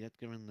the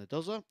Edgar and the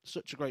Dozer.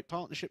 Such a great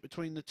partnership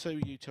between the two.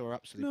 You two are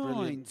absolutely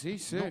brilliant.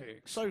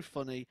 96. So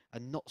funny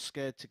and not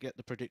scared to get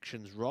the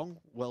predictions wrong.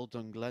 Well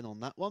done, Glenn, on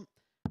that one.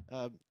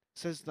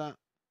 Says that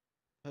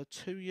her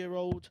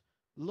 2-year-old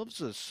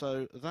loves us.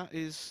 So that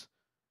is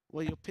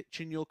where you're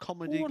pitching your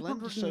comedy, Glenn.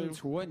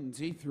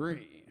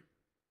 123.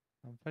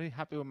 I'm very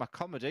happy with my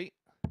comedy.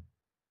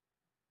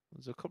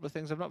 There's a couple of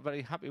things I'm not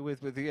very happy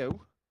with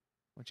you,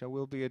 which I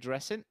will be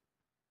addressing.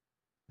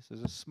 This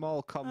is a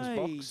small comms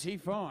box.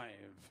 85.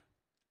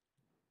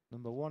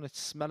 Number 1, it's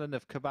smelling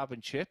of kebab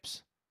and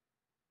chips.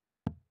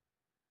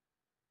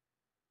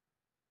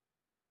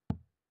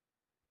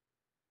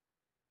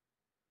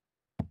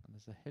 And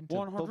there's a hint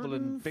of bubble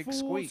and big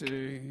squeak.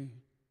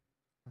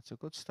 That's a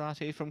good start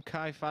here from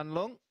Kai Fan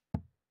Leung.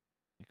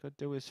 He could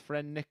do his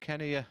friend Nick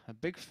Kenny a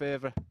big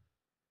favour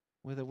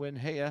with a win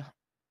here.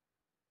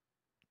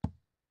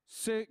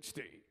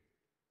 60.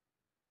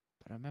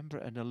 But I remember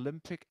an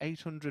Olympic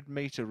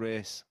 800-metre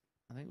race.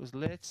 I think it was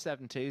late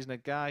 70s, and a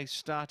guy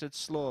started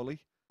slowly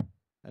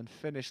and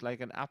finished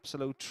like an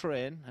absolute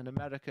train, an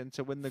American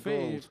to win the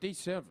gold.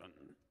 57.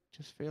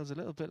 Just feels a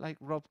little bit like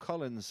Rob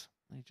Collins.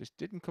 He just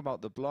didn't come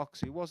out the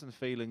blocks. He wasn't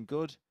feeling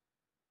good.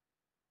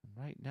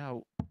 And right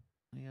now,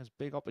 he has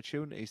big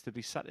opportunities to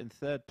be sat in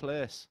 3rd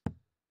place.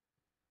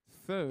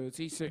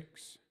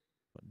 36.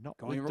 But not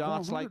with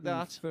darts like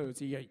that.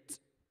 38.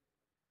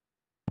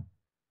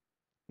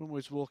 When we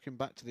was walking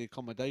back to the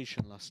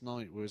accommodation last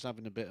night, we was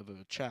having a bit of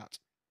a chat.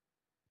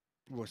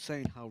 We were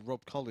saying how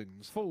Rob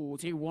Collins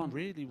 41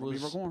 really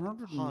was hard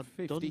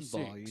done by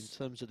in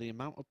terms of the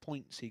amount of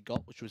points he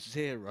got, which was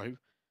 0,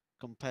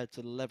 compared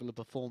to the level of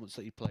performance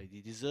that he played.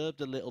 He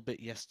deserved a little bit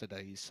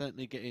yesterday. He's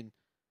certainly getting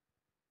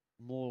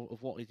more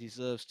of what he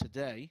deserves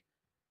today,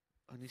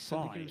 and he's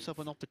certainly giving himself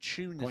an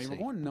opportunity.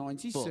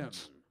 197. But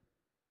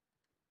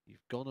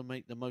you've got to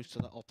make the most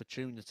of that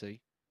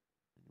opportunity.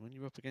 When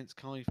you're up against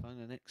Kai Fan,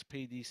 an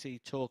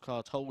ex-PDC tour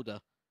card holder,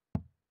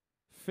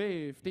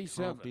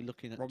 57. Can't be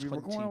looking at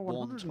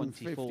 21,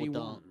 24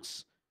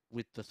 darts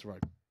with the throw.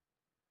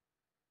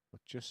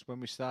 But just when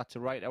we start to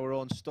write our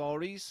own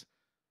stories,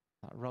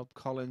 that Rob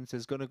Collins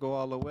is going to go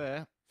all the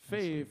way.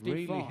 55.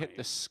 Really hit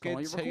the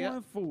skids here.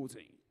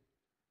 40.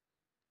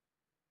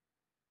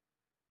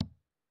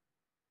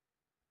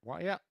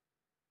 What, yeah?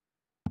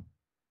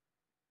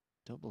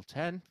 Double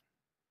 10.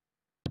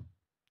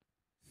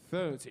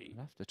 30. And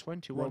after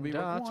 21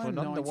 darts, we're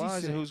none the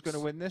wiser who's going to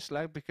win this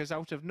leg, because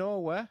out of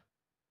nowhere,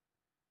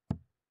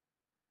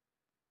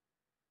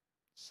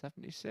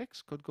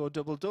 76 could go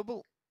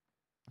double-double.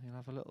 He'll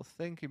have a little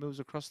think. He moves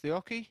across the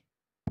hockey.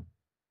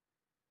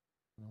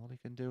 And all he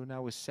can do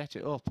now is set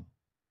it up.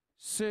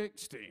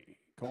 60.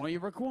 Coin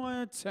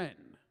required 10.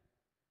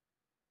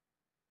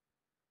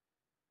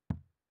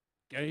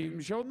 Game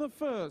shot in the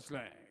first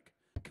leg.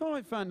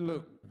 Kai Fan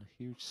Leung. And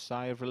a huge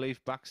sigh of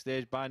relief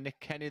backstage by Nick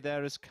Kenny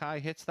there as Kai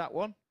hits that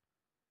one.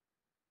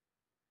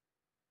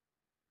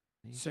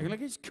 Second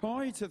leg, it's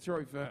Kai to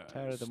throw first.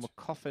 Pair of them were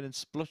coughing and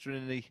spluttering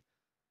in the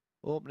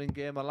opening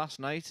game of last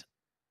night.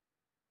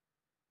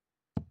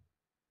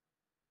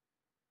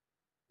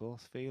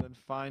 Both feeling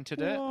fine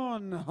today.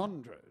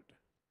 100.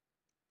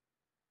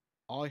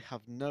 I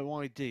have no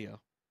idea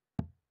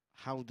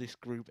how this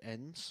group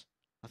ends.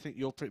 I think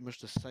you're pretty much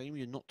the same.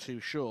 You're not too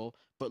sure.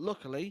 But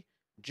luckily,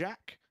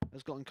 Jack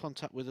has got in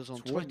contact with us on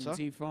Twitter.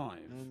 25.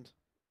 And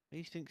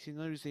he thinks he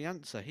knows the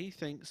answer. He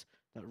thinks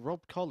that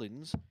Rob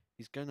Collins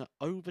is going to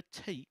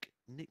overtake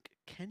Nick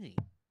Kenny.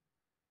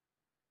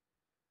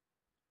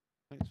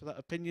 Thanks for that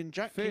opinion,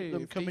 Jack. Keep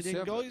them coming in,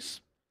 57.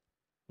 guys.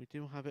 We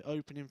do have it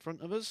open in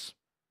front of us.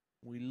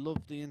 We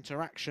love the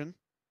interaction.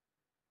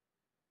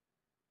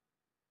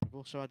 We've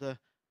also had a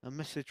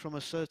message from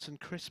a certain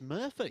Chris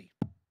Murphy,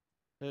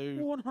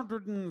 who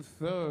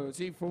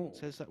 134.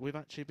 says that we've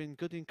actually been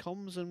good in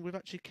comms and we've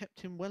actually kept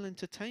him well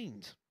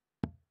entertained.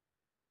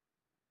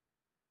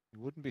 You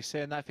wouldn't be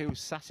saying that if he was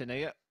sat in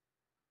here.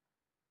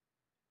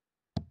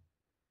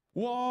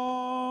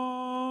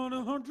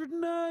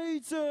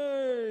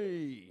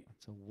 180.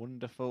 It's a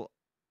wonderful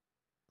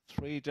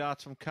 3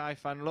 darts from Fan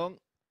Leung.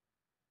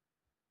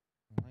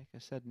 Like I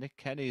said, Nick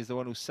Kenny is the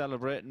one who's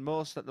celebrating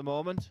most at the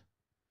moment.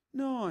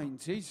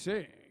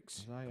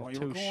 96. I have 2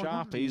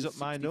 Sharpies up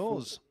my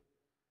nose.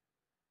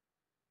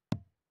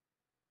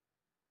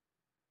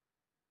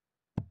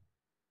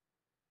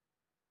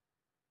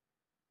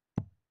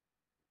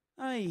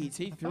 I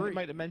 83.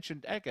 might have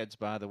mentioned Eggheads,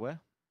 by the way.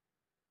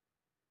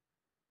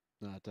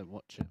 No, I don't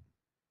watch it.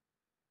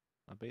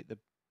 I beat the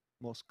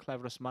most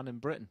cleverest man in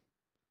Britain.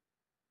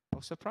 I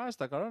was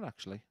surprised I got on,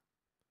 actually.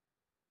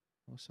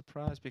 I was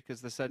surprised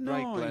because they said,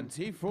 right, Glenn,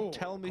 94.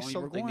 tell me Connie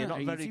something you're not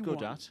Maguire, very good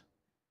 81. at,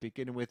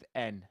 beginning with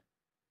N.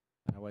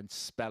 And I went,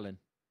 spelling.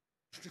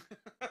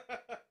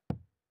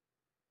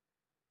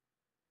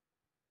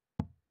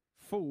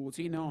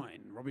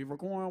 49. Robbie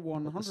Maguire,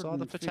 I saw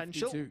the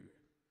potential. 152.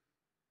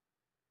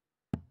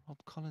 Rob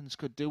Collins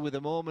could do with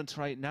a moment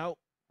right now.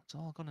 It's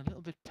all gone a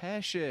little bit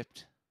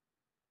pear-shaped.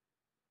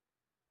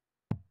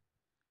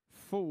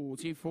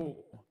 44.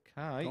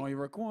 Okay. Guy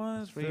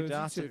requires 3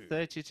 darts 32. at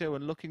 32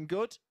 and looking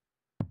good.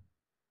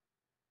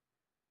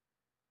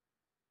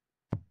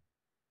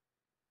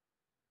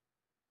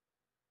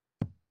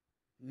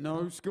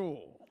 No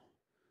score.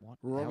 What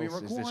Robbie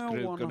else is this Maguire,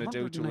 group going to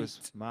do to 108.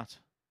 us, Matt?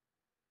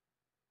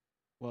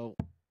 Well,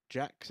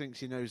 Jack thinks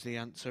he knows the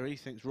answer. He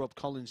thinks Rob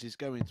Collins is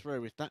going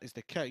through. If that is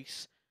the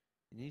case,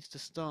 he needs to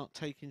start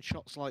taking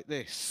shots like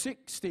this.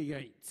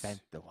 68.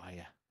 Bent the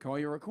wire.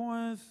 Guy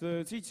requires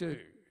 32.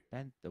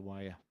 Bent the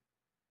wire.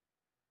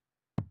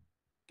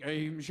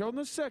 Game shot on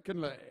the second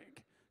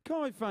leg.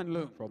 Fan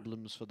Leung.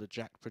 Problems for the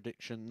Jack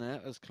prediction there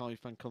as Fan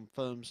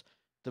confirms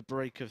the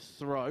break of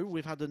throw.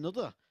 We've had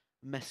another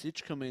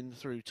message come in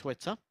through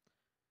Twitter.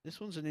 This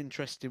one's an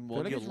interesting one.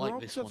 Gonna You'll get like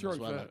Rob this to one throw as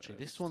well, first. actually.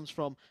 This one's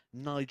from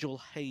Nigel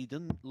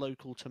Hayden,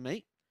 local to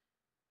me.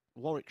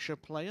 Warwickshire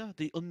player,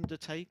 The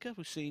Undertaker.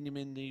 We've seen him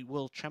in the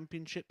World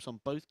Championships on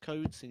both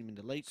codes, seen him in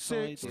the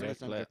Lakeside, Six. the Great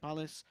Alexandra player.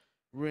 Palace.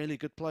 Really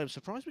good player. I'm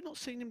surprised we've not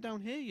seen him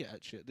down here yet,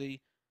 actually, at the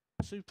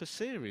Super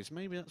Series.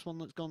 Maybe that's one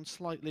that's gone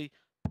slightly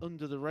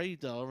under the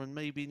radar and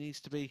maybe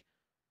needs to be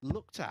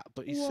looked at.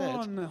 But he said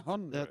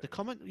 100. the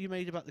comment you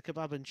made about the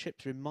kebab and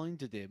chips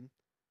reminded him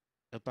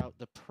about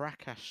the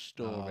Prakash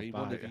story,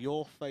 one of Barry.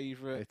 your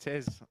favourite. It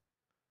is.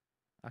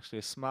 Actually,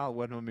 a smile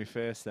went on my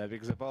face there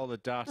because of all the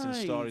darting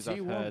stories I've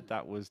 81. heard.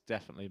 That was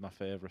definitely my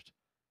favourite.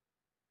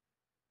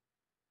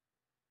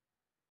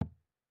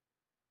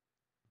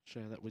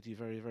 Share that with you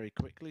very, very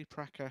quickly.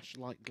 Prakash,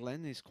 like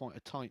Glenn, is quite a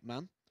tight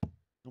man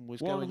and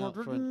was going out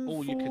for an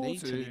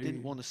all-you-can-eat, and he 140.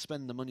 didn't want to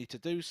spend the money to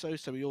do so,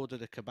 so he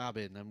ordered a kebab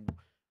in, and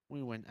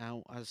we went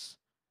out as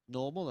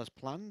normal, as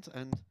planned,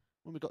 and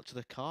when we got to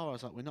the car, I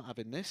was like, we're not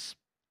having this.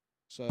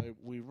 So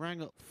we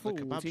rang up the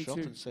kebab shop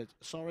 42. and said,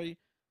 sorry,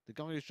 the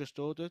guy who's just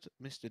ordered,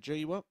 Mr.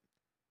 Jiwa,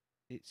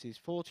 it's his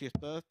 40th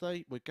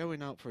birthday, we're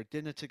going out for a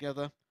dinner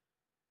together.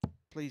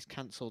 Please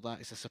cancel that.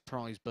 It's a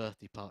surprise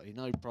birthday party.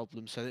 No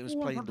problem. So it was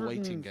playing the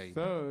waiting game.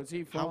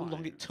 135. How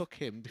long it took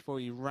him before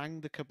he rang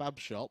the kebab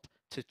shop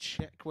to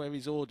check where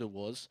his order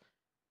was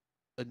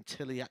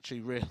until he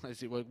actually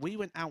realised it worked. We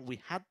went out, we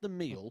had the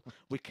meal,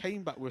 we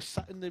came back, we were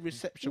sat in the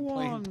reception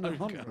playing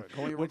poker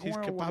 100. when his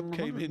kebab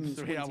came in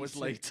 3 hours 126.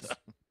 later.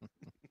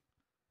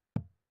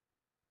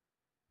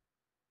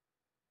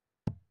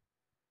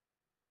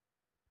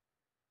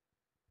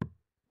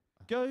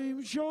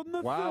 Game shot on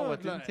the Wow, I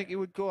third didn't leg. think he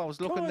would go. I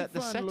was looking at the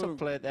Fan setup Leung.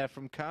 plate there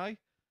from Kai.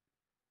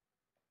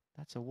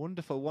 That's a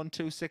wonderful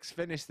 1-2-6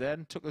 finish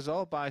then. Took us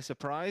all by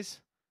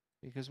surprise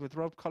because with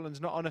Rob Collins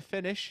not on a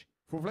finish,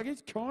 Fourth leg,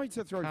 it's Kai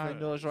to throw Kai first.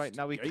 knows right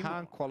now he Game can't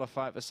on.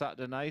 qualify for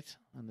Saturday night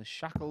and the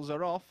shackles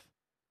are off.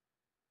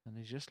 And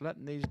he's just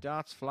letting these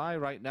darts fly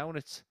right now and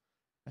it's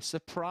a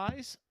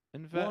surprise,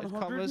 inverted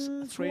commas,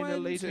 a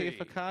 3-0 lead here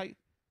for 120. Kai.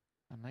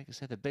 And like I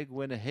said, a big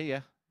winner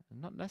here, and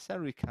not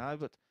necessarily Kai,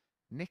 but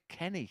Nick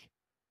Kenny,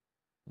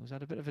 who's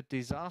had a bit of a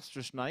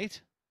disastrous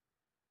night.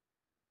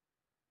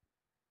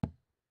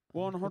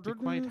 Could be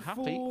quite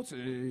happy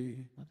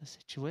 140. with the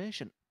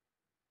situation.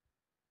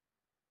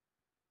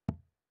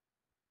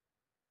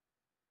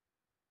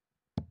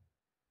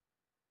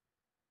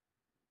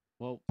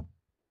 Well,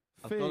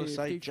 I've got to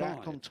say, Jack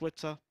 55. on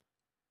Twitter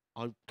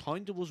I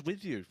kind of was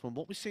with you from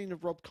what we've seen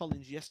of Rob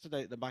Collins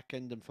yesterday at the back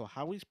end and for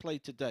how he's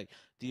played today,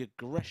 the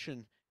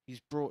aggression he's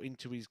brought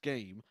into his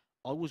game.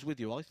 I was with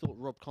you. I thought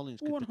Rob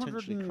Collins could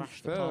potentially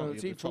crash the party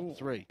of the top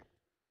 3.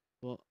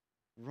 But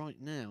right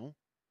now...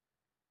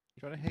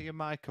 Do you want to hear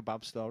my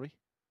kebab story?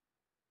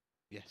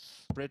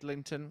 Yes.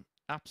 Bridlington,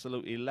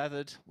 absolutely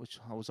leathered, which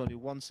I was only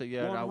once a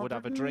year I would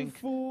have a drink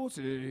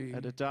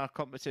at a dart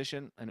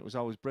competition, and it was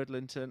always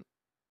Bridlington.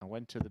 I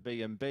went to the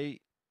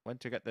B&B, went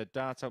to get the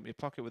dart out of my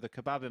pocket with a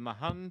kebab in my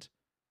hand,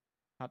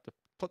 had to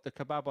put the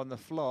kebab on the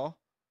floor,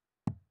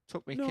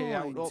 took my key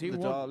out, opened the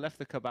door, left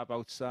the kebab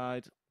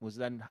outside, was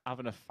then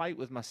having a fight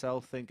with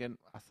myself thinking,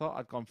 I thought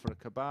I'd gone for a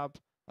kebab,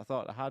 I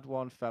thought I had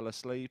one, fell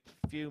asleep,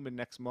 fuming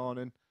next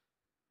morning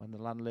when the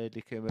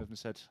landlady came over and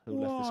said, who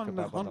left this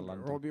kebab on the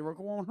landing? Robbie Rock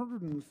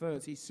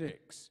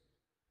 136.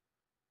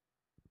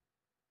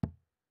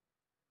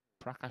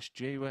 Prakash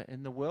Jiwa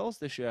in the Worlds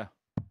this year.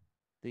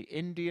 The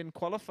Indian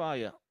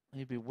qualifier.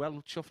 He'd be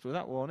well chuffed with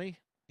that, won't he?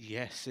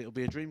 Yes, it'll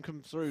be a dream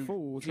come true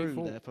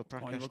there for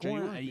Prakash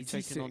Jiwa. He'll be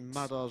taking on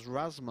Madars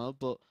Razma,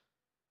 but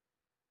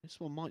this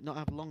one might not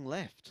have long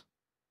left.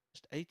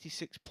 Just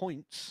 86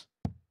 points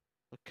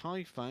for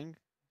Kaifang.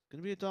 Going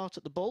to be a dart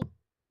at the ball.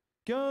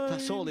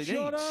 That's all it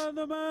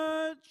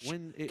needs.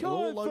 When it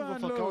all over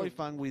for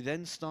Kaifang, we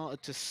then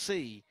started to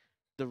see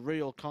the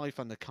real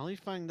Kaifang. The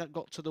Kaifang that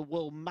got to the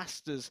World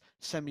Masters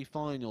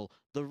semi-final,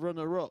 the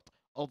runner-up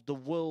of the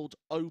World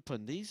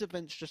Open. These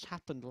events just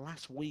happened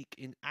last week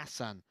in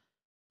Asan.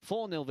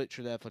 4-0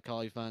 victory there for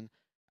Kaifang,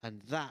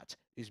 and that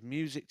is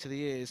music to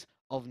the ears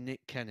of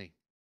Nick Kenny.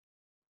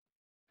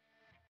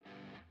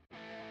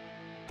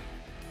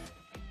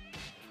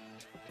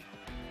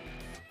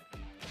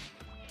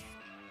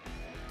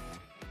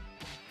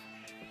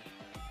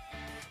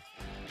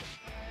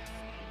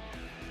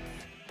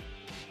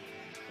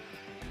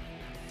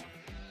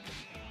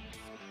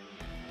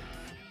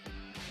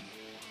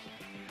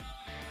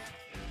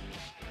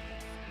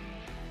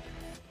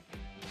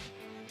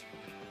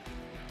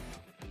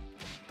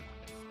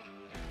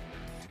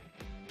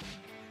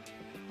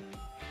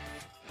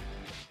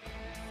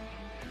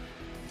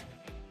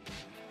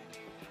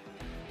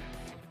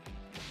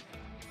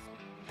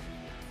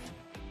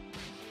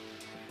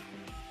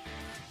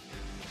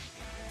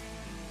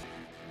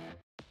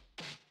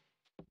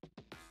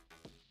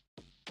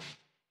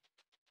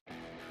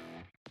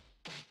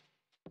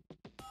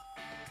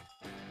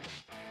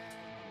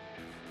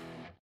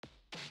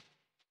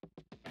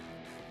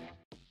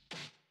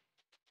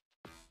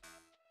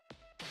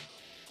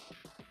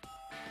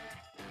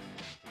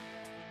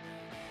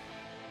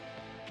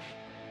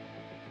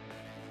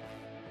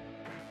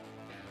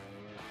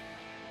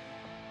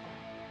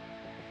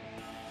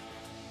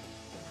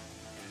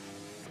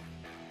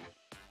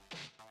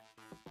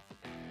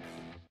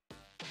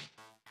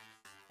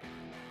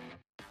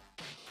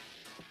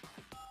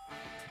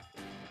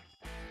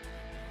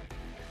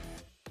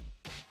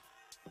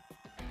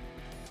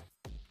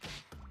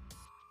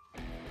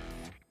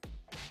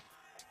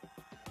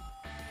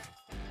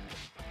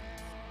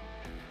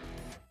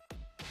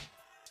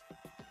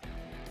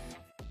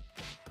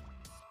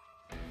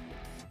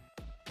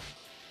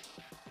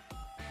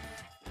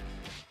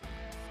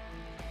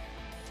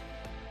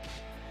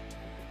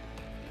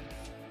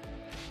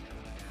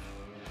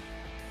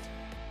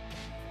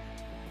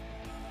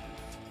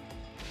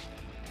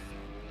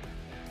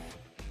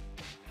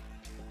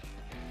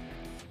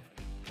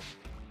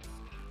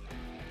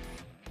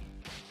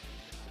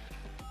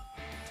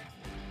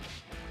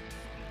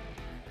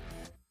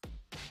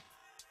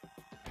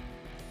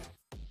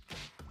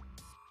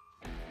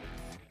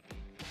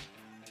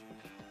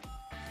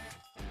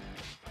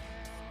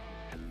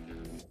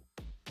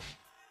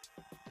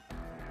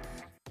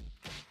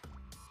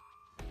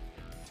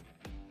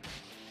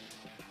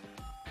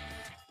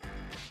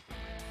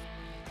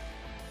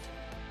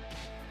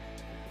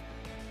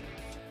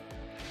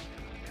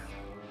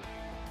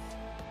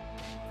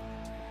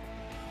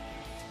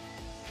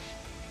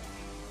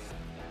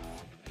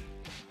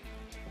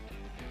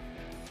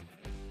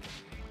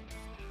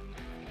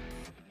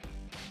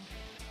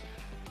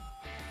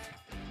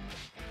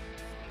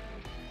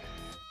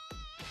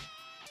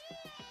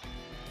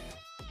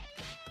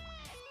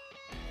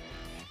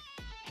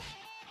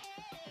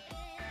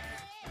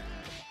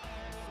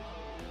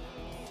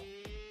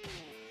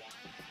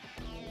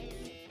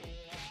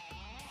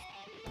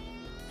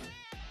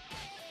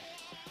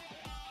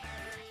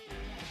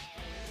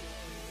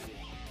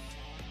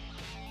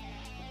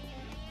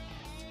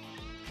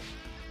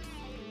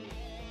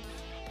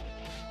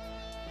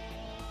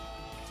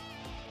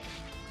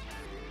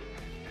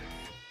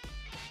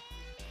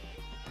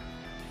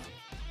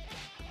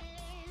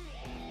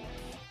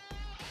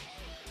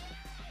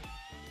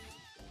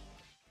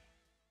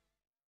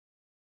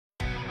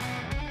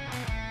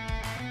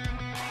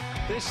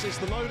 This is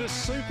the MODUS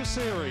Super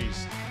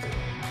Series.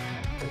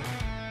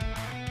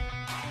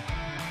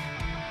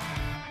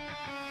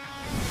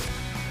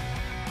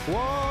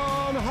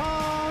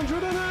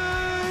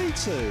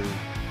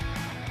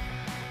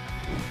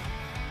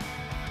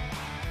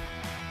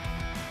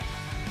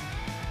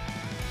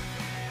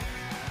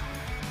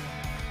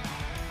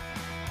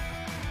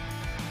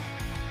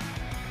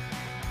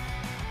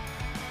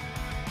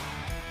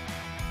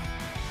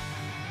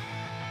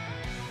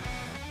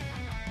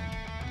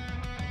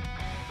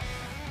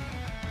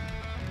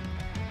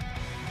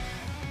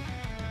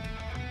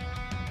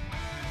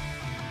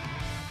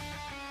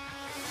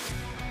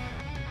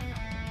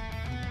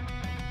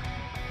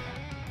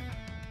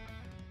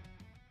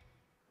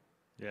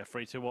 Yeah,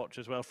 free to watch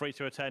as well. Free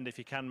to attend if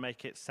you can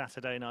make it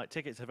Saturday night.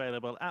 Tickets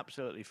available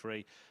absolutely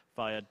free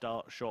via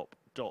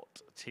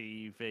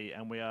dartshop.tv.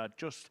 And we are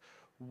just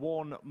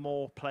one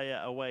more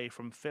player away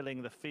from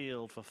filling the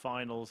field for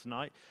finals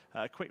night.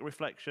 A quick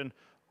reflection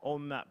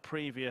on that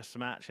previous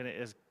match, and it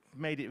has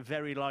made it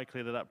very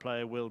likely that that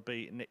player will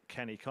be Nick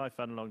Kenny. Fan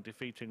Leung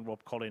defeating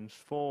Rob Collins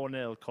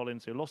 4-0.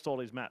 Collins, who lost all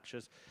his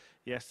matches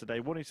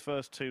yesterday, won his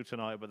first 2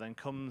 tonight, but then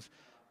comes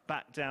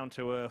back down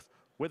to earth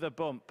with a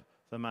bump.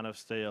 The man of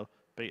steel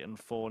beaten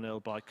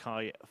 4-0 by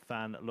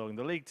Fan Leung.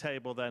 The league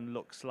table then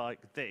looks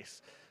like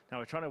this. Now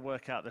we're trying to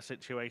work out the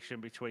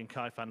situation between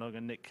Fan Leung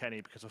and Nick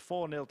Kenny, because a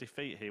 4-0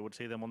 defeat here would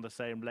see them on the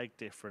same leg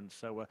difference.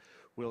 So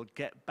we'll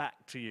get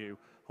back to you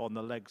on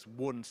the legs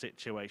won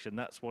situation.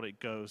 That's what it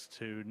goes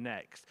to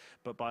next.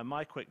 But by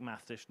my quick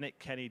math, if Nick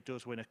Kenny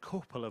does win a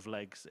couple of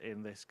legs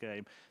in this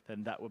game,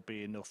 then that would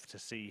be enough to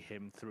see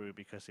him through,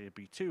 because he'd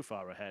be too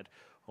far ahead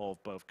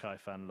of both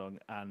Fan Leung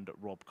and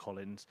Rob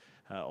Collins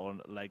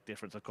on leg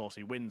difference. Of course,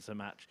 he wins the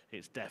match,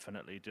 it's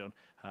definitely done,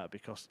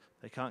 because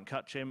they can't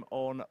catch him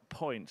on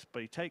points.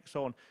 But he takes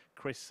on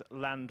Chris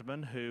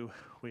Landman, who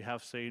we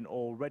have seen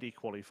already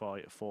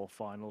qualify for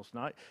finals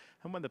night.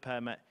 And when the pair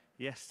met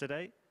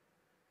yesterday,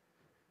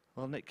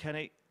 well, Nick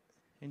Kenny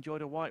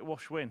enjoyed a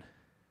whitewash win.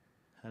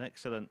 An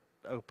excellent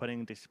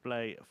opening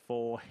display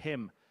for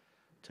him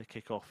to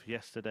kick off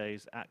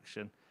yesterday's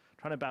action.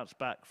 Trying to bounce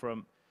back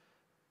from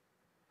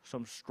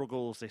some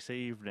struggles this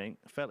evening.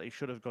 Felt he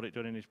should have got it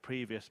done in his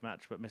previous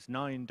match, but missed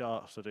 9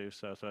 darts to do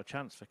so. So a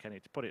chance for Kenny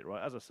to put it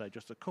right. As I say,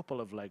 just a couple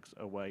of legs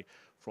away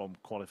from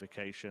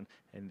qualification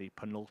in the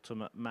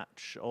penultimate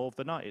match of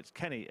the night. It's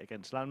Kenny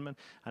against Landman,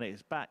 and it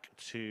is back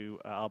to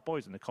our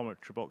boys in the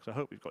commentary box. I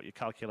hope you've got your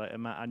calculator,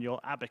 Matt, and your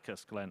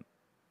abacus, Glenn.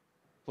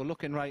 We're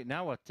looking right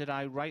now. Did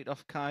I write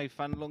off Fan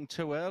Leung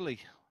too early?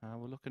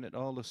 We're looking at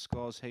all the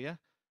scores here.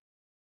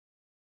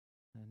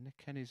 And Nick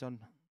Kenny's on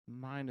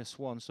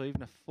 -1, so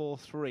even a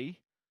 4-3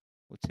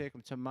 would take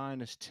him to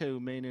 -2,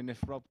 meaning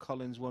if Rob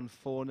Collins won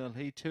 4-0,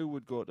 he too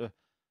would go to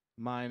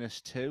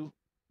 -2.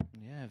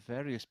 Yeah,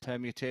 various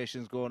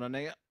permutations going on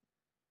here.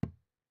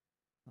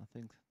 I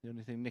think the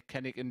only thing Nick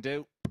Kenny can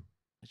do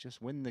is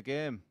just win the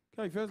game.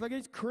 Okay, first leg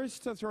is Chris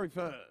to throw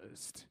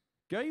first.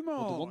 Game on.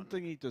 Well, the one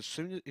thing he does,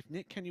 if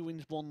Nick Kenny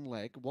wins one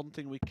leg, one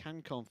thing we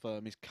can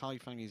confirm is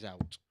Fang is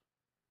out.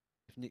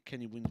 If Nick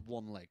Kenny wins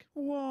one leg.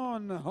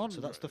 100.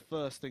 So that's the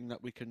first thing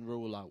that we can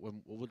rule out.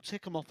 We'll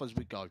tick them off as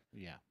we go.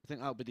 Yeah. I think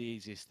that'll be the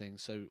easiest thing.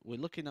 So we're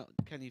looking at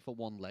Kenny for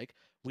one leg.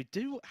 We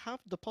do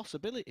have the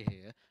possibility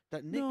here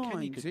that Nick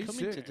Kenny could come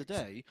into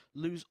today,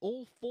 lose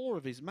all 4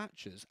 of his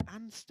matches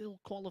and still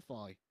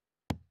qualify.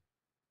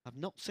 I've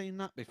not seen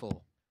that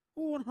before.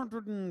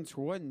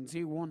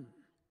 121.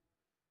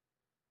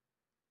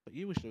 But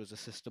you wish there was a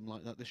system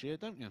like that this year,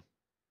 don't you?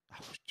 I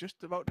was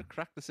just about to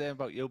crack the same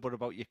about you, but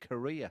about your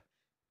career.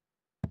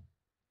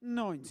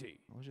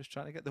 90. I was just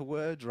trying to get the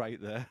words right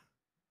there.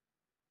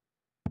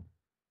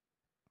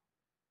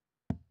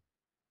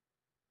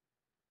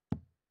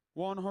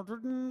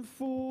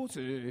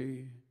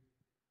 140.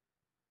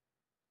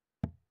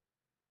 I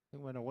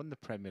think when I won the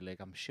Premier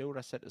League, I'm sure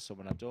I said to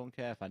someone, I don't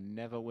care if I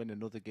never win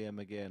another game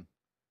again.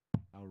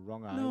 How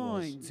wrong I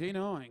was.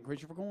 99.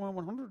 Christopher Conway,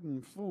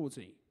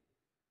 140.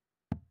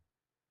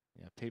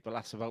 Yeah, people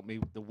ask about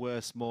me, the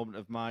worst moment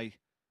of my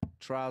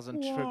trials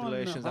and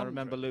tribulations. 100. I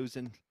remember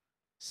losing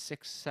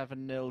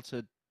 6-7-0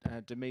 to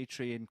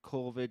Dimitri in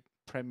COVID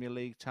Premier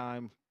League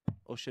time,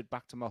 ushered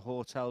back to my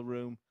hotel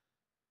room,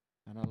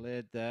 and I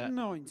laid there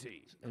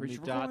 90. in my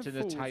darting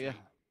attire,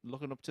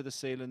 looking up to the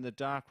ceiling in the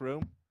dark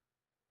room.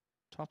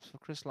 Tops for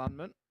Chris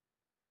Landman.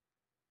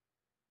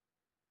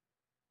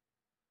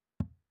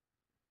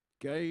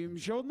 Game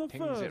shot in the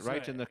Pings first it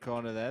right in the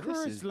corner there.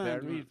 This is very,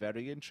 Landman.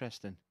 very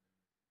interesting.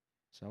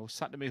 So I was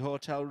sat in my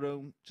hotel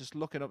room, just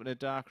looking up in the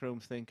dark room,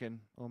 thinking,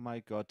 oh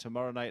my God,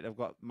 tomorrow night I've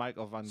got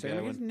Michael van So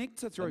Gerwen. Nick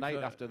to throw The night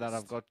first. after that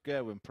I've got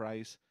Gerwin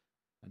Price,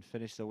 and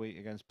finish the week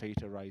against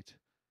Peter Wright.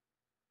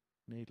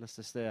 Needless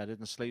to say, I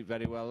didn't sleep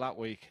very well that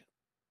week.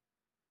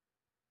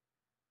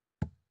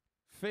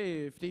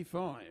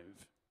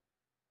 55.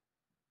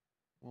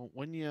 Well,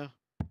 when you're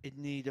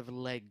in need of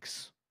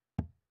legs,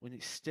 when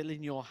it's still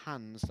in your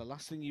hands, the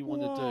last thing you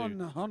want to do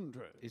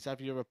 100. is have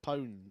your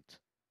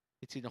opponent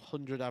hitting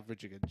 100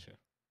 average against you.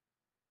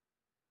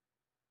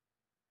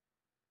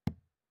 That's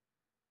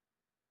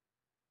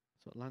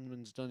what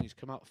Landman's done. He's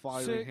come out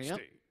firing 60. here.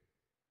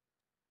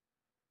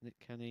 Nick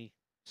Kenny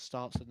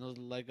starts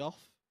another leg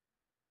off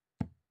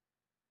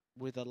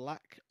with a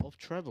lack of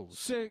trebles.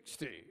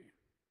 60.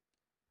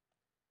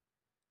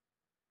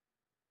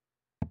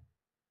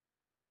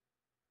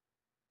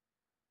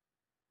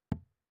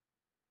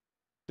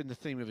 Been the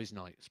theme of his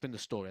night. It's been the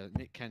story.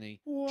 Nick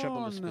Kenny,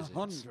 trebleless visits.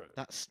 100.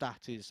 That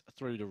stat is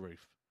through the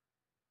roof.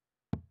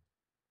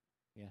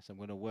 Yes, I'm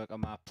going to work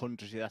on my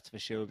puntery, that's for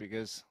sure,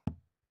 because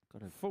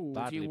got it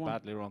 41.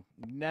 badly wrong.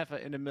 Never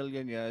in a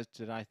million years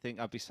did I think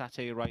I'd be sat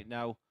here right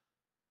now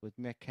with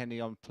Nick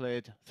Kenny on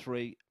played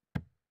 3,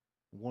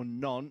 1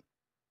 none,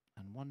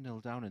 and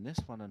 1-0 down in this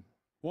one. And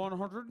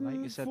 140.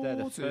 Like you said there,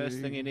 the first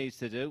thing he needs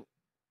to do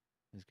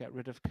is get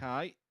rid of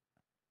Kai.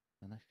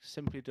 And he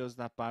simply does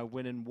that by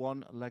winning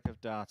one leg of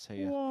darts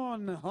here.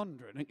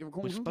 100.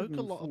 We spoke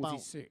a lot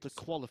about the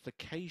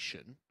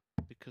qualification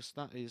because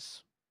that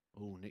is...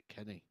 Oh, Nick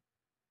Kenny.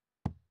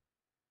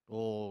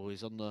 Oh,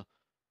 he's on the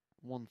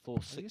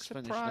 146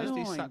 finish now.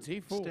 Surprised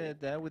he stayed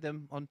there with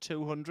him on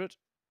 200.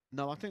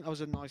 No, I think that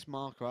was a nice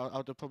marker.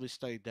 I'd have probably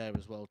stayed there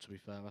as well, to be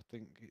fair. I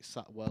think it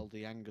sat well,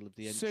 the angle of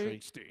the entry.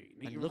 60.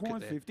 And look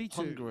at the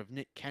hunger of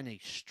Nick Kenny,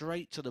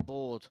 straight to the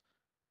board.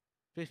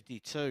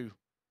 52.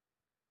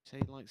 So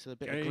he likes a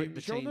bit of grip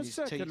between his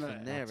teeth,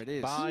 and there it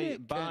is.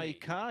 By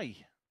Kai.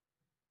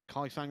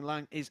 Kai Fan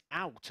Leung is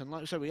out. And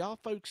like I said, we are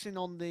focusing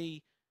on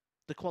the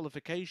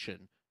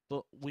qualification,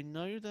 but we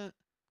know that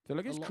a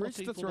lot of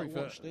people that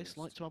watch this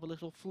like to have a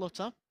little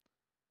flutter.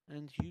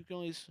 And you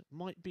guys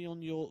might be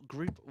on your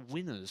group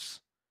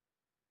winners.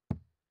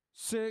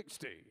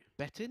 60.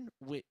 Betting,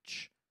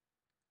 which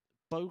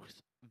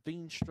both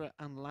Veenstra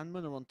and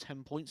Landman are on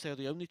 10 points. They're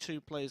the only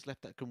two players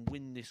left that can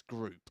win this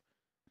group.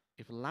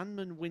 If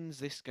Landman wins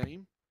this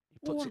game, he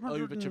puts it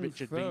over to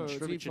Richard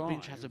Veenstra. Richard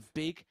Veenstra has a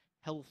big,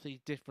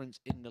 healthy difference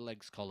in the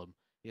legs column.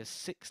 He has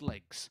 6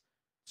 legs.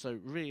 So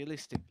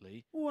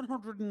realistically,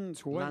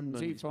 125.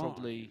 Landman is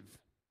probably...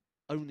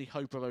 only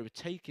hope of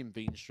overtaking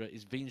Veenstra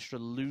is Veenstra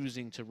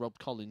losing to Rob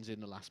Collins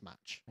in the last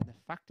match. And the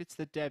fact it's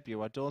the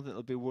debut, I don't think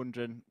they'll be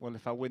wondering, well,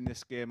 if I win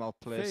this game, I'll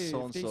play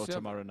so-and-so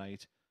tomorrow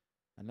night.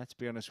 And let's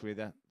be honest with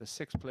you, the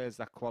 6 players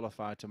that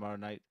qualify tomorrow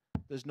night,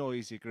 there's no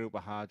easy group or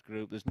hard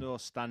group. There's no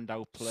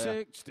standout player.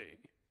 60.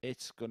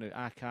 It's going to,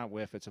 I can't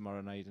wait for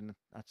tomorrow night. And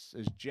that's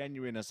as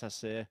genuine as I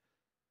say.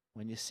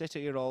 When you sit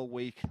here all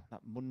week,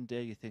 that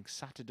Monday, you think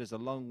Saturday's a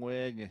long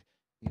way, and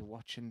you're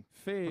watching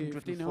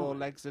 104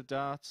 legs of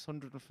darts,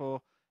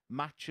 104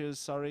 matches,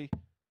 sorry.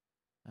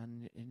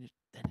 And then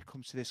it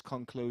comes to this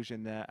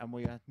conclusion there, and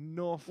we are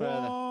no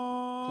further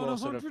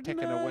closer of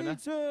picking a winner.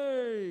 That's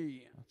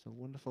a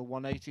wonderful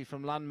 180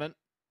 from Landman.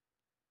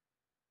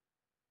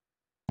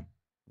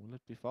 Will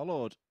it be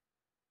followed?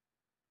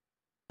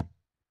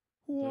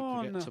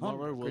 Don't forget,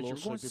 tomorrow we'll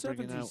also be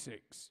bringing out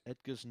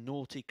Edgar's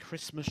naughty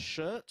Christmas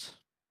shirt.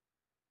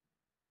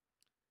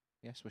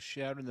 Yes, we're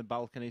sharing the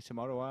balcony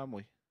tomorrow, aren't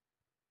we?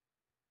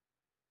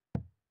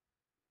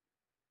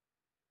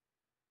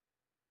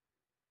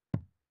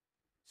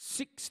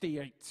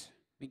 68.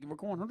 Thank you for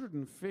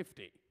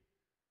 150.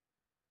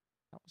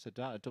 That was a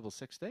dart, a double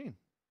 16.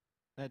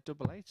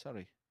 Double 8,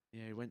 sorry.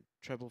 Yeah, he went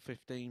treble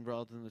 15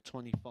 rather than the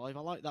 25. I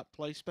like that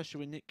play, especially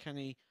with Nick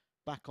Kenny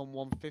back on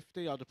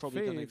 150. I'd have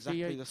probably done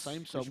exactly the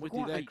same. So I'm with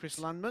you there, Chris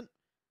Landman.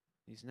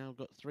 He's now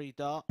got 3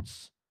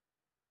 darts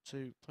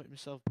to put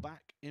himself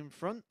back in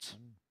front.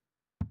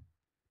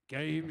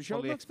 Game show.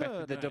 Fully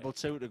expected the double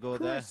 2 to go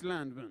there. Chris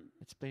Landman.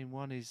 It's been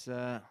one. He's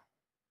got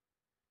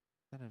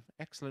an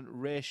excellent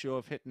ratio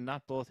of hitting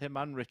that, both him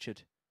and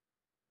Richard.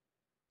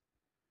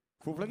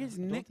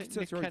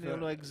 Nick Kenny will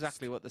know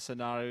exactly what the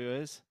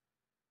scenario is,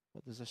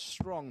 but there's a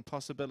strong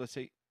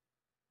possibility,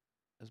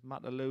 as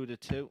Matt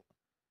alluded to,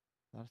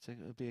 that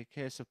it'll be a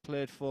case of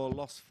played 4,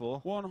 lost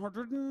 4.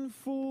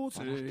 140.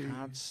 But I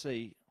can't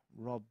see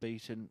Rob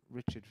beating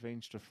Richard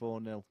Veenstra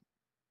 4-0.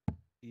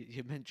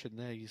 You mentioned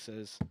there, he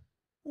says,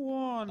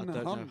 100.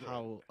 I don't know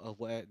how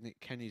aware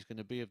Nick Kenny's going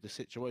to be of the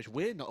situation.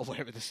 We're not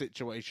aware of the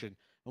situation.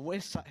 And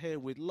we're sat here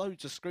with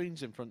loads of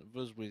screens in front of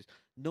us with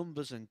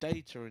numbers and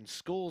data and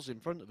scores in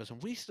front of us,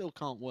 and we still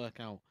can't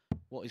work out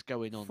what is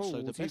going on. 45.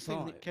 So the best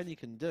thing Nick Kenny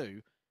can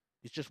do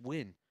is just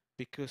win,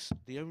 because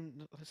the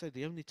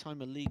only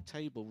time a league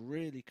table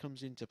really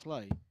comes into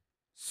play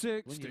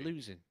 60. when you're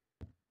losing.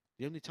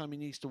 The only time he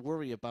needs to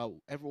worry about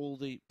all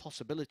the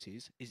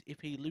possibilities is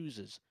if he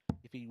loses.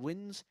 If he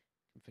wins,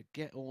 he can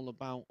forget all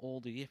about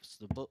all the ifs,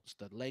 the buts,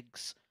 the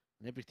legs,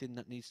 and everything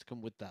that needs to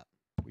come with that.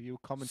 Were you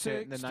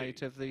commentating the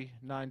night of the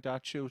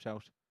 9-dart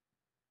shootout?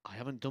 I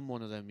haven't done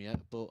one of them yet,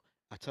 but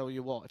I tell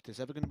you what, if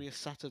there's ever going to be a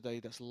Saturday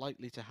that's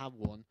likely to have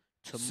one,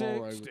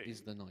 tomorrow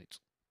is the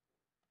night.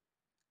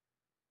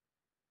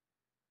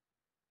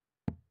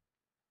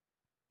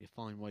 Be a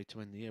fine way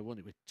to end the year,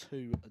 wouldn't it, with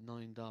 2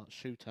 9-dart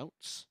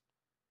shootouts?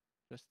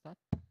 Just that.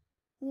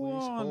 He's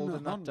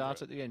holding that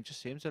dart at the end.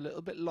 Just seems a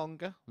little bit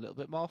longer, a little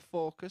bit more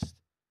focused.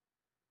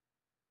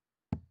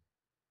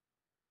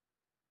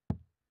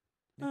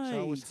 Nick's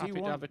always happy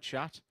to have a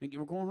chat. I think you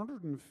were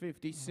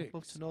 156. I'd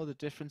love to know the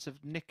difference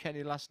of Nick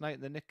Kenny last night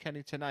and the Nick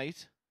Kenny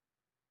tonight.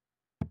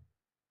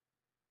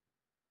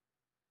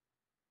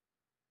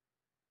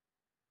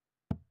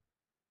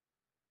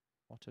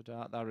 What a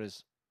dart that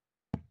is.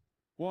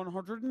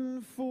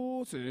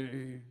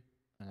 140.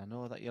 And I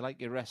know that you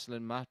like your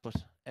wrestling, Matt, but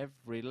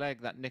every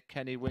leg that Nick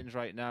Kenny wins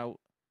right now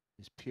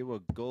is pure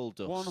gold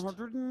dust.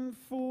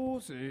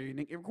 140.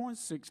 Nick, you're going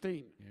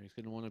 16. Yeah, he's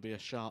going to want to be a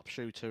sharp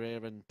shooter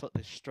here and put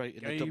this straight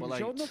in the double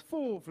 8. On the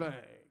 4 flag.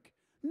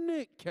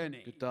 Nick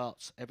Kenny. Good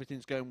darts.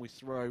 Everything's going with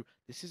throw.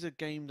 This is a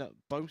game that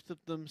both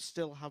of them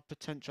still have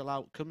potential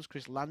outcomes.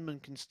 Chris Landman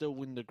can still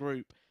win the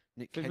group.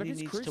 Nick Kenny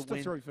needs to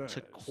win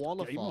to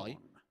qualify.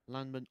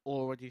 Landman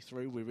already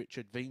through with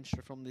Richard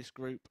Veenstra from this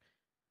group.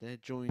 They're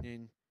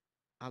joining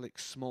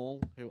Alex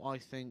Small, who I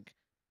think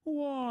has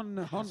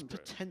 100.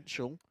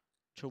 potential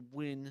to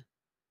win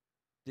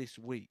this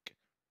week.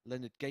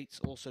 Leonard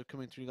Gates also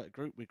coming through that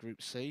group with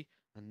Group C.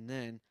 And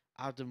then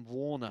Adam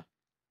Warner.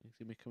 He's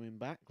going to be coming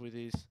back with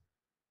his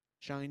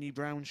shiny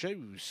brown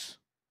shoes.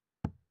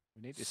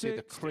 We need to see the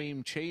 60.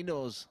 cream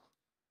chinos.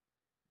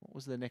 What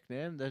was the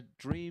nickname? The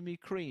Dreamy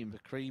Cream. The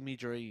Creamy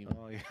Dream.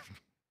 Oh, yeah.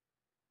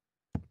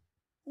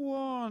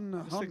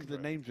 100. Just think of the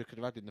names we could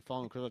have had in the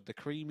final. Could have had the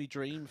Creamy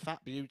Dream,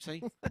 Fat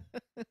Beauty.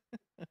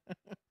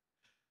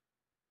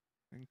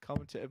 And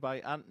commented by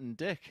Ant and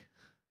Dick.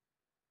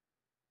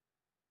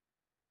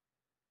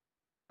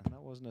 And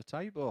that wasn't a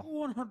typo.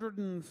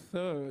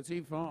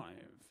 135.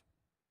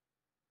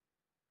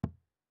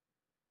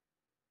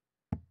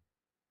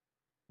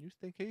 You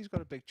think he's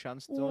got a big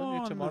chance,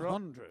 don't you, tomorrow?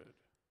 100.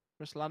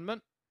 Chris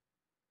Landman.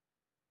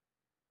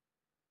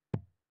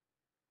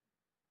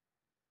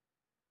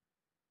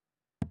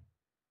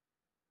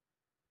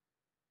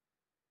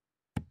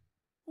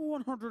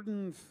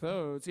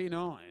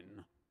 139.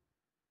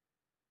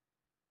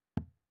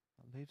 That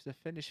leaves the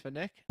finish for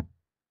Nick.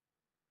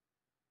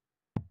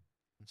 And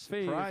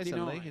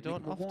surprisingly, 59. you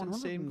don't Nick, often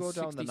see him go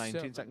down the 19s. I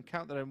 167. can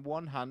count that in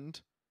one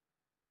hand.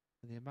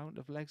 The amount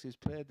of legs he's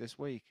played this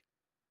week.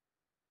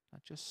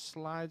 That just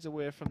slides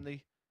away from the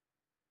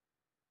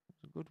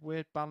a good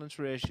weight balance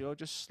ratio.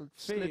 Just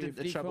slid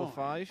into treble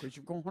 5. Because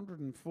you've got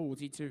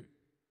 142.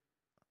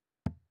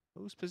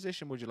 Whose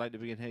position would you like to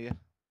be in here?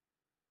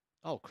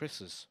 Oh,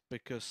 Chris's,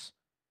 because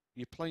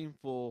you're playing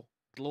for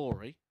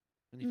glory,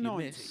 and if you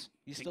 90. miss,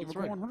 you're Nick, still you've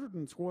got through.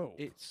 112.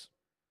 It's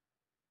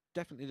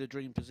definitely the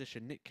dream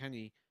position. Nick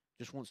Kenny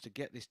just wants to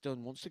get this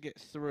done, wants to get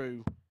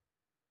through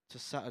to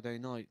Saturday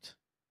night.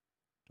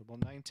 Double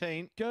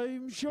 19.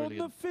 Game shot the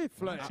Brilliant. fifth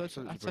leg.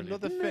 Absolutely That's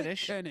brilliant. another Nick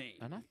finish. Kenny.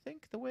 And I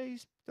think the way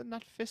he's done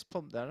that fist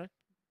pump there,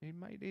 he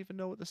might even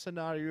know what the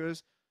scenario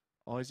is.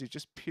 Or is he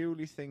just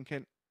purely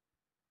thinking,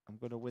 I'm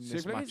going to win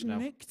this Super match is now?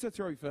 Nick to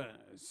throw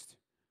first.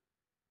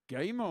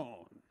 Game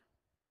on.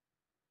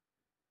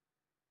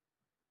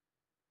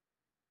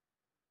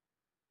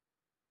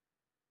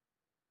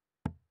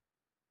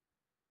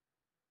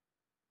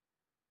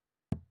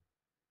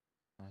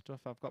 I don't know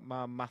if I've got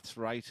my maths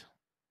right.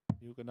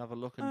 You can have a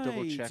look and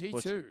double check.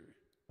 But 82.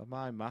 for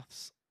my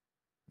maths,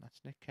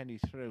 that's Nick Kenny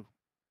through.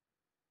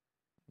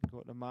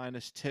 Go to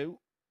 -2.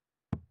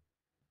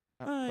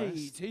 At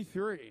best.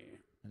 83.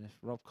 And if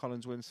Rob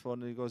Collins wins 4,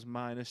 he goes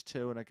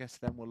 -2. And I guess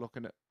then we're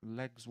looking at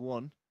legs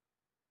 1,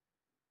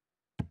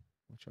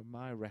 which are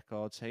my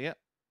records here.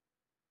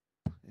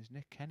 Is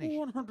Nick Kenny.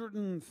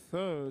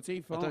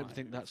 135. I don't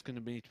think that's going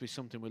to be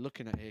something we're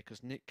looking at here,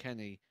 because Nick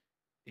Kenny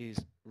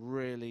is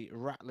really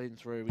rattling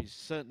through. He's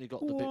certainly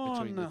got the bit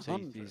between the teeth.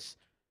 100. He's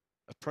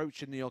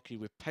approaching the hockey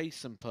with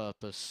pace and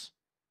purpose.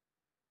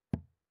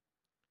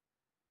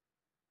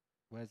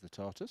 Where's the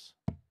tortoise?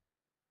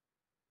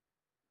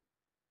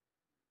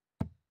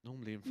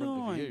 Normally in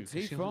front of you.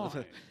 'Cause you're not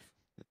 95.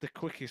 the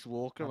quickest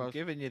walker. I'm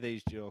giving you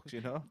these jokes, you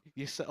know.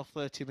 You set off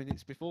 30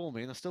 minutes before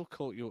me, and I still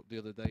caught you up the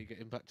other day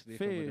getting back to the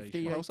 58.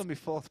 accommodation. Well, I was on my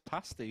 4th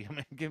pasty. I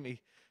mean, give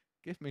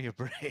me a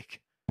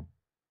break.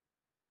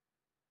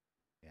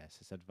 Yes,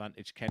 it's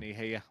advantage Kenny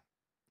here.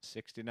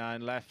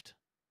 69 left.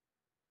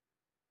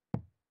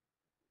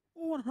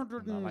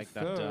 135. And I like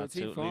that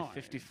absolutely.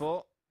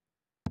 54.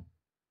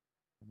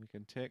 And we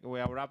can take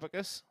away our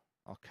abacus,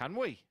 or can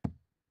we?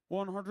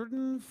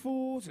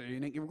 140.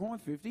 Nick, you've gone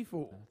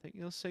 54. I think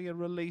you'll see a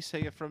release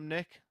here from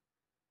Nick.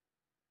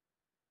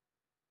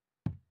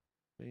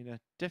 Been a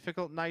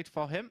difficult night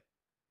for him.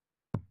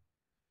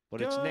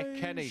 But it's Nick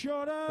Kenny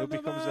who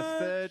becomes the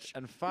 3rd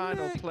and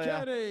final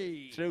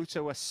player through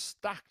to a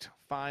stacked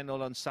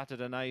final on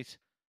Saturday night.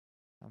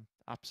 I'm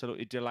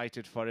absolutely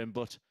delighted for him,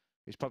 but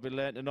he's probably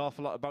learnt an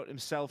awful lot about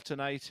himself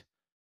tonight.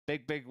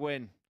 Big, big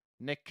win.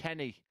 Nick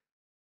Kenny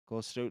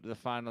goes through to the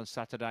final on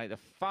Saturday. The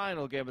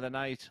final game of the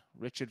night,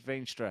 Richard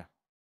Veenstra,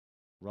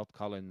 Rob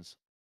Collins.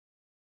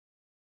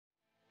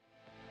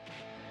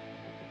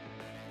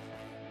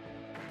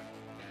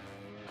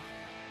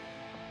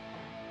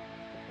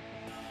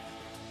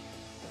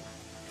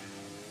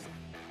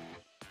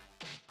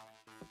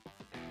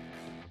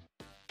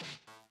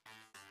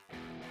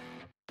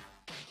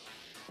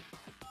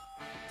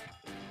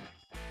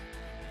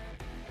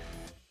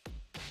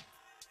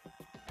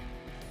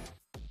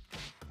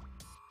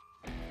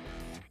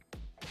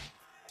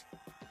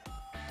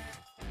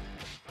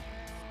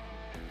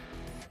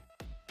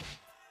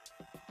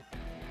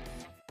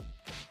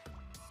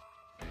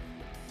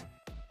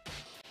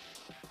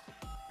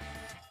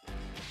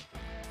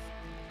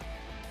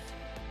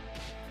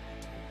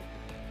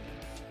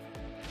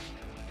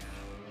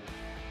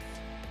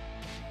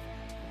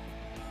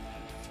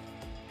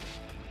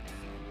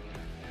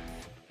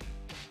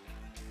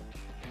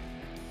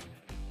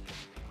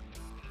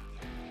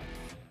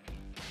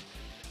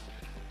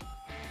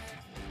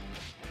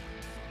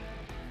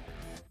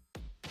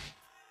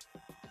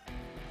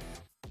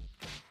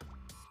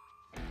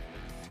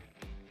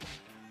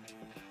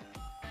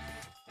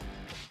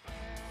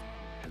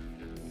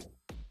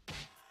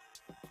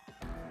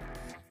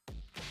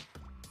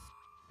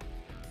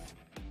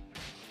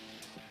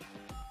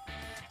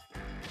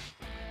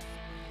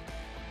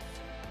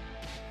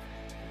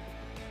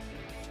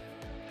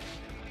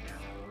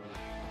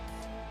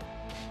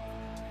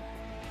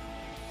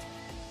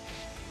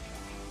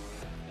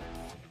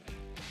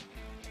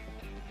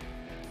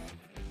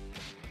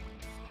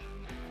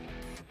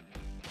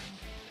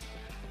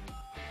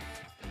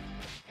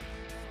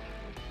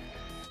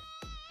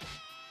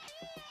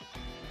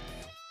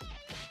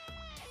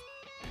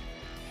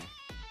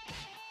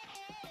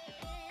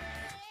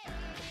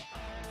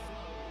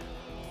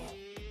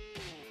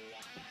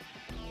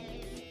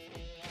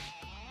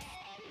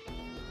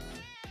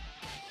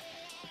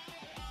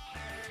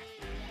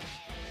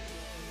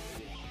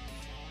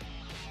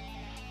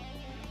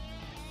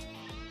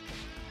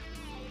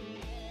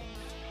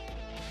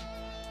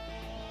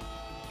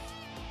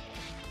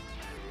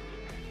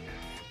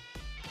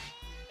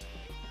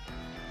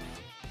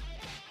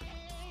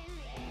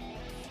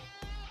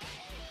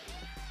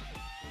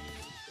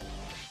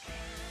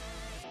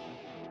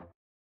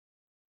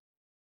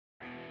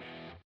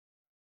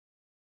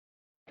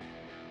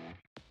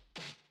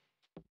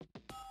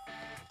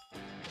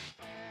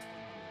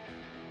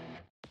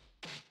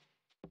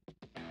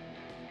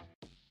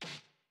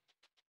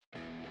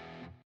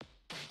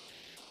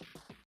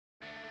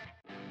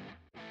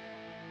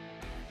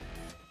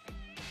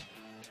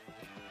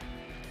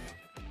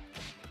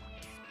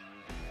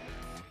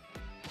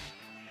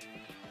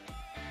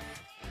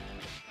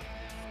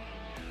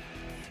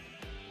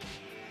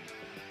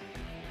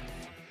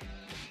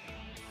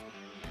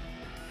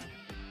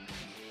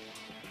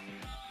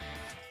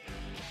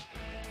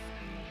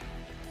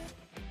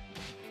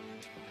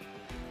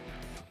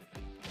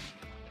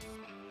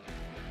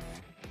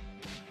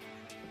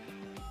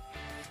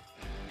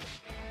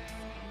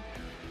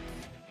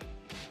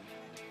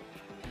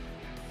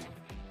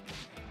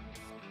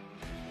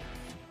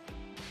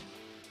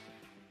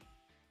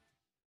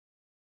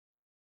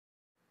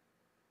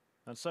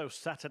 And so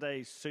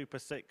Saturday's Super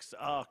 6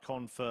 are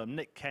confirmed.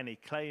 Nick Kenny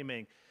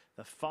claiming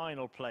the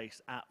final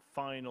place at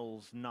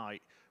finals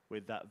night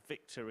with that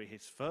victory.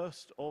 His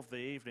first of the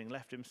evening,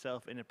 left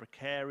himself in a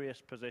precarious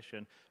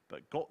position,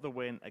 but got the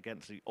win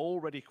against the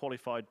already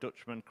qualified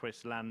Dutchman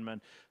Chris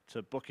Landman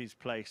to book his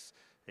place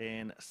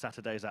in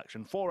Saturday's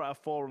action. 4 out of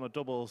 4 on the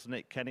doubles,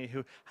 Nick Kenny,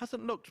 who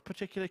hasn't looked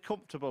particularly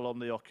comfortable on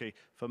the hockey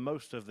for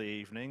most of the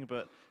evening,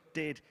 but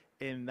did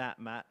in that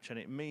match. And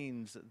it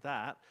means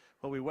that,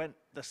 well, we went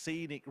the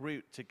scenic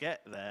route to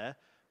get there,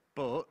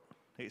 but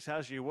it's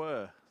as you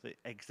were,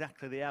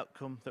 exactly the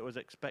outcome that was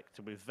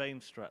expected, with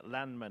Veenstra,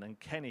 Landman and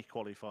Kenny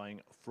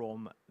qualifying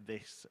from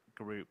this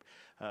group.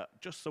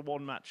 Just the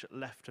one match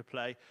left to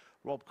play.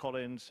 Rob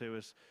Collins, who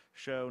has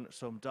shown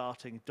some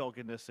darting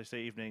doggedness this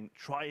evening,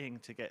 trying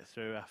to get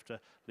through after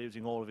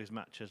losing all of his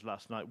matches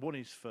last night. Won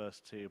his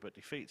first 2, but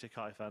defeat to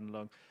Fan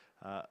Leung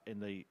in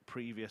the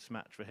previous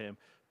match for him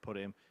put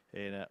him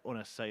in an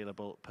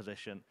unassailable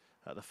position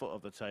at the foot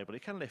of the table. He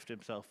can lift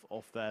himself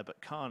off there,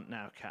 but can't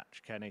now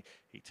catch Kenny.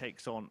 He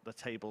takes on the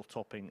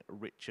table-topping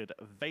Richard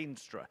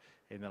Veenstra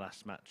in the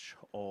last match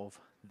of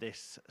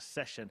this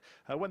session.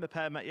 When the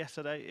pair met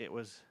yesterday, it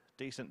was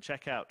decent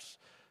checkouts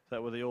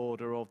that were the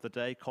order of the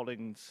day.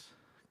 Collins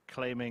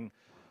claiming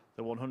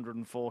the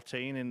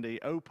 114 in the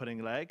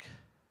opening leg.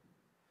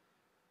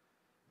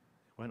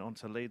 Went on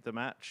to lead the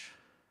match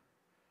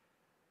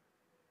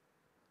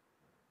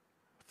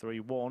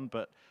 3-1,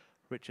 but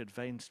Richard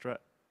Veenstra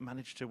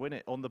managed to win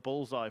it on the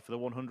bullseye for the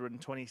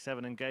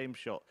 127 and game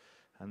shot.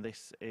 And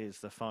this is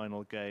the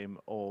final game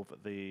of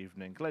the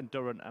evening. Glenn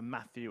Durrant and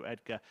Matthew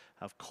Edgar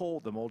have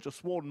called them all.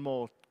 Just one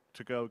more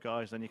to go,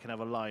 guys, then you can have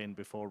a lie-in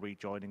before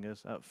rejoining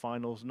us at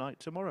finals night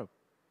tomorrow.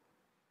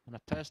 And I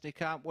personally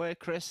can't wait,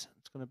 Chris.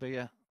 It's going to be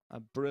a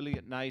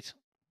brilliant night.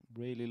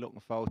 Really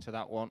looking forward to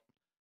that one.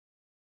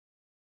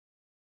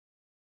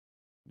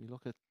 You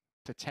look at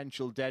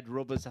potential dead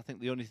rubbers. I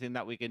think the only thing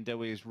that we can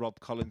do is Rob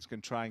Collins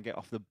can try and get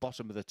off the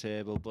bottom of the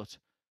table, but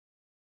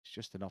it's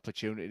just an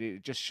opportunity to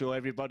just show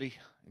everybody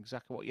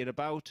exactly what you're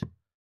about.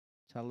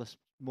 Tell us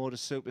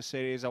MODUS Super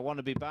Series, I want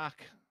to be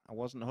back. I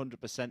wasn't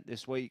 100%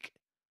 this week,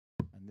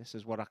 and this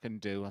is what I can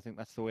do. I think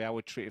that's the way I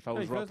would treat if I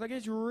was Rob First,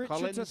 Richard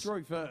Collins. to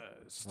throw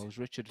first. If I was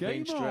Richard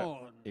Game Veenstra,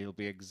 on. he'll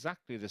be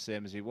exactly the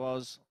same as he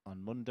was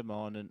on Monday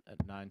morning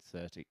at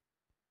 9:30.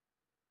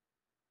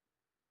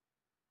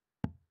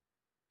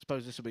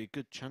 Suppose this will be a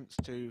good chance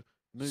to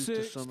move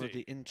to some of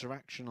the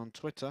interaction on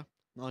Twitter.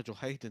 Nigel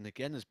Hayden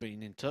again has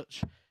been in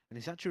touch, and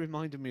he's actually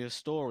reminded me of a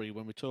story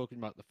when we're talking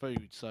about the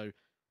food. So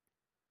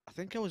I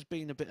think I was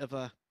being a bit of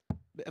a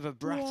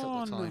brat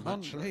at the time,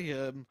 actually.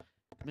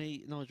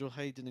 Me, Nigel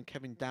Hayden and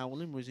Kevin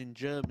Dowling was in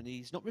Germany.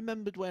 He's not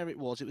remembered where it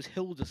was. It was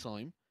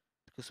Hildesheim,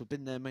 because we've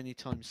been there many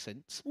times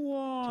since. So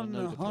I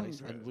know the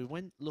place. And we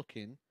went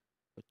looking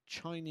for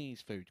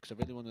Chinese food, because I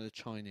really wanted a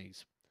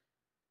Chinese.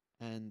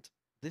 And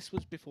this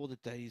was before the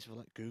days of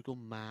like Google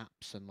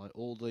Maps and like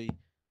all the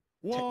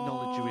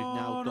technology we've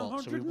now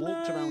got. So we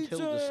walked around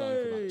Hildesheim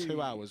for about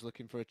 2 hours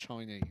looking for a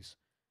Chinese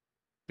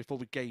before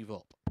we gave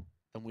up.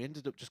 And we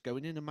ended up just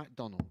going in a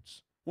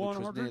McDonald's, which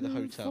was near the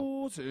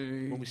hotel.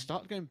 When we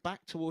started going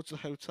back towards the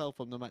hotel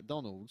from the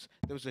McDonald's,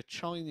 there was a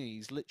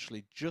Chinese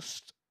literally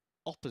just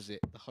opposite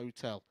the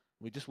hotel.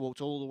 We just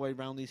walked all the way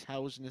around these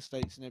housing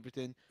estates and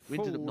everything. We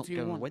ended up not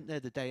going. We went there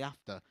the day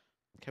after.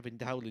 Kevin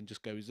Dowling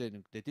just goes in,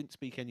 and they didn't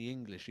speak any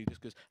English. He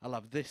just goes, I'll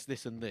have this,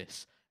 this and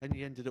this. And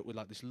he ended up with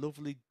like this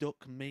lovely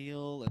duck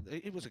meal. And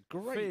it was a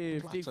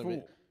great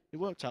platter. It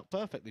worked out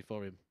perfectly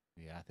for him.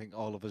 Yeah, I think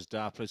all of us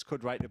darters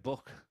could write a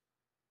book.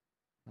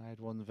 I had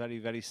one very,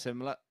 very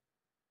similar.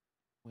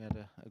 We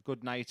had a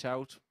good night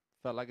out.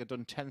 Felt like I'd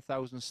done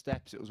 10,000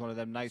 steps. It was one of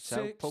them nights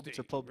out, pub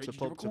to pub to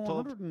pub to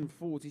pub.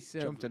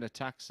 147. Jumped in a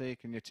taxi.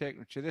 Can you take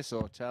me to this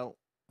hotel?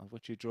 Of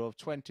which he drove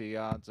 20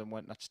 yards and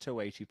went, that's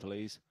 280,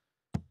 please.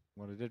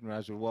 What I didn't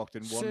realise, we walked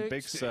in one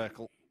big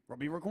circle.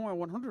 Robbie require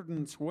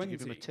 120. Did you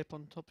give him a tip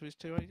on top of his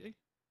 280?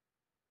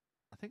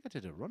 I think I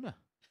did a runner.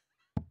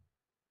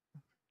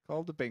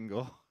 Called the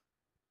bingo.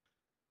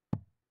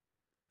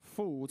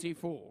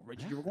 44.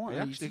 Richard, you require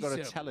I actually got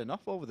a telling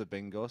off over the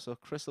bingo, so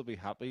Chris will be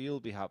happy,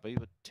 you'll be happy.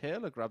 But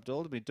Taylor grabbed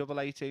hold of me, double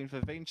 18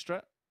 for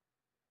Veenstra.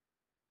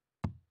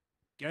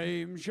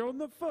 Game shown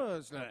the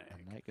first leg.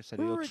 And like I said,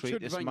 he'll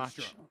treat this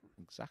match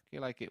exactly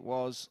like it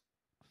was.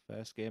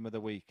 First game of the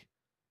week.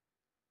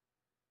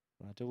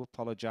 But I do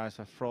apologise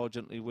for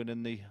fraudulently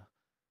winning the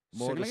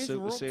MODUS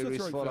Super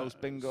Series Full House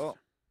Bingo.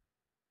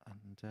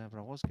 And but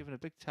I was given a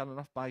big telling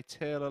off by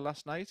Taylor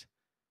last night,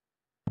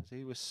 as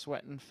he was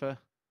sweating for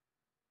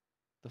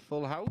the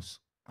full house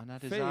and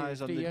had his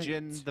eyes on the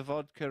gin, the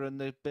vodka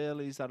and the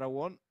Baileys that I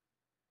want.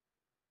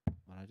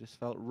 And I just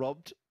felt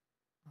robbed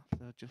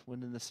after just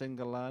winning the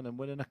single line and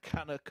winning a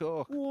can of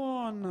Coke.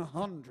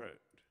 100.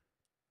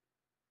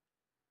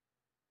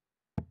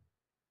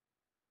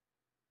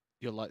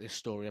 You'll like this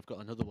story. I've got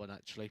another one,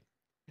 actually.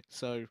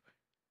 So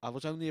I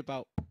was only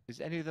about... Is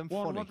any of them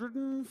funny?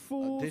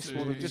 140. This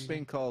one has just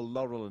been called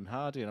Laurel and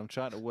Hardy, and I'm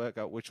trying to work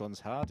out which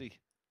one's Hardy.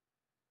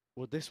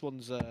 Well, this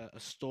one's a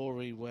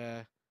story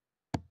where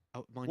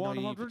my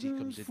naivety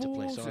comes into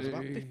play. So I was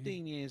about 140.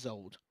 15 years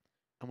old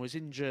and was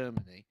in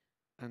Germany,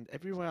 and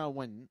everywhere I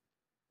went,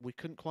 we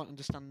couldn't quite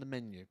understand the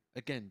menu.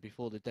 Again,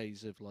 before the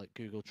days of like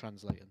Google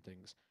Translate and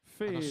things.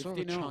 And I saw a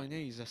 59.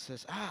 Chinese. I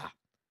says,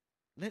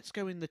 let's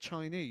go in the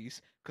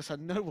Chinese because I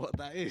know what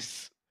that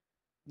is.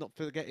 Not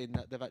forgetting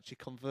that they've actually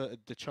converted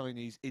the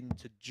Chinese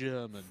into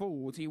German.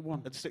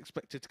 41. I just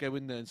expected to go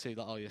in there and see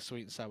like, oh, yeah,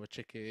 sweet and sour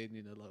chicken,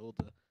 you know, like all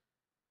the.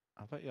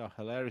 I bet you're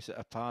hilarious at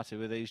a party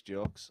with these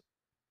jokes.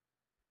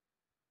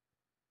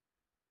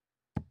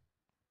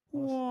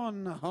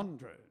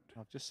 100.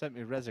 I've just sent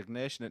me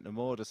resignation into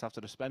Modus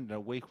after spending a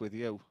week with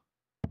you.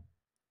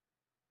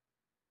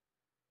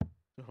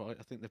 All right,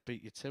 I think they've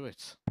beat you to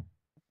it.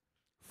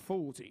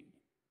 40.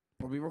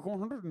 Probably rock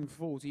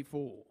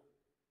 144.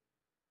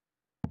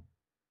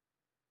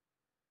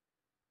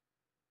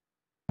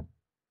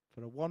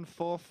 For a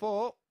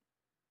 144.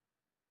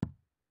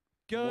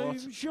 Game What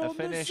a shot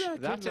the finish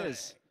second that leg.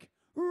 is.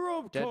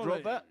 Rob Dead Collins.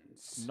 rubber.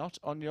 Not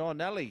on your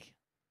Nelly.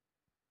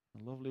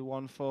 A lovely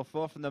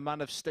 144 from the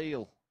man of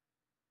steel.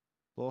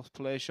 Both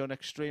players showing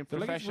extreme The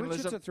Richard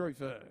professionalism to throw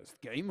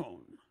first. Game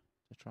on.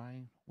 to try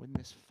and win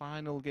this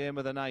final game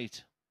of the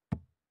night.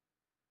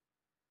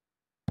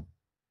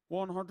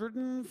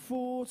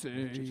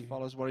 140. Just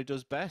follows what he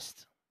does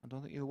best. I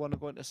don't think he'll want to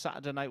go into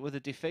Saturday night with a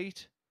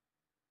defeat.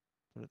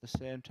 But at the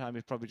same time,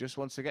 he probably just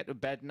wants to get to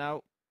bed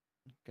now.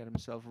 Get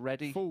himself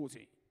ready.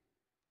 40.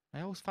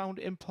 I always found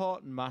it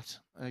important, Matt,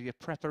 your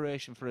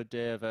preparation for a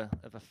day of a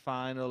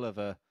final, of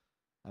a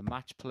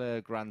match play,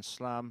 a Grand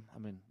Slam. I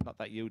mean, not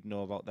that you'd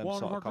know about them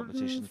sort of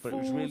competitions, but it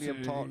was really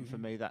important for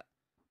me that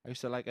I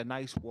used to like a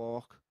nice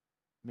walk,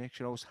 make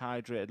sure I was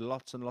hydrated,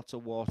 lots and lots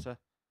of water.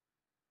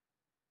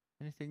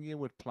 Anything you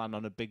would plan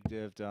on a big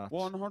day of darts?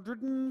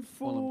 140.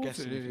 Well, I'm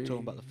guessing if you're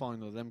talking about the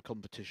final of them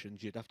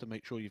competitions, you'd have to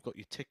make sure you've got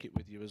your ticket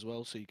with you as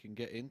well so you can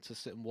get in to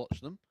sit and watch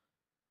them.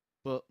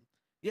 But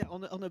yeah,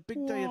 on a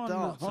big day of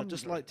darts, I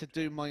just like to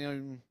do my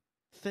own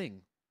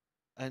thing.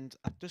 And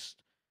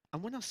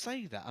when I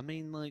say that, I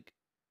mean like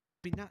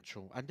be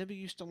natural. I never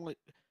used to like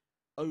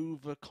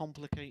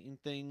over-complicating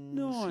things.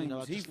 You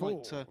know, I just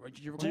like to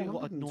do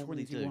what I'd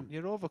normally do.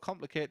 You're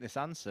overcomplicating this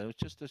answer. It's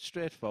just a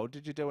straightforward.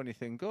 Did you do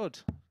anything good?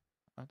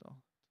 I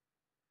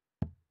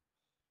don't.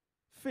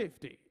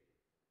 50.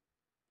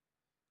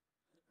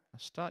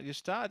 You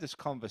started this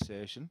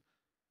conversation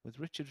with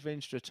Richard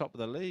Veenstra top of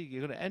the league.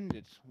 You're going to end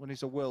it when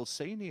he's a world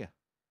senior.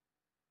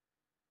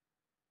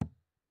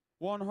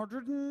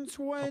 120.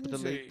 Top of the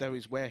league, though,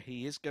 is where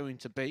he is going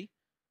to be,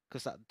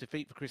 because that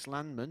defeat for Chris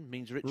Landman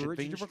means Richard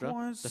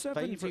Veenstra, the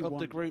favourite of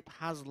the group,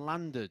 has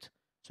landed.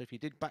 So if you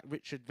did back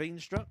Richard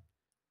Veenstra,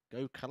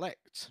 go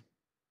collect.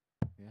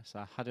 Yes,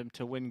 I had him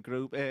to win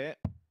Group A,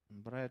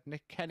 but I had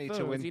Nick Kenny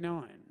to win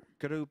 39.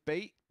 Group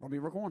B. Robbie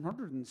Rock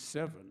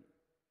 107.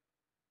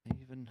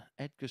 Even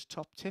Edgar's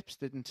top tips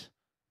didn't.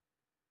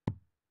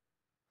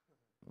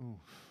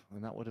 Oof,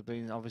 and that would have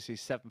been obviously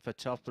 7 for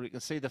top, but you can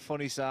see the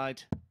funny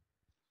side.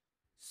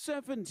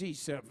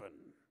 77.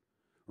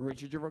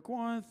 Richard, you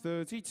require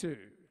 32.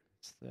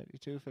 It's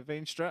 32 for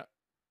Veenstra.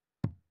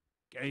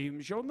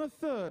 Game shot on the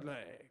third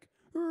leg.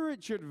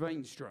 Richard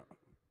Veenstra.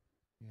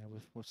 Yeah,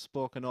 we've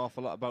spoken an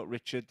awful lot about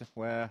Richard,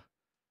 where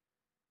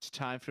it's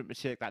time for him to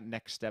take that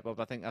next step up.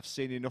 I think I've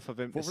seen enough of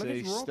him to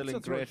see he's still in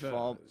great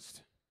form.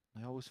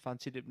 I always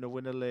fancied him to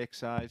win a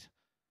Lakeside.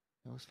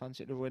 I always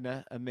fancied him to win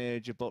a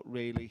major, but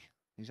really,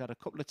 he's had a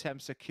couple of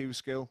attempts at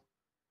Q-Skill.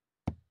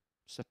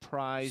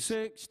 Surprised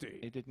 60.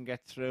 he didn't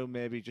get through.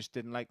 Maybe he just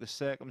didn't like the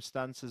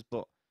circumstances,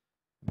 but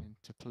I mean,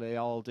 to play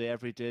all day,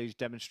 every day, he's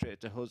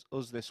demonstrated to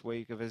us this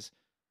week of his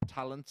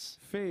talents.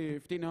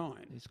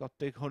 59. He's got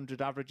big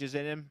 100 averages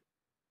in him.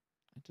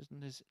 It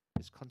doesn't.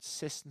 His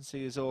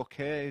consistency is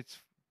okay.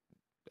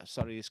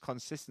 His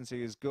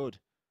consistency is good.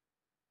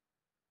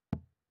 There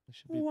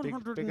should be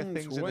bigger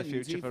things in the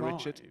future for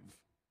Richard.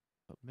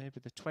 But maybe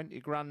the 20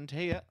 grand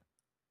here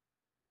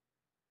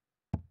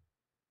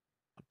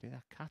would be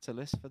a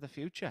catalyst for the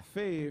future.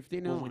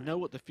 59. Well, we know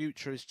what the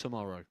future is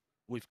tomorrow.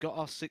 We've got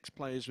our 6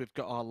 players, we've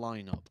got our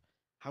lineup.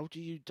 How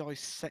do you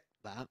dissect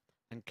that?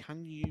 And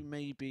can you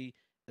maybe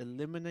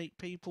eliminate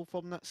people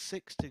from that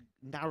 6 to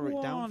narrow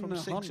it down from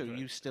 6?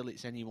 Or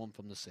it's anyone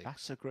from the 6?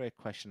 That's a great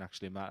question,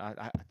 actually, Matt.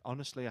 I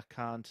honestly, I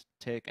can't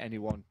take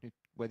anyone.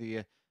 Whether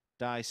you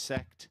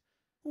dissect,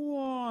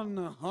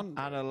 100.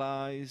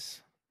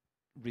 analyse,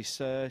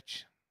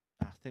 research,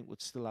 I think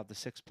we'd still have the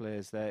 6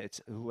 players there. It's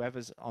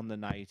whoever's on the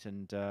night,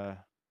 and yeah,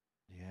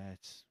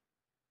 it's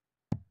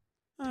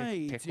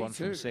pick one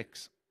from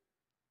 6.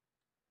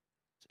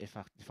 If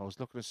I was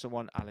looking at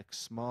someone, Alex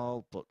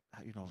Small, but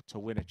you know, to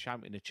win a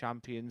champion of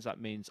champions,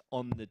 that means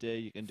on the day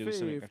you can do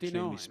something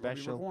extremely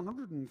special.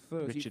 134.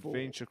 Richard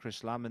Veenstra,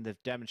 Chris Landman,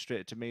 they've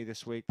demonstrated to me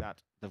this week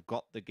that they've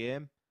got the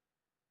game.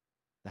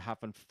 They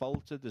haven't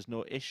faltered. There's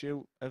no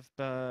issue of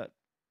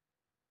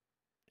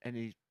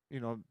any,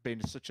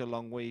 being such a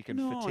long week and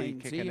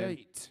fatigue kicking in.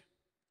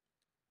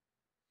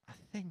 I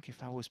think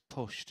if I was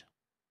pushed,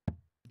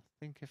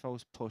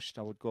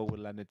 I would go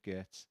with Leonard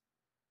Gates.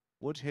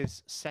 Would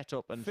his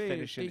setup and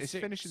finishing, his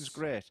finishing's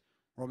great.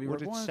 Robbie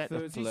Would it requires set the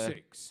play?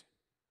 36.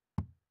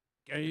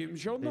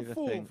 Game's on the Either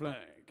fourth thing. leg.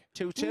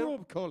 2-2.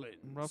 Rob Collins.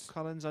 Rob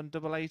Collins on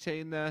double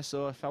 18 there.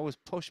 So if I was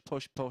pushed,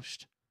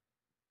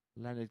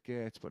 Leonard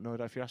Gates. But no,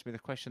 if you ask me the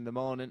question in the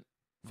morning,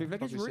 Fifth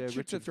leg is probably say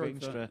Richard to throw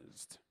Veenstra.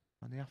 first.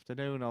 On the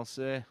afternoon, I'll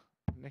say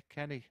Nick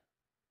Kenny.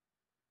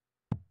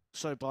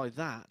 So by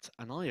that,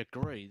 and I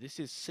agree, this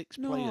is 6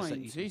 players that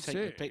you can take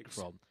the pick 96.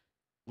 from.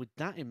 With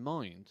that in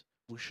mind,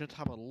 we should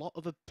have a lot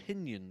of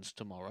opinions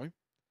tomorrow.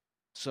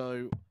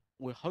 So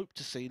we hope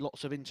to see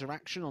lots of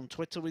interaction on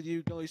Twitter with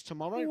you guys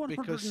tomorrow,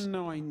 because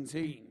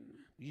 119.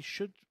 you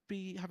should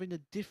be having a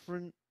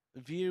different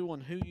view on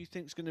who you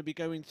think is going to be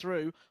going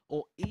through,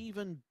 or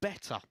even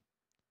better,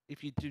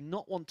 if you do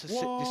not want to sit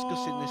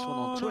discussing this one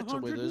on Twitter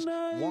with us,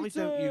 why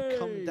don't you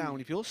come down?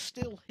 If you're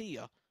still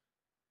here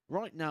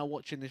right now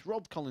watching this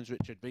Rob Collins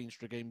Richard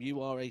Veenstra game,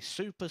 you are a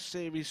Super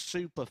Series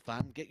super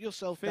fan. Get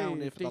yourself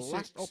down here for the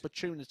last 56.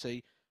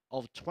 opportunity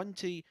of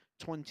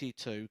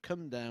 2022.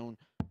 Come down.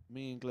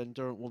 Me and Glenn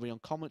Durant will be on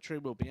commentary.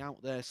 We'll be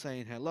out there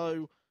saying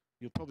hello.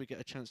 You'll probably get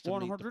a chance to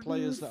meet the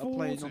players that are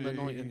playing on the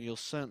night, and 140. you'll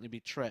certainly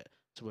be treated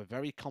to a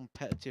very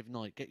competitive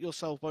night. Get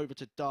yourself over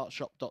to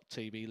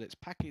dartshop.tv. Let's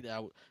pack it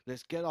out.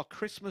 Let's get our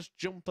Christmas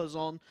jumpers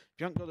on. If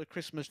you haven't got a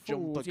Christmas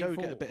jumper, go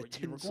get a bit of 44. You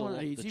tinsel require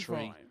off the tree.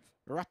 85.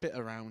 Wrap it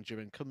around you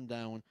and come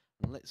down,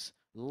 and let's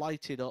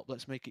light it up.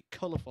 Let's make it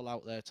colourful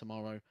out there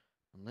tomorrow,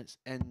 and let's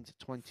end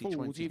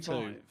 2022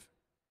 45.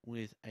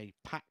 with a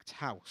packed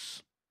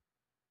house.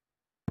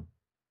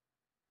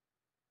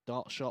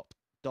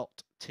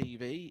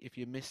 Dartshop.tv. If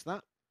you missed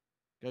that,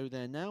 go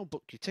there now,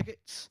 book your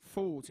tickets.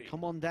 40.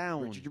 Come on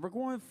down. Richard, you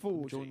require Come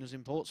 40. join us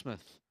in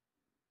Portsmouth.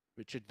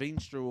 Richard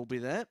Veenstra will be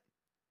there.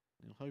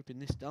 I'm hoping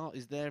this dart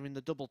is there in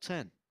the double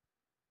 10.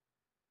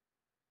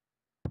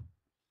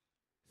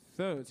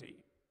 30.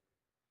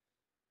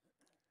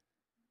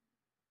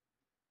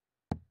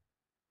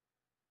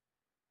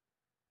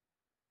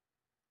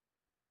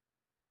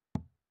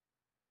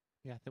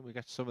 Yeah, I think we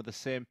got some of the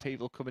same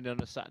people coming in on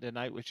a Saturday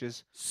night, which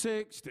is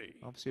 60.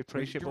 obviously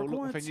appreciable.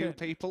 require Looking for new 10.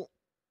 people.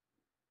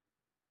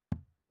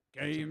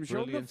 Game's on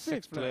the Brilliant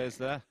six fifth players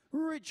leg.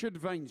 there. Richard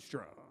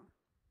Veenstra.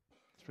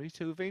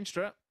 3-2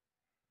 Veenstra.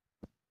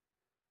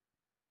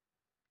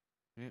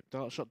 Yep,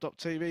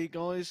 dartshop.tv,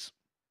 guys.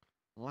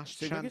 Last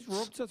See if I chance get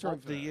Rob to throw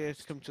of the year to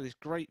first. come to this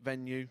great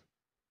venue.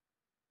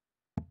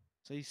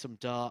 See some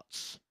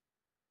darts.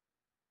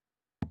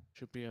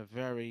 Should be a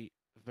very,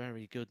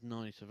 very good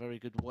night. A very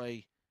good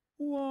way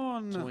to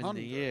 100. end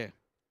the year.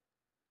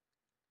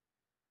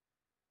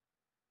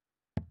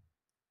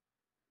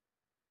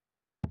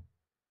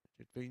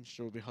 Richard Veenstra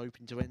will be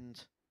hoping to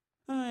end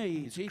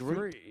his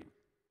group 83.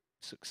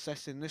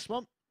 success in this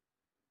one.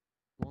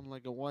 One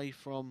leg away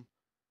from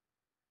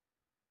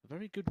a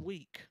very good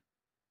week.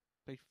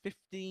 Played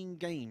 15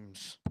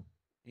 games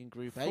in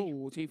Group A,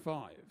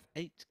 45.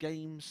 8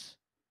 games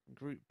in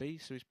Group B,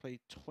 so he's played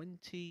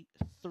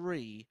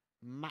 23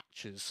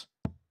 matches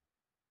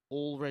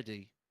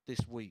already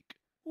this week.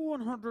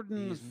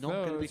 139. He's not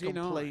going to be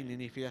complaining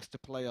if he has to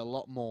play a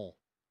lot more.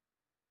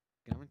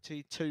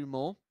 Guaranteed 2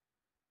 more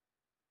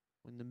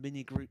when the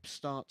mini groups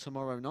start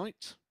tomorrow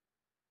night.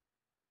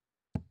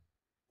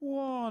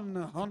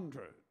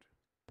 100.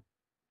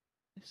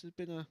 This has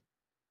been a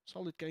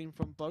solid game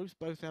from both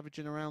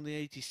averaging around the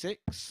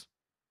 86.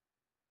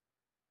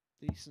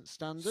 Decent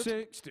standard.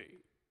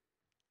 60.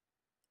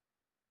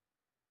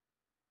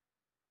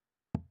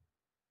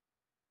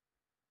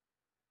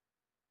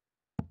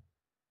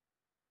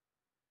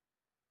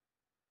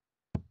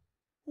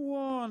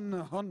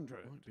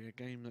 100. Might be a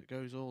game that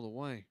goes all the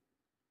way.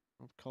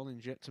 Rob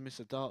Collins yet to miss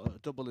a dart at a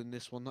double in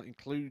this one. That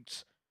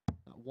includes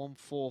that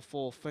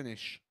 1-4-4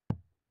 finish.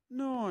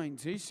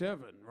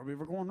 97. Robbie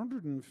Rock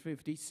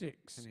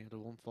 156. And he had a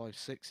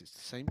 1-5-6. It's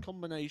the same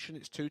combination.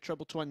 It's 2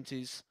 treble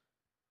 20s.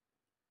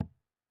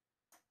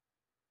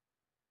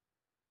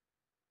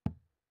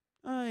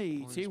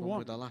 81.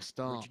 With the last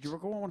dart. Richard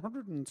Rock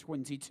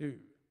 122.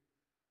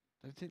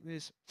 Don't think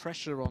there's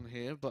pressure on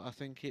here, but I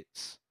think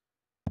it's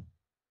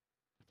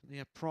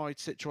definitely a pride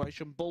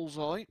situation.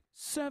 Bullseye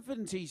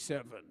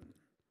 77.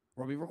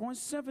 Robbie Rock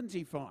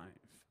 75.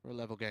 for a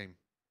level game.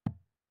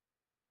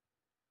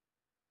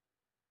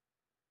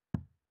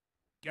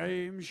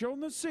 Game shown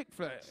the sixth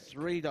flag.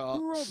 3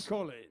 darts Rob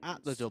Collins.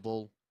 at the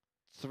double.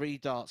 3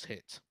 darts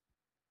hit.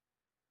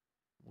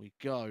 We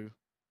go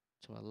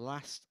to a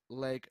last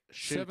leg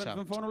Seventh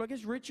and shootout. final leg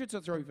is Richard to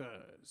throw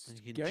first. And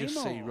you can Game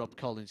just see on. Rob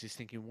Collins is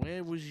thinking,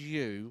 where was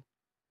you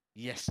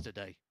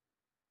yesterday?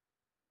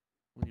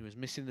 When he was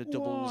missing the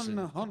doubles and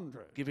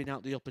 100. giving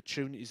out the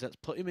opportunities that's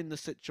put him in the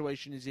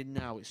situation he's in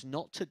now. It's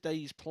not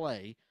today's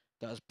play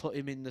that has put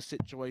him in the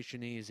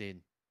situation he is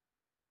in.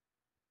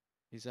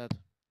 He's had a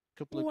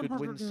couple of good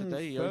wins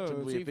today. He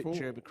opened with a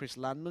victory 134. over Chris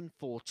Landman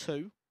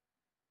 4-2.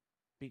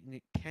 Beat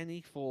Nick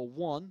Kenny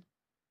 4-1.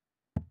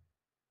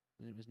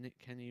 And it was Nick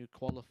Kenny who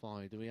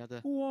qualified. We had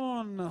a bit of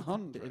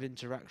 100.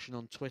 interaction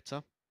on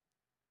Twitter.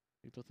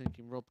 People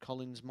thinking Rob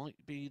Collins might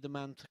be the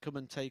man to come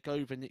and take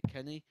over Nick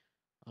Kenny.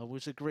 I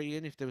was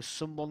agreeing if there was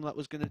someone that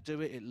was going to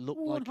do it, it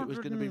looked like it was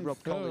going to be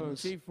Rob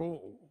Collins,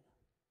 134.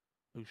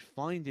 who's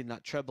finding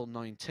that treble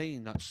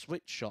 19, that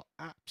switch shot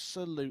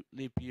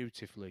absolutely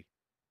beautifully.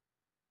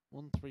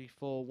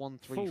 134,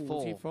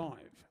 134. 45.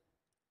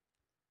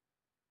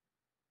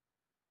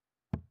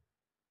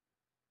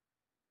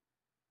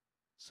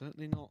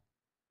 Certainly not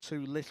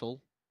too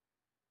little.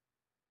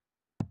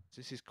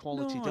 This is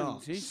quality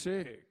darts.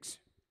 96.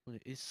 But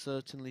it is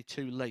certainly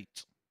too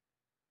late.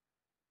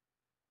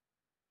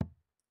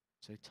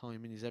 So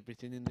timing is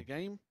everything in the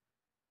game.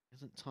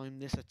 Hasn't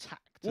timed this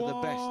attack to the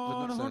best,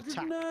 but not an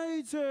attack.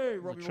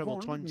 180. The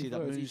treble 20 that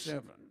moves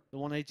the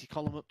 180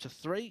 column up to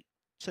 3.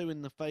 2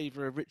 in the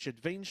favour of Richard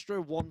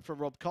Veenstra, 1 for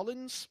Rob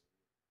Collins.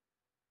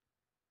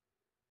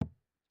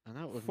 And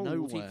out of 43.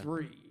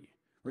 nowhere,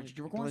 Richard,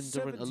 you Glenn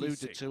Durrant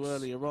alluded to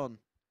earlier on,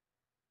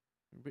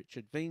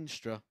 Richard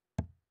Veenstra,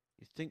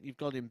 you think you've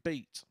got him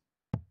beat.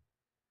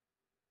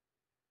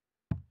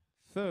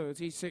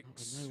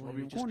 36.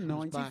 Robbie just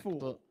comes back,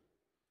 but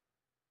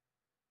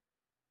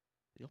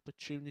the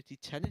opportunity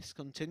tennis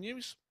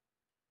continues.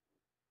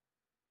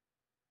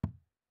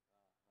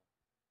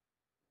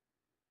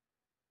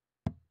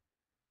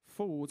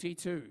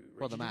 $42.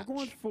 For the match.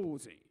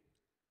 40.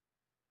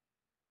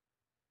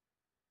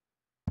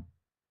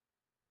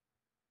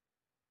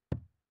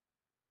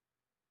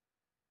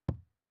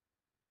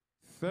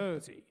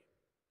 $30.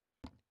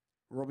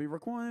 Robbie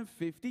required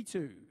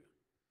 52.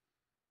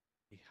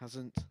 He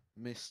hasn't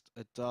missed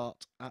a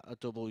dart at a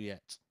double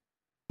yet.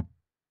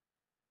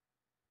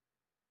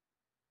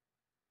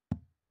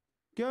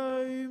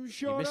 Game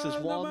shot. He misses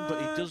of the 1, but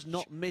he match, does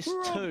not miss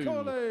Rob 2.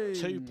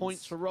 Collins. 2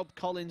 points for Rob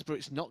Collins, but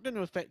it's not going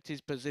to affect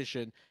his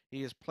position.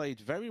 He has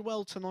played very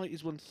well tonight.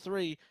 He's won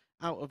 3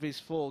 out of his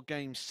 4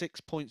 games,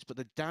 6 points, but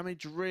the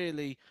damage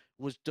really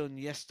was done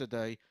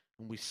yesterday.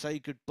 And we say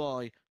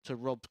goodbye to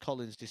Rob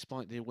Collins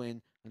despite the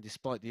win and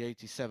despite the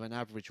 87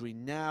 average. We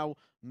now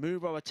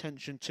move our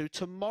attention to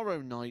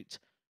tomorrow night,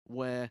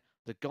 where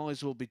the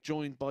guys will be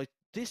joined by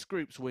this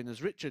group's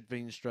winners, Richard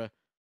Veenstra,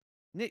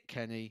 Nick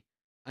Kenny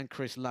and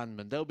Chris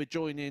Landman. They'll be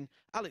joining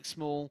Alex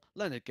Small,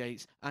 Leonard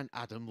Gates and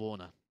Adam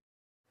Warner.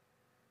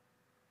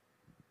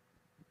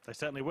 They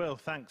certainly will.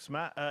 Thanks,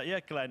 Matt. Yeah,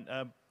 Glenn,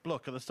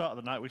 look, at the start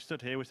of the night, we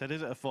stood here, we said,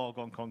 is it a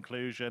foregone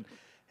conclusion?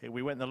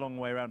 We went the long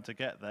way around to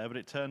get there, but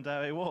it turned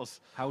out it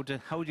was. How do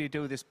you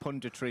do this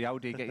punditry? How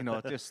do you get,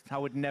 I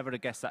would never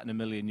have guessed that in a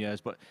million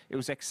years, but it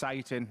was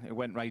exciting. It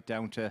went right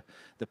down to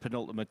the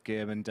penultimate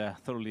game and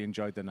thoroughly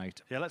enjoyed the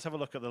night. Yeah, let's have a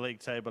look at the league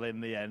table in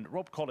the end.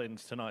 Rob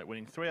Collins tonight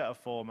winning 3 out of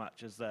 4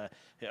 matches there.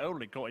 It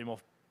only got him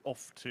off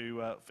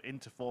to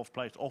into 4th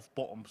place, off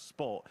bottom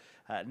spot.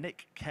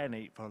 Nick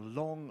Kenny, for a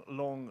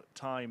long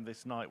time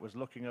this night, was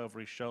looking over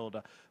his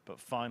shoulder, but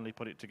finally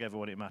put it together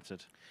when it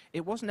mattered.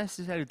 It wasn't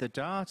necessarily the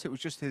dart, it was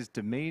just his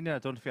demeanour. I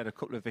don't know if he had a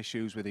couple of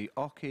issues with the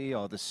hockey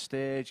or the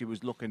stage. He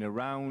was looking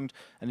around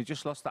and he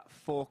just lost that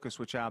focus,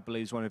 which I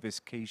believe is one of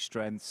his key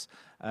strengths.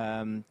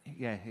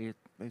 Yeah, he'll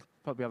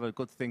probably have a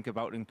good think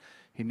about it, and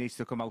he needs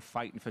to come out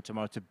fighting for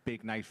tomorrow. It's a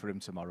big night for him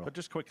tomorrow. But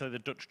just quickly, the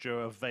Dutch duo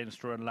of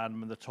Veenstra and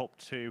Landman, the top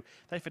 2,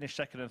 they finished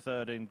 2nd and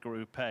 3rd in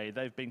Group A.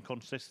 They've been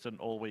consistent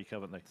all week,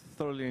 haven't they?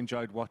 Thoroughly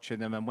enjoyed watching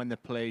them, and when they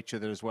play each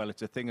other as well,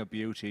 it's a thing of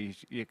beauty.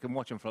 You can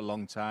watch them for a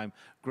long time.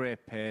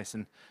 Great pace,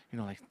 and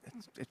like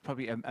it's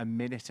probably a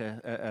minute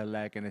a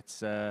leg, and it's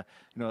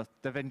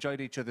they've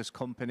enjoyed each other's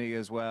company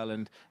as well,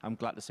 and I'm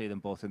glad to see them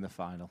both in the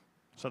final.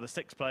 So the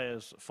 6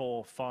 players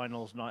for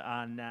finals night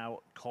are now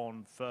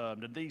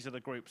confirmed, and these are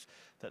the groups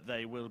that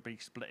they will be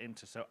split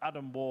into. So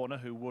Adam Warner,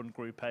 who won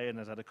Group A and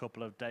has had a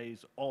couple of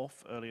days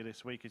off earlier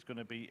this week, is going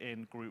to be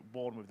in Group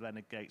 1 with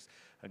Leonard Gates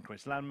and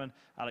Chris Landman.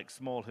 Alex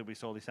Small, who we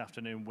saw this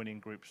afternoon winning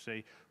Group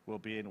C, will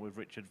be in with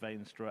Richard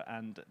Veenstra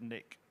and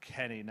Nick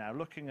Kenny. Now,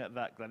 looking at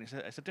that, Glenn,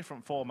 it's a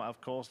different format,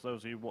 of course.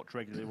 Those who watch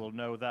regularly will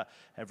know that.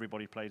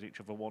 Everybody plays each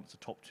other once. The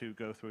top 2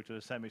 go through to the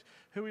semis.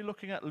 Who are we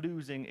looking at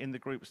losing in the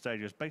group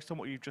stages? Based on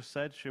what you've just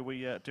said, should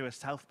we do a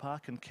South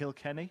Park and kill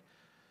Kenny?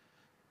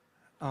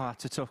 Oh,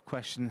 it's a tough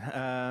question.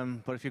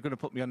 But if you're going to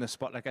put me on the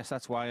spot, I guess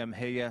that's why I'm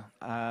here.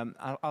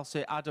 I'll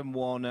say Adam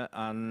Warner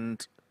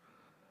and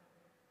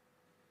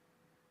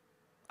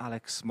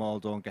Alex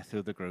Small don't get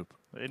through the group.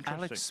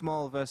 Alex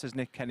Small versus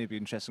Nick Kenny would be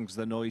interesting because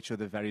they know each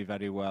other very,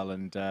 very well,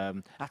 and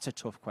that's a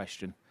tough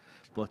question.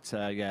 But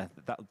yeah,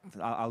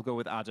 I'll go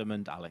with Adam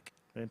and Alec.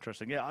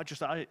 Interesting. Yeah,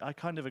 I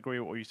kind of agree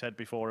with what you said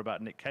before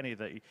about Nick Kenny,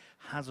 that he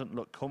hasn't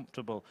looked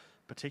comfortable,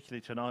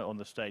 particularly tonight on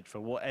the stage, for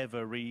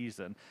whatever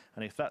reason.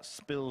 And if that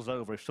spills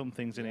over, if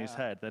something's in his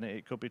head, then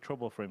it could be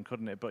trouble for him,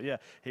 couldn't it? But yeah,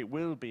 it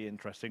will be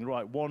interesting.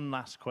 Right, one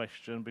last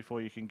question before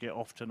you can get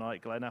off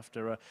tonight, Glenn,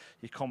 after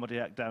your comedy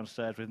act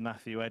downstairs with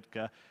Matthew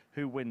Edgar.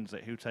 Who wins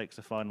it? Who takes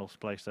the finals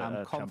place at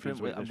I'm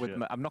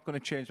confident I'm not going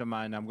to change my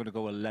mind. I'm going to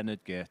go with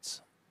Leonard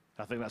Gates.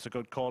 I think that's a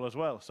good call as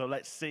well. So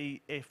let's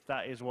see if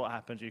that is what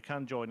happens. You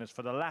can join us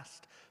for the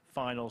last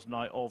finals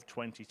night of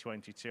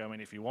 2022. I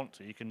mean, if you want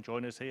to, you can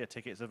join us here.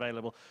 Tickets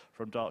available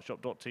from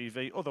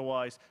dartshop.tv.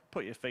 Otherwise,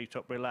 put your feet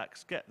up,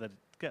 relax, get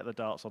the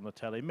darts on the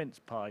telly, mince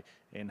pie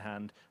in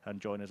hand, and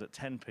join us at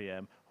 10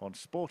 p.m. on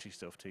Sporty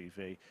Stuff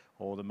TV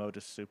or the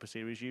MODUS Super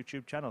Series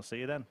YouTube channel. See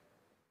you then.